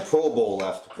game and the Pro Bowl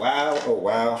left. Wow, oh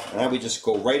wow. And now we just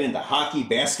go right into hockey,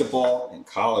 basketball, and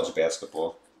college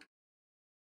basketball.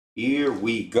 Here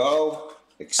we go.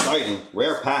 Exciting.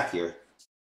 Rare pack here.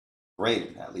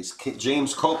 Great. At least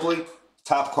James Copley,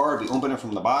 top card. We open it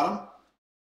from the bottom.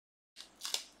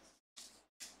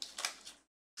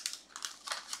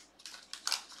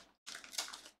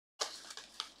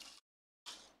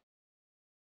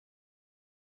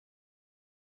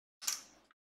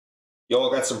 Y'all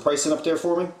got some pricing up there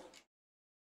for me?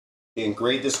 Didn't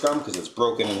grade this gum because it's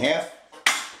broken in half,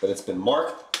 but it's been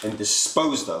marked and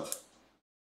disposed of.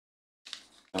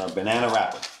 And our banana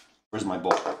wrapper. Where's my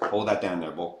bowl? Hold that down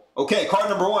there, bowl. Okay, card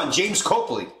number 1, James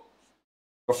Copley.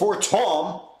 Before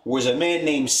Tom was a man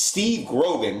named Steve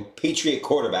Grogan, Patriot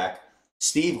quarterback.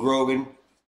 Steve Grogan.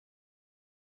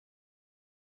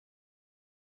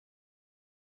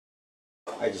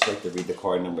 I just like to read the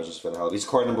card numbers just for the hell of it. He's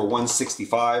card number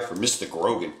 165 for Mr.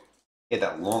 Grogan. He had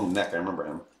that long neck, I remember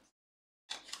him.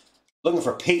 Looking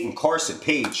for Peyton Carson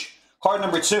Page. Card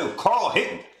number 2, Carl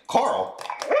Hitton. Carl,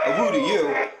 a woo to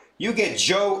you. You get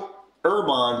Joe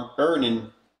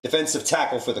Erman, defensive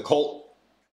tackle for the Colt.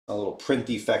 A little print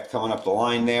defect coming up the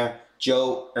line there.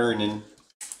 Joe Hernan,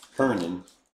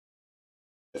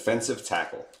 defensive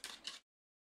tackle.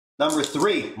 Number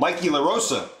 3, Mikey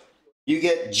LaRosa. You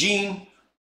get Gene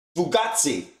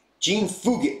Fugazzi, Gene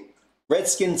Fugit,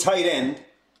 Redskin tight end.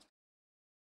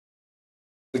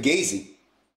 Fugazi.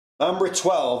 Number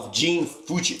 12, Gene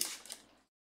Fugit.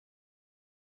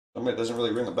 Somebody doesn't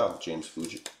really ring a bell, James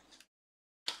Fugit.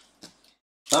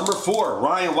 Number 4,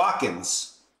 Ryan Watkins.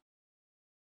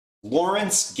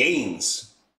 Lawrence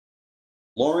Gaines.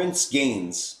 Lawrence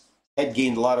Gaines. Head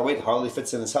gained a lot of weight, hardly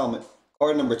fits in his helmet.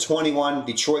 Card number 21,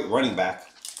 Detroit running back.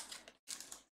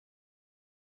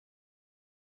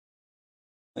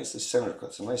 Nicely centered.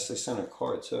 It's a nicely centered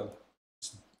card, too.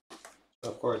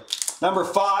 Tough card. Number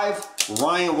 5,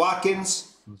 Ryan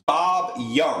Watkins, Bob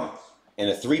Young. In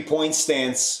a 3-point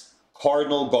stance,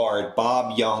 Cardinal guard,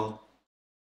 Bob Young.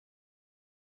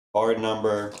 Card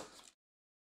number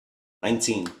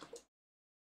 19.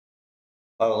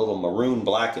 A little maroon,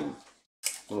 black, and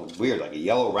a little weird, like a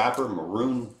yellow wrapper,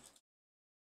 maroon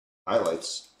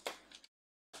highlights.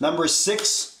 Number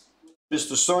 6,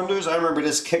 Mr. Saunders. I remember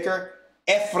this kicker,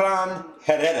 Efrain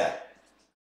Herrera.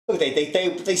 Look,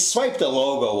 they swiped the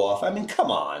logo off. I mean,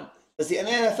 come on. Does the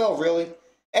NFL really?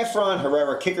 Efrain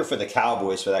Herrera, kicker for the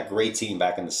Cowboys for that great team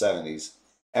back in the 70s.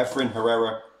 Efrain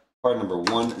Herrera, card number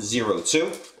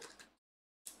 102.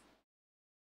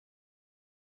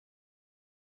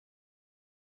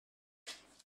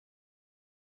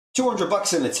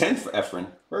 $200 in a 10 for Efrain.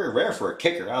 Very rare for a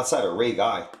kicker outside of Ray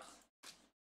Guy.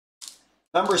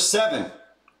 Number 7,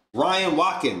 Ryan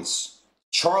Watkins,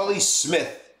 Charlie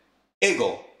Smith,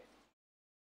 Eagle.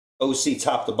 OC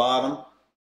top to bottom.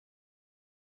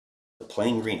 The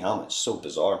plain green helmet, so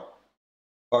bizarre.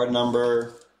 Card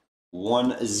number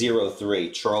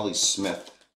 103, Charlie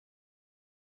Smith.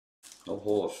 No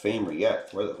Hall of Famer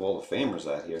yet. Where are the Hall of Famers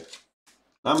at here?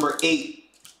 Number 8,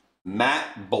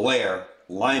 Matt Blair,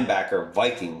 linebacker,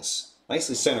 Vikings.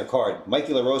 Nicely centered card.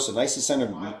 Mikey LaRosa, nicely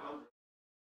centered.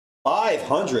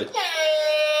 500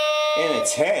 and a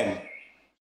 10.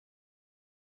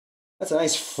 That's a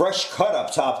nice fresh cut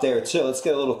up top there, too. Let's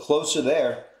get a little closer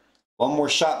there. One more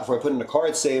shot before I put in the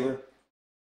card saver.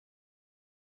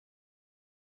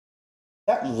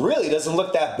 That really doesn't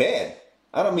look that bad.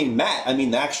 I don't mean matte, I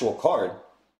mean the actual card.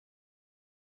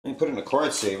 Let me put in a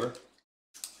card saver.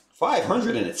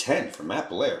 510 for Matt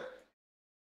Blair.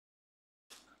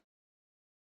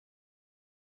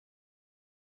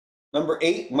 Number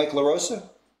 8, Mike LaRosa.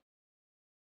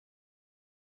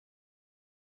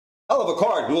 Hell of a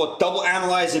card. We will double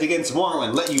analyze it against tomorrow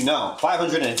and let you know.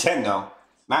 510 though.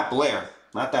 Matt Blair.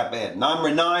 Not that bad. Number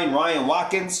 9, Ryan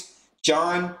Watkins.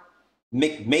 John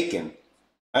McMakin.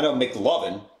 I know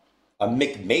McLovin. A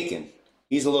McMakin.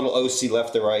 He's a little OC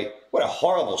left to right. What a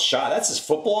horrible shot. That's his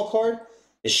football card?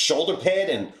 His shoulder pad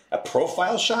and a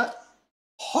profile shot?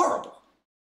 Horrible.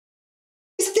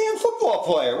 He's a damn football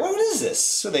player. What is this?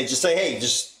 So they just say, hey,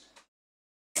 just...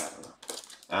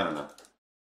 I don't know.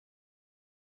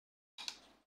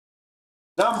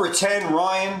 Number 10,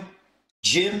 Ryan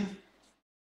Jim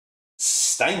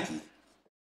Stinky.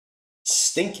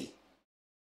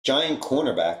 Giant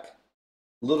cornerback.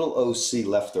 Little OC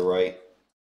left to right.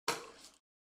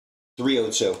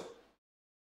 302.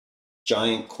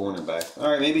 Giant cornerback.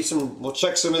 All right, maybe we'll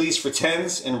check some of these for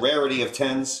 10s and rarity of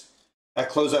 10s. That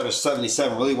closeout is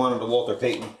 77. Really wanted a Walter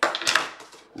Payton.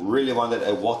 Really wanted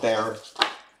a Walter.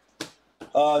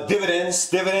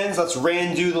 Dividends. Let's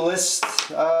do the list.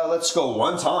 Let's go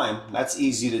one time. That's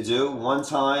easy to do. One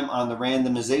time on the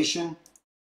randomization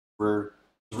for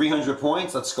 300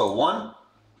 points. Let's go 1.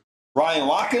 Ryan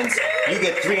Watkins, you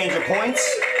get 300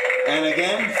 points. And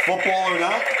again, football or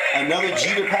not, another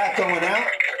Jeter pack going out.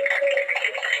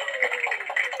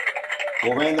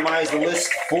 We'll randomize the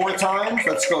list 4 times.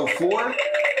 Let's go 4.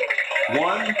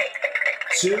 1,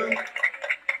 2,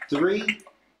 3,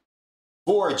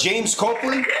 4. James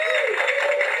Copley.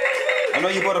 I know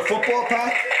you bought a football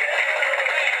pack,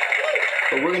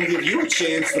 but we're going to give you a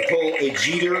chance to pull a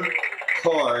Jeter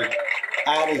card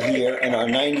out of here in our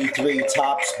 93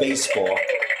 Topps baseball.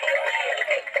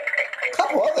 A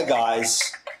couple other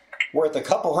guys worth a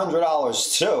couple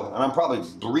 $100 too, and I'm probably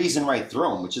breezing right through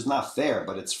them, which is not fair,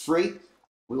 but it's free.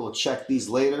 We will check these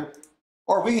later.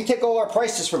 Or we can take all our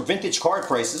prices from Vintage Card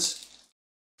Prices.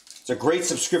 It's a great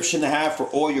subscription to have for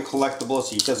all your collectibles.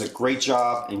 He does a great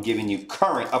job in giving you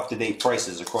current, up-to-date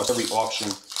prices across every auction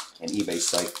and eBay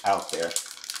site out there.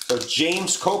 So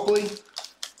James Copley,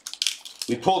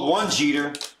 we pulled 1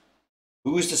 Jeter.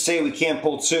 Who's to say we can't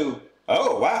pull 2?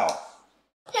 Oh, wow.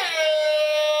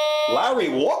 Larry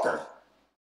Walker,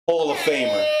 Hall of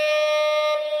Famer.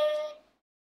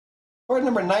 Card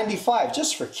number 95,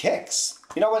 just for kicks.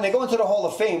 You know, when they go into the Hall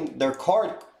of Fame, their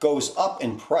card goes up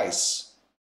in price.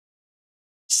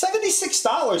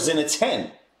 $76 in a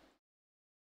 10.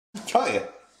 I tell you,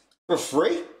 for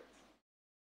free?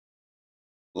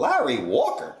 Larry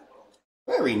Walker.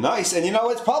 Very nice. And you know,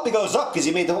 it probably goes up because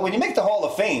when you make the Hall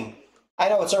of Fame, I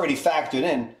know it's already factored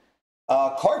in.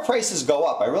 Card prices go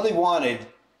up. I really wanted,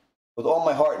 with all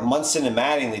my heart, Munson and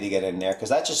Mattingly to get in there because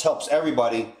that just helps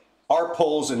everybody, our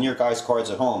pulls and your guys' cards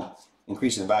at home,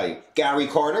 increase in value. Gary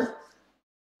Carter,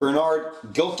 Bernard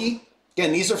Gilkey.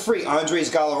 Again, these are free. Andres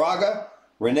Galarraga,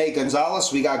 Rene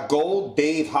Gonzalez. We got gold.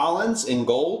 Dave Hollins in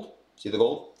gold. See the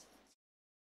gold?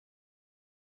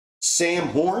 Sam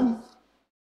Horn.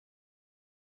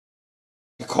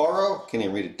 Picaro, can't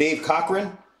even read it. Dave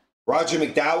Cochran. Roger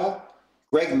McDowell.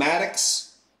 Greg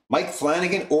Maddox. Mike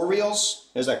Flanagan. Orioles.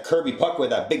 There's that Kirby Puck with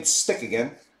that big stick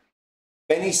again.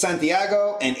 Benny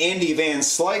Santiago and Andy Van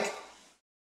Slyke.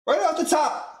 Right off the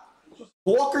top,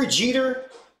 Walker, Jeter,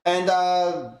 and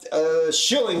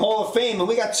Schilling, Hall of Fame. And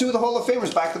we got two of the Hall of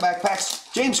Famers back-to-back packs.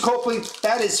 James Copley,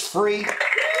 that is free.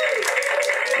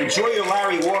 Enjoy your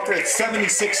Larry Walker. It's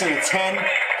 76 and a 10.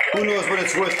 Who knows what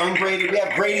it's worth ungraded. We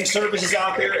have grading services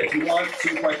out there if you want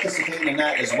to participate in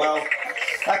that as well.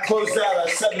 That closed out our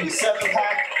 77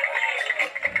 pack.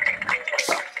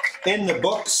 In the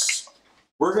books,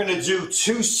 we're going to do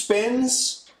 2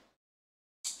 spins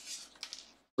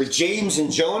for James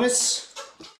and Jonas.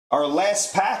 Our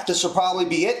last pack, this will probably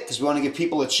be it because we want to give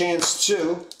people a chance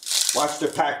to watch their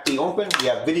pack be open. We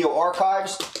have video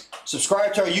archives.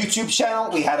 Subscribe to our YouTube channel.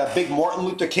 We had a big Martin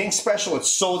Luther King special. It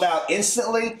sold out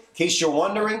instantly, in case you're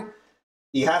wondering.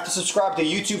 You have to subscribe to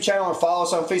the YouTube channel or follow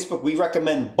us on Facebook. We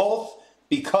recommend both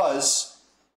because,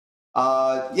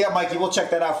 yeah, Mikey, we'll check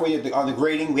that out for you on the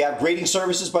grading. We have grading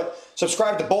services, but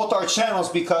subscribe to both our channels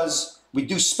because we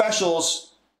do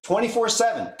specials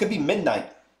 24/7. It could be midnight.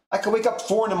 I could wake up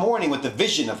 4 in the morning with the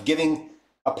vision of giving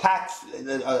a pack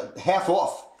half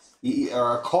off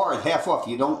or a card half off.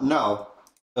 You don't know.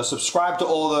 So subscribe to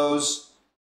all those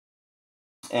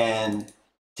and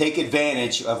take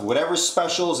advantage of whatever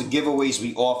specials and giveaways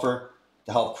we offer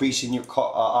to help increase in your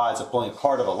odds of pulling a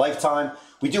card of a lifetime.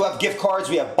 We do have gift cards.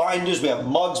 We have binders. We have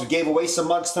mugs. We gave away some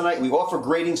mugs tonight. We offer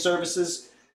grading services,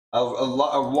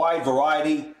 a wide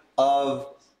variety of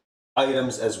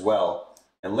items as well.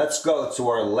 And let's go to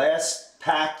our last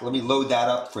pack. Let me load that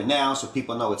up for now so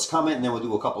people know it's coming, and then we'll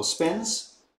do a couple spins.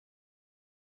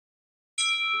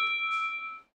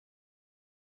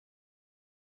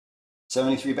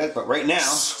 $73 bets, but right now,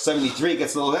 73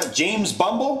 gets a little bit. James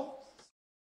Bumble,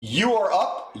 you are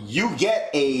up. You get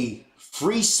a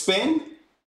free spin.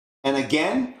 And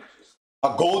again,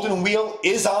 a golden wheel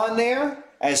is on there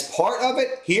as part of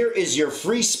it. Here is your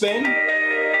free spin.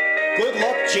 Good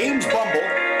luck, James Bumble.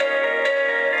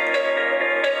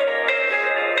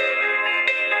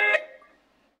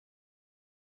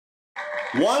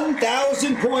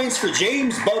 $1,000 points for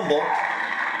James Bumble.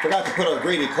 Forgot to put our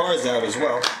graded cards out as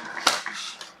well.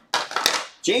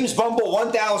 James Bumble,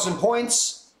 1,000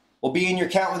 points. Will be in your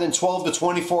account within 12 to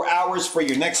 24 hours for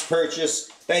your next purchase.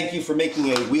 Thank you for making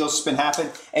a wheel spin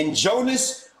happen. And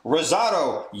Jonas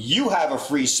Rosado, you have a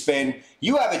free spin.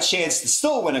 You have a chance to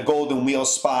still win a golden wheel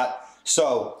spot.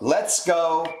 So let's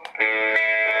go.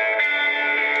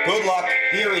 Good luck.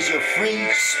 Here is your free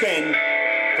spin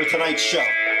for tonight's show.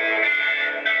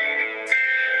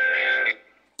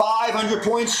 500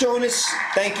 points, Jonas.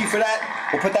 Thank you for that.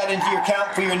 We'll put that into your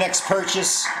account for your next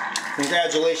purchase.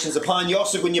 Congratulations upon you.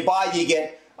 Also, when you buy, you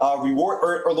get reward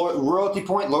or loyalty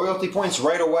points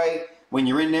right away when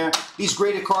you're in there. These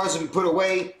graded cards will be put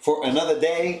away for another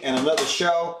day and another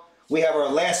show. We have our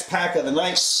last pack of the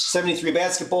night, 73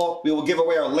 basketball. We will give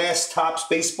away our last Topps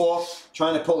baseball,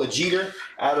 trying to pull a Jeter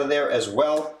out of there as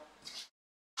well.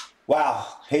 Wow,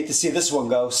 hate to see this one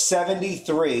go.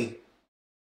 73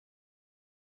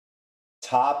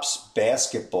 Topps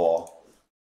basketball.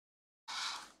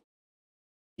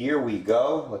 Here we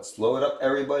go. Let's load up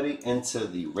everybody into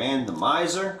the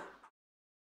randomizer.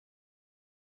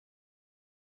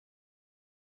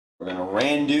 We're going to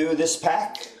rando this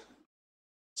pack.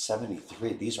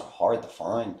 73. These are hard to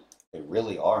find. They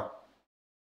really are.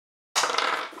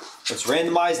 Let's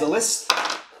randomize the list.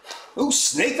 Ooh,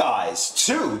 Snake Eyes.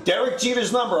 2. Derek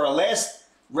Jeter's number. Our last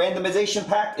randomization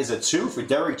pack is a 2 for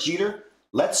Derek Jeter.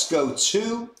 Let's go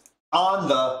 2 on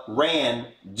the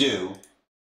rando.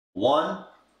 1,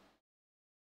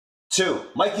 2.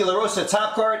 Mikey LaRosa,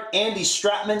 top card. Andy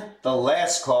Stratman, the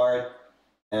last card.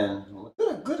 And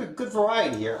a good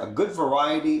variety here. A good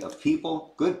variety of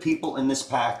people. Good people in this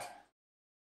pack.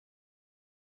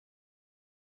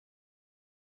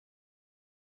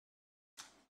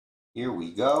 Here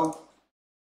we go.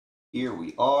 Here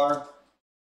we are.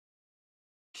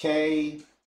 Okay.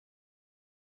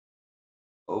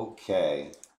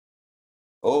 Okay.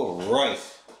 All right.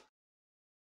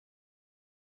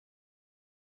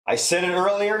 I said it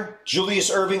earlier. Julius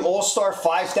Erving All-Star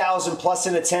 5,000 plus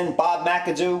in a 10. Bob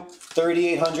McAdoo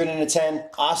 3,800 in a 10.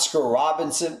 Oscar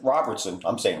Robertson.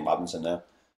 I'm saying Robinson now.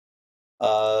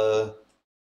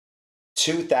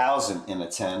 2,000 in a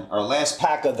 10. Our last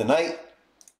pack of the night.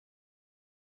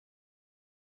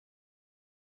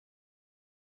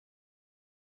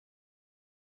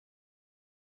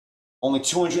 Only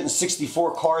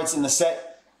 264 cards in the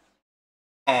set,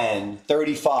 and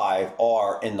 35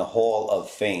 are in the Hall of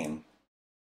Fame.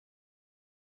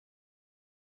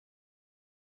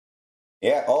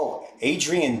 Yeah, oh,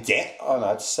 Adrian oh no,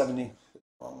 it's 70.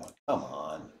 Oh, come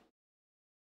on.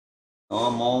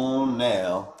 Come on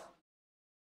now.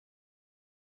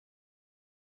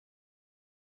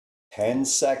 10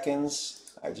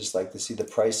 seconds. I just like to see the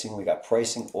pricing. We got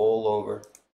pricing all over.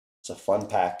 It's a fun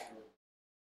pack.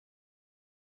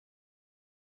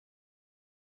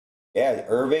 Yeah,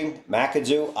 Irving,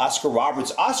 McAdoo, Oscar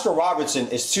Robertson. Oscar Robertson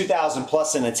is 2,000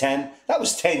 plus in a 10. That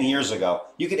was 10 years ago.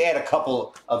 You could add a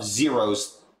couple of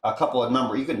zeros, a couple of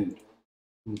numbers. You can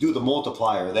do the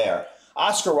multiplier there.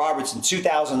 Oscar Robertson,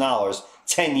 $2,000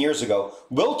 10 years ago.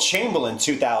 Will Chamberlain,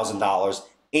 $2,000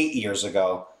 8 years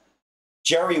ago.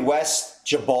 Jerry West,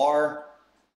 Jabbar,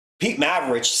 Pete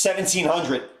Maravich,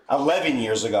 1,700 11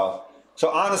 years ago. So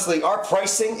honestly, our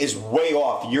pricing is way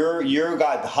off. You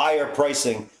got higher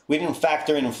pricing. We didn't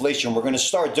factor in inflation. We're going to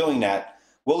start doing that.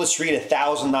 Willis Reed,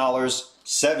 $1,000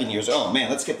 7 years. Oh man,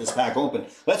 let's get this pack open.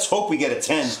 Let's hope we get a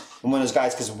 10 from one of those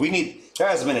guys, because there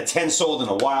hasn't been a 10 sold in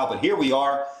a while, but here we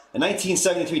are. A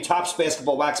 1973 Topps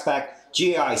Basketball Wax Pack,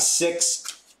 GI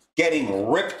 6, getting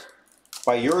ripped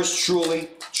by yours truly,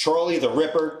 Charlie the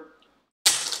Ripper.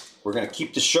 We're going to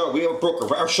keep the show. We have a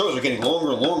broker. Our shows are getting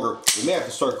longer and longer. We may have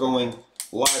to start going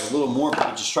live a little more,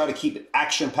 but just try to keep it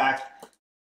action-packed.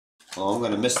 Oh, I'm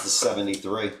going to miss the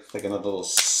 73. Take another little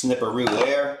snipperoo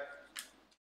there.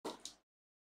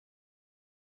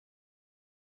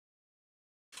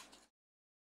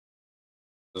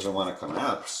 Doesn't want to come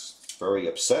out. It's very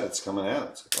upset it's coming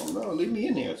out. It's like, oh no, leave me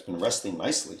in here. It's been resting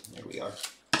nicely. There we are.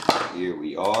 Here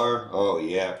we are. Oh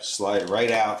yeah, slide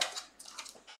right out.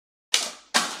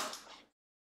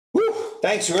 Woo!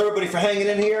 Thanks to everybody for hanging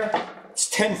in here. It's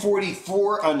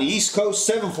 10:44 on the East Coast,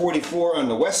 7:44 on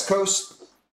the West Coast.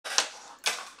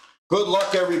 Good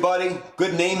luck, everybody.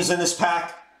 Good names in this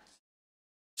pack.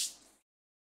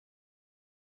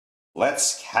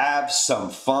 Let's have some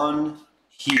fun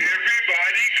here.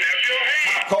 Everybody clap your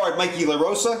hands. Top card, Mikey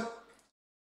LaRosa.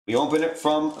 We open it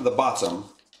from the bottom.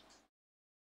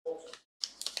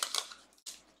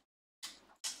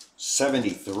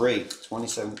 73,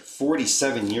 27,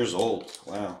 47 years old.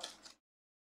 Wow.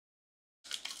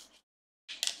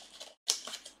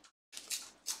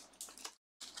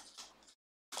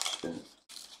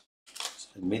 It's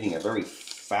emitting a very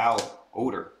foul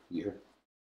odor here.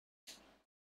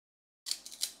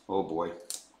 Oh boy.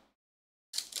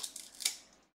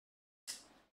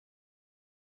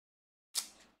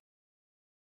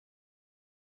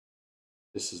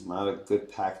 This is not a good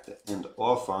pack to end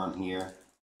off on here.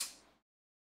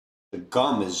 The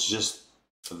gum is just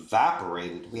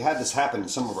evaporated. We had this happen in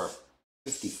some of our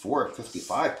 54,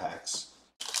 55 packs.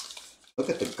 Look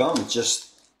at the gum just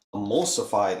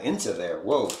emulsified into there.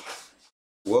 Whoa.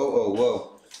 Whoa, oh,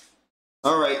 whoa.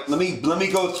 All right, let me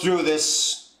go through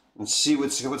this and see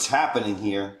what's happening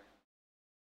here.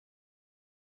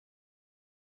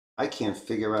 I can't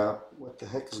figure out what the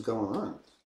heck is going on.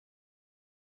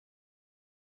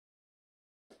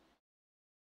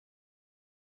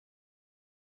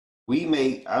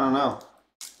 I don't know.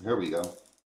 Here we go.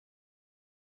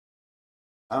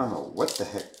 I don't know what the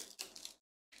heck.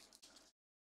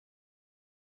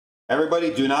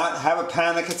 Everybody, do not have a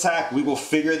panic attack. We will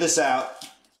figure this out.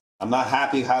 I'm not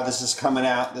happy how this is coming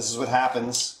out. This is what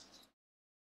happens.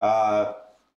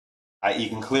 You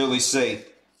can clearly see.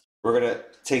 We're going to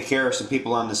take care of some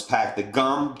people on this pack. The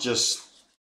gum just...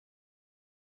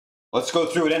 Let's go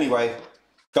through it anyway.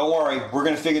 Don't worry. We're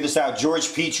going to figure this out.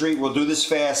 George Petrie, we'll do this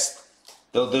fast.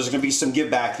 There's going to be some give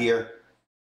back here.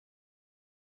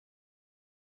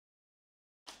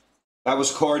 That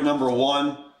was card number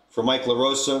 1 for Mike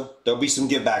LaRosa. There'll be some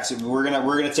give backs. We're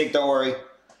gonna take. Don't worry.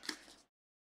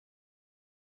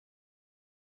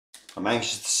 I'm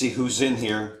anxious to see who's in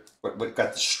here. What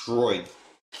got destroyed?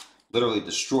 Literally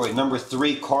destroyed. Number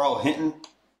 3, Carl Hinton,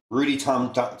 Rudy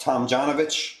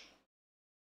Tomjanovich.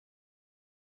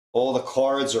 All the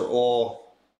cards are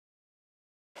all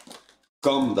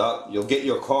gummed up. You'll get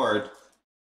your card,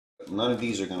 but none of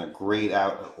these are going to grade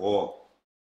out at all.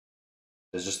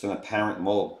 There's just an apparent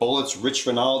mold. Bullets, Rich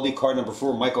Rinaldi, card number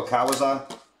 4, Michael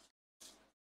Kawasa.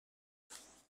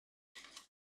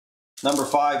 Number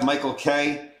 5, Michael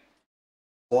K.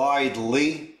 Clyde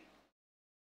Lee.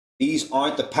 These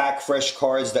aren't the pack fresh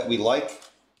cards that we like.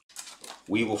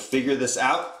 We will figure this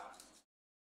out.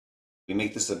 We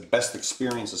make this the best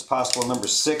experience as possible. Number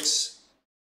 6.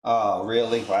 Oh,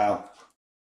 really? Wow.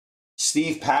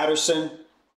 Steve Patterson.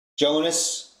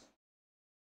 Jonas.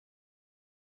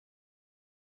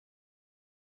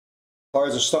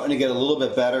 Cards are starting to get a little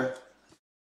bit better.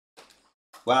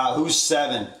 Wow, who's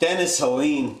 7? Dennis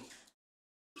Helene.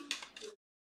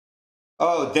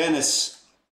 Oh, Dennis.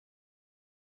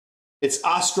 It's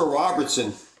Oscar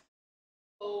Robertson.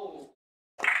 Oh.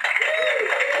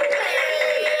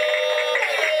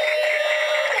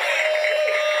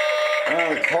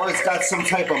 The card's got some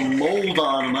type of mold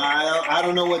on them. I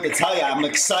don't know what to tell you. I'm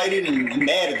excited and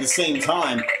mad at the same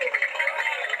time.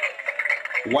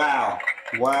 Wow.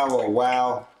 Wow, oh,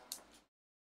 wow.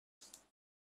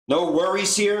 No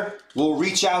worries here. We'll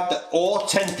reach out to all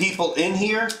 10 people in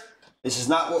here. This is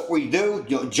not what we do.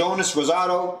 Jonas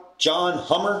Rosado, John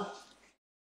Hummer,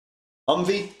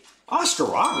 Humvee, Oscar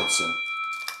Robertson.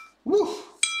 Woo.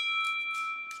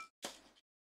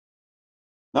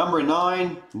 Number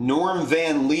 9, Norm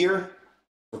Van Leer,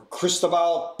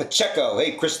 Cristobal Pacheco.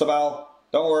 Hey, Cristobal,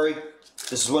 don't worry.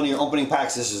 This is one of your opening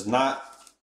packs. This is not.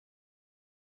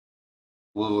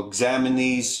 We'll examine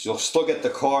these. You'll still get the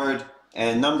card.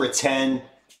 And number 10,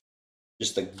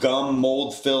 just a gum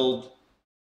mold-filled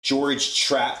George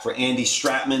Trapp for Andy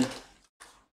Stratman.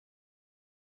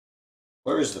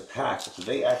 Where is the pack? Did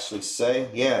they actually say?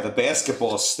 Yeah, the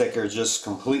basketball sticker just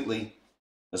completely.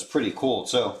 That's pretty cool,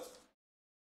 too.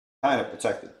 Kind of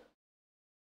protected.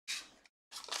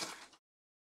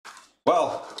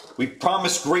 Well, we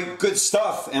promised great, good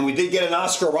stuff, and we did get an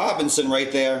Oscar Robinson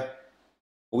right there.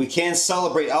 We can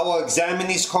celebrate. I will examine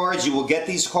these cards. You will get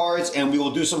these cards, and we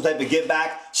will do some type of give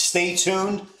back. Stay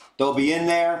tuned. They'll be in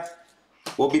there.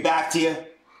 We'll be back to you.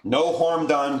 No harm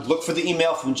done. Look for the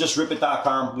email from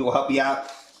justripit.com. We will help you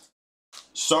out.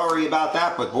 Sorry about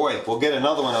that, but boy, we'll get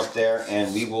another one up there,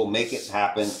 and we will make it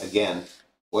happen again.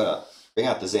 Bring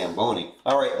out the Zamboni.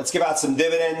 All right, let's give out some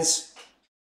dividends.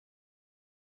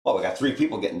 Oh, we got 3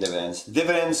 people getting dividends.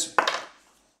 Dividends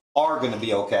are going to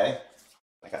be okay.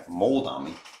 I got mold on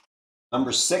me.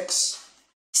 Number 6.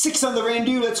 6 on the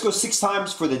Randu. Let's go 6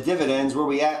 times for the dividends. Where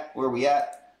we at? Where we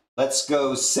at? Let's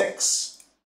go 6.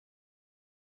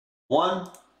 1,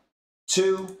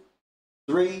 2,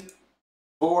 3,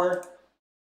 4,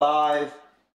 5,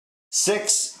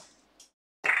 6.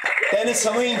 Dennis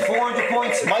Helene, 400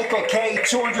 points. Michael K,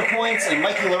 200 points. And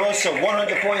Mikey LaRosa,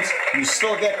 100 points. You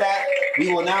still get that.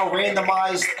 We will now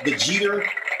randomize the Jeter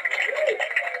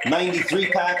 93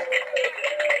 pack.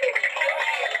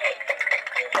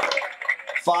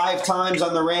 5 times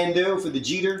on the Randu for the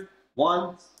Jeter.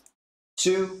 1,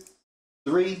 2,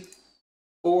 3,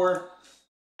 4,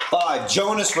 5.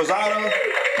 Jonas Rosado,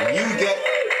 you get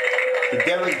the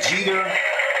Derek Jeter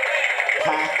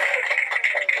pack.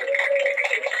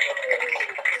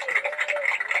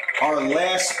 Our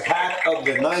last pack of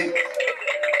the night,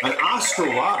 an Oscar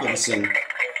Robinson.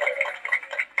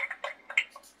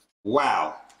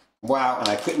 Wow. Wow, and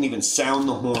I couldn't even sound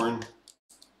the horn.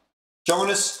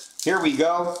 Jonas, here we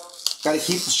go. Got to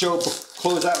keep the show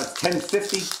close out at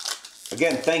 10:50.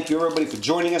 Again, thank you everybody for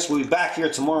joining us. We'll be back here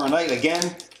tomorrow night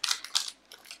again.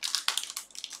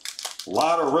 A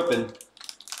lot of ripping.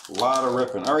 A lot of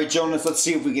ripping. All right, Jonas, let's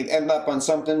see if we can end up on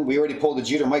something. We already pulled the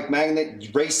Jeter, Mike Magnet,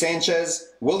 Ray Sanchez,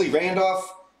 Willie Randolph,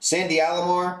 Sandy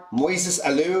Alomar, Moises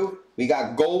Alou. We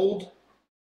got Gold,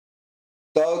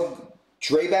 Doug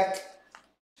Drabeck,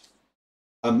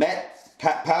 Ahmet,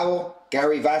 Pat Powell,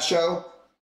 Gary Vasho,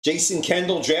 Jason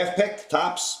Kendall, draft pick,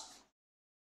 tops,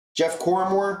 Jeff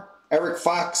Cormore, Eric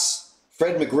Fox,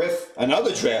 Fred McGriff,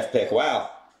 another draft pick. Wow.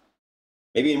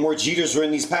 Maybe more Jeters are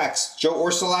in these packs. Joe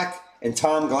Orsulak and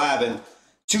Tom Glavine.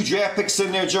 2 draft picks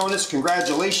in there, Jonas.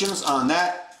 Congratulations on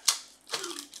that.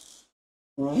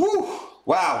 Woo!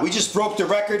 Wow, we just broke the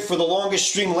record for the longest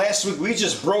stream last week. We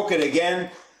just broke it again.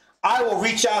 I will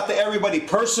reach out to everybody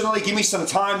personally. Give me some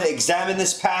time to examine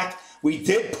this pack. We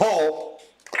did pull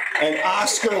an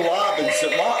Oscar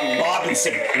Robertson.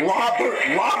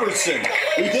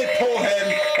 We did pull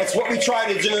him. That's what we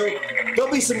try to do.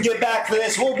 There'll be some give back for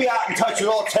this. We'll be out in touch with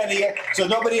all 10 of you. So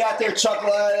nobody out there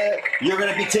chuckle at it. You're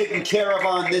going to be taken care of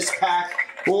on this pack.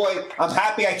 Boy, I'm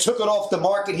happy I took it off the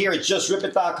market here at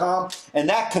justripit.com. And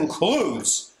that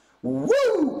concludes.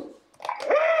 Woo!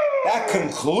 That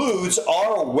concludes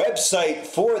our website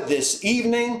for this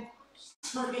evening.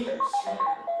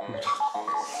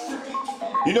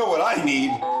 You know what I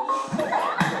need?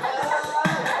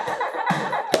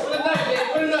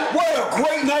 What a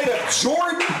great night of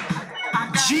Jordan,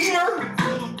 Jeter,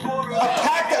 a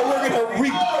pack that we're going to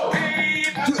reap.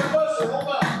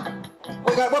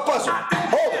 What buzzer?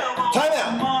 Hold it. Time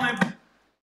out.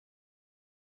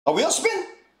 A wheel spin?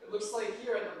 It looks like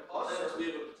here at the buzzer. We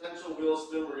have a potential wheel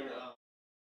spin. We're gonna.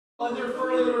 Under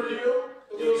further review,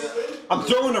 the wheel spin. I'm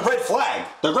throwing the red flag.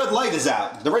 The red light is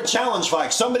out. The red challenge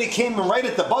flag. Somebody came right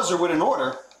at the buzzer with an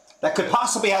order that could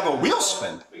possibly have a wheel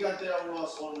spin. We got Dale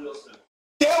Ross on wheel spin.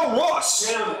 Dale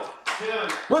Ross!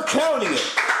 We're counting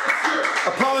it.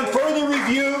 Upon further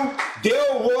review,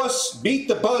 Dale Ross beat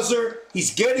the buzzer.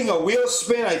 He's getting a wheel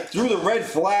spin. I threw the red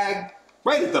flag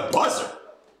right at the buzzer.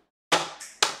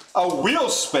 A wheel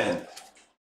spin.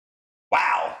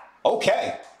 Wow.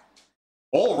 Okay.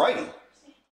 Alrighty.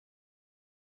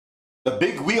 The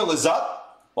big wheel is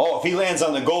up. Oh, if he lands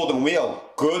on the golden wheel,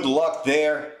 good luck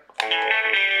there.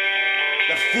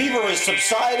 The fever has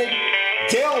subsided.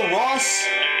 Dale Ross,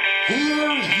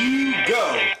 here you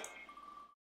go.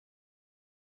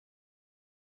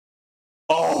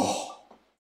 Oh,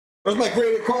 where's my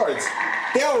graded cards?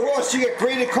 Dale Ross, you get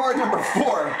graded card number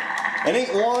 4. And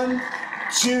ain't 1,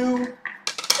 2.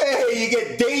 Hey, you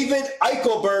get David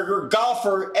Eichelberger,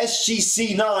 golfer,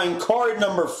 SGC 9, card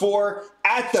number 4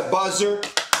 at the buzzer.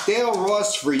 Dale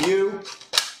Ross for you.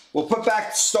 We'll put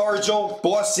back Stargell,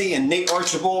 Bossy, and Nate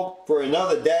Archibald for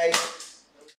another day.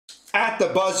 At the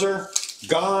buzzer,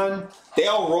 gone.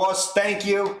 Dale Ross, thank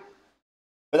you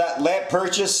for that late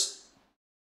purchase.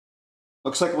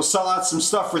 Looks like we'll sell out some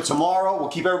stuff for tomorrow. We'll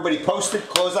keep everybody posted.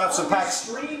 Close out some packs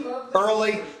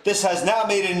early. This has now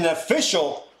made it an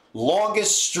official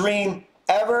longest stream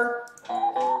ever.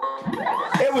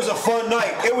 It was a fun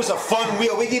night. It was a fun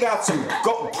wheel. We gave out some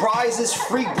prizes,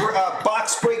 free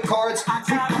box break cards,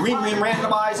 free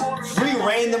randomize, free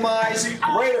randomize,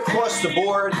 right across the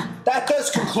board. That does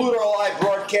conclude our live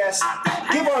broadcast.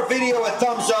 Give our video a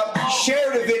thumbs up,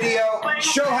 share the video,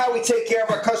 show how we take care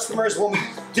of our customers when we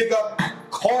dig up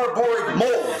cardboard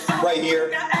mold right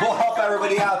here. We'll help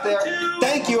everybody out there.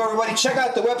 Thank you, everybody. Check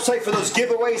out the website for those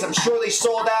giveaways. I'm sure they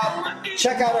sold out.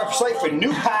 Check out our site for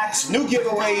new packs, new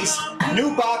giveaways,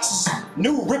 new boxes,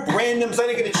 new rip randoms. I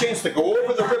didn't get a chance to go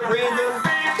over the rip random.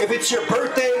 If it's your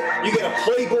birthday, you get a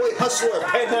Playboy, Hustler, or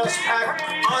Penthouse pack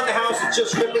on the house and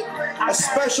just rip it. A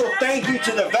special thank you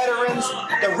to the veterans,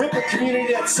 the Ripper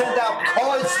community that send out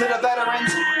cards to the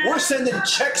veterans. We're sending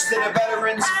checks to the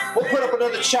veterans. We'll put up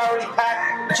another charity pack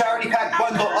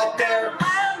bundle up there.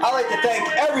 I'd like to thank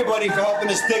everybody for helping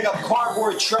us dig up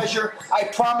cardboard treasure. I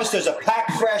promise there's a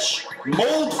pack fresh,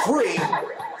 mold-free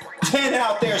 10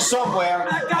 out there somewhere,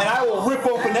 and I will rip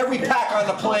open every pack on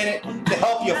the planet to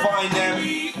help you find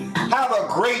them. Have a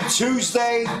great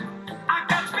Tuesday.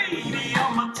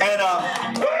 And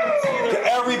to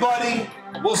everybody,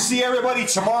 we'll see everybody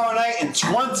tomorrow night in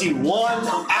 21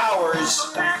 hours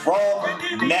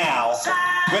from now.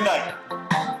 Good night.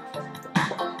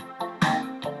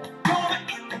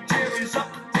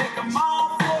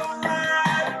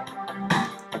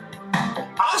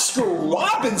 Oscar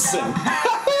Robinson.